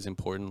begin with is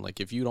important.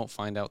 Like if you don't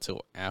find out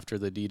till after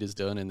the deed is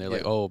done and they're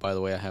like, oh, by the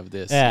way, I have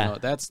this. Yeah.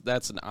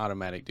 That's an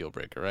automatic deal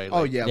breaker, right?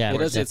 Like,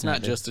 it's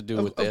not just to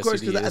do with the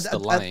STD, it's the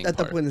lying at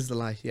part. the point is the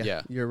lie.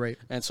 Yeah, you're right.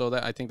 And so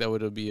I think that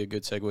would be a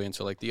good segue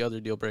into like the other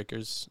deal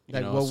breakers.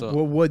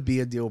 What would be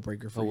a deal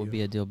breaker for you? What would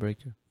be a deal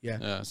breaker?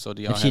 Yeah. So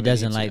do y'all if she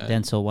doesn't like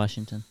Denzel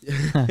Washington.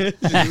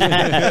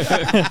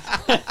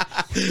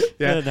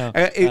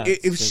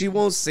 If she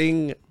won't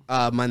sing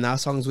my now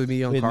songs with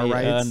me on car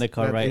rides, on the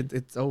car ride,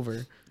 it's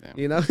over.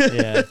 Yeah.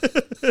 Yeah.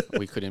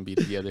 We couldn't be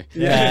together.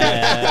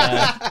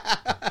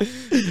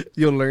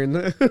 You'll learn.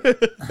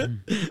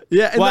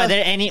 Are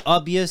there any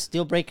obvious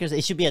deal breakers?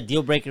 It should be a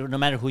deal breaker no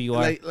matter who you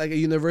are. Like a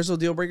universal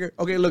deal breaker.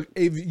 Okay, look,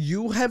 if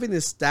you haven't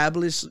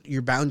established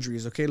your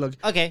boundaries, okay, look.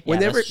 Okay.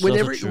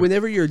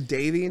 Whenever you're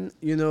dating,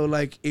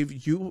 like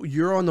if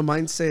you're on the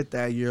mindset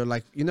that you're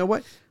like, you know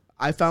what,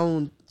 I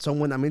found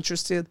someone I'm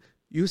interested,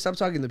 you stop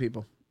talking to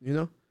people,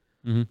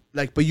 Mm-hmm.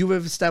 Like, but you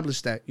have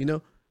established that,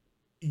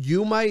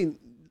 you might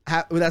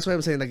that's what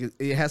I'm saying. Like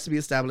it has to be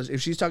established.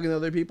 If she's talking to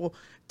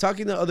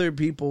other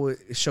people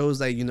shows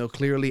that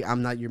clearly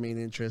I'm not your main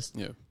interest.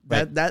 Yeah,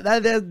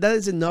 that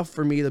is enough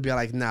for me to be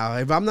like, no.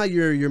 If I'm not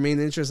your main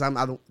interest,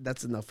 I don't.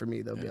 That's enough for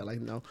me to be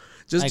like, no.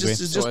 So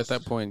at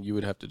that point, you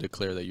would have to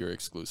declare that you're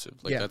exclusive.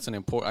 Like that's an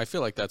important. I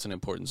feel like that's an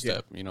important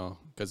step.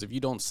 Because if you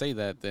don't say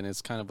that, then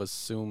it's kind of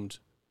assumed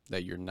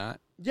that you're not.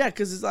 Yeah,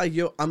 because it's like,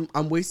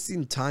 I'm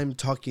wasting time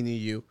talking to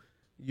you.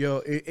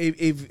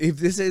 If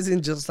this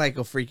isn't just like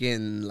a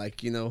freaking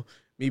like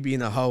me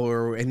being a hoe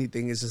or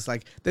anything, it's just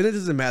like then it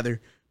doesn't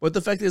matter. But the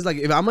fact is, like,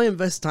 if I'm gonna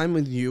invest time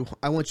in you,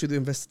 I want you to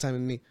invest time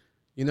in me,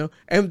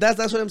 and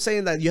that's what I'm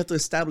saying, that you have to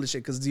establish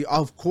it, because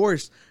of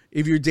course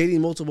if you're dating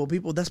multiple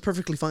people, that's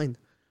perfectly fine,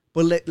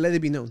 but let it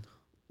be known.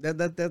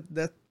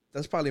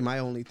 That's probably my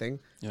only thing.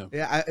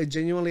 I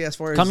genuinely, as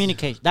far as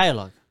communication,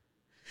 dialogue.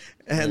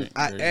 And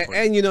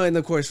and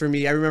of course for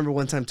me, I remember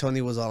one time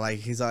Tony was all like,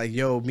 he's like,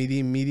 yo,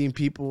 meeting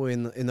people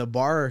in a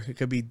bar, it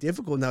could be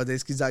difficult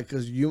nowadays,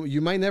 because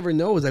you might never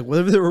know. It's like, what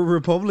if they were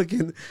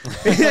Republican?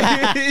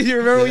 You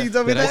remember when you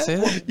told me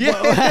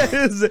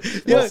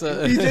that?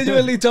 Yeah, he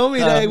genuinely told me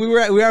that we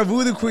were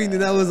Voodoo Queen,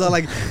 and I was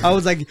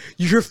like,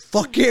 you're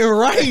fucking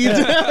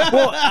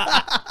right.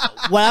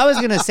 What I was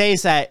gonna say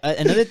is that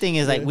another thing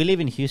is like we live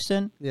in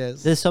Houston.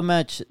 Yes, there's so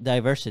much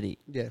diversity.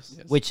 Yes.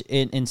 Which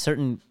in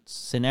certain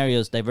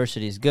scenarios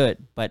diversity is good,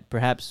 but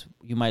perhaps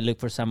you might look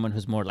for someone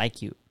who's more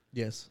like you.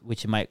 Yes,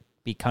 which might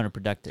be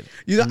counterproductive.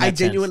 You know, I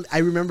genuinely, I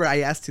remember I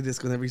asked you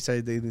this whenever you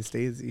started dating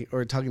Stacey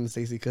or talking to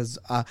Stacey because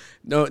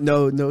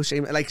no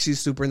shame. Like she's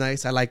super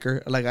nice. I like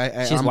her.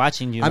 Like she's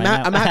watching you. I'm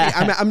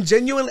happy. I'm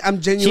genuinely.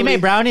 She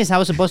made brownies. I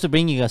was supposed to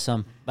bring you guys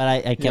some, but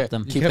I kept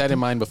them. Keep that in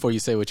mind before you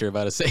say what you're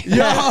about to say.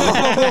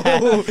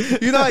 Yo,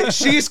 you know,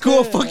 she's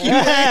cool. Fuck you.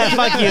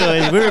 Fuck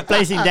you. We're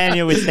replacing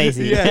Daniel with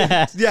Stacey.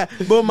 Yeah.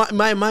 But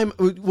my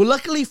well,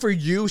 luckily for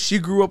you, she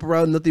grew up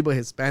around nothing but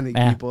Hispanic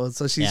people.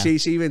 So she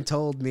even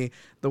told me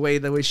the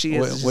way she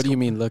is. What do you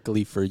mean?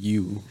 Luckily for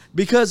you,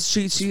 because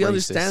she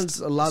understands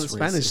a lot of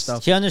Spanish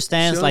stuff. She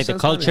understands like the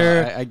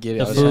culture. I get it.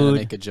 The I was food. trying to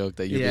make a joke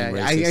that you're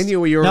being racist. I knew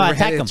where you were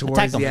headed towards.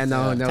 Attack him. Yeah,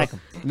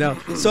 no.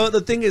 So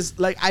the thing is,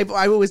 like I've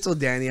always told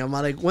Danny, I'm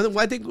like,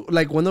 I think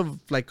like one of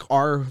like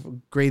our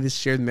greatest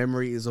shared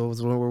memories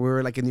was when we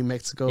were like in New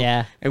Mexico.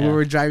 Yeah. And we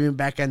were driving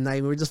back at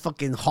night. We were just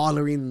fucking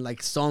hollering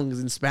like songs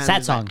in Spanish,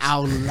 sad songs, like,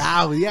 out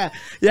loud. Yeah.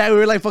 We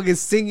were like fucking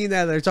singing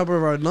at the top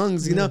of our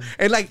lungs, you know.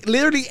 And like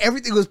literally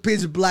everything was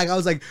pitch black. I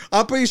was like,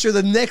 I'm pretty sure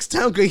the next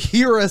town could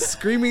hear us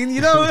screaming,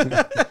 you know. And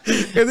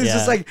it's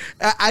just like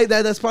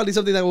that's probably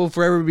something that will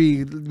forever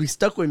be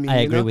stuck with me. I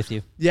agree with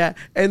you. Yeah,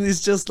 and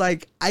it's just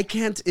like I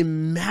can't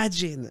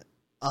imagine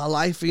a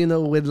life, you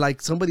know, with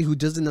like somebody who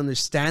doesn't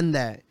understand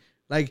that.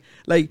 Like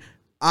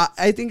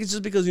I think it's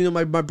just because, you know,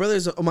 my older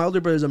brother's a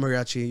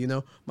mariachi, you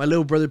know. My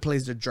little brother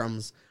plays the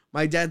drums.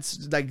 My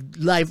dad's like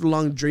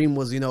lifelong dream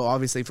was, you know,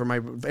 obviously for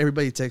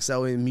everybody to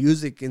excel in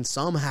music and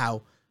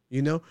somehow,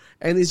 you know.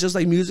 And it's just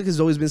like music has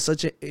always been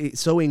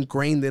so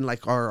ingrained in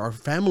like our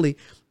family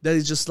that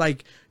it's just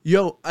like,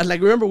 yo,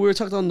 like remember we were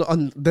talking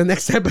on the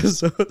next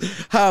episode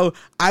how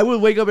I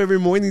would wake up every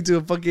morning to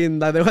a fucking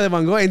La Deja de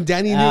Van Gogh and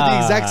Danny knew the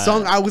exact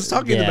song I was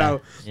talking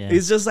about. Yeah.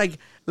 It's just like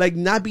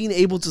not being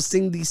able to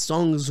sing these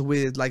songs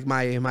with like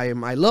my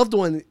loved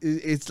one.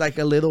 It's like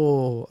a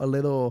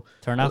little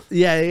turn off.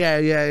 Yeah.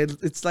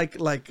 It's like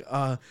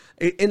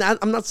and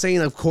I'm not saying,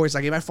 of course,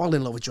 like if I fall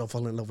in love with you, I'll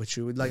fall in love with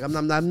you. Like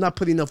I'm not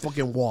putting no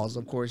fucking walls,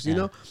 of course, you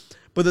know.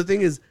 But the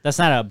thing is, that's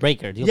not a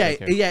breaker. Deal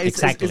breaker.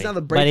 Exactly. It's not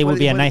a break, but it would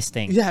be a nice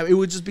thing. Yeah, it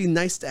would just be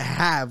nice to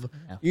have,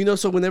 you know.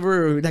 So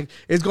whenever like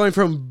it's going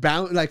from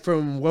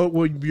from what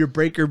would your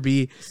breaker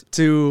be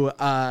to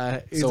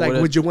it's so like,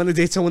 would you want to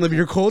date someone of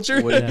your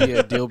culture? Would it be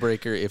a deal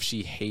breaker if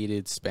she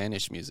hated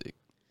Spanish music?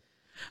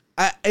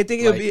 I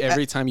think it would be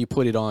every time you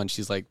put it on,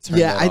 she's like, turn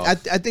that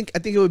off. I think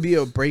it would be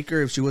a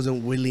breaker if she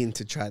wasn't willing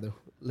to try to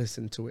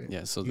listen to it.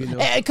 Yeah, so you know,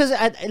 because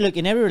look,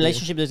 in every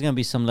relationship, there's gonna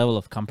be some level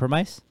of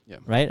compromise. Yeah.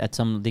 Right. At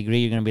some degree,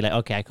 you're gonna be like,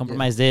 okay, I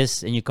compromise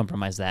this, and you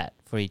compromise that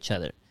for each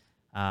other.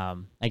 I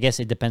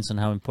guess it depends on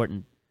how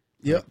important.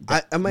 Yeah,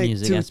 I might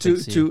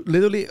to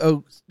literally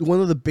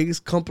one of the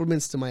biggest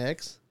compliments to my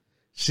ex.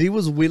 She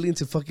was willing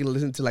to fucking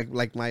listen to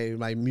like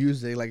my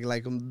music,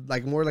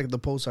 like more like the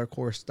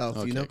post-hardcore stuff.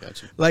 Okay, you know,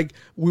 gotcha. Like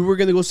we were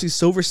gonna go see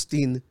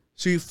Silverstein.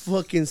 She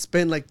fucking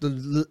spent like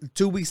the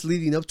 2 weeks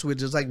leading up to it,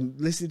 just like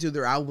listening to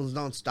their albums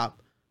nonstop.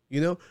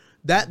 You know,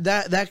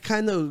 that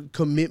kind of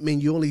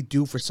commitment you only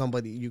do for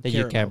somebody you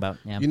care about.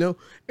 Yeah. You know,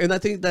 and I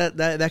think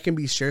that can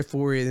be shared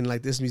forward in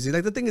like this music.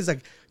 Like the thing is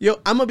like, yo,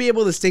 I'm gonna be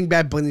able to sing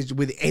Bad Bunny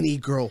with any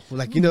girl.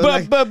 Like, you know,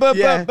 I can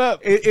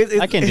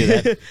do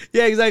that.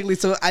 Yeah, exactly.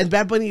 So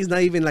Bad Bunny is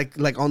not even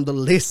like on the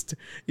list.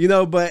 You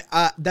know, but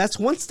that's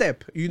one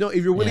step. You know,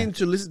 if you're willing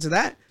to listen to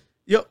that,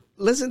 yo,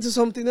 listen to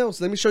something else.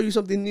 Let me show you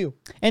something new.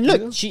 And look,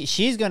 you know?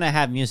 she's gonna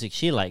have music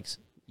she likes.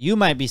 You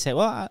might be saying,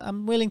 "Well,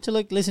 I'm willing to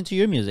listen to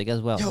your music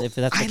as well." Yo, if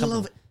that's I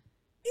love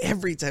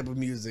every type of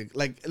music.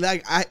 Like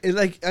I.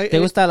 ¿Te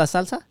gusta la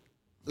salsa?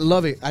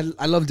 Love it.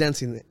 I love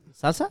dancing it.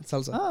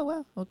 Salsa. Oh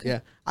wow. Okay. Yeah.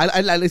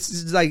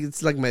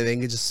 It's like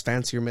merengue, just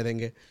fancier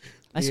merengue.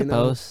 I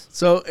suppose.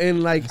 So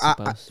and like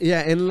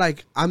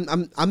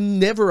I'm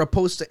never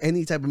opposed to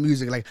any type of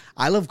music. Like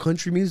I love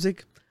country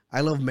music.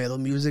 I love metal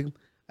music.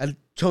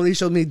 Tony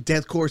showed me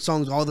deathcore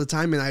songs all the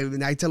time,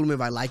 and I tell him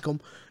if I like them.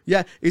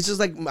 Yeah, it's just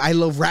like I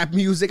love rap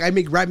music. I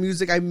make rap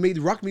music. I made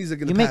rock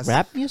music in the past. You make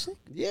rap music?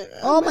 Yeah.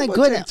 Oh my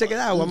goodness! Check it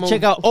out.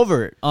 Check out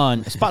Over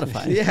on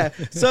Spotify. Yeah.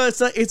 So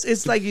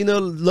it's like, you know,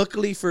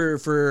 luckily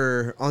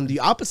for on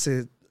the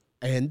opposite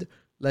end,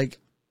 like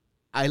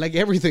I like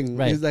everything.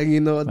 Right. It's like, you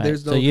know,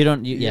 there's no. So you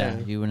don't.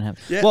 You wouldn't have.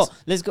 Yeah. Well,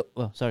 let's go.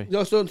 Well, sorry.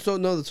 No. So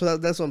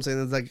that's what I'm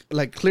saying. It's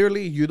like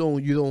clearly you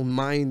don't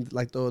mind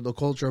like the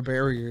cultural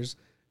barriers.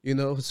 You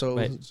know, so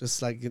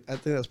just like I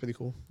think that's pretty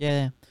cool.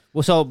 Yeah.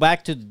 Well, so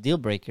back to the deal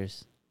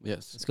breakers.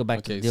 Yes. Let's go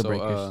back to the deal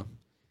breakers.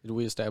 Did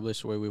we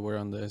establish where we were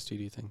on the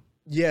STD thing?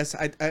 Yes,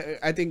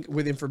 I think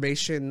with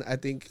information, I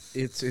think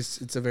it's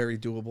a very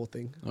doable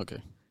thing. Okay.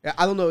 Yeah,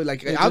 I don't know.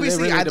 Like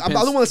obviously, really I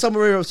don't want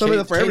to sum it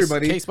up for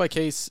everybody. Case by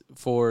case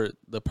for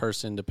the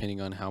person, depending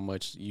on how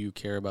much you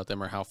care about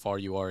them or how far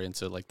you are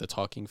into like the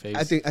talking phase.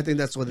 I think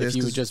that's what it is.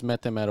 If you just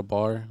met them at a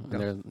bar,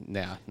 and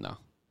they're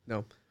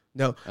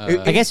No,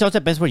 I guess it also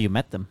depends where you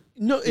met them.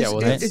 No,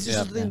 it's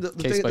just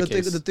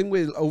the thing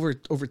with over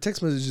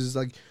text messages is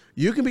like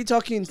you can be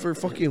talking for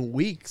fucking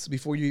weeks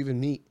before you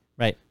even meet.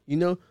 Right. You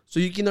know, so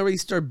you can already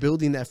start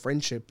building that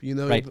friendship. You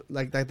know, right.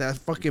 like that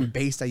fucking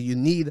base that you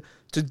need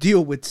to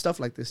deal with stuff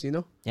like this. You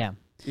know. Yeah.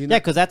 You know? Yeah,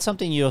 because that's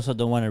something you also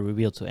don't want to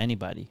reveal to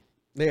anybody.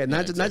 Yeah,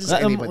 not just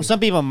anybody. Some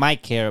people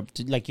might care,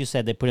 like you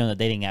said, they put it on the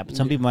dating app.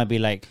 Some people might be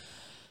like,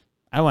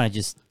 I want to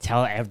just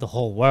tell the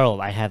whole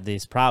world I have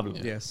this problem,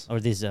 or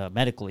this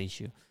medical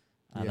issue.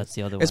 That's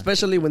the other one.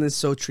 Especially when it's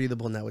so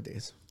treatable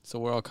nowadays. So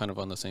we're all kind of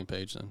on the same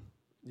page then.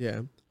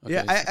 Yeah. Okay,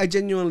 Yeah, I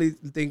genuinely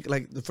think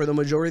like for the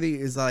majority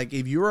is like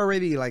if you're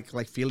already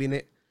like feeling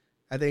it,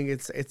 I think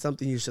it's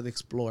something you should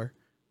explore.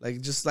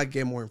 Like just like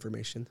get more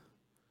information.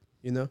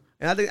 You know?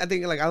 And I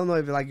think like I don't know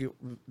if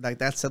like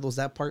that settles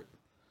that part.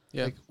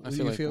 Yeah, like, I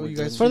feel like you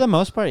guys for the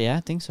most part, yeah, I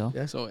think so.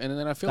 Yeah. So and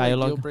then I feel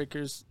Dialogue. like deal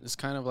breakers is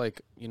kind of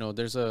like, you know,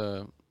 there's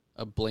a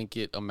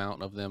blanket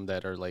amount of them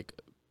that are like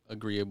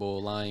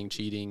agreeable, lying,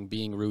 cheating,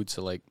 being rude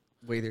to like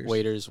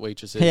waiters,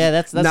 waitresses. Yeah,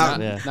 that's not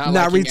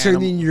not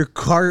returning your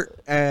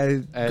cart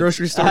at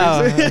grocery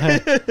stores.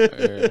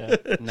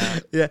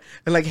 Yeah,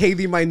 and like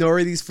hating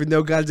minorities for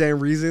no goddamn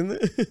reason.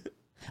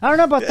 I don't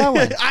know about that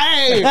one.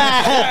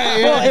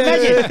 Well,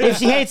 imagine if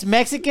she hates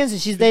Mexicans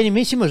and she's dating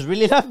me, she must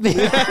really love me.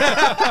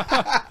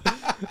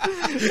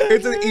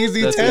 It's an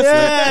easy test.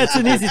 Yeah, it's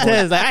an easy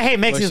test. Like, I hate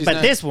Mexicans,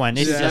 but this one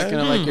is just just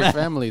kind of like your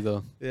family,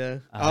 though. Yeah.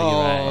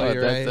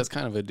 You're right. That's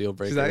kind of a deal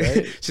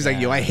breaker, She's like,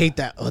 yo, I hate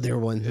that other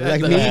one.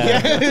 Like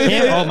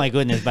me. Oh my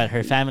goodness, but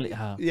her family.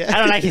 Oh. Yeah. I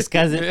don't like his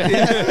cousin.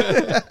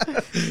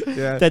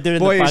 Yeah.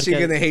 Boy, is she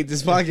gonna hate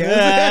this podcast.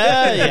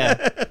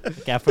 Yeah.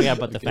 Okay, I forgot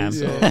about the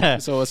family.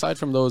 So aside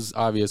from those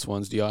obvious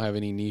ones, do y'all have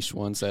any niche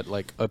ones that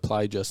like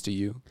apply just to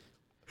you?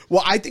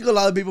 Well, I think a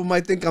lot of people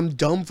might think I'm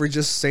dumb for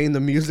just saying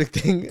the music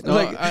thing. No,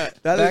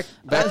 like back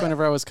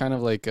whenever I was kind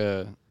of like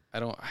I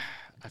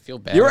feel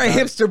bad. You're a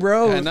hipster,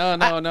 bro.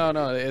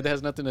 No. It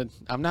has nothing to.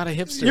 I'm not a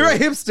hipster. You're a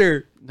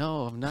hipster.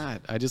 No, I'm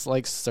not. I just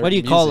like certain What do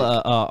you music.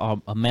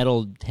 call a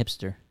metal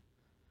hipster?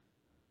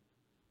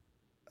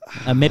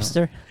 A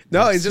mipster?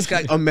 No, it's just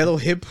like a metal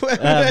hip.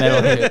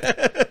 Metal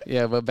hip.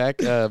 Yeah, but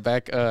back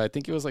I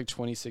think it was like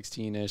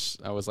 2016-ish.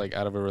 I was like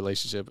out of a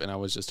relationship and I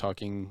was just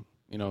talking,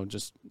 you know,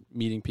 just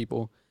meeting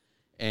people.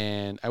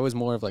 And I was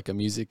more of like a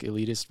music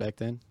elitist back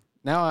then.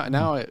 Now,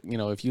 you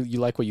know, if you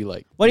like what you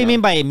like. What do you mean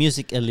by a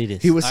music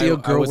elitist? He would see a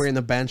girl wearing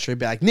a band shirt,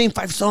 be like, name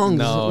 5 songs.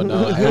 No.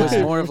 It was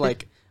more of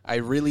like, I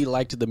really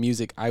liked the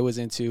music I was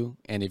into.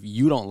 And if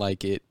you don't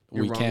like it,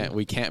 we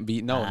can't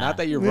be, not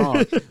that you're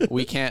wrong.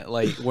 We can't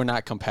we're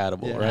not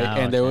compatible, right?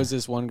 And there was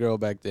this one girl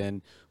back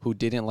then who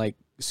didn't like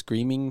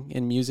screaming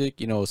in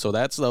music, you know, so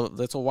that's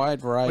a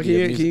wide variety of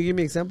music. Can you give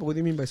me an example? What do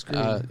you mean by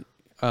screaming?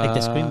 Like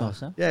the Screamos,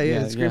 huh?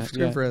 Yeah,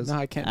 scream for us. No,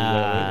 I can't do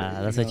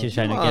that. That's what you're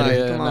trying to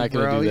get at. I'm not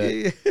going to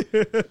do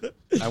that.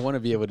 I want to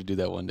be able to do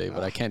that one day,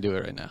 but I can't do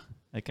it right now.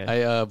 Okay.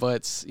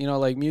 But, you know,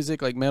 like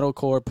music, like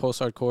metalcore,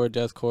 post-hardcore,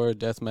 deathcore,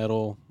 death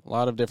metal, a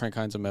lot of different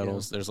kinds of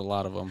metals. Yeah. There's a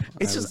lot of them.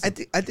 It's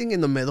I think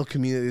in the metal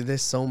community,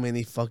 there's so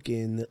many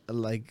fucking,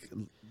 like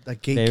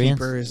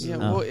gatekeepers. Yeah,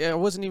 well, it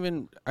wasn't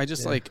even, I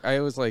just I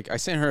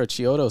sent her a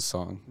Chiodo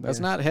song. That's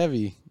not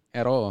heavy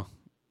at all.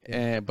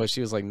 But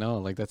she was like, no,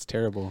 like that's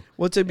terrible.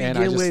 Well, to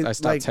begin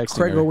with, like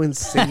Craig Owens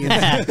singing,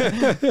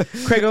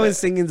 Craig Owens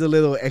singing's a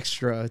little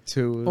extra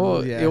too.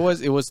 Well,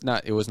 it was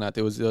not. It was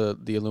the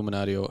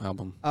Illuminati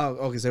album. Oh,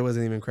 okay, so it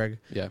wasn't even Craig.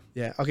 Yeah.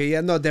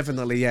 Okay, no,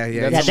 definitely, yeah.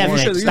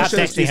 Definitely. Stop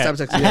texting her. Stop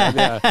texting.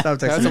 Yeah, stop texting.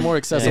 That's a more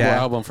accessible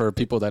album for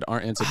people that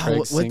aren't into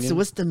Craig singing.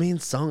 What's the main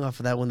song off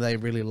of that one that I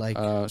really like?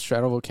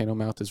 Stratovolcano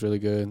Mouth is really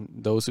good.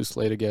 Those who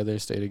slay together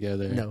stay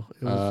together.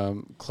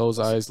 No. Close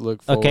eyes,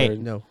 look forward. Okay,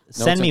 no.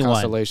 Send me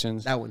one.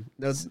 That one.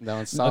 That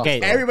one's soft. Okay.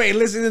 Everybody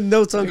listen to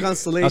Notes on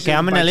Constellation. Okay,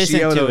 I'm gonna listen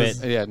to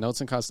it. Yeah,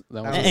 Notes on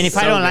Constellation. And if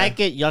I don't like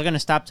it, y'all gonna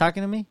stop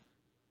talking to me?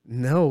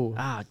 No.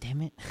 Oh,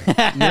 damn it.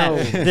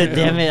 No.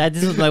 Damn it.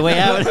 This was my way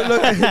out.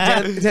 Look,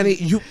 Danny,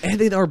 you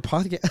edit our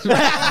podcast.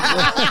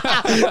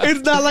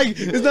 It's not like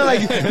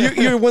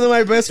you're one of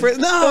my best friends.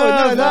 No.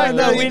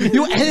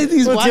 You edit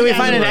these podcasts. Until we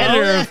find an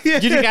editor, you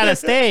just gotta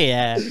stay.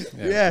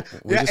 Yeah.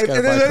 If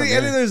there's any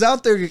editors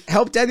out there,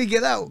 help Danny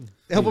get out.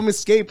 Help him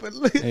escape.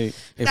 Hey,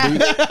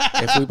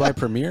 if we buy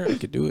Premiere, I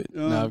could do it.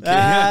 No, I'm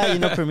kidding. You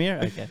know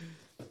Premiere? Okay.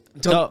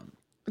 So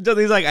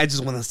he's like, I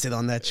just want to sit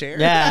on that chair.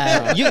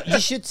 Yeah. you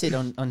should sit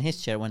on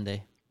his chair one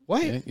day.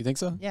 What? Yeah, you think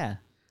so? Yeah.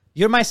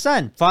 You're my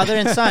son, father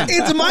and son.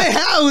 It's my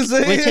house.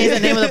 We changed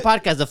the name of the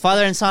podcast, the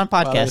Father and Son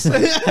Podcast.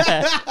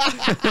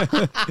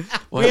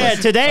 Yeah,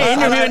 today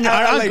interviewing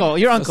our uncle,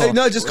 your uncle.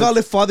 No, just call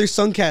it Father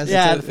Son Cast.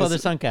 Yeah, the Father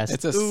Son Cast.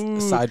 It's a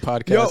side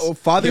podcast. Yo,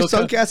 Father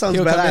Son Cast sounds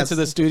badass. He'll come into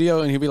the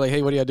studio and he'll be like,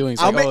 "Hey, what are you doing?"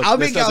 I'll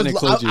make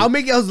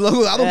y'all's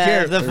logo. I don't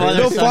care.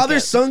 The Father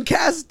Son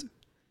Cast.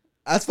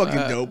 That's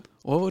fucking dope.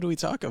 What would we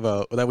talk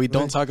about that we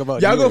don't talk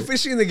about? Y'all go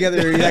fishing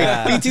together.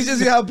 He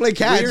teaches you how to play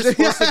catch. We're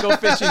supposed to go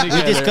fishing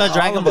together. We discussed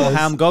Dragon Ball,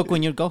 how I'm Goku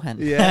and you're Gohan.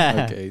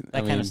 Yeah. Okay.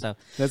 That kind of stuff.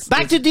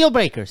 Back to deal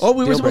breakers. Oh,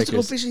 we were supposed to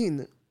go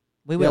fishing.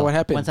 We will. What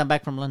happened? Once I'm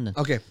back from London.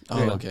 Okay.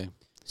 Okay.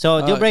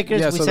 So deal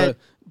breakers, we said.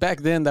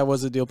 Back then, that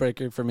was a deal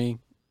breaker for me.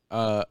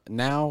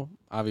 Now,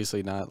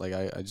 obviously not. Like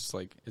I just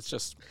like it's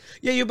just.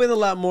 Yeah, you've been a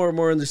lot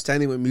more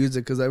understanding with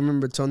music because I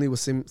remember Tony would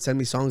send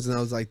me songs and I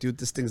was like, dude,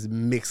 this thing's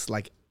mixed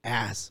like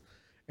ass.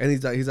 And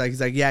he's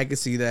like, yeah, I can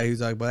see that. He's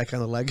like, but I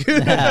kind of like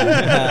it.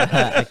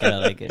 I kind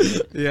of like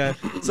it. Yeah.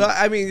 So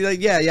I mean, like,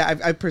 yeah.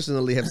 I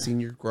personally have seen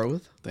your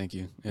growth. Thank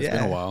you. It's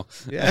been a while.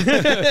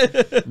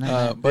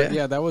 Yeah. But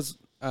yeah, that was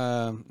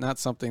not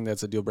something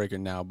that's a deal breaker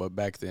now, but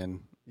back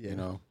then, you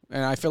know,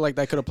 and I feel like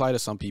that could apply to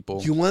some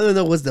people. You want to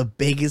know what's the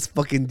biggest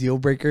fucking deal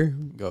breaker?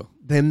 Go.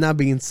 Them not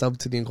being sub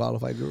to the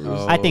unqualified gurus.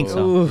 Oh, I think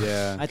so. Oof.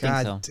 Yeah. I think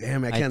God so.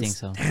 damn, I can't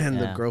stand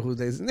the girl who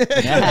they.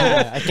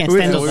 Yeah, I can't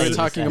stand those We were ladies.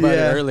 talking about it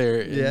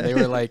earlier. Yeah. And they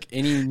were like,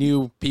 any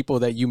new people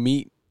that you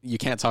meet, you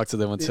can't talk to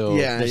them until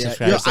they're Yo,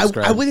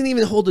 subscribed. I wouldn't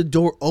even hold the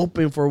door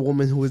open for a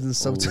woman who isn't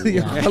sub to the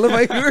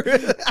unqualified guru.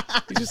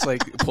 You just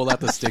like pull out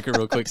the sticker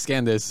real quick,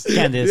 scan this.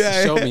 Scan this.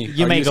 Yeah. Show me.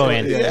 You Are may go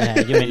in. still- Yeah,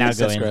 you may not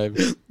go in. subscribe.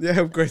 Yeah,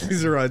 of course,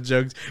 these are all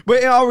jokes.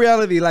 But in all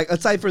reality, like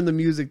aside from the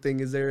music thing,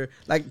 is there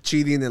like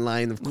cheating and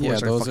lying? Of course, Yeah, are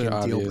those fucking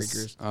are deal obvious.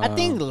 breakers. I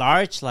think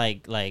large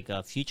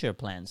future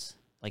plans,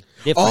 like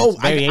different Oh,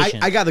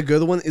 variations. I got a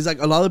good one. It's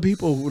like a lot of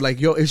people who like,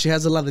 yo, if she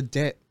has a lot of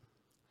debt,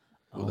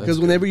 because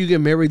whenever you get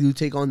married, you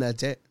take on that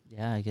debt.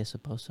 Yeah, I guess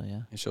suppose so.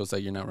 Yeah. It shows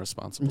that you're not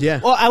responsible. Yeah.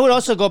 Well, I would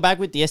also go back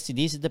with the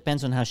STDs. It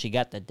depends on how she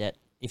got the debt.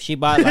 If she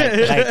bought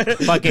like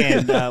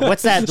fucking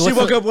what's that? She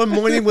woke up one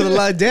morning with a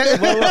lot of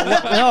debt.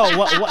 No,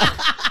 what?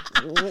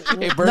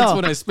 It burns No.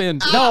 when I spin.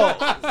 No.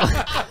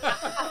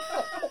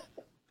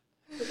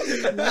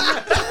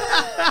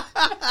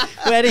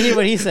 Wait, I didn't hear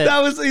what he said.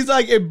 He's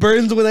like, it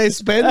burns when I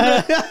spend. I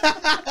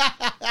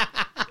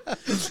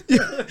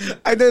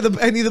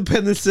need the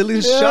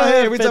penicillin shot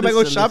every time I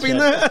go penicillin shopping.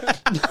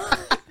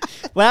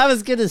 What I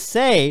was gonna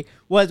say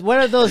was, what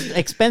are those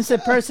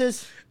expensive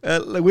purses?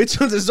 Like, which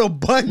ones? There's a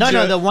bunch.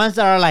 No, the ones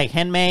that are like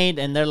handmade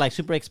and they're like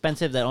super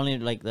expensive. That only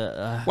like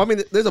the. Well, I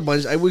mean, there's a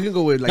bunch. We can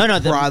go with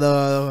like the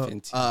Prada.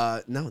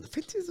 Fenty. No, the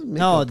Fenty is a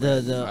No, makeup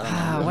brand.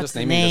 I'm what's just the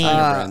naming name?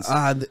 designer brands.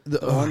 The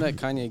The one that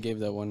Kanye gave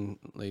that one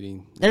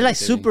lady. They're like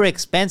dating. super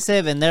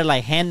expensive and they're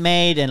like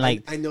handmade and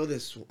like. I know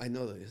this.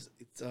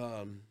 It's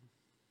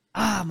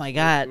Oh my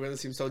god, It really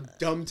seems so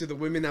dumb to the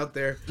women out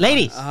there.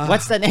 ladies,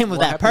 what's the name of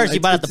that happened? purse you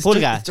bought at the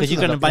pulga? It's Because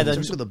you're gonna buy It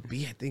starts the. with a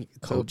B, I think.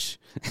 Coach.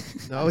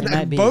 No, It not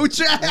might be.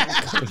 Boach.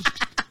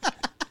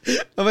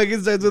 I'm like,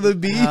 it starts with a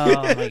B.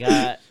 Oh my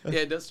god. Yeah,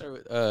 it does start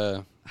with.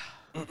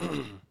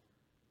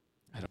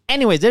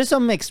 Anyways, there's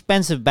some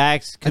expensive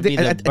bags. Could be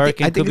the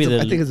Birkin, I think could be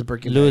it's the a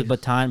Birkin Louis bag.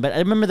 Vuitton. But I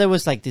remember there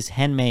was like this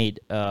handmade.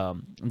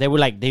 They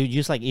would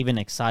use like even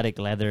exotic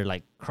leather,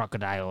 like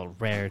crocodile,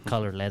 rare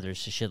color leathers,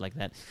 shit like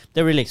that.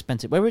 They're really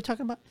expensive. What were we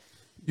talking about?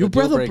 Your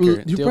brother,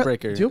 Deal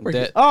breaker.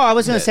 That- Oh, I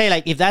was gonna That- say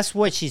like if that's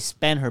what she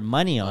spent her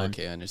money on,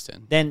 Okay, I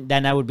understand.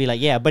 then I would be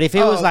like, yeah. But if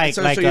it was like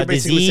so a you're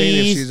basically saying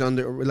if disease, she's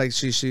under, like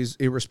she's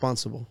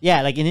irresponsible.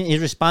 yeah, like an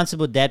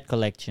irresponsible debt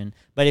collection.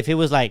 But if it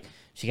was like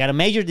she got a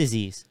major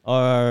disease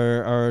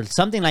or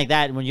something like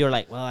that, when you're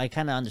like, well, I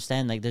kind of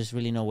understand. Like, there's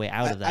really no way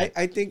out of that.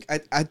 I think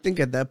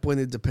at that point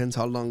it depends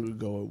how long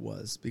ago it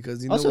was,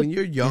 because you know Also, when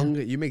you're young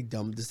you make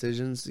dumb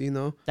decisions, you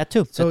know. That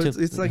too. So that too.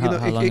 it's like, How you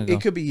know, long ago?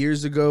 it could be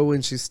years ago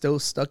and she's still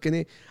stuck in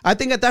it. I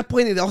think at that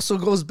point it also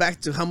goes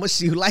back to how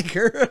much you like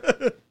her.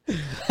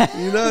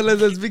 You know,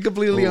 let's be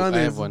completely Ooh,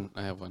 honest.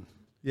 I have one.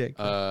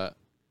 Yeah.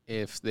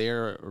 If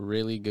they're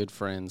really good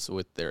friends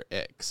with their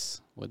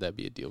ex, would that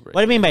be a deal breaker?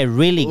 What do you mean by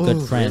really good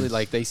Ooh, friends? Really,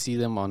 like they see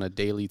them on a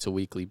daily to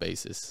weekly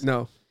basis.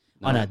 No.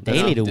 On a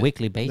daily to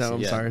weekly basis? I'm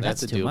Yeah, sorry.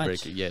 That's a too deal much.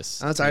 breaker.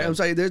 Yes. I'm sorry. Yeah. I'm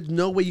sorry. There's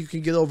no way you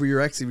can get over your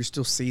ex if you're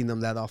still seeing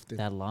them that often.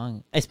 That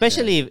long,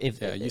 especially if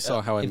Yeah, you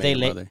saw How I if Met they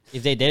Your Mother.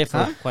 if they did it for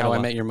quite a How while.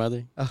 I Met Your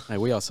Mother. Like,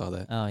 we all saw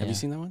that. Oh, Have yeah. you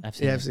seen that one? I've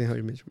seen Yeah, it. I've seen how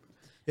you mentioned.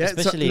 Yeah,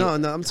 Especially no,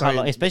 I'm sorry.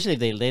 Especially if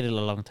they dated a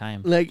long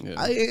time. Like, Yeah.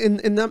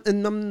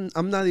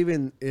 I'm not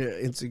even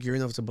insecure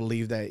enough to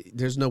believe that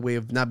there's no way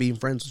of not being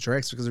friends with your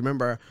ex, because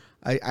remember,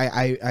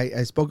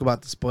 I spoke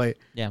about this, but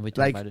Yeah, we talked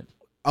like, about it.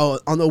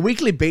 on a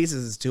weekly basis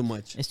is too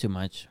much. It's too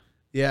much.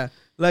 Yeah,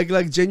 like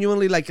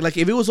genuinely, like if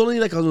it was only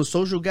like on a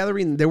social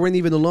gathering, they weren't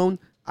even alone,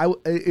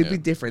 it'd be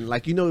different.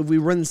 Like, you know, if we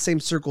run the same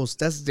circles,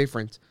 that's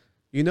different.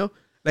 You know,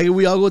 like if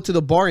we all go to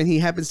the bar and he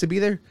happens to be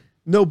there,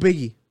 no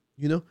biggie.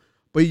 You know,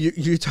 but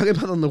you're talking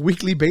about on a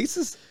weekly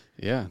basis.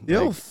 Yeah.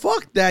 Yo, like,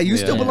 fuck that. You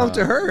still Yeah. belong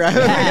to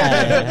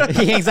her.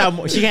 He hangs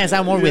out. She hangs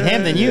out more with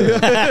him than you.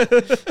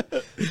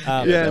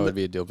 Yeah, that would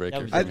be a deal breaker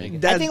would for be me.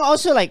 I think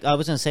also, like I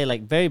was gonna say,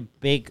 like very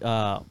big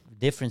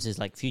differences,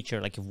 like future.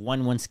 Like if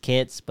one wants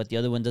kids but the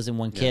other one doesn't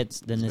want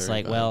kids, then that's it's a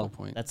very like, well, valuable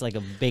point. that's like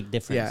a big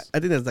difference. Yeah, I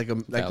think that's like a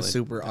Valid.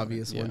 super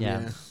obvious one.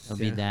 Yeah, it'll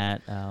be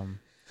that.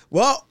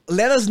 Well,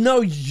 let us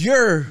know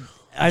your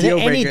Are there deal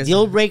any breakers.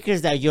 deal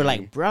breakers that you're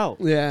like, bro?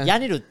 Yeah. y'all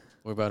need to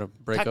We're about to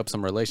break up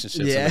some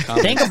relationships. Yeah. In the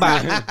comments. think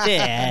about it.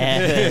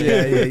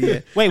 Yeah. yeah.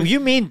 Wait, you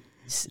mean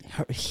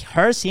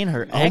her seeing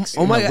her ex?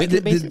 Oh on my a god! weekly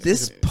Did basis?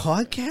 this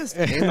podcast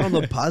end on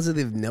a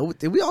positive note?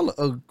 Did we all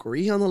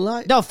agree on a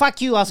lot? No, fuck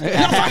you, Oscar.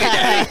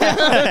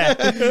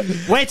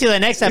 Wait till the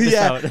next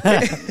episode.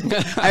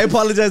 I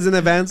apologize in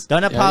advance.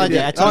 Don't apologize.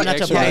 yeah. I told you not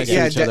to Extra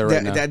apologize. to each other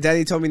right now.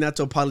 Daddy told me not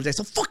to apologize,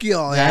 so fuck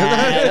y'all.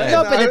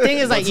 No, but the thing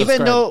is, like,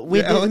 even though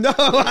we Oh, did, no.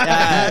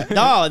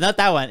 no, not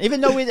that one.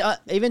 Even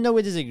though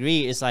we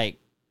disagree, it's like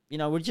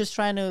we're just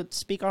trying to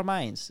speak our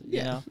minds,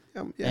 Yeah.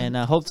 and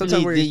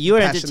hopefully you're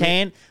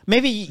entertained.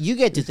 Maybe you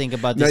get to think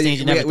about these things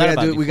you never thought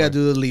about before. We gotta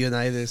do the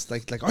Leonidas.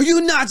 Like, are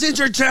you not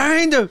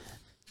entertained?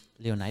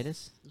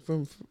 Leonidas?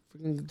 From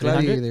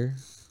Gladiator.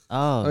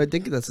 Oh. I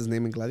think that's his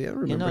name in Gladiator. I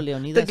don't remember.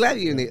 Leonidas?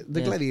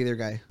 The Gladiator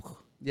guy.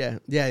 Yeah.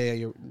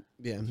 Did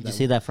you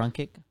see that front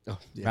kick? Oh,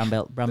 yeah.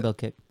 Brown belt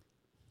kick.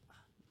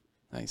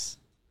 Nice.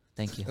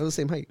 Thank you. They're the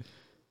same height.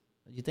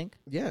 You think?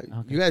 Yeah.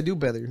 Okay. You gotta do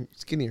better.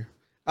 Skinnier.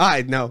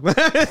 I know.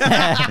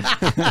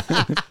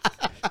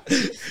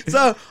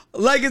 So,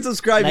 like and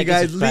subscribe, you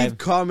guys. Leave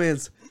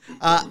comments.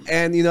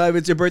 And, if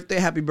it's your birthday,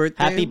 happy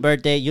birthday. Happy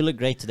birthday. You look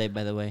great today,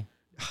 by the way.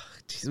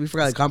 Jeez, we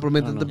forgot to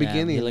compliment at the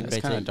beginning. You look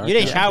great today. dark You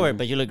didn't out. shower,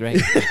 but you look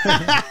great.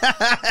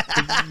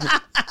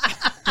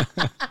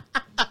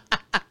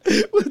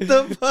 What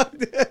the fuck?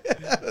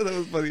 That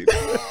was funny.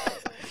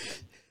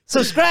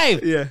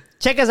 Subscribe. Yeah.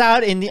 Check us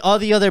out in all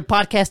the other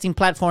podcasting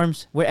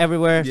platforms. We're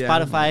everywhere. Yeah.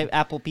 Spotify,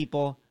 Apple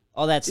people,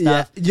 all that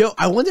stuff. Yeah. Yo,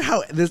 I wonder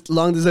how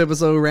long this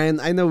episode ran.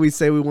 I know we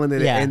say we wanted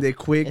to end it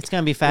quick. It's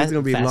going to be fast. It's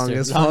going to be long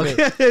as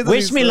Longer. fuck.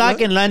 Wish me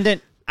luck in London.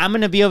 I'm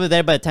going to be over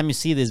there by the time you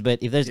see this,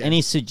 but if there's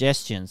any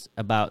suggestions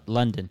about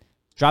London,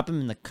 drop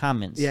them in the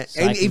comments. Yeah, so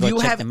and I can if go you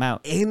check have them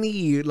out.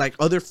 any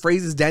other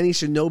phrases Danny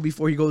should know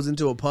before he goes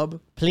into a pub,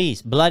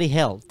 please, bloody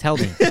hell, tell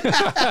me.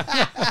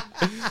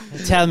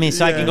 Tell me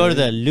so I can go to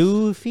the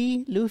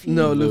Luffy?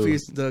 No,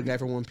 Luffy's the guy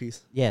from One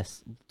Piece.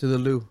 Yes. To the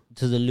Lou.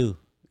 To the Lou.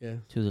 Yeah.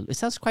 It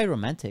sounds quite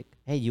romantic.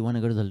 Hey, you want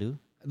to go to the Lou?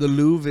 The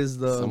Louvre is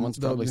the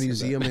probably said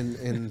museum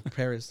in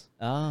Paris.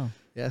 Oh.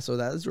 Yeah, so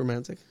that is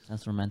romantic.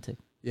 That's romantic.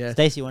 Yeah.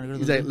 Stacey, you want to go to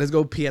He's the like, Lou? let's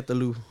go pee at the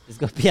Lou. Let's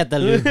go pee at the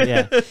Lou.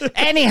 Yeah.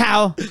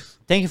 Anyhow,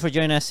 thank you for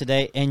joining us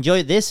today.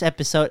 Enjoy this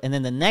episode and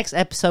then the next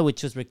episode,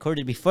 which was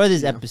recorded before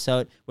this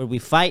episode, where we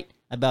fight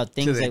about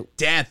things To the that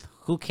death.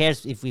 who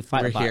cares if we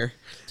fight We're about. here.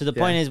 To the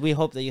point is, we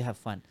hope that you have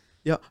fun.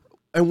 Yo,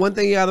 and one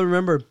thing you gotta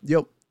remember,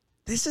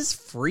 this is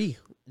free.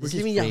 We're This is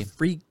giving free. you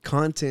free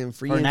content,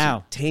 free For now.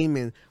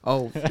 entertainment.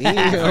 Oh,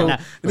 now.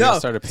 no.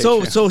 Start a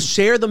Patreon. So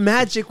share the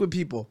magic with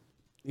people.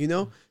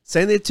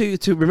 Send it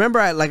to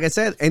remember, like I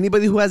said,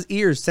 anybody who has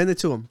ears, send it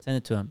to them. Send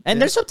it to them. And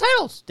there's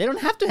subtitles. They don't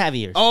have to have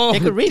ears. Oh, they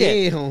could read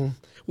it.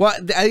 Well,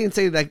 I didn't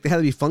say like they had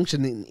to be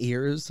functioning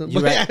ears.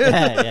 You're right.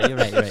 Yeah, you're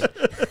right.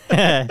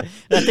 I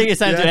think it's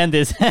time to end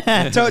this.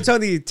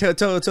 Tony, tell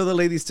the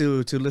ladies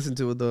to listen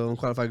to the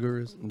Unqualified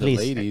Gurus. The Please.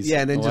 ladies.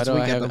 Yeah, and then Why just do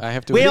wink I at have, them. I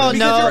have to. We all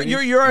know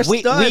you're a we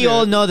stud.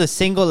 all know the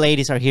single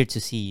ladies are here to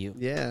see you.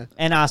 Yeah,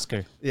 And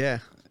Oscar. yeah.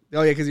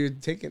 Oh yeah, because you're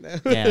taking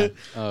that. Yeah.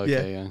 Oh,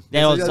 okay, yeah.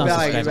 They all So don't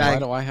like- subscribe. like-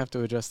 Why do I have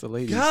to address the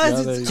ladies? Guys, The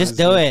it's- others- Just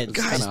do it. it's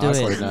Guys, kinda just do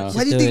awkward it. now. Just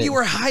Why do you do think it. you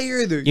were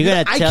hired? You're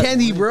gonna I tell-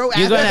 candy, bro.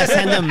 You're gonna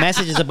send them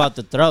messages about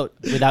the throat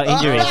without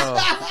injuries.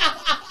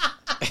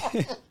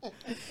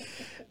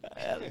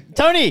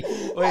 Tony,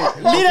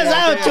 lead us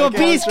out to a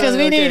piece because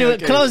we need to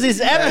close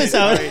this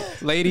episode.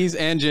 Ladies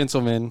and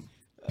gentlemen,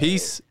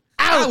 peace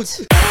Out.